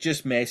 if you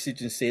just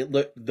message and say,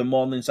 look, the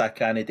mornings I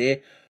can't do,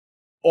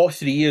 all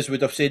 3 years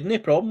would have said, no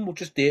problem, we'll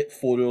just do it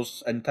 4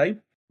 hours in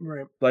time.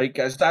 Right. Like,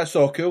 that's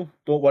all cool.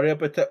 Don't worry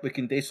about it. We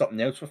can do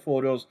something else for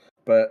 4 hours.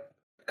 But,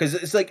 because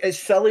it's like, it's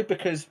silly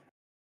because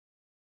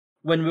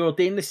when we were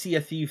doing the Sea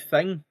of Thieves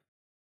thing,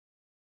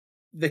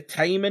 the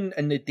timing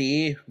in the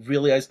day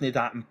really isn't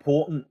that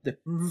important. The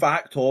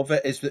fact of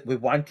it is that we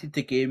wanted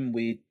to game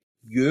with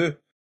you.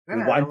 We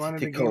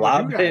wanted to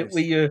collaborate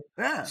with you.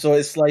 Yeah. So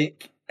it's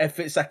like, if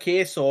it's a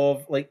case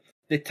of, like,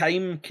 the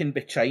time can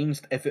be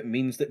changed if it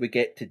means that we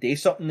get to do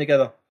something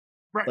together.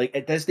 Right. Like,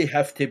 it doesn't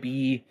have to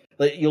be,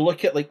 like, you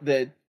look at, like,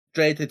 the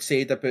Dread had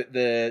said about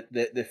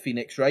the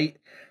Phoenix Wright.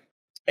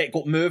 It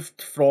got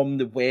moved from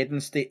the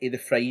Wednesday to the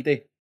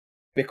Friday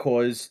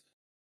because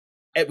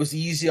it was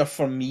easier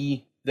for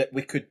me that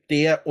we could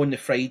do it on the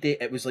Friday.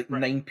 It was like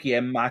 9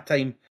 p.m. my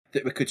time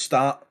that we could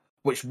start,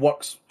 which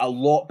works a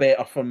lot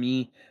better for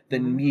me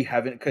than me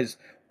having, because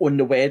on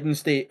the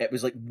Wednesday it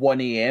was like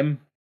 1 a.m.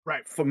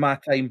 for my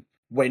time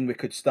when we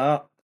could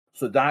start.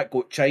 So that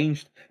got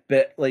changed.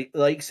 But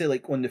like say,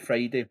 like on the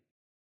Friday,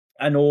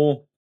 I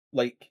know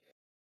like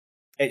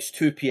it's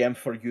 2 p.m.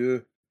 for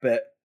you,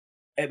 but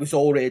it was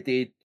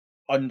already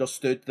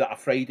understood that a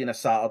Friday and a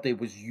Saturday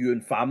was you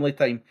and family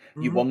time.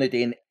 You weren't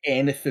doing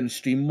anything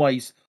stream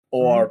wise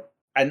or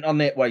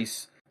internet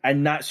wise.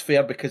 And that's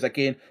fair because,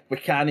 again, we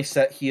can't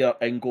sit here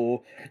and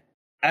go,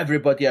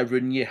 everybody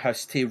around you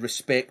has to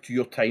respect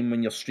your time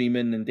when you're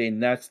streaming and doing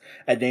this,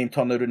 and then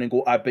turn around and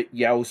go, but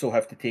you also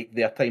have to take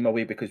their time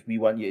away because we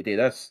want you to do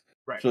this.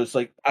 Right. So it's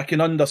like, I can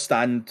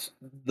understand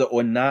that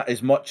on that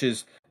as much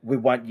as we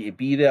want you to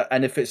be there.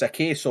 And if it's a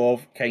case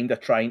of kind of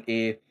trying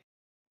to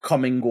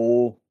come and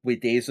go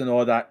with days and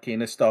all that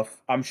kind of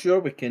stuff, I'm sure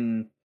we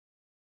can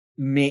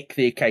make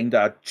the kind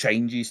of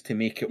changes to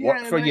make it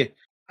work for you.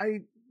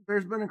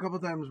 There's been a couple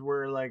times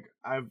where like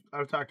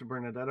I've talked to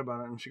Bernadette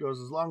about it, and she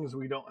goes, as long as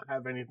we don't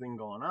have anything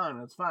going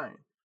on, it's fine.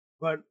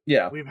 But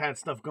Yeah, we've had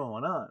stuff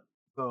going on,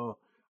 so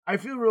I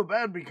feel real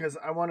bad because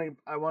I want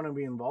to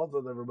be involved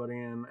with everybody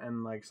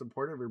and like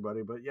support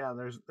everybody. But yeah,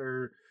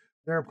 there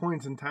are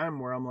points in time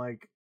where I'm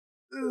like,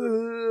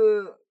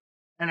 ugh,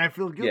 and I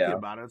feel guilty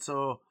about it.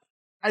 So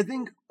I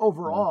think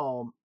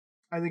overall,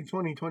 I think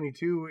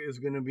 2022 is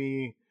going to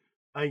be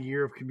a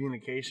year of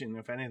communication,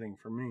 if anything,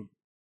 for me.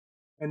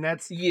 And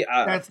that's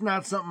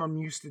not something I'm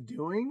used to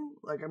doing.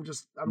 Like I'm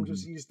just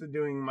used to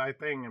doing my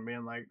thing and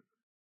being like,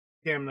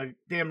 damn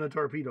the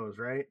torpedoes,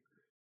 right?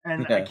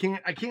 And I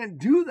can't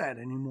do that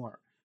anymore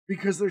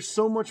because there's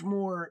so much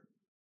more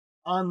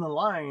on the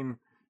line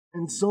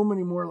and so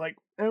many more like.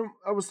 And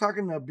I was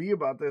talking to B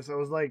about this. I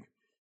was like,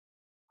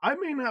 I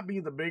may not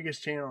be the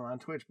biggest channel on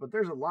Twitch, but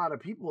there's a lot of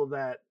people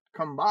that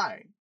come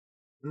by,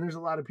 and there's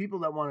a lot of people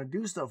that want to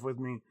do stuff with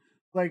me.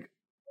 Like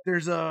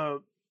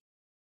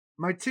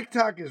my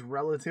TikTok is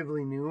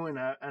relatively new, and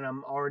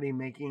I'm already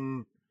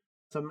making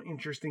some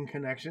interesting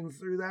connections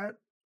through that.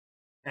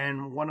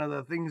 And one of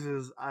the things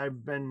is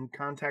I've been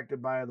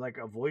contacted by like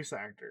a voice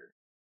actor,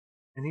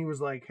 and he was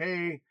like,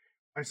 "Hey,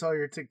 I saw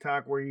your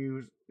TikTok where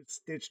you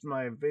stitched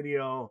my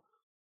video.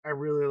 I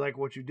really like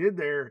what you did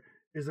there.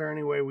 Is there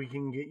any way we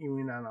can get you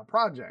in on a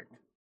project?"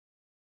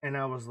 And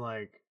I was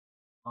like,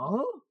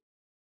 "Huh?"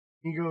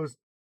 He goes,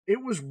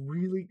 "It was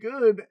really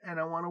good,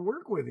 and I want to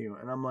work with you."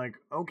 And I'm like,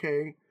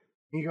 "Okay."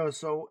 He goes,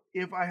 "So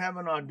if I have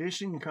an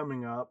audition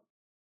coming up,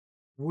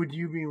 would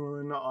you be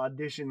willing to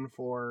audition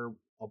for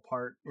a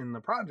part in the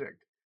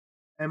project?"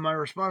 And my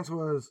response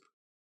was,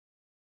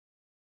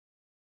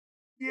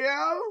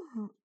 "Yeah,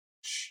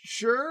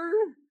 sure.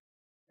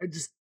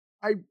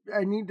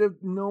 I need to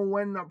know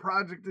when the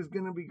project is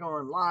going to be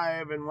going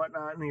live and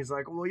whatnot." And he's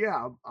like, "Well,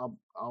 yeah,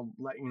 I'll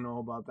let you know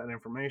about that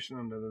information."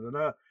 And da da da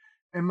da.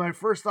 And my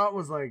first thought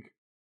was like,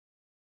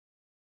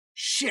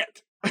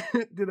 "Shit,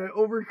 did I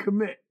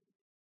overcommit?"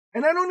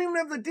 And I don't even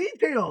have the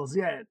details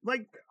yet.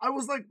 Like I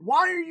was like,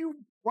 why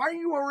are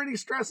you already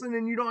stressing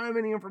and you don't have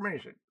any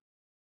information?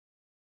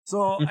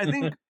 So I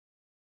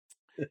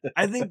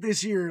think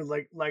this year,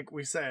 like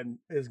we said,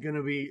 is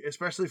gonna be,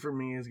 especially for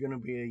me, is gonna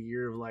be a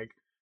year of like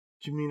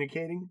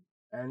communicating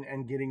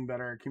and getting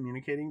better at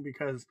communicating,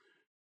 because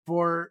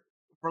for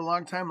a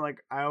long time,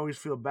 like I always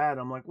feel bad.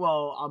 I'm like,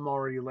 well, I'm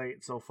already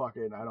late, so fuck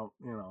it. I don't,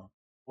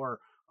 or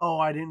oh,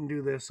 I didn't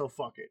do this, so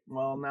fuck it.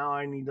 Well, now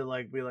I need to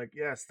like be like,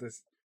 yes,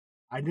 this.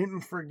 I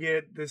didn't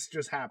forget, this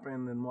just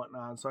happened and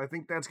whatnot. So I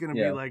think that's going to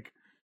be like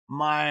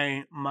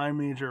my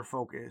major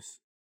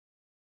focus.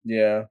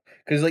 Yeah,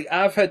 because like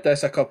I've had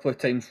this a couple of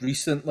times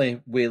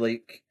recently with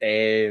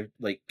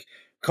like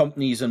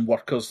companies and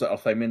workers that are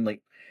thinking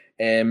like,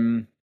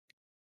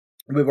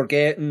 we were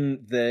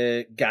getting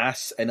the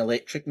gas and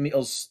electric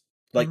meters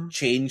like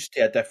changed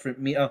to a different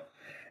meter,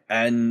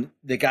 and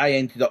the guy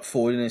ended up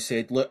phoning and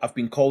said, "Look, I've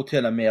been called to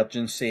an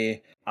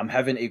emergency. I'm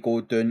having to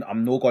go down.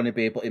 I'm not going to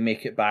be able to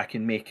make it back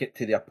and make it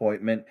to the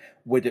appointment.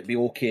 Would it be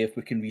okay if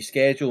we can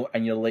reschedule?"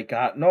 And you're like,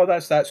 "No,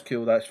 that's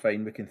cool. That's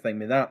fine. We can think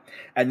with that."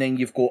 And then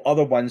you've got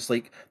other ones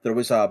like there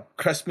was a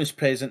Christmas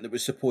present that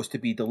was supposed to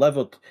be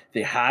delivered.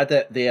 They had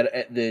it there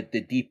at the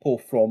depot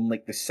from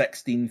like the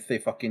 16th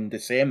of fucking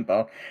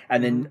December,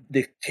 and then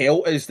they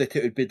tell us that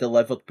it would be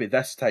delivered by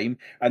this time,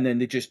 and then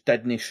they just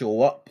didn't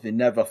show up. They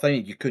never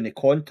think you couldn't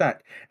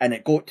contact. And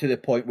it got to the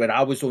point where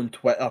I was on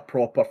Twitter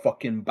proper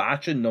fucking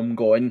bashing them,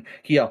 going,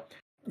 "Here,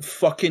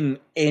 fucking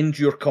end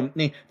your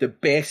company. The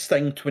best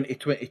thing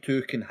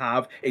 2022 can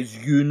have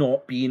is you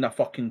not being a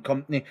fucking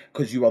company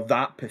because you are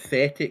that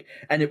pathetic."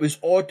 And it was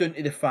all down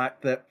to the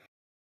fact that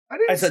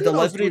as a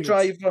delivery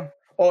driver,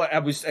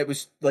 it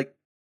was like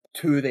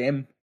to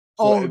them,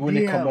 so it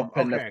wouldn't come up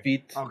in the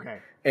feed. Okay.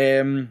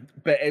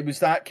 But it was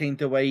that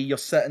kind of way. You're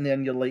sitting there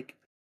and you're like,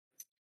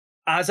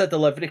 as a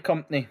delivery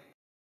company,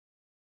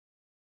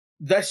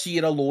 this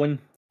year alone,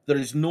 there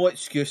is no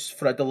excuse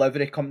for a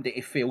delivery company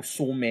to fail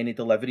so many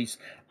deliveries.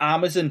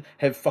 Amazon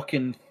have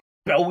fucking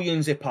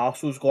billions of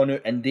parcels gone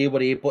out, and they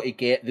were able to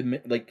get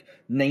the like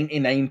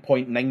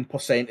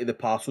 99.9% of the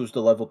parcels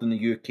delivered in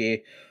the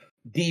UK.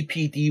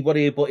 DPD were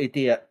able to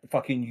do it.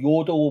 Fucking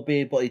Yodel will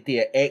be able to do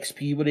it.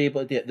 XP were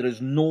able to do it. There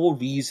is no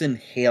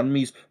reason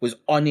Hermes was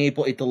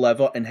unable to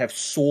deliver and have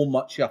so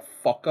much of a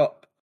fuck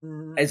up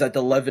as a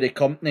delivery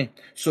company.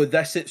 So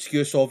this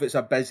excuse of it's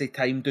a busy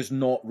time does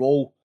not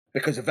roll.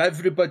 Because if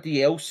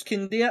everybody else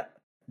can do it,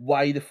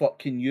 why the fuck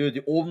can you?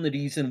 The only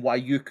reason why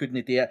you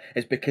couldn't do it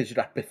is because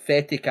you're a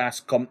pathetic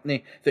ass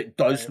company that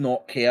does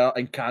not care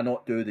and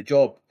cannot do the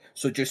job.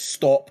 So just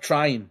stop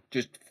trying.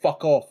 Just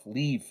fuck off.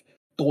 Leave.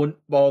 Don't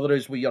bother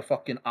us with your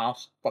fucking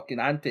ass fucking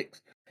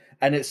antics.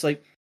 And it's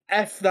like,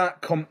 if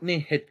that company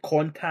had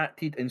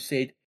contacted and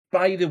said,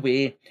 by the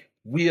way,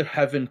 we're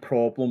having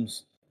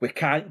problems. We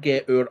can't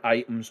get our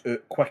items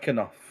out quick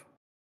enough.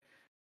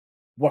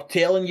 We're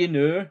telling you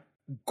now,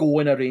 go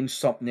and arrange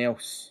something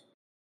else.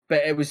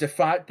 But it was the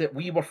fact that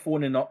we were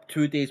phoning up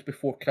 2 days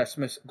before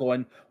Christmas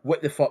going,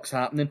 what the fuck's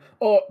happening?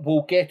 Oh,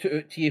 we'll get it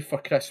out to you for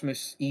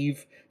Christmas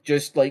Eve.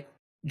 Just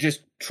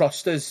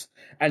trust us.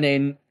 And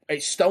then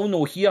it's still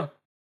no here.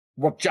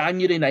 We're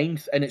January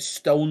 9th and it's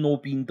still no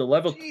being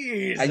delivered.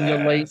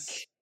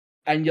 Jesus.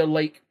 And you're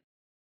like,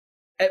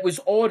 it was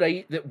all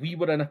right that we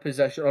were in a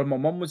position, or my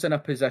mum was in a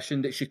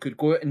position that she could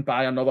go out and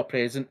buy another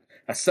present,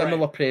 a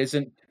similar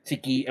present to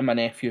give to my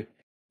nephew.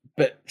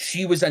 But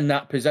she was in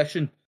that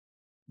position.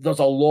 There's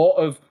a lot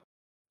of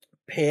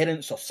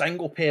parents or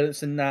single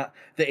parents in that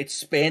had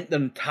spent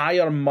their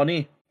entire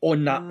money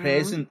on that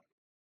present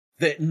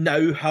that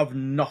now have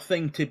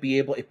nothing to be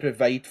able to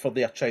provide for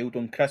their child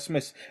on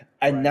Christmas.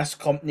 And this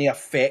company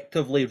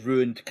effectively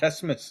ruined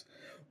Christmas.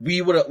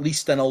 We were at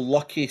least in a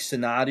lucky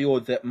scenario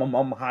that my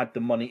mum had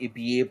the money to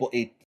be able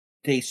to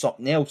do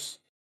something else.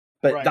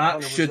 But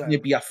that 100%.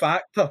 Shouldn't be a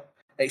factor.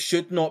 It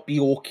should not be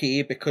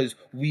okay because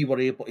we were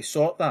able to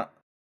sort that.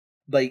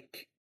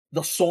 Like,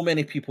 there's so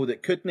many people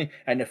that couldn't,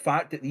 and the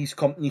fact that these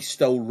companies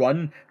still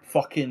run,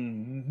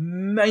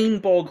 fucking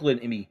mind-boggling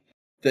to me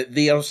that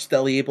they are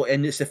still able,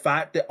 and it's the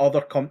fact that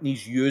other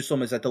companies use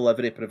them as a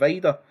delivery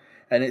provider,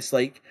 and it's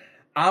like,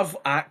 I've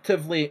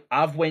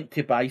went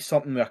to buy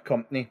something with a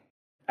company,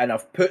 and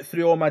I've put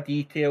through all my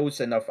details,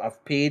 and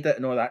I've paid it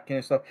and all that kind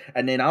of stuff,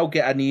 and then I'll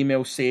get an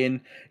email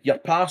saying, your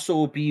parcel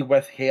will be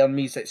with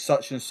Hermes at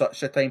such and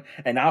such a time,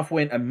 and I've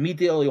went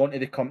immediately onto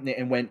the company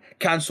and went,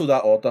 cancel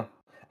that order.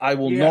 I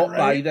will not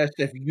buy this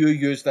if you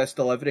use this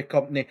delivery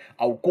company.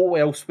 I'll go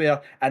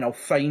elsewhere and I'll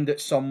find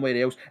it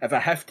somewhere else. If I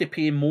have to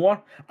pay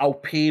more, I'll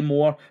pay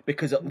more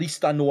because at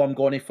least I know I'm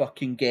going to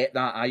fucking get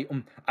that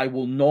item. I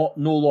will no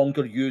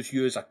longer use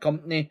you as a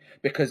company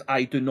because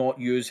I do not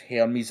use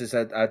Hermes as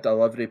a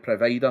delivery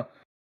provider.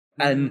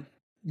 And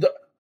the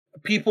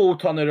people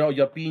turn around,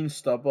 you're being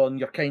stubborn,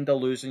 you're kind of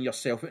losing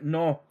yourself.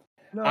 No.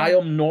 I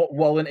am not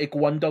willing to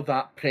go under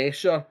that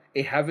pressure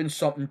of having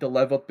something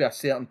delivered by a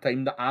certain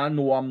time that I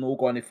know I'm not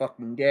going to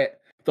fucking get.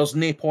 There's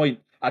no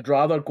point. I'd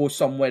rather go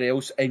somewhere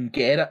else and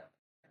get it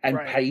and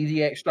pay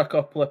the extra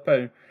couple of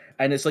pounds.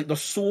 And it's like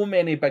there's so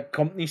many big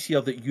companies here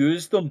that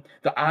use them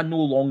that I no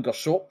longer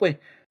shop with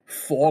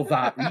for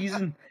that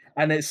reason.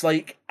 And it's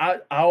like, I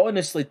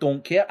honestly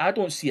don't care. I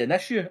don't see an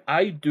issue.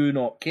 I do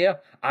not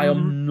care. I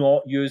am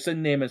not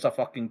using them as a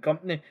fucking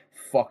company.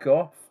 Fuck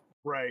off.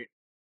 Right.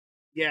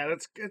 Yeah,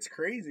 it's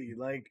crazy.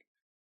 Like,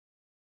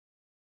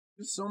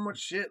 there's so much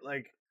shit.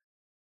 Like,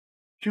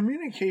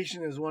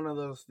 communication is one of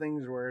those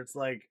things where it's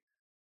like,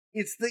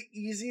 it's the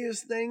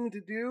easiest thing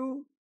to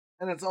do,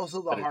 and it's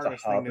also the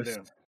hardest thing to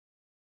do.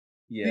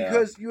 Yeah,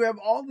 because you have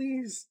all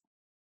these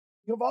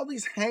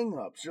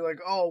hang-ups. You're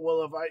like, oh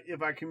well,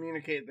 if I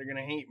communicate, they're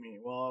gonna hate me.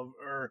 Well,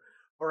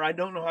 or I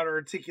don't know how to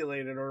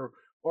articulate it,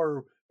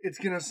 or it's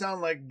gonna sound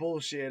like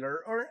bullshit,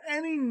 or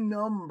any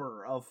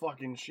number of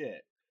fucking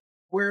shit.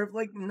 Where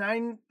like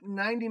 99%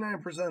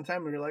 of the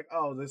time when you're like,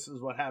 oh, this is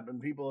what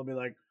happened, people will be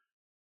like,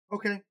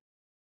 okay.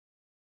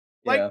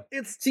 Like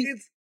it's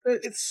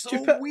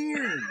so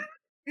weird.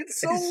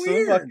 It's so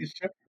weird.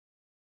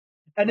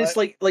 And it's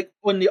like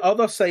on the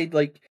other side,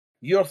 like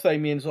you're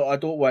throwing me in, so I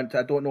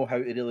don't know how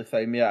to really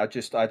throw me. I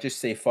just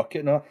say fuck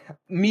it. No,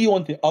 me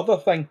on the other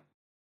thing,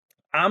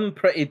 I'm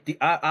pretty.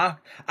 I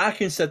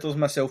consider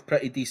myself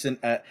pretty decent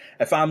at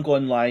if I'm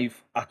going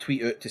live, I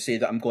tweet out to say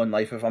that I'm going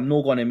live. If I'm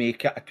not going to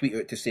make it, I tweet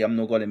out to say I'm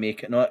not going to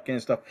make it, and all that kind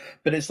of stuff.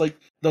 But it's like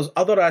there's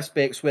other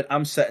aspects where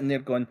I'm sitting there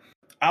going,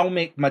 I'll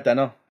make my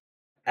dinner,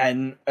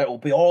 and it'll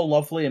be all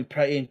lovely and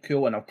pretty and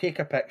cool, and I'll take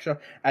a picture.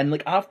 And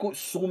like I've got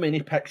so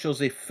many pictures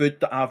of food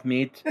that I've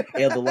made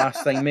the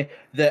last thing me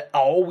that I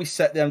always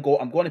sit there and go,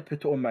 I'm going to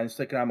put it on my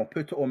Instagram, I'll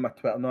put it on my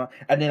Twitter,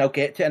 and then I'll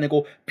get to it and I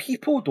go,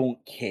 people don't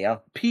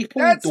care.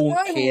 People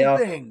don't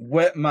care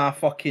what my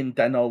fucking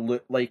dinner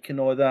look like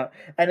and all that.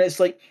 And it's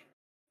like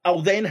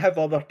I'll then have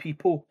other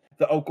people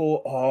that'll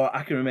go, oh,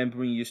 I can remember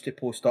when you used to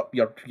post up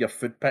your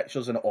food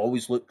pictures and it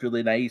always looked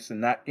really nice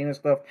and that kind of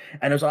stuff.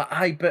 And I was like,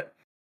 aye, but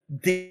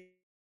do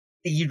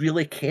you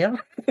really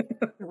care?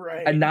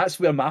 Right. And that's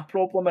where my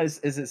problem is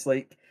it's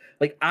like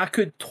I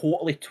could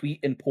totally tweet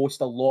and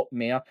post a lot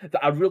more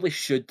that I really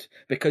should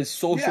because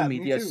social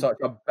media is such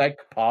a big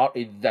part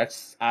of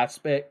this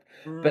aspect.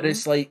 But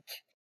it's like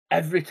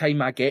every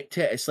time I get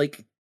to it, it's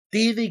like,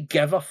 do they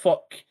give a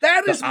fuck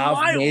that is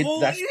I've made whole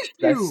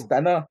this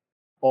dinner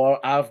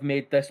or I've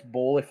made this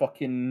bowl of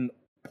fucking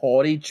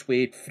porridge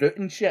with fruit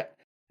and shit?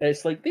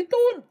 It's like they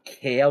don't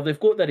care. They've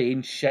got their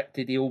own shit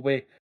to deal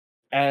with.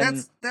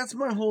 And that's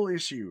my whole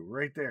issue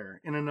right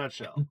there in a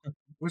nutshell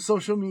with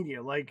social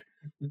media. Like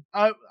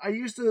I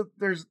used to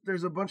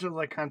there's a bunch of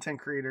like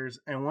content creators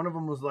and one of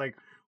them was like,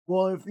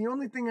 well, if the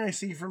only thing I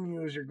see from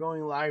you is you're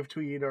going live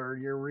tweet or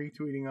you're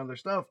retweeting other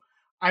stuff,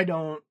 I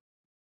don't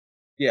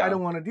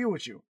want to deal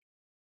with you.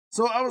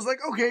 So I was like,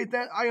 okay,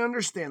 that I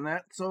understand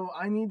that. So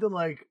I need to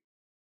like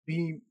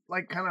be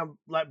like kind of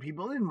let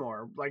people in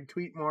more, like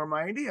tweet more of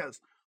my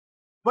ideas.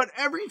 But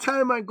every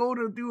time I go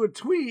to do a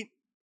tweet,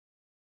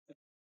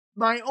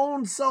 my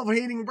own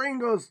self-hating brain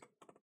goes,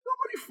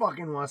 nobody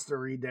fucking wants to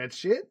read that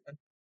shit.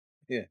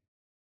 Yeah.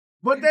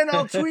 But then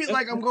I'll tweet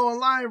like I'm going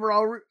live, or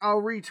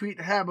I'll retweet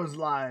Haba's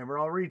live, or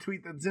I'll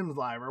retweet the Zim's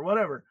live, or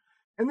whatever.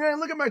 And then I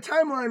look at my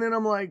timeline and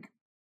I'm like,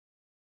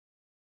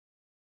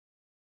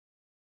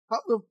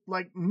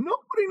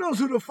 nobody knows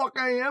who the fuck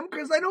I am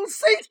because I don't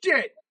say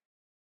shit.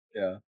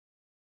 Yeah.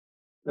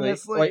 And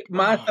it's Like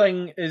my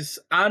thing is,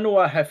 I know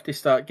I have to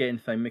start getting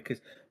thing because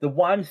the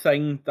one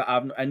thing that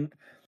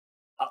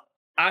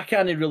I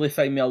can't really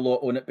find me a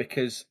lot on it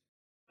because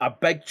a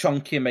big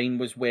chunk of mine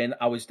was when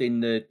I was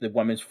doing the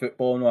women's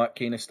football and all that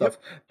kind of stuff.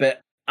 Yep.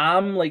 But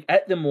I'm like,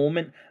 at the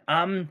moment,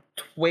 I'm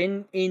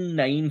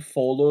 29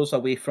 followers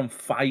away from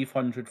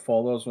 500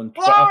 followers on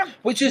Twitter,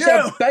 which is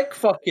a big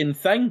fucking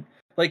thing.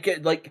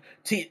 Like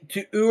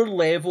to our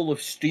level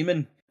of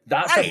streaming,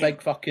 that's a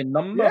big fucking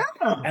number.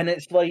 Yeah. And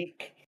it's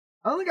like,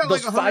 I only got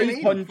like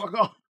 180. Fuck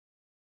off.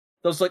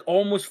 There's like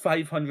almost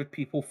 500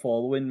 people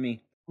following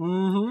me.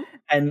 Mm-hmm.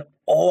 And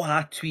all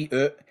I tweet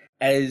out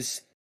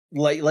is,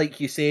 like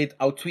you said,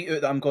 I'll tweet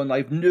out that I'm going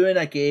live now and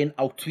again.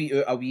 I'll tweet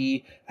out a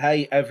wee,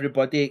 "Hi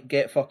everybody,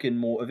 get fucking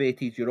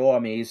motivated, you're all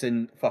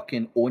amazing,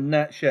 fucking own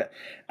that shit."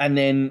 And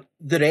then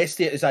the rest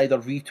of it is either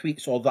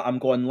retweets or that I'm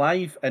going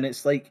live. And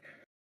it's like,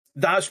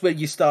 that's where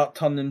you start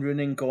turning around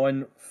and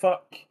going,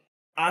 fuck,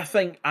 I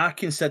think I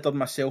consider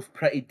myself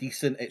pretty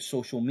decent at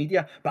social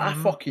media, but I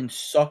fucking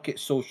suck at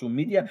social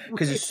media.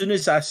 Because as soon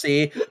as I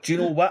say, do you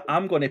know what,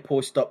 I'm going to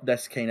post up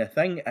this kind of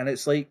thing, and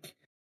it's like,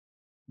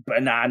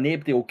 but nah,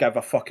 nobody will give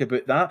a fuck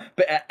about that.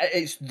 But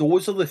it's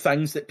those are the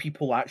things that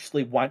people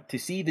actually want to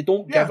see. They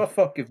don't give a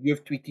fuck if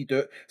you've tweeted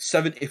out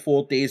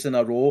 74 days in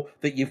a row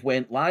that you've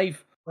went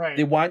live. Right.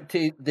 They want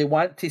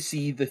to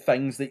see the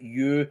things that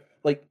you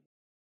like.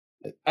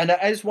 And it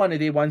is one of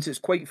the ones that's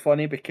quite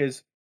funny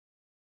because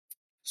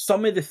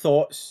some of the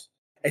thoughts,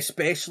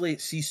 especially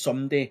see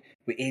somebody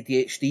with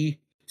ADHD,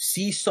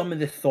 see some of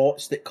the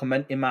thoughts that come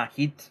into my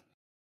head,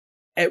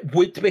 it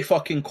would be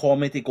fucking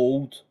comedy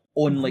gold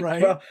on like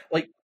Twitter.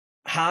 Like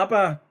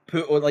Haba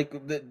put on like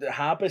the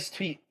Haba's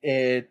tweet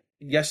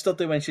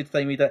yesterday when she'd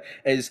timed it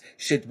is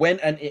she'd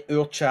went into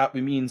our chat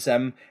with me and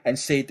Zim and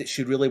said that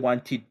she really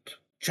wanted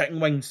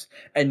chicken wings,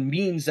 and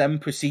me and Zim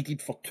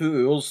proceeded for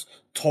 2 hours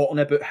talking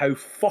about how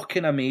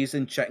fucking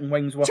amazing chicken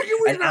wings were. Chicken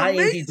wings are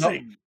amazing.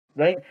 Ended up,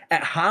 right,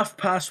 at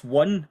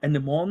 1:30 in the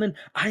morning,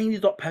 I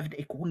ended up having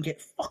to go and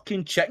get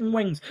fucking chicken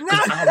wings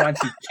because I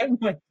wanted chicken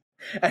wings.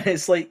 And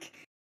it's like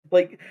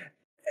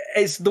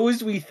it's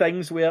those wee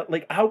things where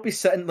like I'll be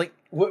sitting like,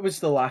 what was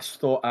the last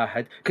thought I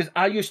had? Because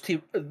I used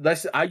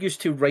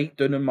to write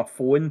down on my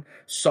phone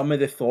some of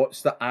the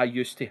thoughts that I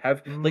used to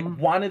have. Like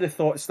one of the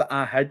thoughts that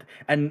I had,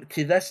 and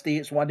to this day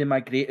it's one of my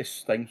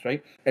greatest things,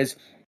 right? Is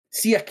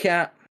see a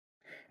cat.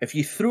 If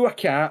you threw a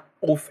cat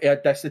off a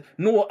distance,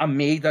 no a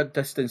meter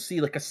distance, see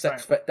like a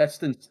 6 foot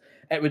distance,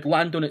 it would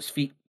land on its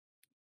feet.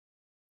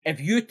 If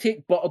you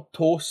take buttered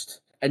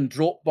toast and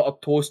drop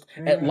buttered toast,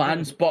 it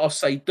lands butter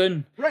side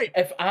down. Right.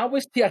 If I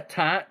was to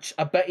attach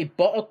a bit of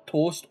buttered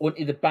toast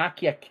onto the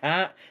back of a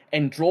cat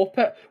and drop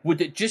it,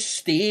 would it just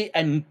stay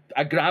in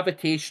a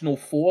gravitational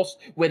force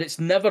where it's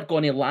never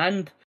going to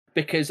land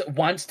because it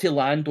wants to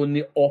land on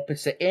the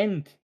opposite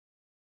end?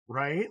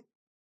 Right.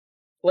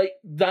 Like,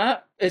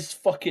 that is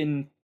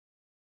fucking...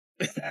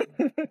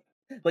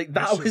 Like,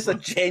 that was a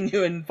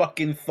genuine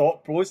fucking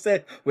thought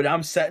process where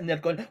I'm sitting there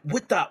going,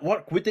 would that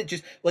work? Would it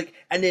just, like,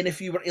 and then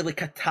if you were to,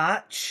 like,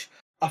 attach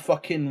a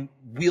fucking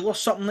wheel or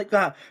something like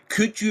that,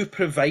 could you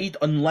provide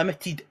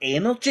unlimited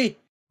energy?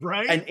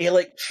 Right. And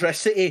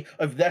electricity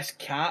of this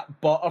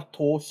cat butter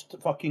toast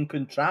fucking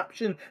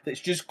contraption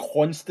that's just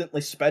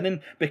constantly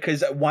spinning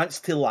because it wants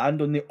to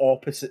land on the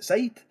opposite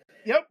side?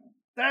 Yep.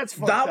 That's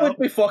fucked that up. Would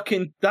be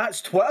fucking,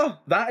 that's Twitter.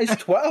 That is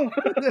Twitter.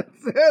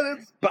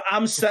 But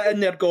I'm sitting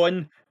there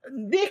going,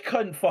 they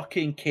couldn't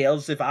fucking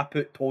cares if I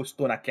put toast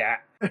on a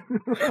cat.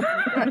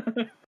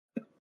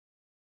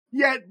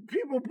 Yet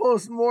people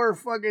post more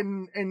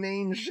fucking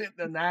inane shit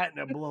than that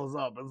and it blows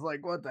up. It's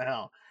like, what the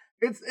hell?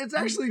 It's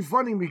actually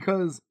funny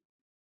because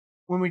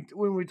when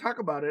we talk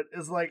about it,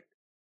 it's like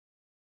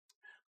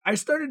I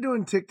started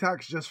doing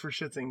TikToks just for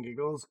shits and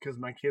giggles because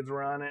my kids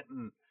were on it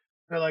and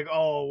they're like,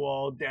 oh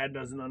well, dad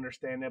doesn't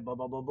understand it, blah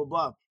blah blah blah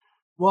blah.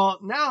 Well,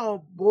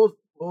 now both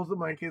of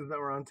my kids that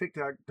were on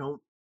TikTok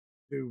don't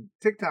do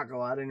TikTok a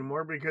lot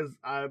anymore because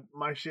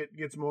my shit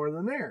gets more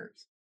than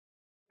theirs.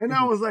 And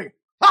I was like,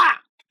 ha!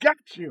 Got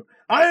you.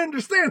 I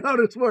understand how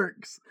this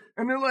works.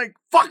 And they're like,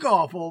 fuck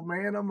off, old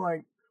man. I'm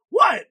like,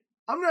 what?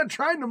 I'm not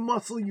trying to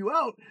muscle you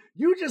out.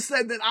 You just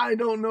said that I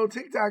don't know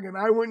TikTok and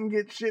I wouldn't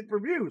get shit for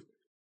views.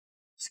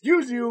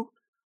 Excuse you.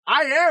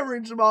 I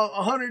average about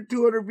 100,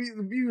 200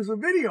 views a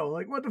video.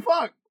 Like, what the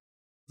fuck?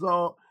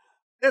 So,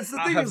 that's the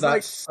thing. I have that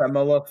like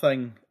similar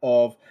thing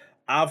of,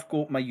 I've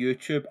got my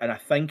YouTube and I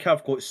think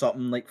I've got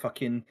something like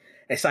fucking,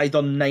 it's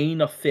either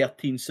 9 or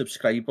 13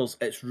 subscribers.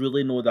 It's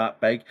really not that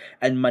big.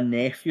 And my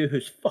nephew,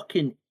 who's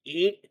fucking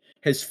 8,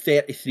 has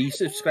 33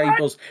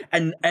 subscribers.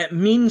 And it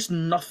means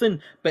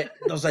nothing, but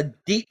there's a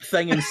deep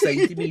thing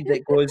inside of me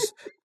that goes,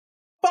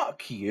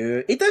 Fuck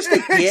you. He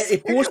doesn't get. He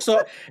posts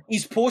up.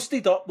 He's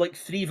posted up like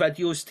 3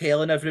 videos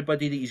telling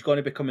everybody that he's going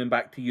to be coming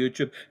back to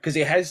YouTube because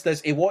he has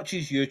this. He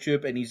watches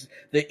YouTube and he's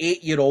the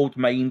 8-year-old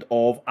mind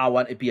of I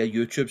want to be a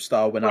YouTube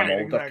star when I'm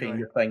older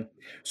kind of thing.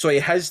 So he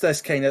has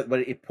this kind of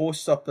where he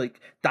posts up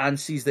like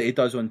dances that he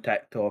does on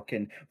TikTok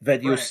and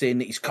videos saying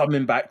that he's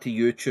coming back to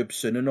YouTube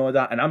soon and all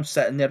that. And I'm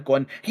sitting there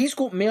going, he's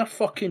got more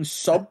fucking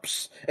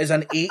subs as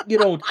an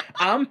 8-year-old.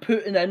 I'm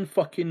putting in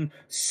fucking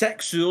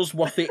 6 hours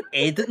worth of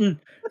editing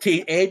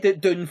to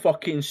edit down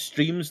fucking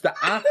streams that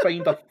I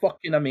find are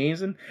fucking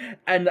amazing,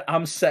 and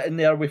I'm sitting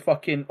there with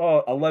fucking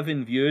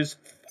 11 views.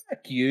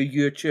 Fuck you,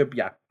 YouTube,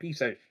 you piece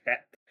of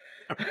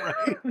shit.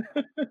 Right.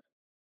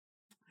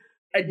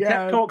 And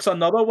TikTok's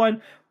another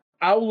one.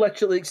 I'll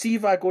literally see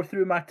if I go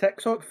through my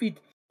TikTok feed.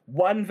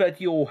 One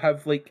video will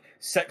have like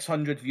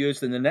 600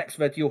 views, then the next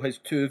video has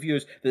 2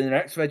 views, then the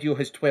next video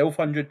has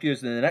 1,200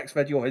 views, then the next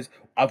video has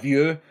a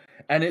view,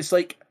 and it's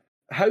like,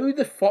 how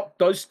the fuck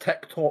does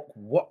TikTok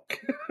work?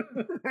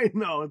 I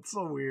know, it's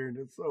so weird.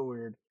 It's so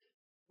weird.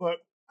 But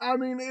I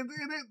mean, it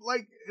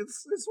like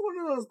it's one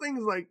of those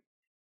things like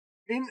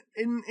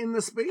in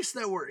the space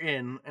that we're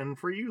in, and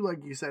for you, like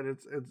you said,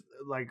 it's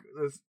like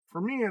this, for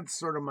me, it's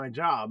sort of my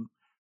job.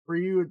 For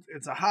you,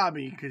 it's a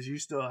hobby because you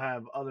still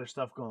have other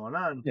stuff going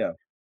on. Yeah.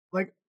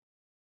 Like,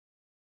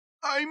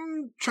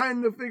 I'm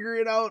trying to figure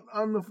it out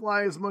on the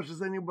fly as much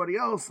as anybody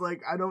else.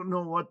 Like, I don't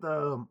know what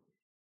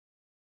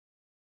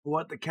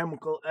the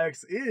chemical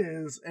X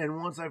is, and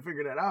once I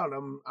figure that out,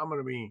 I'm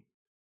gonna be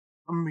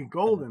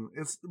golden.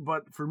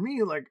 But for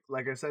me,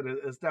 like I said,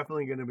 it's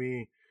definitely gonna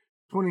be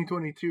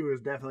 2022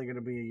 is definitely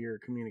gonna be a year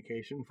of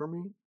communication for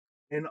me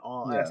in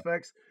all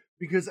aspects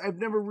because I've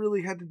never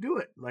really had to do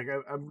it. Like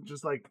I'm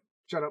just like,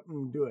 shut up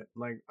and do it.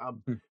 Like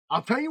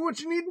I'll tell you what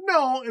you need to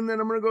know, and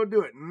then I'm gonna go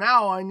do it.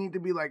 Now I need to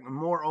be like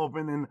more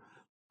open, and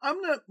I'm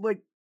not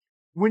like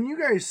when you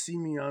guys see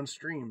me on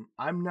stream,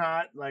 I'm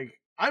not like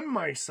I'm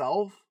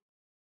myself.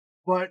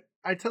 But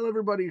I tell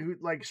everybody who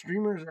like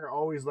streamers are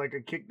always like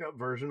a kicked up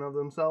version of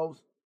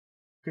themselves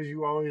because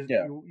you always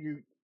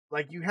you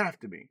like you have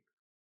to be.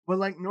 But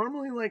like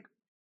normally, like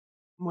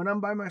when I'm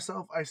by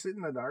myself, I sit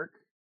in the dark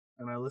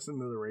and I listen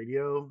to the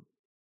radio.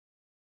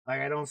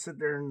 Like I don't sit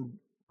there and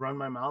run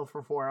my mouth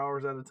for 4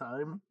 hours at a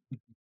time.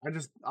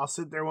 I'll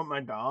sit there with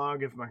my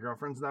dog if my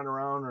girlfriend's not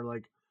around, or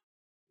like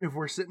if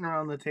we're sitting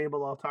around the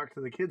table, I'll talk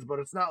to the kids. But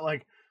it's not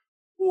like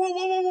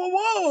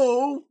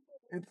whoa.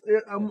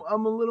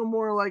 I'm a little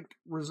more like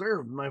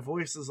reserved. My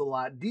voice is a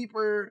lot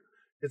deeper.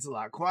 It's a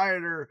lot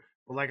quieter.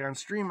 But like on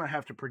stream, I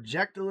have to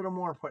project a little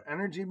more, put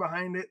energy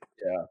behind it.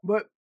 Yeah.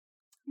 But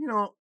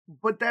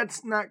but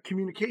that's not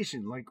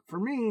communication. Like for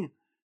me,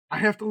 I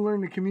have to learn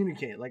to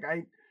communicate. Like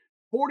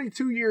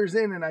 42 years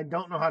in, and I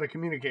don't know how to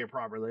communicate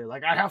properly.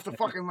 Like I have to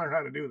fucking learn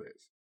how to do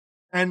this.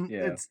 And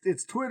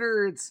it's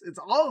Twitter. It's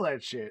all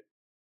that shit.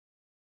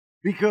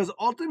 Because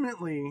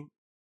ultimately,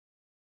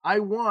 I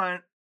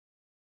want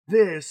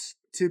this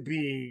to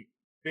be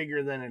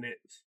bigger than it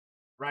is,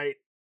 right?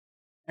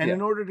 And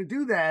in order to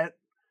do that,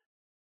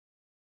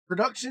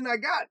 production I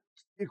got,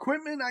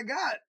 equipment I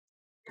got,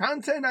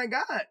 content I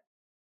got.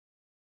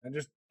 I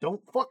just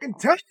don't fucking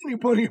tell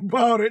anybody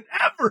about it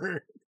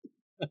ever.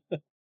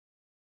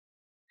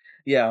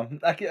 Yeah,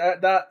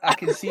 I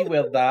can see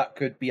where that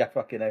could be a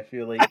fucking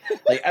issue.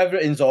 Like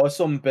everything's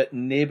awesome, but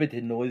nobody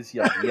knows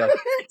you're here.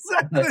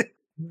 Exactly.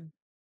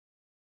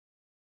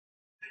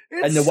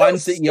 And the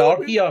ones that you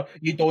are here,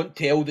 you don't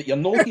tell that you're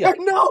not here.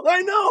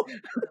 I know.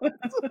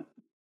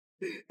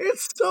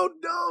 It's so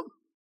dumb.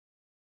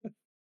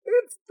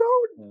 It's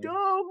so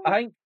dumb. I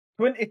think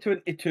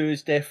 2022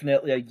 is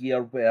definitely a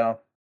year where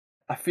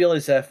I feel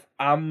as if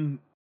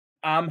I'm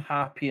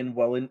happy and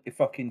willing to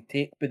fucking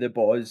take by the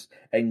balls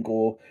and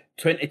go,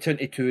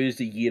 2022 is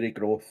the year of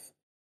growth.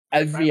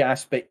 Every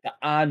aspect that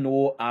I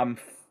know I'm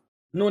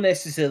not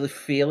necessarily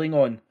failing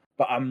on,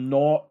 but I'm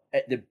not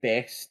at the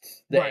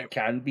best that it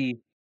can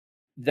be.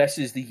 This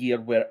is the year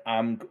where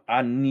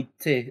I need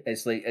to.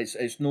 It's like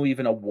it's not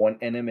even a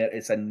want anymore.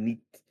 It's a need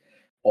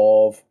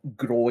of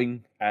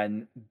growing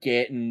and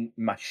getting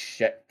my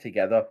shit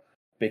together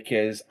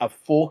because I've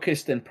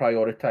focused and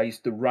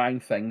prioritized the wrong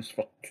things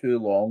for too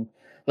long.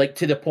 Like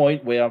to the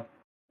point where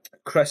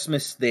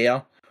Christmas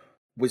there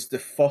was the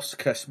first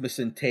Christmas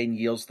in 10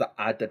 years that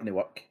I didn't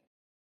work.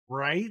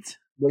 Right?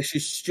 Which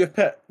is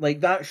stupid.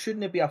 Like that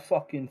shouldn't be a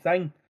fucking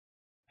thing.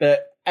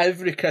 But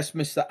every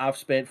Christmas that I've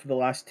spent for the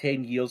last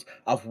 10 years,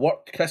 I've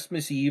worked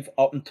Christmas Eve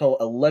up until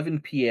 11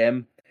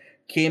 p.m,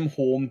 came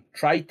home,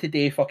 tried to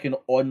do fucking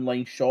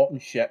online shopping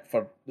shit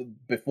for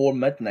before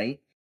midnight,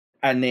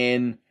 and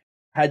then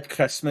had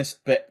Christmas,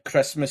 but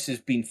Christmas has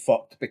been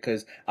fucked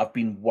because I've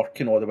been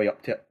working all the way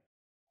up to it.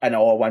 And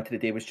all I wanted to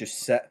do was just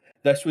sit.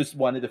 This was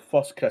one of the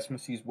first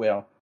Christmases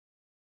where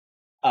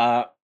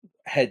I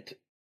had,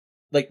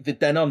 like the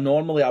dinner,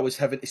 normally I was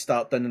having to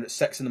start dinner at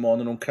 6 a.m.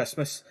 on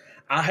Christmas.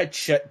 I had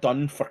shit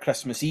done for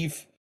Christmas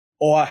Eve.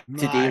 All I had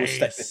to do was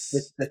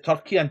stick the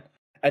turkey in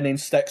and then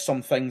stick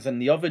some things in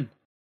the oven.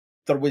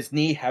 There was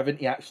no having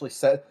to actually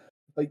sit.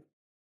 Like,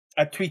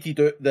 I tweeted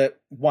out that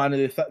one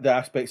of the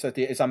aspects I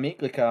do is I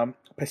make like a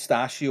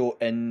pistachio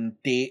and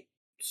date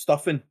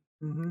stuffing,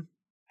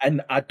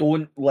 and I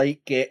don't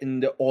like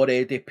getting the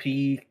already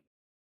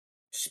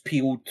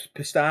peeled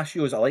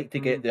pistachios. I like to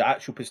get the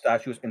actual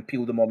pistachios and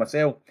peel them all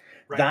myself.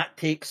 Right. That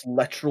takes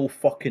literal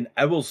fucking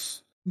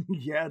hours.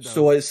 Yeah, it does.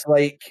 So it's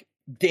like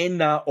doing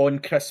that on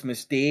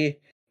Christmas Day.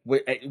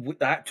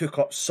 That took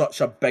up such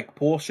a big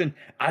portion.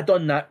 I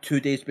done that 2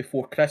 days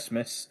before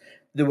Christmas.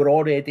 They were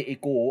all ready to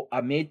go.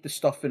 I made the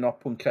stuffing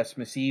up on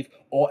Christmas Eve.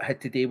 All I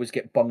had to do was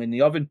get bung in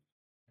the oven.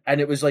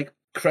 And it was like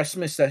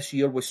Christmas this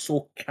year was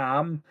so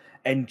calm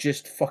and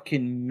just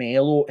fucking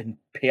mellow and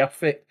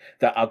perfect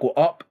that I got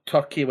up,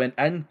 turkey went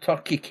in,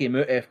 turkey came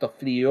out after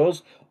 3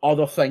 hours,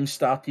 other things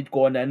started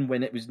going in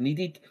when it was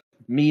needed.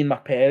 Me and my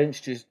parents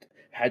just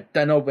had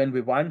dinner when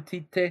we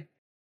wanted to.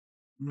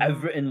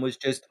 Everything was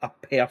just a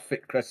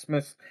perfect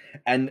Christmas,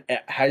 and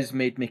it has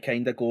made me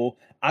kind of go,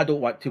 I don't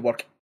want to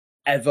work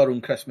ever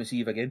on Christmas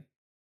Eve again.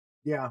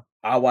 Yeah.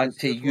 I want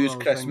to use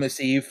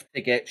Christmas Eve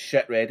to get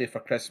shit ready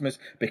for Christmas,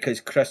 because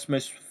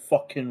Christmas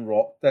fucking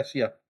rocked this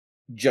year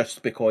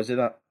just because of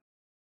that.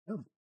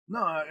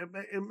 No,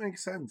 it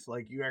makes sense.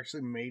 Like, you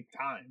actually made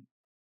time.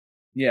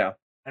 Yeah.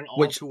 And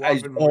which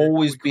has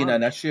always been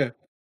an issue.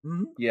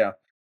 Yeah.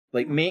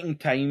 Like, making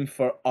time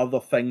for other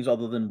things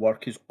other than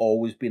work has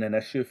always been an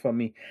issue for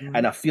me.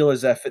 And I feel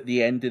as if at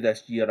the end of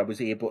this year I was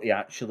able to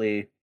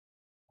actually,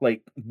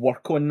 like,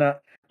 work on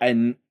that.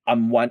 And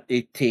I'm want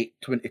to take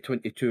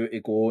 2022 to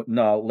go,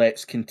 no,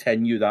 let's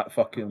continue that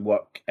fucking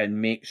work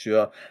and make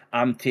sure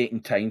I'm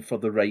taking time for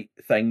the right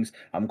things.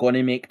 I'm going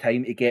to make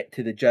time to get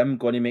to the gym,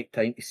 going to make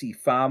time to see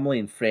family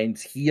and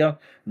friends here,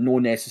 no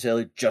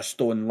necessarily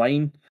just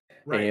online.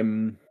 Right.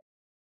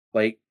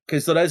 Like,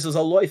 because there's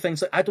a lot of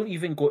things, like, I don't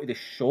even go to the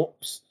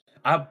shops.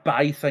 I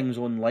buy things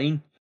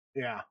online.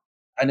 Yeah.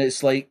 And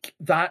it's like,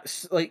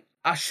 that's like,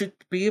 I should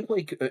be able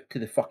to get out to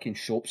the fucking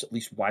shops at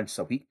least once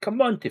a week.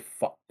 Come on to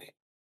fuck.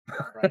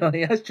 Right.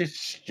 Like, that's just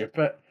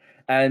stupid.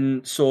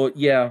 And so,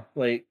 yeah,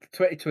 like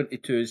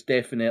 2022 is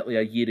definitely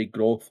a year of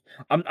growth.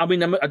 I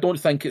don't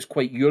think it's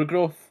quite your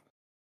growth,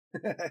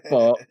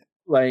 but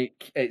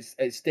like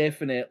it's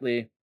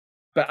definitely.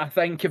 But I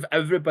think if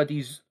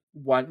everybody's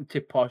wanting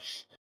to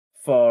push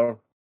for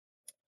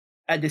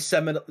in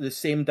the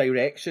same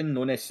direction,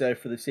 not necessarily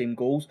for the same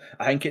goals,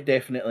 I think it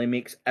definitely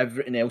makes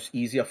everything else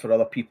easier for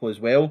other people as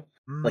well.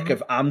 Like,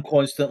 if I'm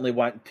constantly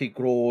wanting to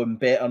grow and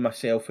better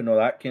myself and all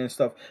that kind of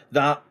stuff,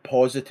 that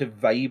positive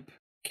vibe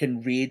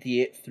can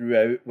radiate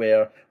throughout,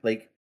 where,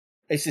 like,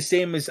 it's the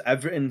same as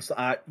everything's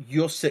like,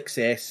 your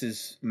success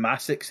is my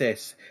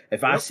success.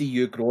 If I see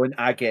you growing,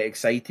 I get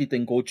excited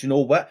and go, do you know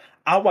what?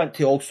 I want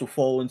to also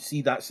follow and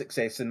see that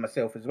success in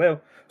myself as well.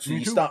 So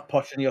you start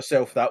pushing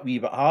yourself that wee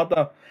bit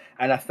harder.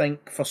 And I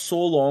think for so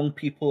long,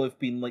 people have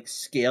been like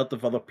scared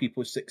of other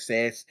people's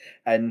success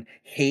and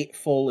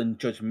hateful and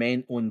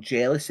judgmental and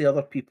jealous of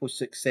other people's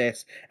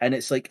success. And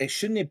it's like, it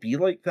shouldn't be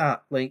like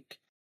that. Like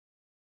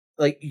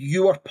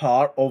you are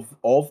part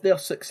of their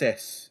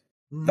success.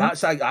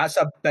 That's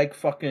a big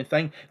fucking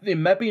thing. They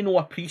maybe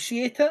not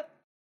appreciate it,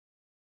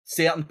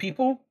 certain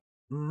people,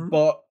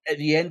 but at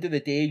the end of the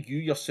day, you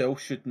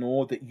yourself should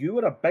know that you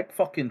are a big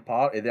fucking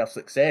part of their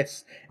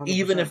success, 100%.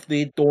 even if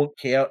they don't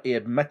care to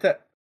admit it.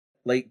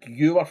 Like,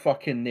 you are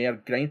fucking their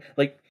grind.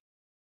 Like,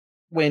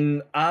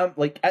 when I'm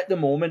like, at the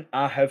moment,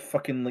 I have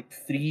fucking like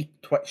 3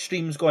 Twitch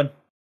streams going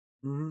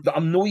that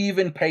I'm not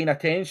even paying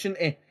attention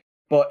to,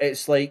 but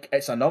it's like,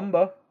 it's a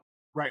number.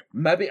 Right.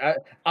 Maybe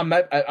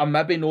I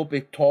maybe not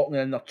be talking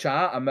in the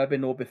chat, I maybe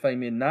not be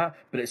finding that,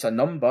 but it's a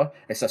number.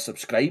 It's a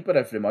subscriber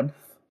every month.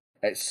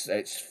 It's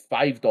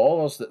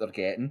 $5 that they're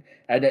getting,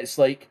 and it's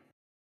like,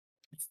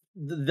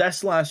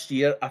 this last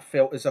year I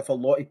felt as if a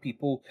lot of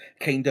people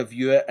kind of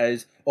view it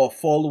as, oh,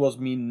 followers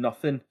mean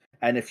nothing,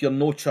 and if you're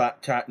no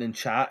chatting in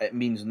chat, it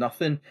means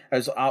nothing.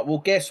 As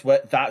well, guess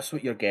what? That's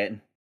what you're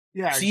getting.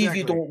 Yeah. See, if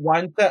you don't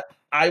want it,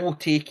 I will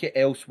take it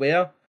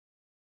elsewhere,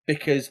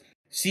 because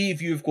see, if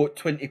you've got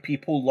 20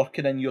 people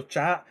lurking in your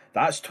chat,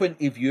 that's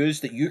 20 views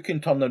that you can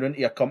turn around to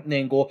your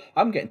company and go,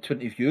 I'm getting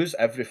 20 views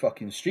every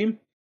fucking stream.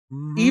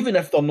 Even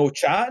if they're no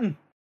chatting,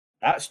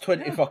 that's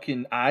 20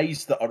 fucking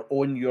eyes that are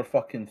on your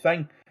fucking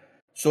thing.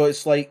 So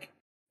it's like,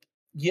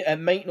 yeah, it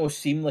might not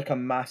seem like a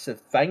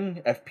massive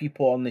thing if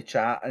people on the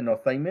chat and or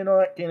thing and all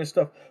that kind of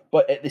stuff,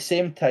 but at the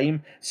same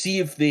time, see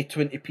if they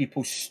 20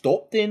 people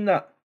stop doing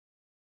that,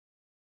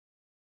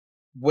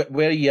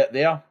 where are you at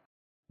there?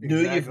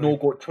 Exactly. Now you've not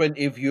got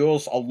 20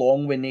 viewers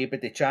along with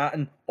nobody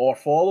chatting or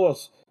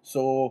followers.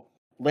 So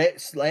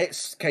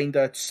let's kind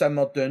of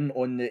simmer down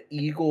on the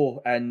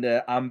ego and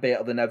I'm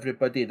better than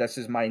everybody. This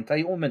is my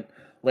entitlement.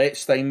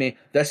 Let's think me.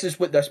 This is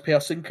what this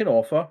person can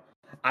offer.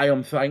 I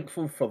am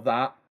thankful for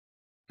that,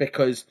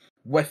 because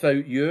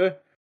without you,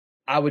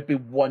 I would be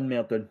one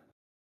more down.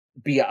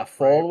 Be it a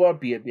follower,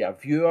 be it be a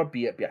viewer,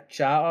 be it be a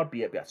chatter,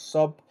 be it be a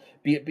sub,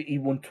 be it be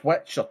even on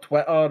Twitch or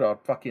Twitter or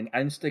fucking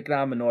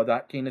Instagram and all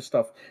that kind of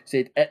stuff.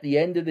 Said, at the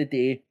end of the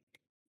day,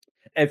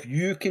 if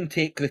you can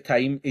take the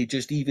time to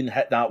just even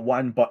hit that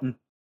one button,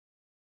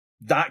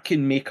 that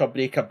can make or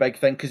break a big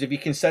thing. Because if you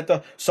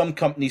consider some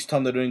companies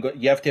turn around and go,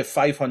 you have to have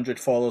 500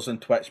 followers on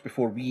Twitch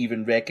before we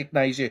even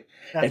recognise you.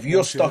 If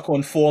you're stuck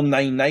on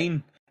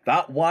 499,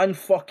 that one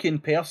fucking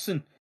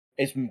person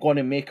is going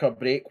to make or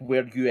break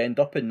where you end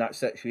up in that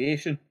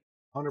situation.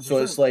 100%. So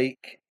it's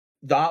like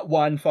that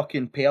one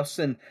fucking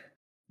person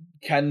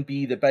can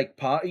be the big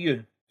part of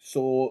you.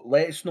 So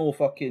let's no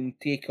fucking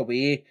take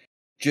away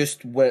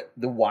just what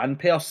the one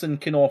person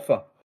can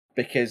offer,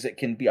 because it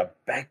can be a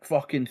big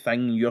fucking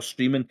thing you're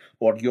streaming,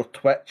 or your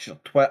Twitch or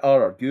Twitter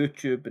or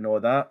YouTube and all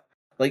that.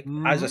 Like,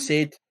 as I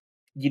said,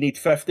 you need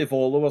 50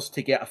 followers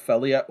to get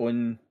affiliate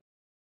on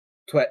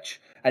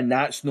Twitch, and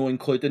that's no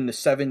including the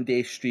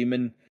 7-day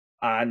streaming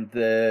and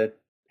the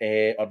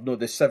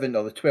 7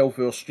 or the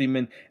 12-hour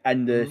streaming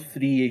and the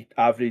 3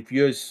 average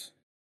views.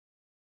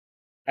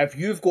 If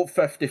you've got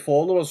 50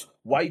 followers,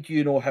 why do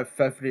you not have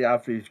 50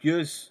 average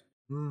views?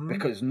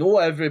 Because not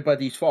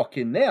everybody's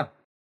fucking there.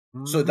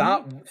 So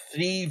that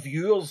 3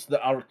 viewers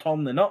that are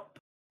turning up,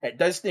 it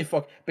doesn't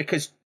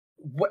because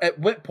at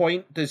what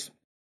point does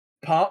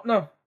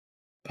partner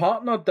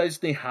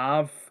doesn't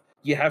have,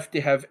 you have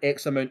to have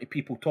X amount of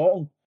people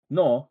talking?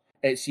 No,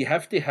 it's you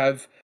have to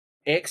have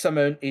X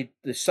amount of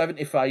the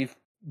 75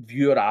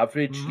 viewer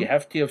average, you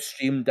have to have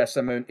streamed this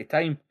amount of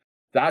time.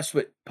 That's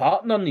what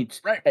partner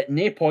needs. Right. At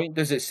no point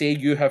does it say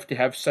you have to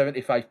have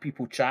 75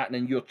 people chatting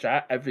in your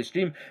chat every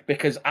stream,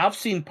 because I've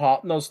seen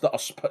partners that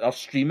are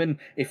streaming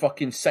a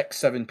fucking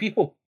 6-7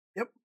 people.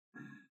 Yep.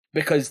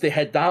 Because they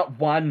had that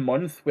 1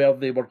 month where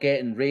they were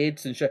getting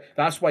raids and shit.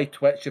 That's why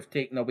Twitch have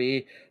taken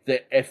away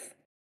that if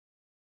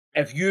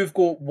you've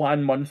got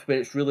 1 month where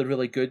it's really,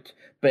 really good,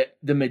 but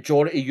the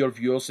majority of your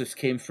viewers has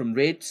came from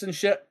raids and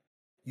shit,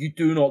 you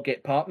do not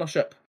get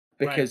partnership,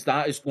 because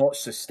that is not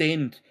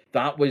sustained.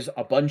 That was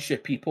a bunch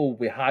of people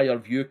with higher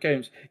view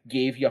counts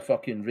gave you a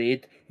fucking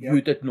raid. Yep.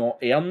 You did not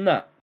earn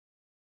that.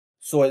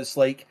 So it's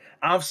like,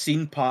 I've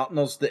seen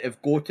partners that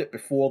have got it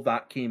before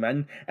that came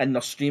in, and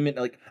they're streaming,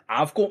 like,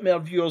 I've got more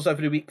viewers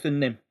every week than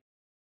them,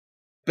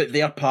 but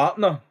they're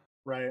partner.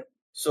 Right.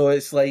 So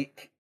it's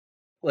like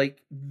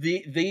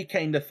they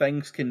kind of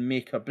things can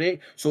make or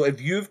break. So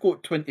if you've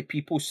got 20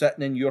 people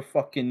sitting in your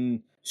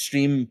fucking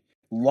stream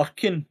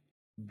lurking,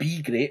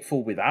 be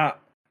grateful with that,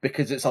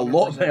 because it's a 100%.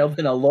 Lot more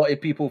than a lot of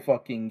people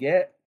fucking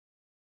get.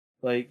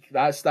 Like,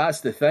 that's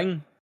the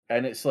thing.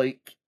 And it's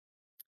like,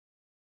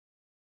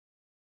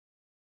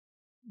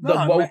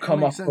 there will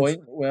come a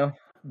point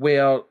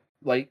where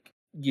like,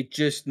 you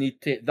just need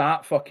to,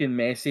 that fucking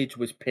message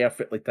was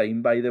perfectly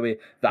timed, by the way.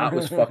 That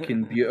was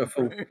fucking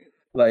beautiful. Right.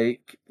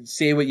 Like,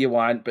 say what you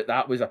want, but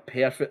that was a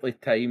perfectly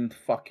timed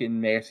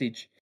fucking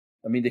message.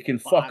 I mean, they can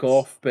fuck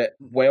off, but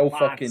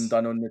fucking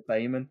done on the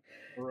timing.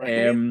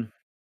 Right.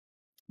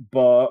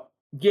 But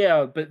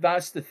yeah, but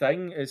that's the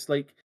thing. It's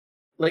like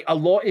a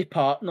lot of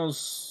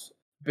partners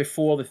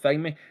before the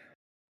thing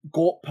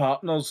got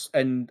partners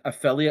and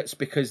affiliates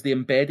because they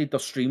embedded their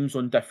streams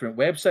on different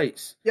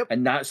websites. Yep.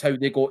 And that's how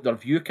they got their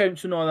view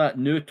counts and all that.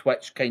 New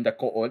Twitch kind of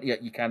caught onto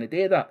it. You can't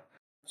do that.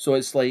 So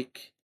it's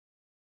like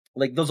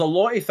there's a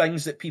lot of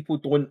things that people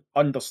don't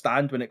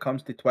understand when it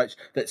comes to Twitch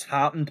that's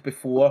happened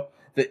before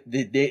that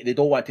they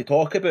don't want to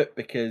talk about,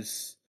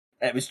 because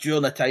it was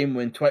during a time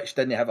when Twitch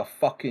didn't have a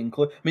fucking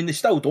clue. I mean, they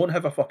still don't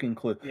have a fucking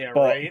clue. Yeah,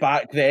 but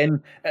back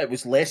then, it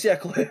was less of a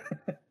clue.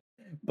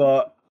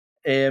 But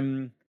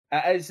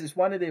it's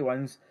one of the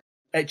ones,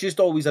 it just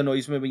always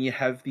annoys me when you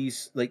have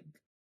these, like,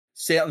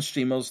 certain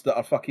streamers that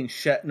are fucking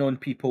shitting on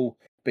people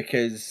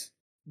because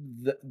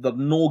they're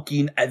no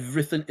gain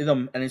everything to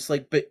them. And it's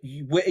like, but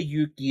what are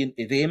you gain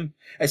to them?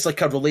 It's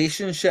like a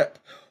relationship.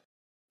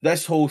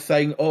 This whole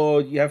thing, oh,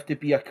 you have to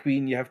be a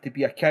queen, you have to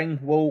be a king.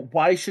 Well,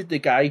 why should the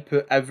guy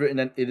put everything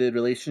into the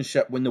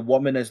relationship when the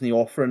woman isn't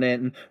offering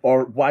anything?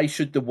 Or why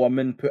should the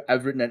woman put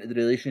everything into the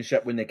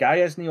relationship when the guy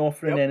isn't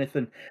offering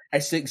anything?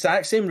 It's the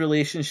exact same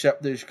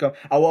relationship that come.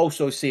 I'll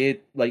also say,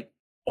 like,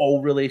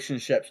 all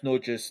relationships,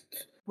 not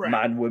just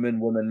man, woman,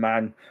 woman,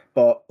 man,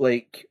 but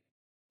like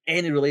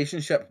any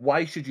relationship,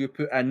 why should you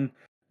put in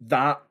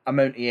that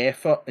amount of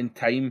effort and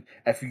time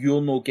if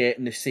you're not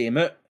getting the same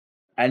out?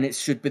 And it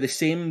should be the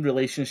same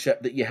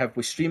relationship that you have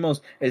with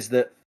streamers, is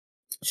that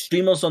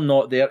streamers are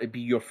not there to be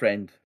your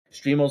friend.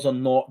 Streamers are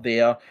not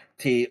there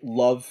to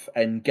love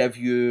and give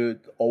you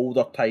all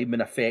their time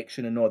and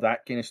affection and all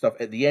that kind of stuff.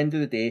 At the end of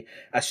the day,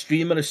 a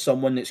streamer is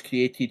someone that's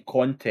created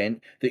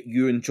content that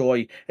you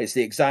enjoy. It's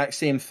the exact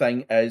same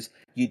thing as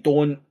you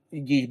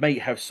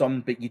might have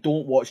some, but you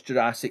don't watch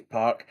Jurassic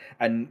Park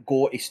and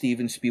go to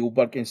Steven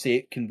Spielberg and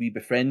say, can we be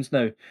friends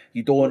now?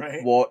 You don't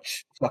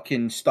watch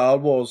fucking Star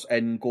Wars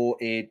and go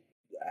to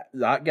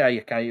that guy,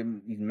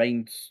 his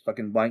mind's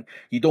fucking blank.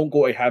 You don't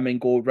go to him and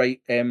go,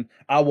 right,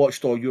 I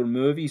watched all your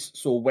movies,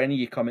 so when are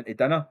you coming to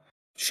dinner?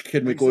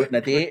 Can we go out on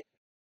a date?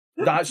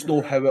 That's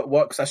not how it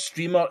works. A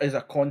streamer is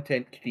a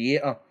content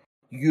creator.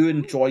 You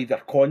enjoy their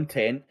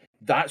content.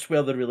 That's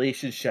where the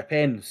relationship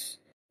ends.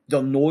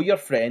 They'll know your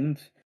friend.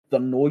 They'll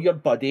know your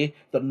buddy.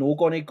 They're not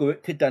going to go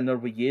out to dinner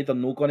with you. They're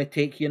not going to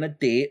take you on a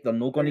date. They're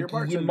not going to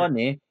give you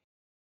money.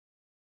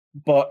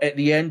 But at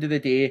the end of the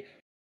day,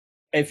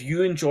 if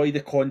you enjoy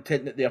the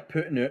content that they're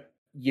putting out,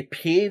 you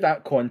pay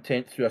that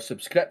content through a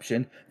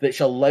subscription that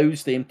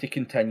allows them to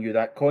continue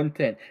that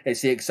content.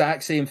 It's the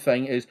exact same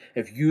thing as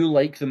if you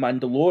like The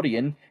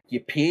Mandalorian, you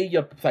pay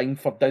your thing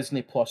for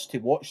Disney Plus to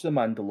watch The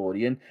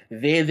Mandalorian.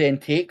 They then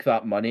take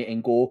that money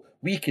and go,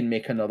 we can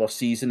make another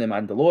season of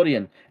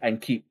Mandalorian and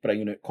keep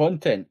bringing out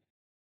content.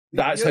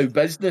 That's how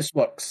business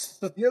works.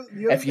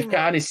 If you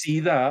can't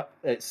see that,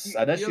 it's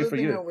an issue for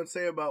you. The other thing I would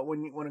say about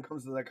when it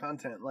comes to the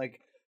content,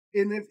 like,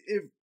 and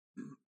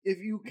if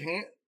you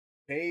can't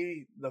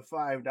pay the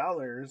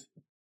 $5,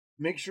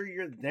 make sure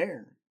you're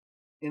there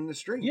in the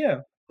stream,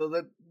 so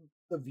that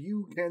the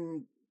view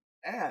can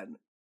add,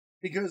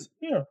 because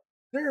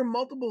there are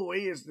multiple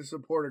ways to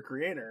support a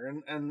creator,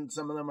 and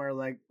some of them are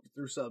like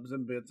through subs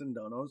and bits and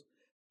donos,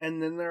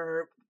 and then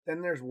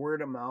there's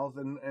word of mouth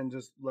and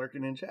just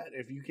lurking in chat.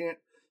 If you can't,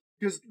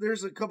 because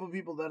there's a couple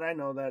people that I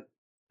know that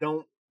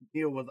don't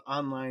deal with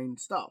online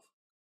stuff,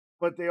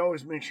 but they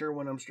always make sure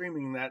when I'm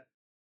streaming that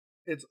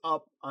it's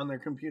up on their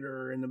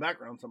computer or in the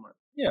background somewhere.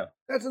 Yeah,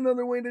 that's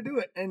another way to do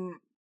it, and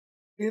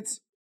it's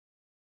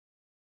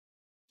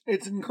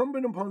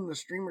incumbent upon the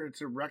streamer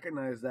to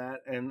recognize that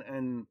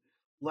and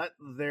let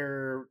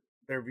their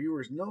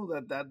viewers know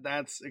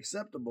that's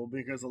acceptable,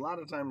 because a lot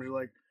of times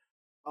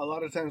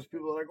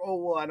people are like, oh,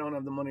 well, I don't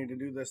have the money to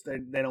do this,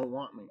 they don't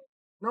want me.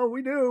 No,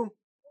 we do.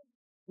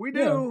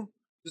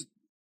 Just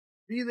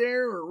be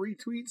there or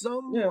retweet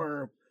something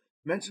or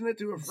mention it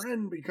to a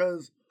friend,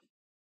 because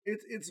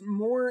it's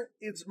more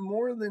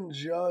than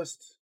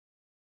just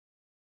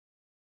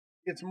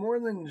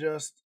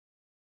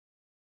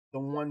the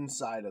one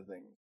side of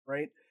things,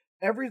 right?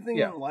 Everything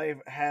in life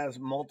has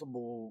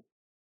multiple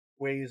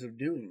ways of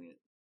doing it.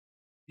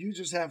 You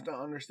just have to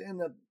understand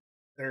that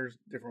there's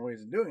different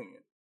ways of doing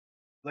it.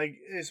 Like,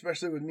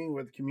 especially with me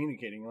with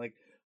communicating, like,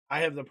 I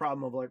have the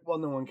problem of like, well,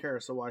 no one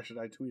cares, so why should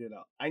I tweet it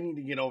out? I need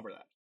to get over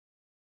that.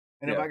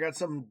 And if I got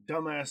some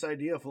dumbass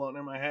idea floating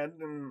in my head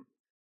and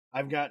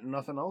I've got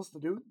nothing else to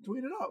do,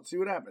 tweet it out, see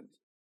what happens.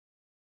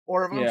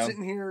 Or if I'm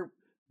sitting here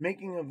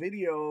making a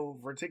video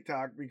for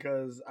TikTok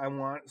because I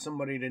want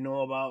somebody to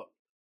know about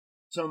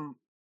some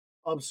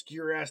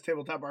obscure ass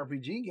tabletop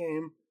RPG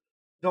game,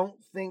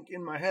 don't think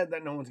in my head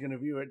that no one's going to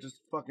view it.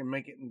 Just fucking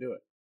make it and do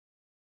it.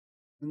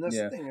 And that's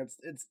the thing.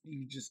 It's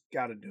you just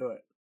got to do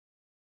it.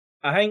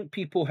 I think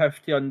people have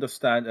to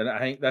understand, and I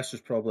think this is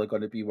probably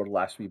going to be our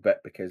last wee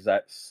bit, because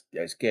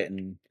it's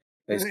getting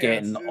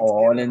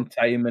on in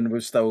time, and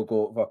we've still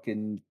got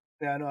fucking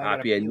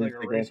happy endings like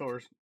a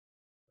racehorse.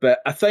 But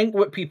I think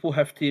what people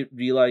have to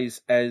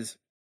realise is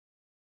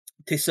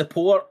to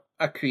support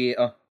a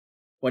creator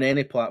on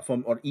any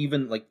platform, or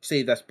even like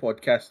say this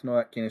podcast and all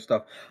that kind of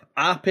stuff.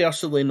 I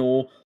personally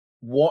know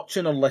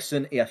watching or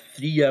listening to a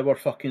 3-hour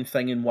fucking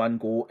thing in one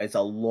go is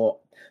a lot.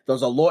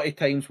 There's a lot of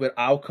times where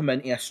I'll come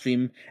into a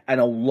stream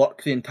and I'll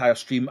lurk the entire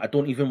stream. I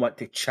don't even want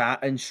to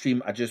chat in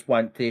stream. I just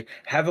want to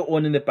have it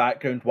on in the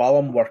background while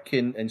I'm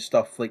working and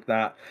stuff like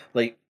that.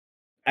 Like,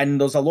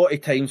 and there's a lot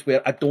of times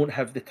where I don't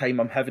have the time,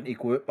 I'm having to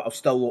go out, but I'll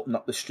still open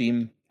up the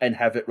stream and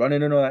have it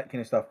running and all that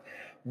kind of stuff.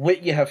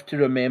 What you have to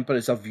remember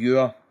as a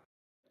viewer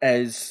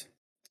is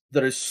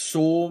there is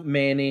so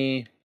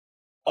many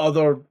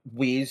other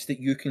ways that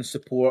you can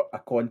support a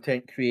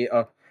content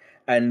creator,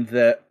 and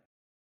that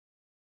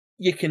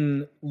you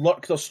can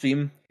lurk their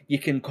stream, you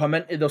can come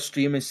into their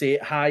stream and say,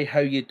 hi, how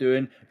you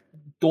doing?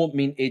 Don't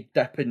mean to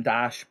dip and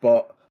dash,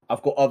 but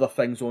I've got other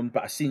things on,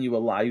 but I seen you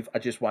alive. I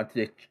just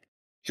wanted to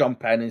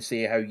jump in and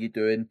say how you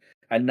doing.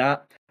 And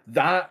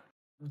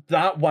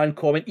that one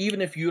comment,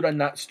 even if you're in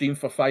that stream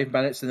for 5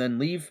 minutes and then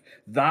leave,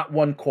 that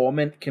one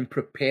comment can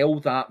propel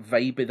that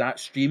vibe of that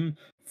stream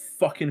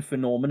fucking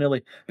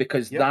phenomenally,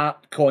 because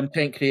that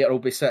content creator will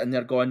be sitting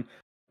there going,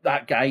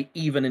 that guy,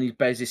 even in his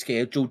busy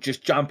schedule,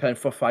 just jump in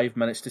for 5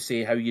 minutes to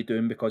say how you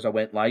doing because I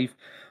went live.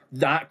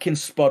 That can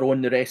spur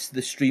on the rest of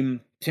the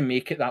stream to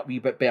make it that wee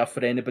bit better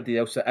for anybody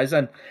else that is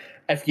in.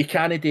 If you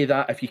can't do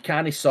that, if you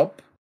can't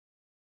sub,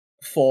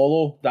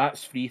 follow,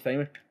 that's free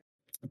thing.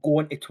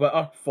 Go into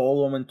Twitter,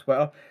 follow them on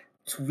Twitter,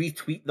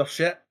 retweet their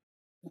shit.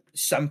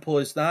 Simple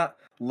as that.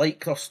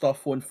 Like their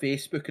stuff on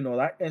Facebook and all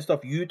that kind of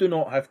stuff. You do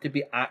not have to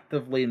be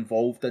actively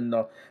involved in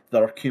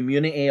their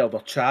community or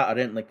their chat or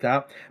anything like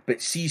that.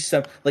 But see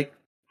some, like,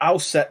 I'll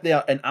sit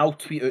there and I'll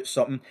tweet out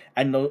something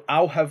and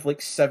I'll have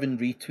like 7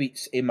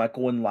 retweets in my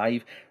going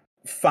live.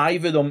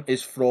 5 of them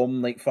is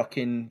from like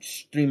fucking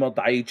Streamer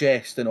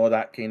Digest and all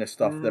that kind of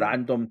stuff, the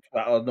random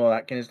Twitter and all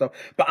that kind of stuff.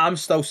 But I'm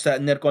still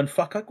sitting there going,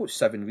 fuck, I got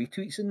 7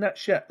 retweets in that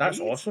shit. That's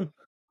awesome.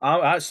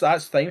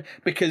 That's fine,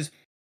 because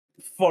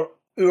for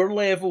our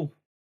level,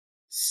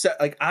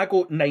 like, I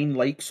got 9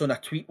 likes on a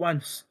tweet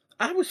once.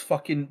 I was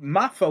fucking,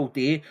 my full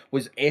day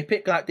was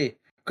epic that day,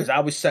 because I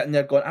was sitting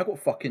there going, I got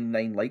fucking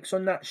 9 likes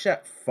on that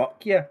shit.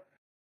 Fuck yeah.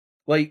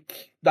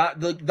 Like,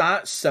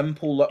 that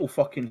simple little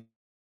fucking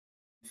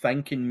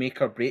thing can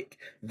make or break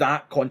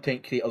that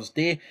content creator's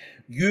day.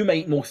 You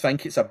might not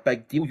think it's a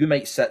big deal. You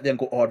might sit there and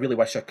go, oh, I really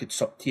wish I could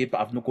sub to you, but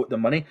I've not got the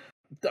money.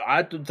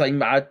 I don't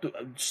think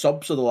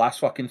subs are the last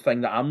fucking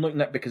thing that I'm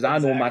looking at, because I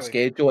know my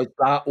schedule is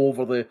that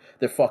over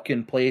the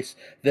fucking place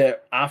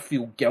that I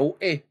feel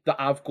guilty that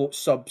I've got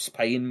subs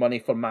paying money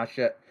for my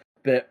shit.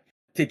 But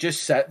to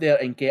just sit there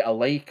and get a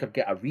like or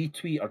get a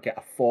retweet or get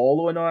a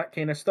follow and all that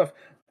kind of stuff,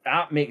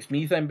 that makes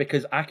me think,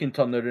 because I can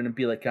turn around and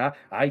be like,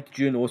 I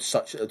do know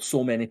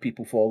so many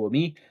people follow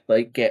me.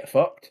 Like, get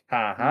fucked.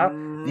 Ha ha.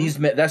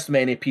 This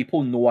many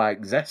people know I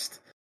exist.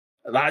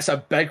 That's a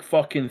big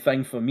fucking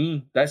thing for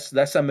me.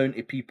 This amount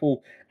of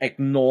people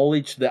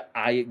acknowledge that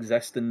I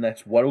exist in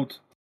this world.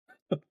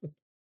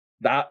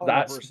 That's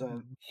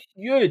 100%.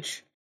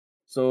 huge.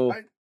 So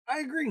I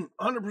agree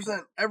 100%.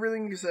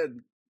 Everything you said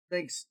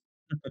makes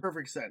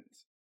perfect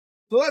sense.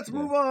 So let's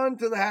move on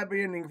to the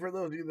happy ending. For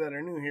those of you that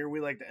are new here, we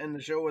like to end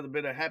the show with a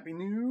bit of happy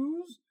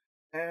news.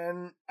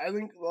 And I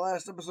think the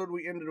last episode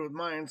we ended with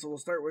mine, so we'll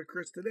start with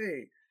Chris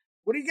today.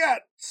 What do you got,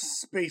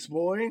 Space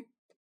Boy?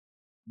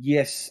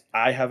 Yes,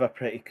 I have a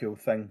pretty cool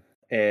thing.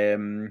 I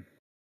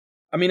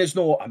mean, it's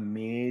not a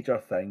major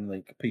thing,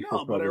 like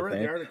people probably think. But I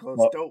read the article,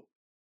 it's dope.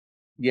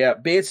 Yeah,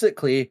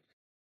 basically,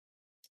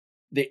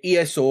 the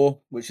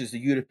ESO, which is the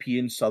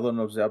European Southern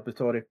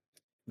Observatory,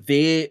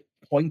 they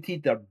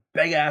pointed their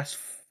big-ass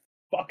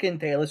fucking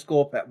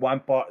telescope at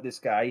one part of the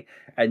sky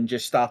and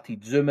just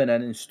started zooming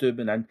in and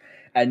zooming in.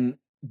 And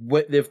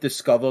what they've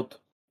discovered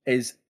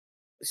is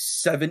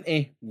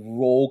 70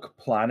 rogue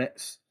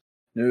planets.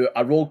 Now,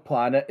 a rogue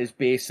planet is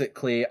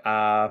basically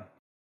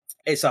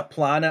it's a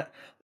planet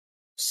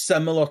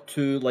similar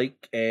to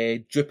like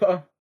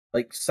Jupiter,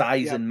 like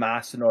size and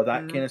mass and all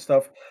that kind of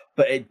stuff,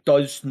 but it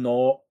does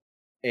not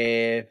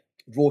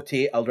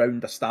rotate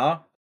around a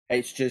star.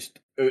 It's just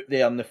out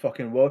there in the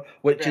fucking world,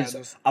 which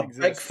is a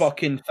big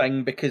fucking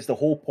thing, because the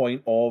whole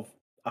point of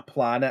a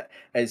planet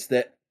is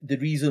that the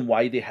reason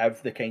why they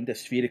have the kind of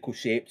spherical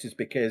shapes is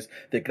because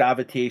the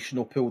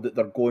gravitational pull that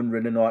they're going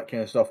around and all that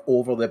kind of stuff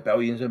over the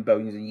billions and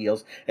billions of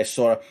years is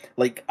sort of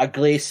like a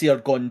glacier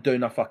going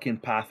down a fucking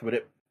path where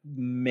it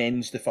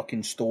mends the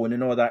fucking stone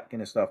and all that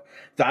kind of stuff.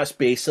 That's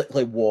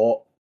basically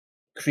what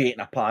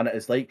creating a planet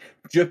is like.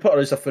 Jupiter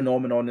is a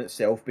phenomenon in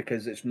itself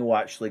because it's not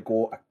actually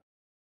got a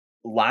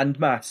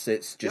landmass,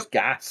 it's just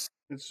gas.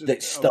 It's just,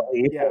 that's still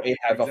able to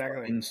have a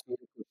fucking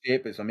spherical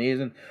shape. It's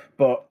amazing.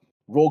 But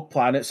rogue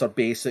planets are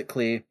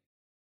basically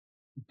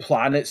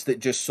planets that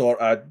just sort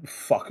of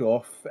fuck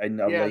off and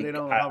are like, they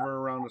don't hover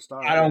around a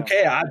star. I don't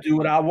care, I do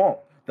what I want.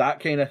 That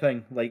kind of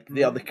thing. Like,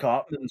 they are the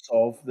cartons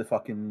of the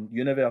fucking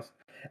universe.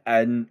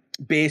 And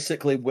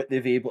basically what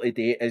they've able to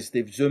do is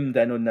they've zoomed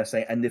in on this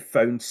thing and they've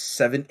found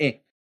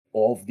 70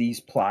 of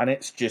these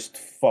planets just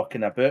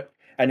fucking about.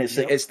 And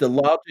it's the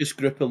largest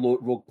group of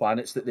rogue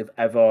planets that they've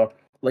ever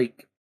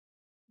like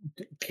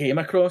came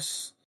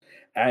across.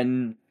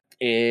 And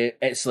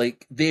it's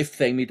like they've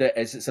themed it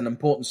as it's an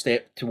important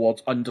step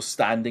towards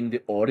understanding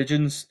the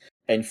origins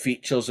and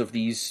features of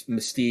these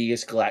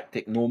mysterious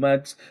galactic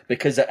nomads,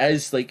 because it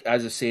is, like,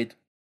 as I said,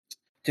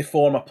 to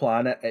form a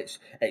planet,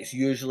 it's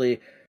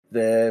usually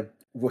the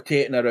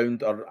rotating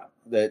around or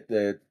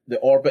the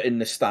orbiting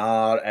the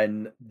star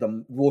and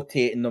them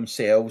rotating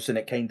themselves, and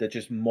it kind of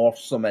just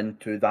morphs them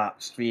into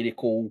that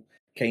spherical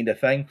kind of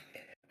thing.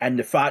 And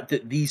the fact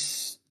that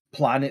these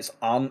planets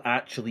aren't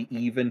actually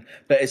even,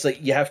 but it's like,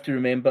 you have to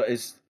remember,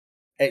 is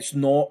it's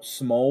not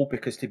small,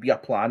 because to be a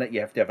planet you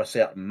have to have a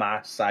certain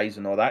mass, size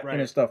and all that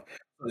kind of stuff.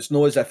 It's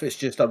not as if it's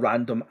just a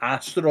random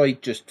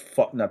asteroid just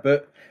fucking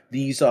about.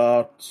 These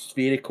are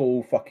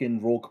spherical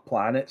fucking rogue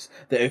planets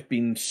that have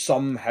been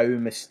somehow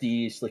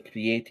mysteriously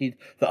created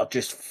that are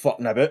just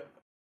fucking about.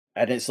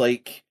 And it's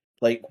like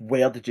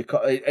where did you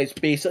come? It's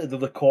basically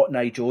the Cotton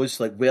Eye Joes.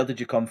 Like, where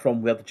did you come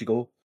from? Where did you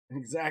go?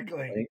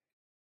 Exactly.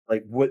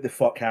 Like what the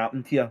fuck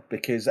happened here?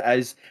 Because it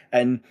is,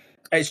 and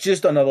it's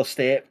just another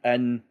step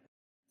in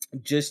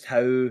just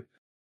how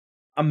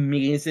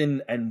amazing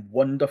and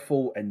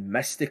wonderful and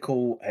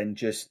mystical and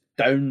just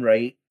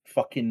downright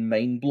fucking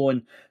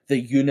mind-blowing the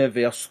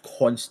universe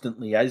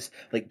constantly is.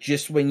 Like,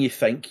 just when you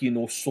think you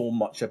know so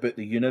much about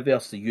the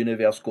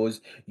universe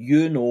goes,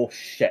 you know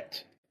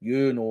shit.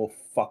 You know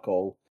fuck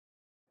all.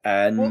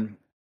 And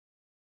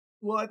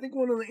well, I think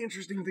one of the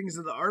interesting things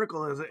of the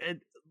article is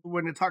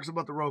when it talks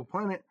about the rogue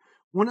planet,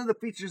 one of the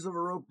features of a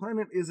rogue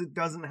planet is it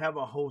doesn't have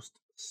a host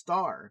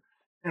star.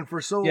 And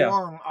for so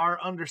long,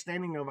 our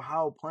understanding of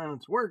how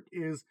planets work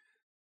is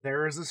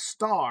there is a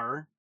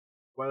star,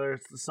 whether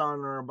it's the sun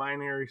or a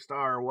binary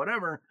star or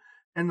whatever,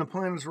 and the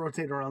planets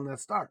rotate around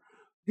that star.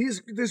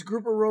 This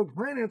group of rogue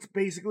planets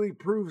basically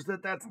proves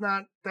that that's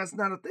not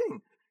a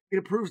thing.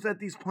 It proves that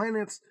these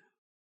planets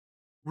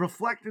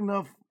reflect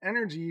enough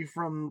energy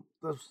from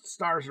the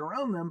stars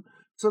around them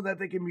so that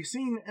they can be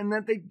seen, and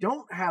that they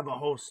don't have a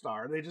host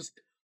star. They just,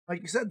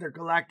 like you said, they're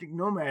galactic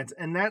nomads,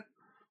 and that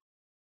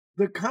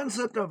the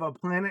concept of a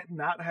planet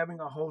not having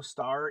a host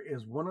star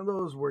is one of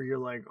those where you're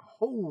like,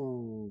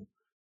 oh,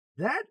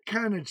 that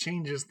kind of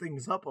changes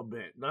things up a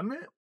bit, doesn't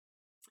it?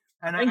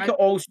 And I think it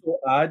also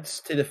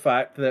adds to the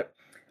fact that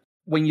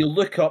when you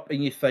look up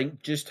and you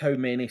think just how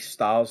many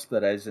stars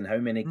there is and how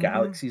many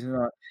galaxies and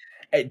that,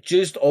 it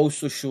just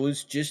also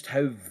shows just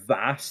how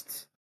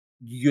vast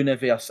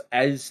universe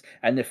is,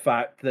 and the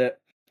fact that,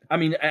 I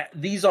mean,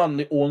 these aren't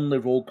the only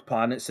rogue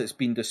planets that's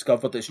been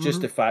discovered. It's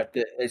just the fact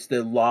that it's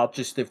the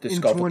largest they've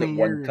discovered at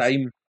one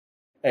time.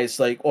 It's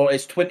like, or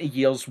it's 20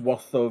 years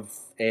worth of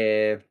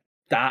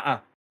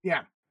data.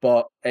 Yeah.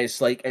 But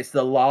it's like, it's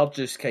the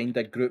largest kind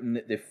of grouping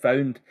that they've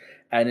found.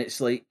 And it's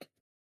like,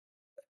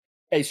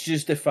 it's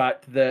just the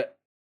fact that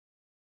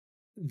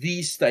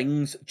these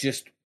things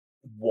just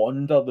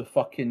wander the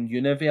fucking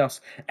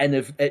universe, and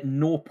if at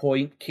no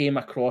point came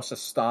across a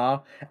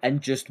star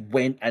and just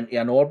went into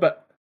an orbit.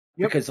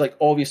 Because, like,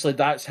 obviously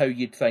that's how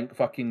you'd think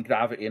fucking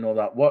gravity and all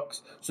that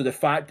works. So the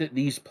fact that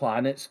these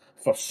planets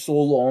for so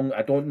long,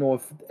 I don't know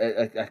if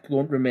I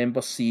don't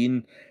remember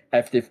seeing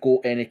if they've got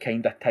any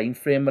kind of time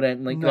frame or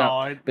anything like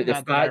that. But the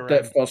fact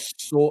that for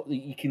so,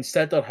 you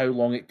consider how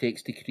long it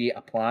takes to create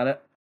a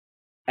planet,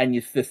 and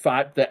the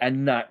fact that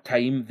in that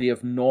time they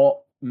have not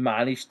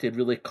managed to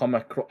really come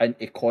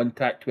into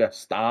contact with a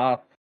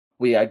star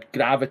with a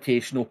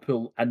gravitational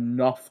pull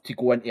enough to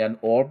go into an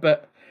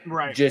orbit,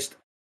 just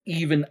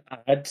even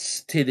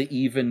adds to the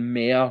even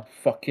more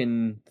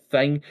fucking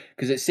thing.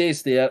 Because it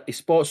says there, he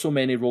spots so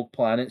many rogue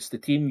planets. The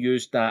team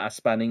used data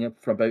spanning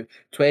for about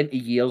 20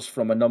 years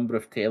from a number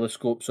of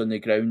telescopes on the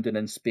ground and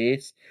in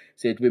space.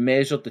 Said we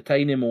measured the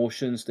tiny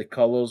motions, the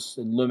colours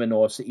and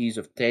luminosities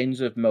of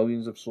tens of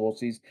millions of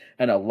sources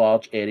in a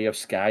large area of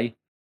sky.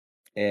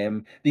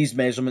 These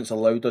measurements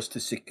allowed us to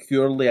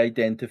securely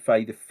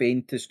identify the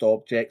faintest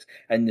objects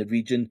in the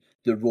region,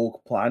 the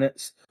rogue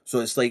planets. So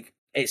it's like,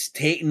 it's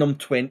taken them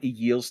 20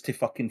 years to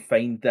fucking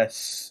find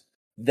this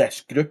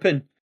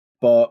grouping,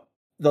 but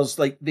there's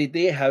like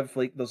they have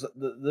like there's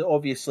the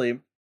obviously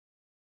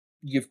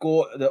you've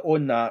got the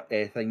on that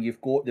thing, you've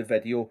got the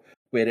video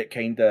where it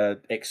kind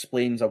of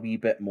explains a wee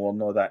bit more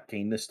and all that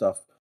kind of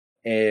stuff,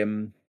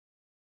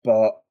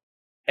 but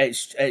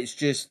it's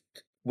just,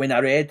 when I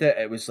read it,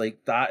 it was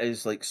like, that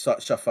is like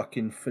such a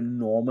fucking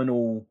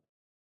phenomenal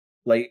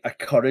like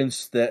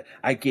occurrence that,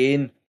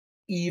 again,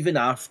 even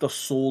after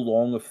so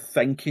long of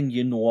thinking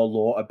you know a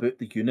lot about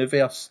the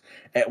universe,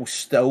 it will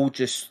still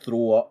just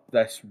throw up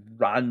this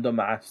random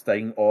ass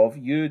thing of,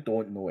 you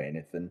don't know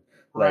anything.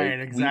 Right,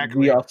 Like, exactly.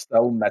 we are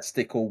still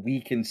mystical.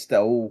 We can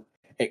still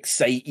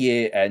excite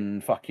you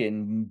and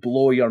fucking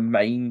blow your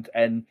mind.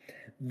 And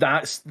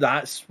that's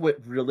what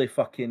really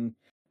fucking,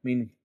 I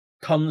mean,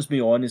 turns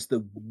me on is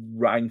the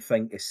wrong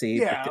thing to say,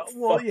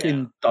 but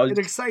it does. It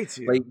excites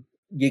you. Like,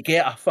 you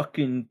get a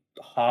fucking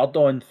hard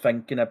on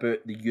thinking about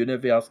the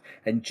universe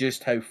and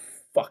just how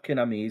fucking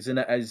amazing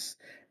it is,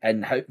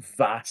 and how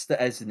vast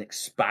it is and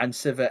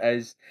expansive it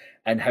is,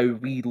 and how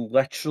we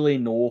literally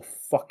know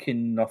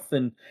fucking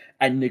nothing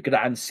in the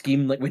grand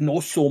scheme. Like, we know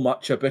so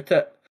much about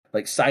it.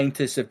 Like,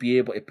 scientists have been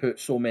able to put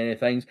so many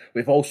things.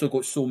 We've also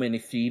got so many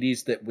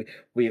theories that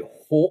we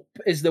hope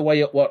is the way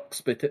it works,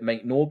 but it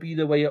might not be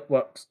the way it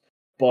works.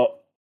 But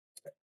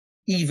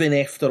even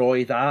after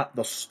all that,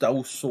 there's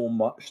still so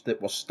much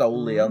that we're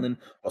still learning,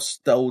 we're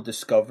still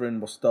discovering,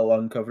 we're still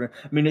uncovering.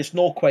 I mean, it's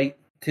not quite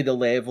to the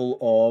level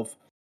of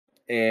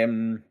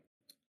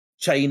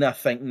China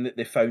thinking that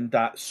they found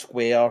that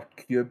square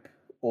cube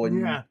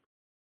on,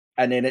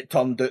 and then it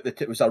turned out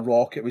that it was a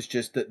rock. It was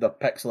just that their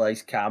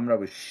pixelized camera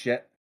was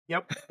shit.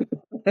 Yep.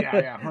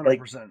 Yeah, 100%.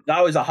 Like,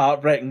 that was a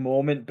heartbreaking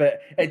moment, but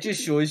it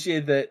just shows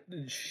you that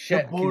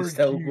shit can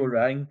still go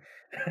wrong.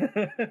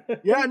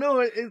 Yeah,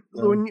 no,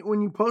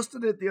 when you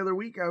posted it the other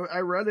week, I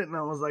read it and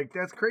I was like,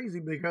 that's crazy,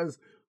 because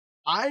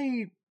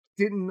I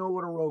didn't know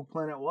what a rogue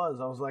planet was.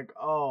 I was like,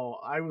 oh,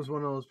 I was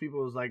one of those people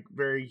who was like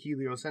very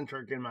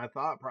heliocentric in my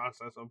thought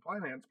process of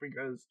planets,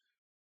 because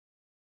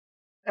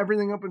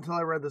everything up until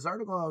I read this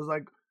article, I was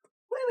like,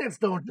 planets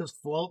don't just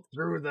float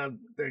through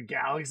the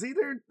galaxy.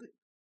 They're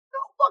no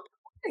fucking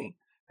way.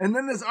 And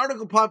then this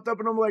article popped up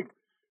and I'm like,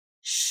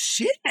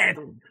 shit.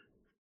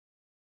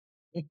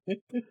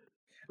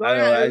 I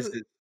know,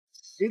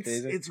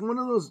 it's one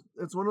of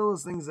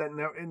those things that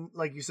never, and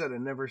like you said,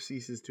 it never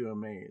ceases to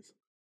amaze.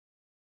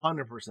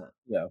 100%.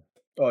 Yeah.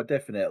 Oh,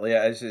 definitely.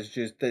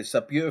 It's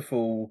a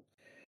beautiful.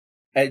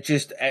 It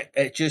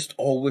just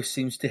always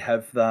seems to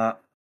have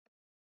that.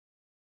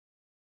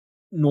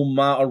 No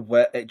matter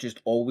what, it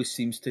just always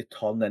seems to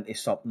turn into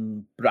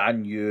something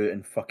brand new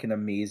and fucking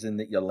amazing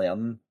that you're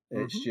learning.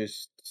 It's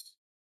just.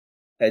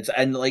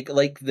 And like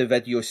the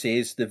video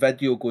says, the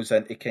video goes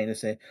into kind of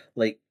say,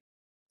 like,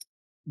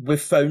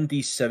 we've found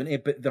these 70,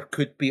 but there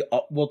could be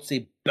upwards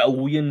of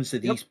billions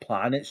of these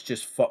planets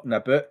just fucking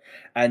about,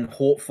 and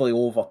hopefully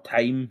over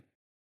time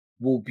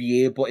we'll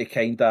be able to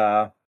kind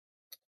of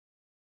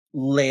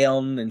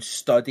learn and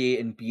study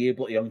and be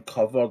able to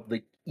uncover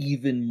like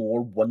even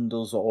more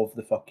wonders of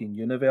the fucking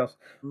universe,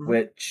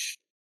 which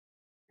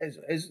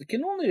is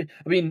can only,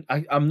 I mean,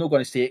 I'm not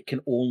going to say it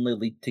can only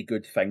lead to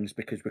good things,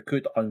 because we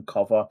could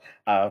uncover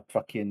a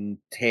fucking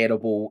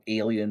terrible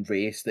alien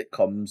race that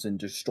comes and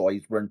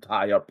destroys our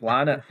entire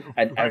planet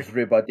and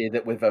everybody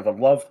that we've ever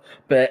loved.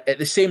 But at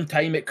the same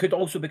time, it could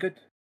also be good.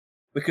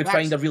 We could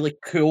find a really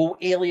cool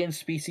alien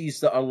species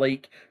that are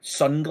like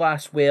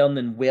sunglass wearing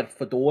and wear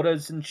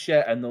fedoras and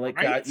shit, and they're like,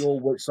 Right? "Yo,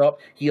 what's up?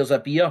 Here's a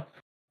beer."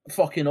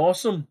 Fucking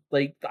awesome!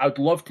 Like, I'd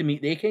love to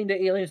meet they kind of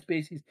alien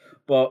species,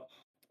 but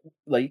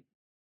like,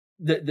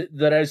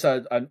 there is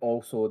an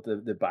also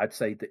the bad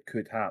side that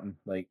could happen.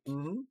 Like,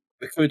 Mm-hmm.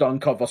 we could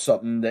uncover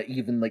something that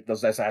even like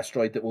there's this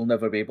asteroid that we'll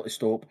never be able to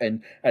stop,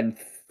 and in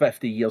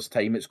 50 years'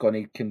 time, it's going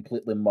to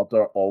completely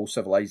murder all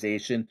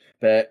civilization.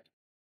 But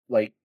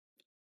like,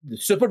 the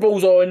Super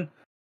Bowl's on,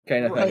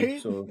 kind of thing.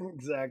 Right? So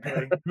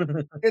Exactly.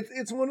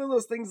 It's one of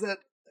those things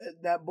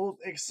that both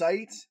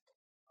excite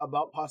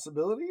about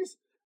possibilities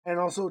and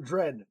also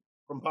dread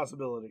from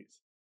possibilities.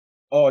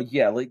 oh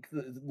yeah, like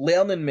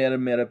learning more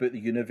and more about the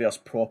universe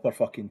proper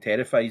fucking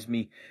terrifies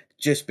me,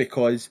 just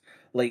because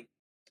like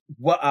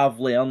what I've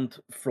learned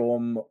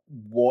from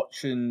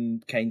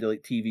watching kind of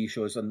like TV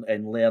shows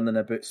and learning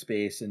about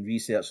space and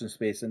researching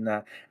space and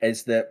that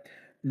is that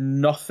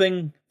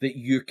nothing that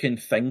you can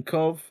think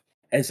of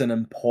is an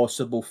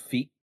impossible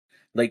feat.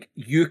 Like,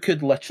 you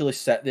could literally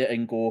sit there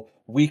and go,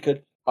 we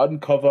could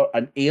uncover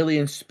an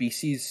alien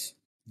species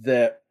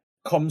that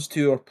comes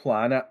to our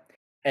planet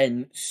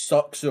and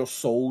sucks our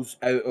souls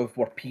out of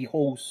our pee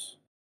holes.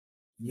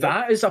 Yep.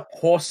 That is a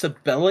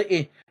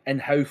possibility in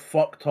how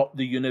fucked up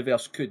the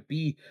universe could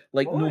be.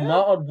 Like, Oh, no yeah.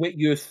 matter what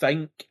you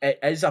think, it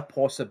is a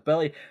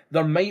possibility.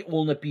 There might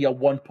only be a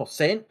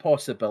 1%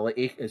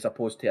 possibility as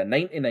opposed to a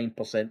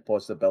 99%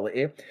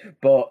 possibility,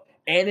 but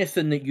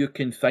anything that you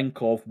can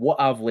think of,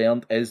 what I've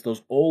learned is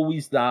there's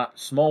always that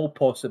small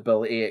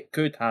possibility it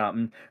could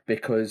happen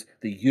because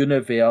the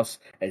universe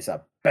is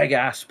a big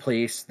ass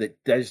place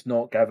that does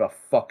not give a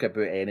fuck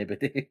about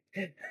anybody.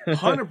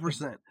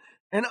 100%.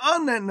 And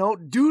on that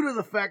note, due to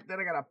the fact that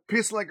I gotta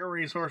piss like a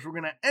racehorse, we're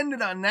gonna end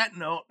it on that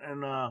note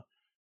and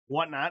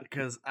whatnot,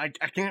 because I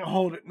can't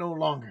hold it no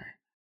longer.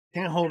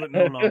 Can't hold it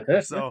no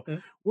longer. So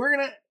we're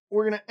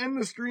gonna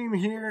end the stream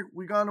here.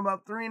 We gone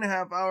about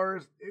 3.5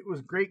 hours. It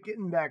was great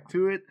getting back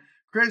to it.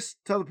 Chris,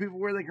 tell the people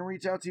where they can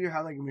reach out to you,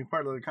 how they can be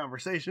part of the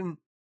conversation.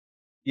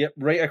 Yep,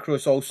 right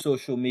across all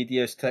social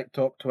medias,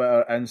 TikTok,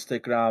 Twitter,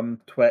 Instagram,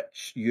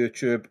 Twitch,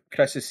 YouTube,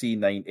 Chris is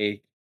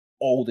C90,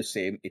 all the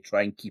same to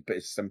try and keep it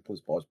as simple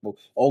as possible.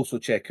 Also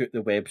check out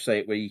the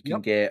website where you can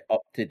Yep. get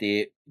up to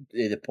date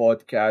the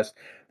podcast,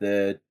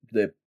 the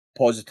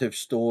positive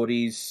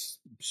stories,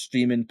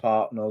 streaming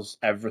partners,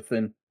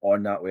 everything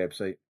on that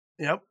website.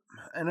 Yep.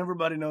 And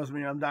everybody knows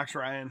me. I'm Dox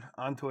Ryan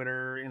on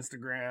Twitter,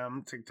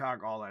 Instagram,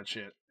 TikTok, all that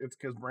shit. It's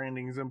because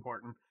branding is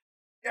important.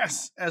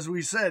 Yes, as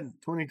we said,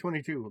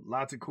 2022,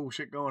 lots of cool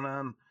shit going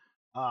on.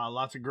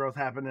 Lots of growth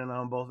happening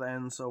on both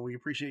ends. So we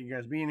appreciate you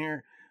guys being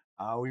here.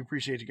 We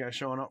appreciate you guys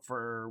showing up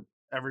for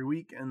every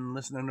week and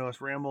listening to us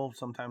ramble.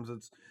 Sometimes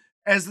it's,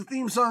 as the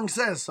theme song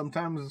says,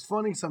 sometimes it's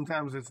funny,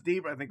 sometimes it's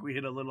deep. I think we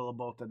hit a little of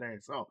both today.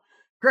 So,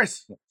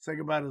 Chris, say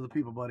goodbye to the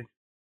people, buddy.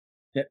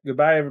 Yeah,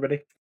 goodbye, everybody.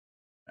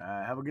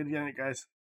 Have a good night, guys.